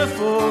in a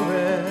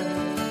forest,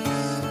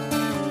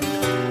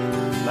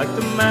 like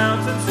the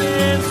mountains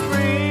in spring,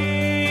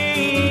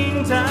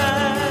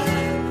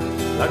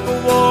 like a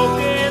walk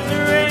in the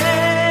rain,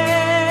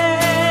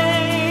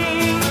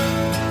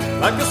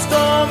 like a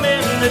storm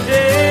in the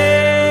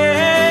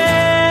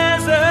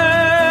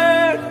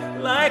desert,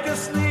 like a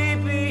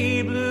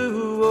sleepy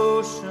blue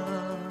ocean.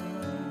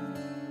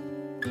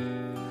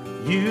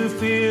 You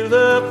fill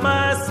up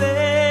my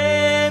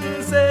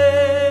senses,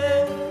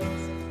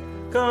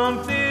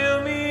 come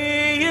fill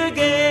me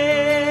again.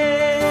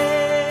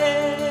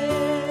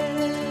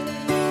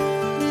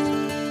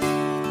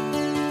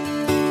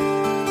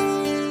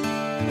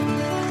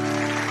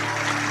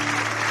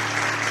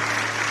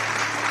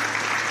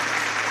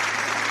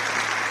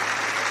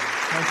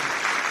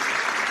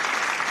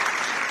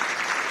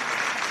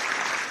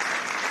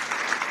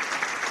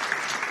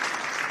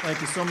 Thank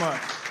you so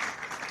much.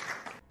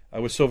 I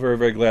was so very,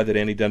 very glad that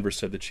Annie Denver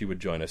said that she would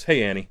join us.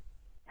 Hey, Annie.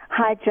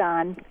 Hi,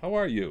 John. How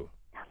are you?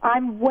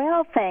 I'm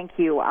well, thank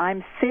you.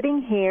 I'm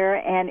sitting here,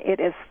 and it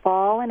is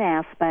fall in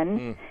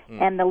Aspen,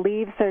 and the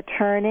leaves are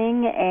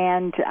turning,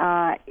 and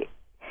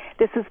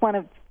this is one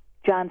of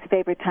John's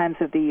favorite times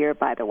of the year,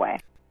 by the way.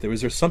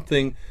 Was there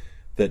something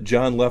that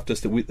John left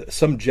us,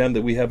 some gem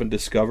that we haven't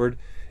discovered?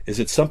 Is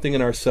it something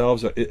in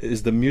ourselves?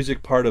 Is the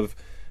music part of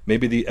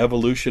maybe the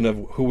evolution of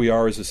who we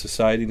are as a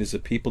society and as a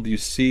people? Do you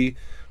see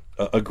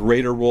a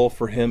greater role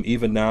for him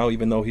even now,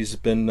 even though he's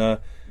been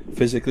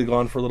physically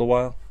gone for a little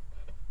while?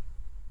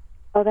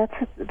 Oh,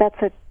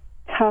 that's a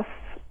tough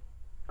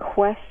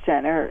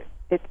question,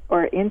 it's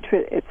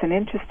an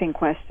interesting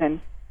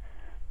question.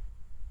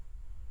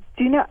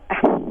 Do you know?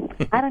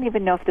 I don't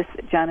even know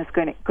if John is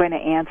going to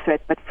answer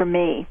it, but for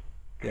me,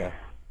 Yeah.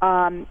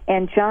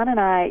 And John and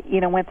I,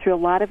 went through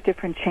a lot of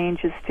different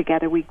changes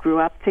together. We grew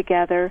up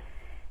together,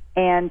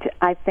 and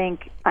I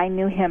think I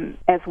knew him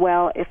as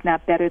well, if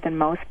not better than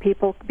most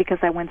people, because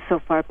I went so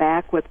far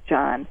back with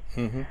John.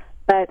 Mm-hmm.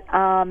 But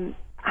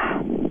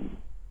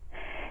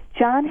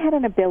John had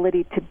an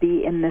ability to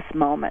be in this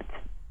moment,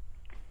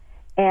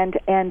 and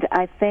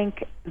I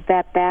think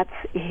that's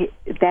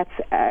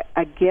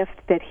a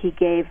gift that he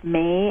gave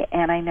me,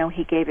 and I know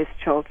he gave his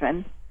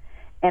children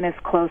and his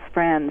close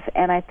friends.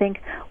 And I think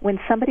when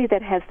somebody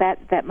that has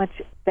that much,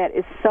 that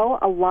is so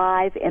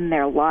alive in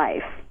their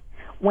life,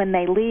 when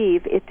they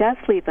leave, it does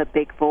leave a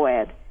big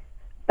void.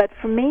 But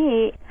for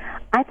me,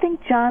 I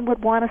think John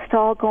would want us to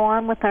all go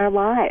on with our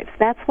lives.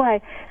 That's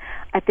why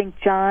I think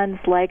John's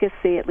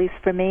legacy, at least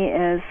for me,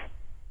 is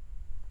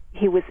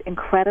he was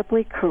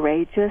incredibly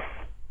courageous.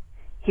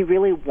 He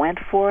really went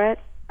for it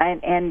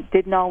and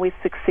didn't always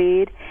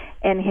succeed.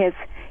 And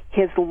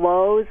his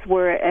lows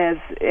were as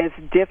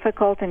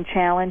difficult and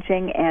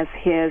challenging as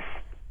his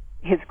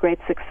great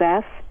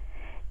success.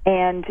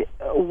 And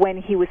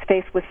when he was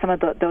faced with some of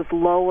those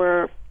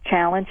lower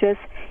challenges,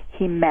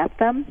 he met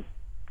them,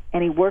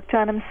 and he worked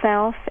on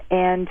himself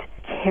and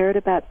cared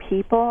about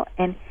people,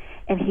 and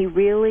he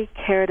really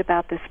cared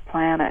about this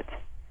planet.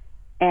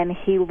 And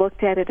he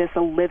looked at it as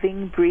a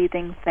living,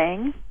 breathing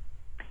thing.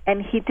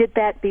 And he did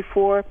that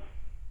before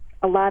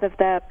a lot of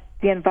the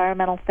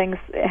environmental things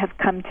have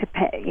come to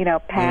pass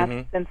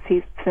Mm-hmm.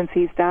 since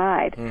he's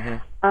died.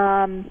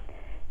 Mm-hmm.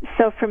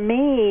 So for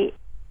me,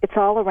 it's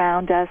all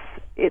around us.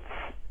 It's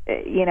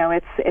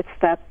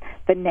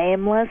the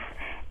nameless,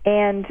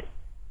 and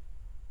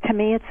to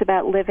me, it's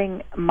about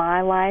living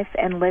my life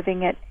and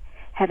living it,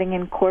 having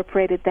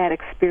incorporated that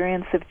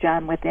experience of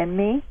John within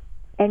me.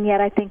 And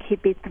yet, I think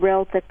he'd be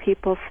thrilled that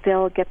people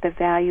still get the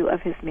value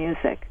of his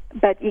music.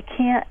 But you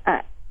can't.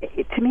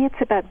 To me,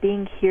 it's about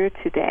being here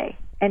today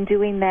and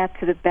doing that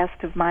to the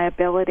best of my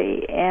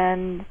ability.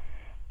 And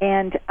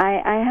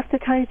I have to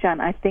tell you, John,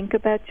 I think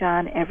about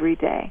John every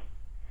day,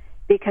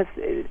 because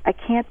I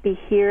can't be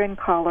here in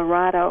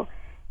Colorado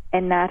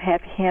and not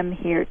have him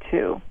here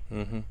too,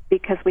 mm-hmm.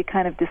 because we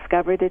kind of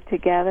discovered it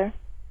together.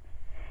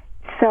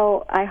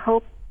 So I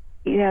hope,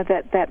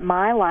 that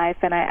my life,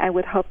 and I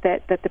would hope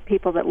that the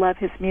people that love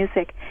his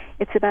music,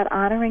 it's about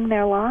honoring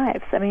their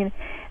lives. I mean,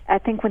 I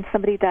think when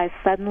somebody dies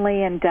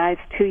suddenly and dies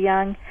too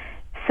young,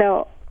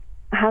 so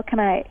how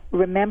can I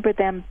remember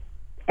them?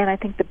 And I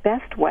think the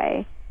best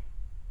way,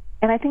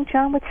 and I think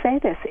John would say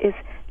this, is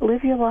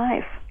live your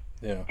life.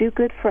 Yeah. Do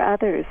good for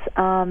others.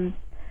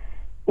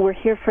 We're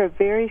here for a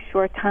very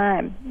short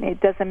time.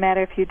 It doesn't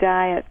matter if you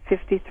die at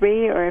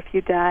 53 or if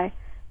you die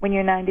when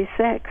you're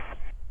 96.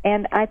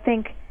 And I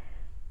think,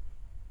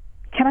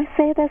 can I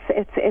say this?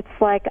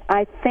 It's like,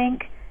 I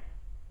think,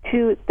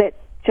 too, that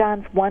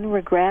John's one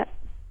regret,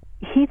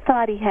 he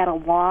thought he had a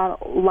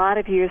lot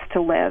of years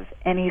to live,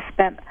 and he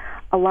spent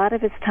a lot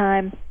of his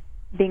time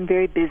being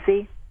very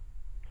busy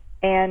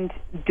and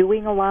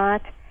doing a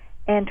lot.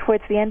 And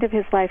towards the end of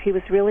his life, he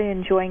was really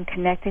enjoying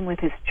connecting with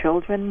his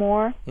children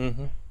more.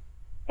 Mm-hmm.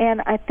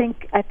 And I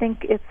think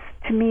it's,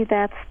 to me,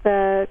 that's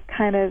the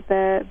kind of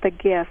the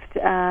gift.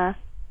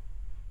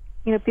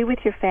 Be with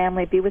your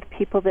family, be with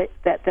people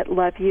that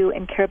love you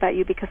and care about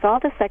you, because all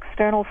this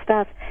external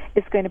stuff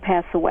is going to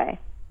pass away.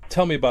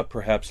 Tell me about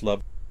Perhaps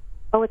Love.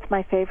 Oh, it's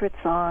my favorite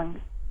song.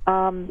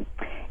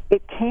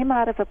 It came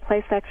out of a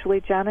place,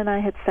 actually, John and I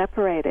had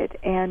separated,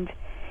 and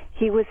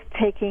he was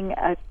taking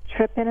a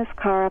trip in his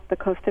car up the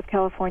coast of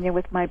California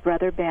with my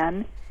brother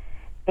Ben,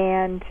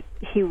 and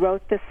he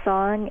wrote this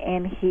song,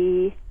 and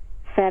he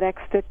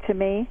FedExed it to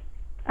me.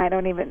 I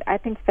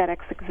think FedEx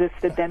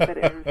existed then, but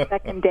the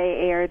second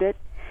day aired it.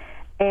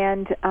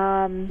 And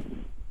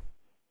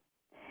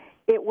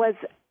it was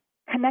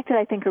connected,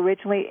 I think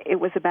originally it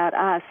was about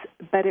us,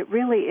 but it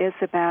really is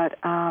about,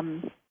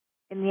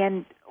 in the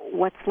end,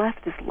 what's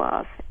left is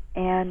love.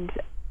 And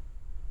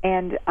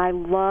I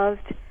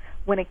loved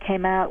when it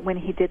came out, when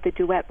he did the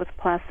duet with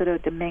Placido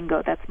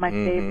Domingo. That's my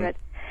mm-hmm. favorite.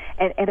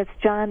 And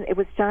it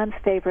was John's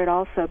favorite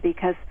also,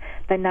 because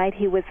the night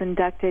he was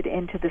inducted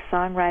into the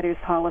Songwriters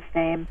Hall of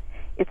Fame,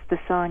 it's the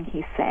song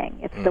he sang.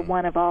 It's the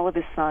one of all of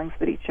his songs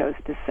that he chose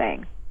to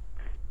sing.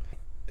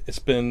 It's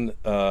been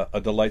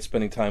a delight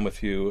spending time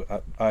with you.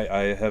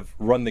 I have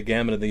run the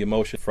gamut of the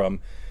emotion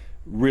from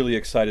really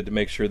excited to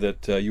make sure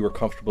that you were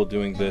comfortable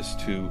doing this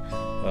to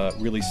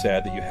really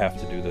sad that you have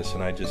to do this.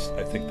 And I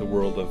think the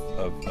world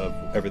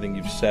of everything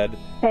you've said.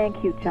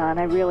 Thank you, John.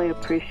 I really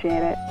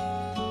appreciate it.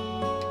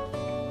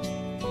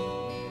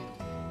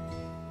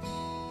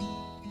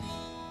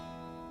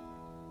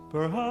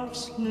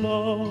 Perhaps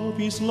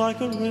love is like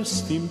a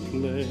resting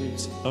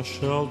place, a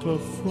shelter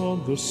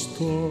from the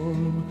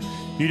storm.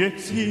 It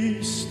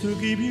exists to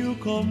give you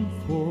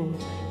comfort,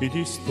 it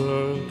is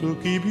there to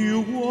keep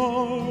you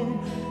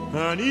warm.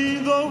 And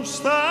in those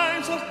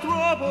times of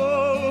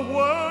trouble,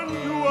 when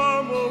you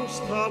are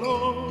most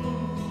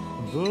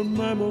alone, the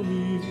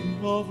memory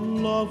of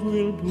love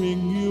will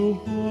bring you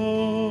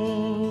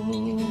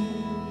home.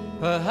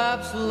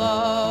 Perhaps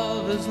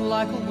love is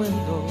like a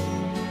window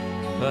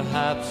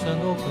perhaps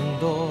an open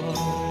door.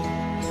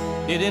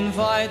 It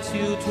invites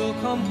you to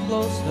come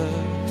closer.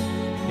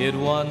 It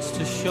wants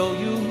to show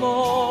you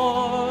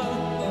more.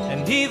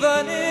 And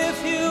even if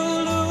you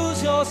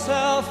lose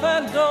yourself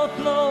and don't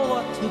know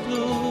what to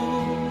do,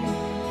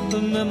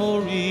 the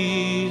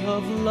memory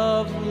of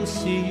love will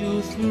see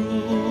you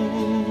through.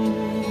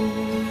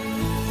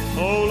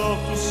 Oh,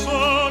 love to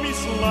some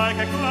is like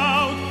a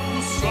cloud,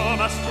 to some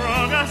as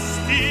strong as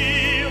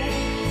steel.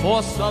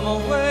 For some a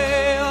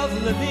way of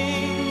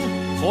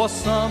living, for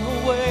some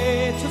a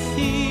way to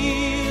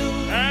feel.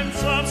 And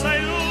some say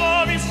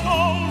love is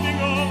holding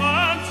on,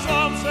 and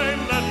some say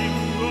letting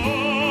go.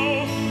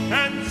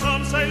 And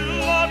some say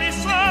love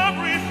is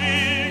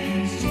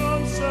everything,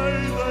 some say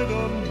they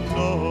don't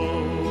know.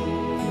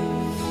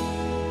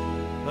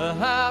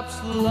 Perhaps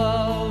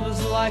love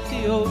is like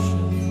the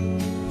ocean,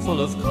 full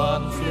of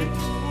conflict,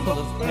 full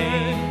of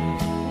pain.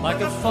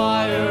 Like a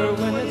fire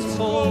when it's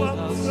cold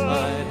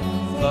outside,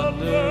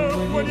 thunder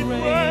when it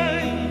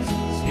rains.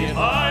 If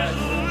I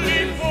should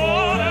live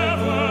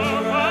forever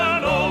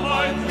and all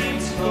my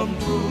dreams come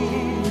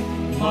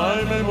true,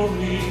 my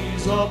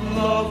memories of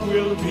love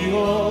will be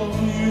of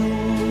you.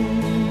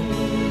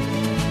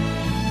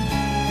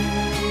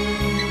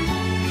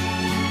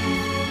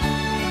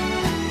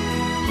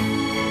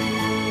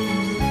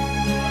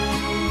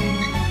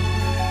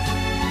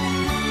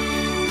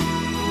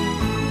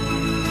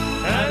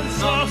 And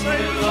some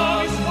say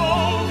love is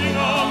holding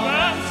on,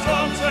 and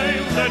some say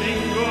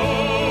letting go.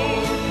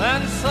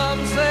 And some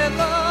say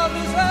love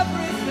is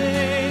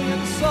everything,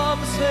 and some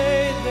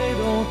say they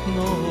don't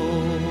know.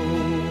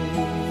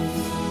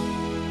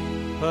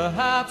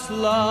 Perhaps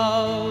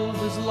love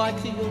is like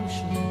the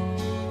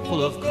ocean,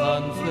 full of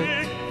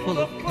conflict, full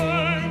of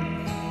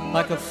pain.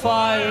 Like a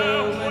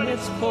fire when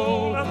it's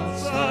cold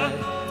outside,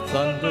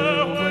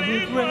 thunder when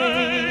it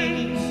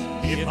rains.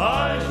 If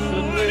I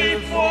should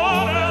live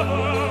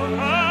forever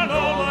and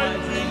all my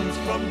dreams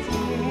come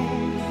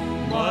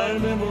true, my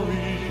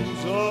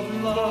memories of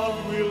love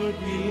will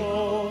be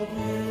of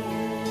you.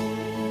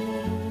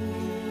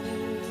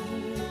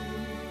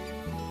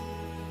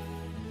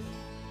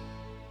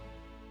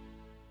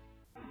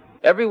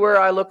 Everywhere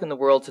I look in the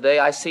world today,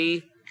 I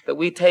see that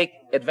we take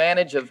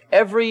advantage of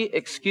every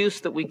excuse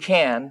that we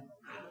can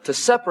to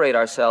separate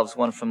ourselves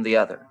one from the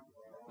other.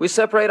 We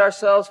separate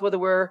ourselves whether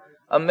we're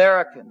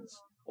Americans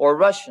or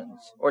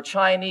Russians or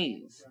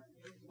Chinese,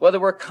 whether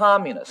we're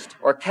communist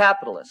or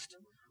capitalist,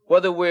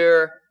 whether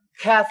we're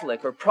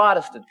Catholic or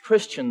Protestant,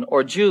 Christian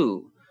or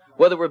Jew,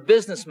 whether we're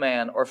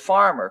businessman or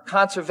farmer,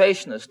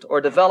 conservationist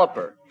or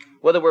developer,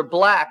 whether we're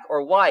black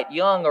or white,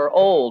 young or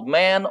old,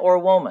 man or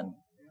woman.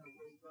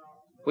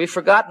 We've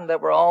forgotten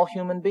that we're all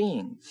human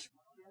beings.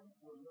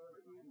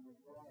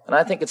 And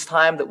I think it's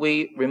time that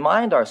we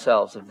remind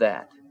ourselves of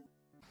that.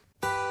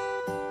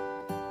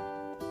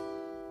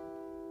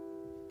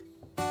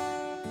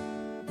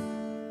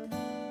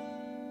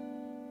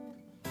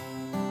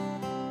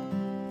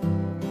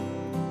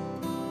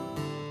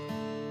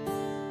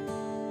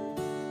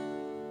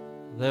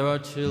 There are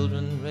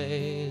children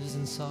raised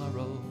in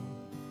sorrow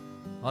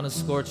on a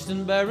scorched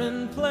and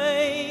barren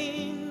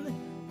plain.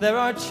 There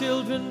are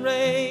children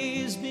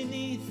raised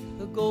beneath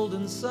a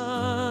golden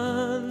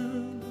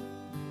sun.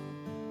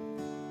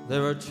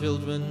 There are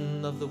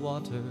children of the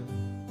water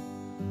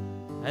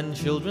and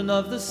children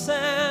of the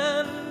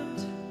sand,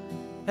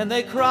 and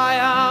they cry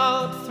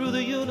out through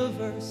the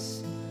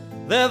universe,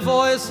 their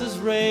voices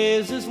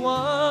raised as one.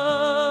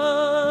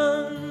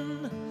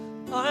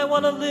 I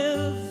want to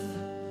live,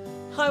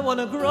 I want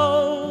to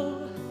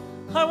grow,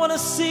 I want to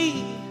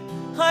see,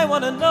 I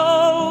want to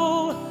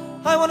know,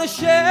 I want to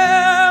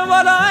share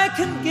what I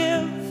can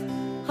give,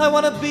 I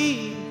want to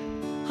be,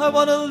 I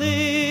want to live.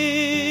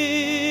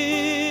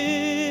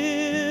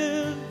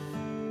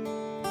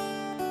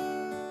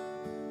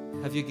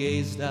 Have you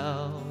gazed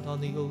out on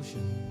the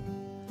ocean,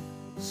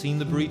 seen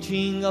the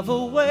breaching of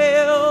a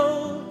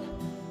whale?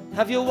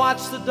 Have you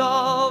watched the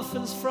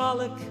dolphins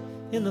frolic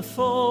in the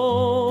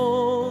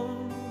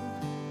foam?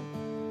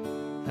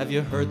 Have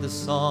you heard the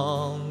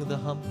song the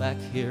humpback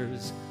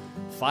hears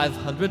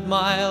 500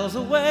 miles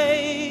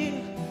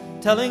away,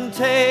 telling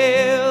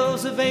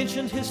tales of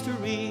ancient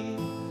history,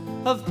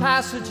 of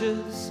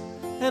passages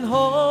and home?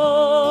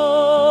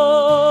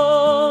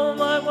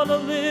 I want to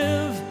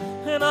live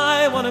and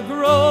I want to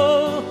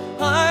grow,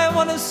 I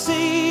want to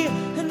see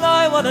and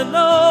I want to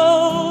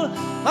know,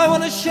 I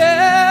want to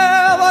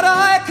share what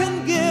I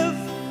can give,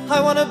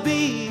 I want to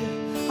be,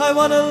 I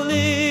want to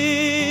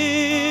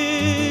live.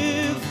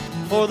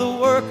 For the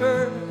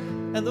worker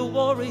and the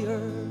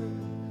warrior,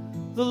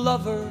 the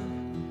lover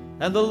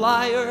and the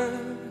liar,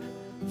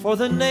 for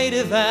the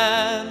native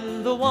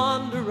and the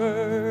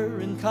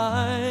wanderer in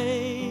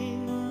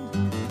kind,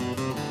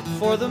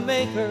 for the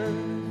maker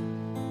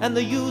and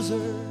the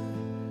user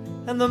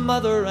and the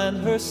mother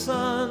and her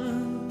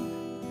son.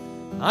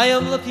 I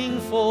am looking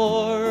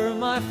for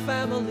my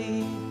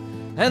family,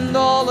 and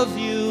all of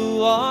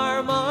you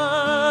are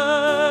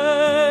mine.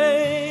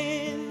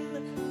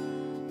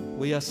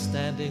 We are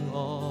standing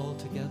all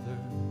together,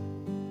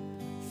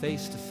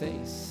 face to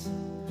face,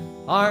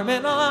 arm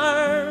in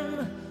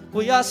arm,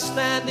 we are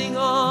standing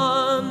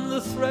on the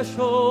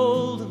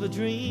threshold of a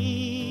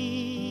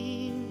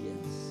dream.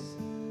 Yes,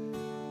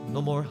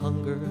 no more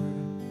hunger,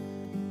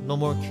 no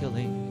more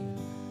killing,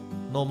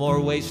 no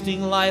more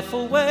wasting life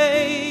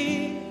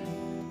away.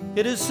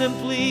 It is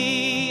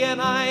simply an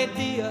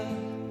idea,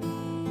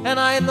 and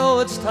I know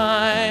its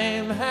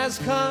time has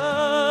come.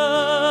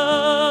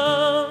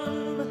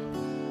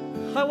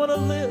 I want to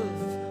live,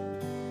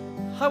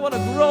 I want to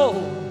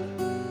grow,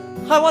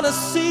 I want to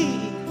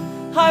see,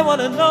 I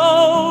want to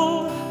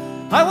know,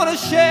 I want to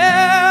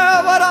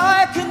share what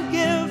I can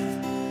give.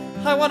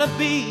 I want to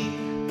be,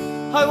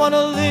 I want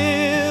to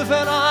live,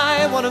 and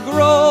I want to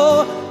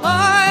grow.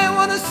 I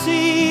want to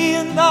see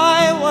and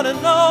I want to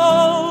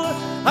know.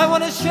 I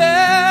want to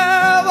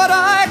share what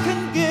I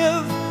can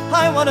give.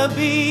 I want to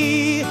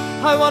be,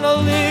 I want to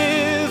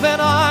live,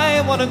 and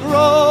I want to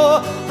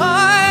grow.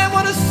 I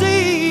want to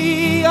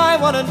see, I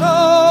want to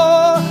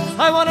know.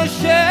 I want to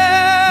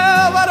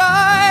share what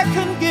I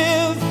can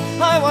give.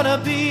 I want to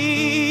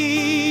be,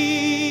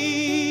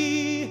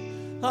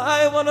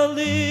 I want to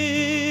live.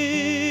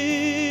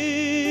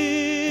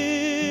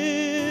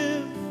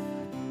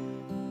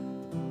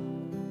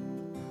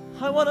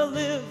 I want to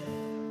live.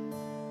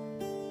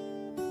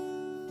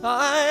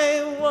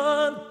 I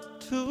want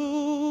to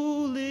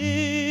live.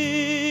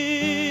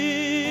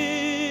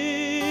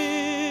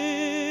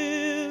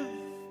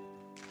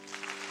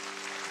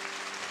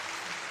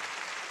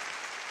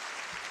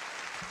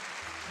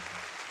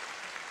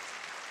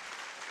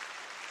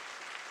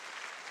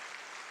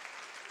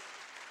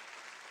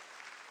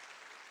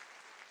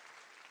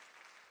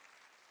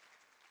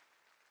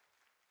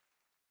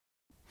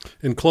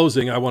 In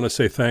closing, I want to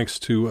say thanks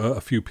to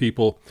a few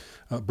people.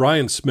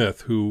 Brian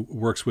Smith, who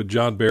works with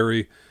John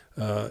Barry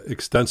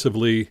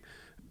extensively,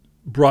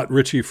 brought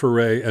Richie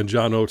Furay and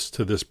John Oates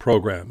to this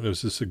program. It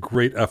was just a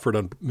great effort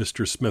on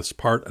Mr. Smith's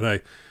part,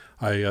 and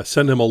I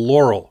send him a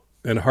laurel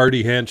and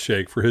hearty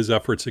handshake for his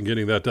efforts in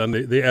getting that done.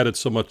 They added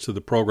so much to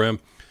the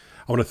program.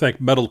 I want to thank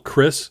Metal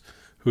Chris,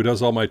 who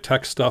does all my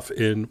tech stuff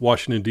in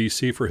Washington,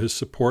 D.C., for his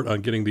support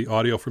on getting the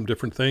audio from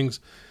different things.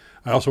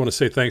 I also want to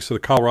say thanks to the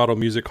Colorado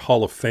Music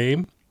Hall of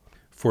Fame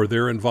for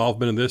their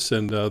involvement in this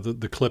and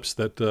the clips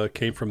that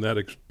came from that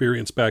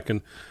experience back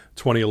in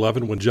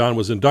 2011 when John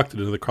was inducted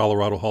into the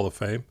Colorado Hall of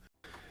Fame.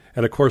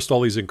 And, of course,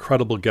 all these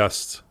incredible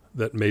guests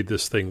that made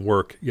this thing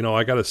work. You know,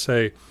 I got to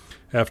say,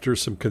 after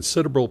some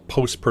considerable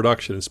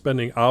post-production and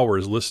spending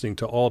hours listening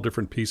to all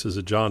different pieces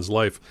of John's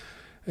life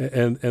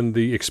and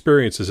the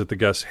experiences that the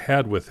guests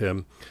had with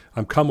him,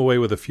 I'm come away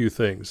with a few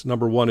things.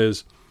 Number one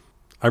is,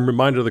 I'm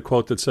reminded of the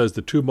quote that says,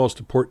 the two most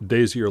important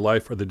days of your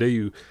life are the day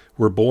you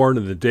were born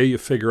and the day you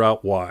figure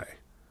out why.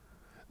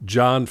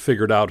 John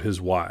figured out his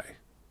why.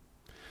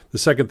 The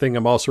second thing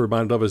I'm also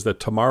reminded of is that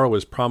tomorrow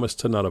is promised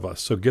to none of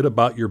us. So get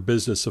about your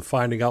business of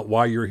finding out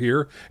why you're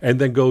here and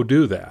then go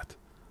do that.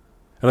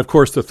 And of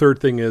course, the third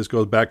thing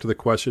goes back to the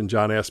question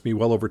John asked me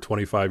well over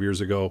 25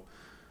 years ago.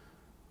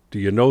 Do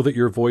you know that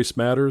your voice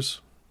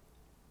matters?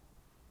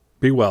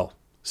 Be well.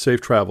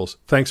 Safe travels.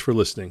 Thanks for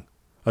listening.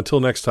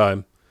 Until next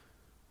time.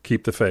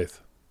 Keep the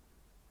faith.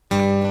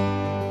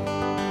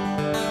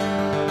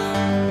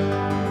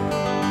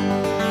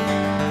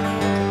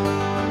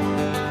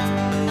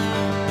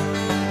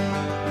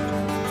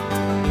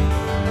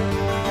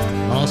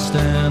 Lost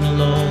and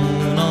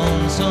alone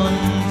on some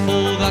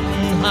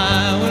forgotten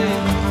highway,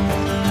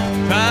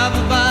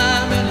 traveled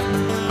by many,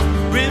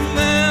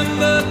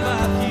 remembered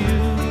by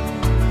few,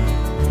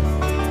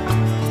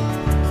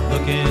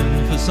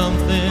 looking for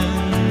something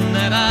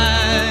that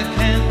I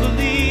can't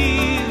believe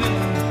in.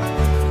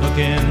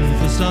 Looking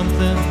for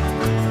something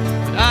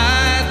that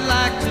I'd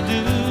like to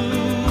do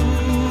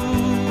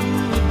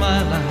with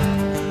my life.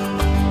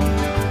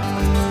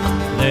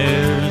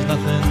 There's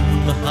nothing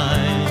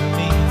behind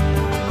me,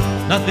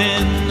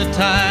 nothing that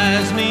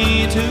ties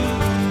me to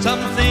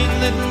something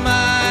that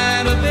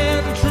might have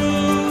been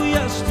true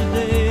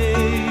yesterday.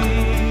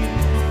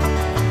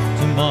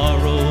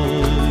 Tomorrow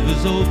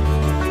is open.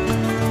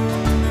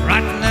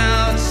 Right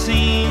now it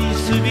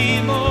seems to be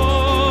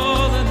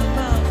more than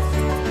enough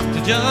to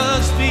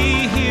just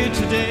be here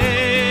today.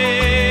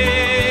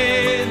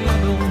 I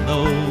don't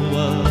know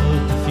what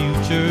the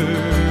future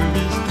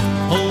is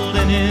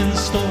holding in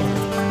store.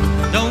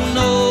 Don't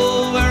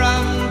know where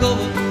I'm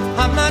going.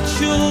 I'm not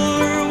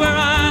sure where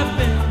I've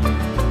been.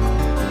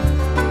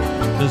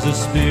 There's a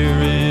spirit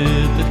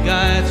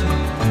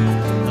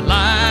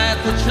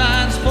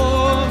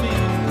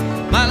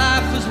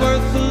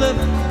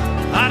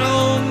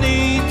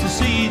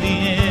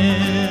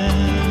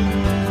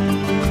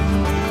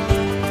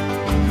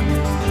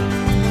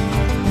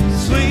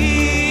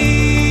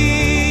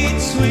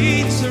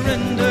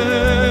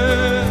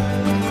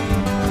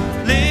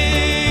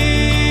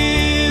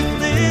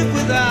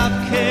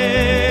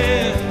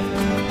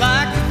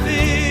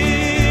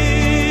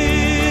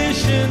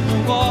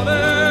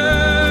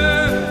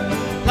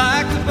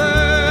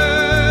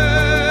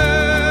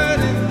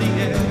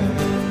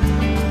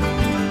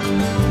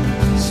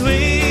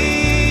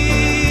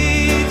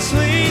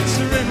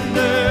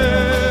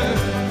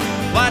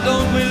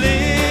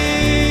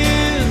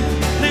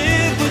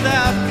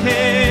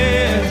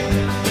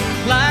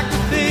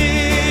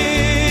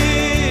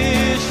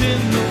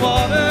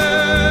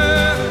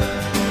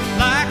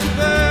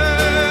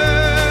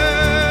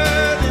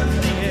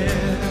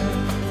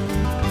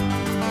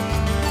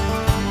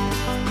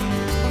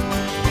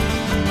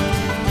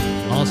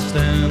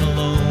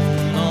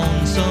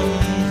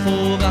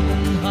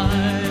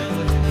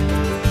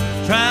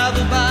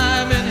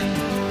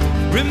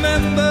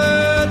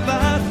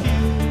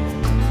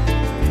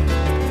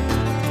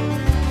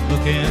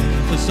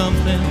looking for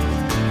something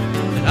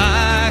that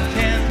I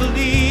can't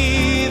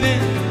believe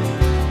in,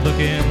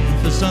 looking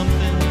for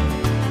something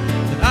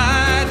that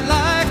I'd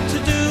like to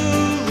do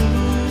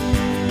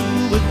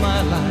with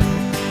my life.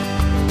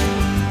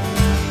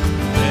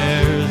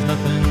 There's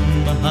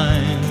nothing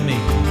behind me,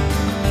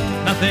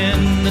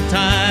 nothing that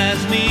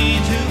ties me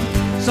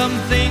to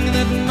something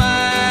that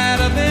might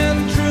have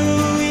been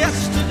true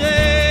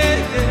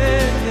yesterday.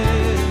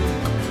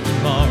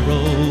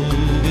 Tomorrow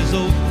is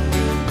over.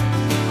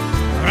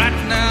 Right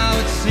now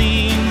it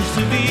seems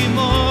to be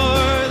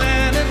more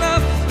than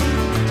enough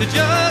to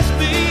just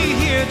be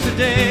here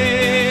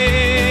today.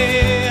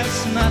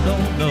 Yes, and I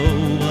don't know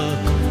what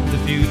the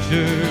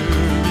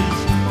future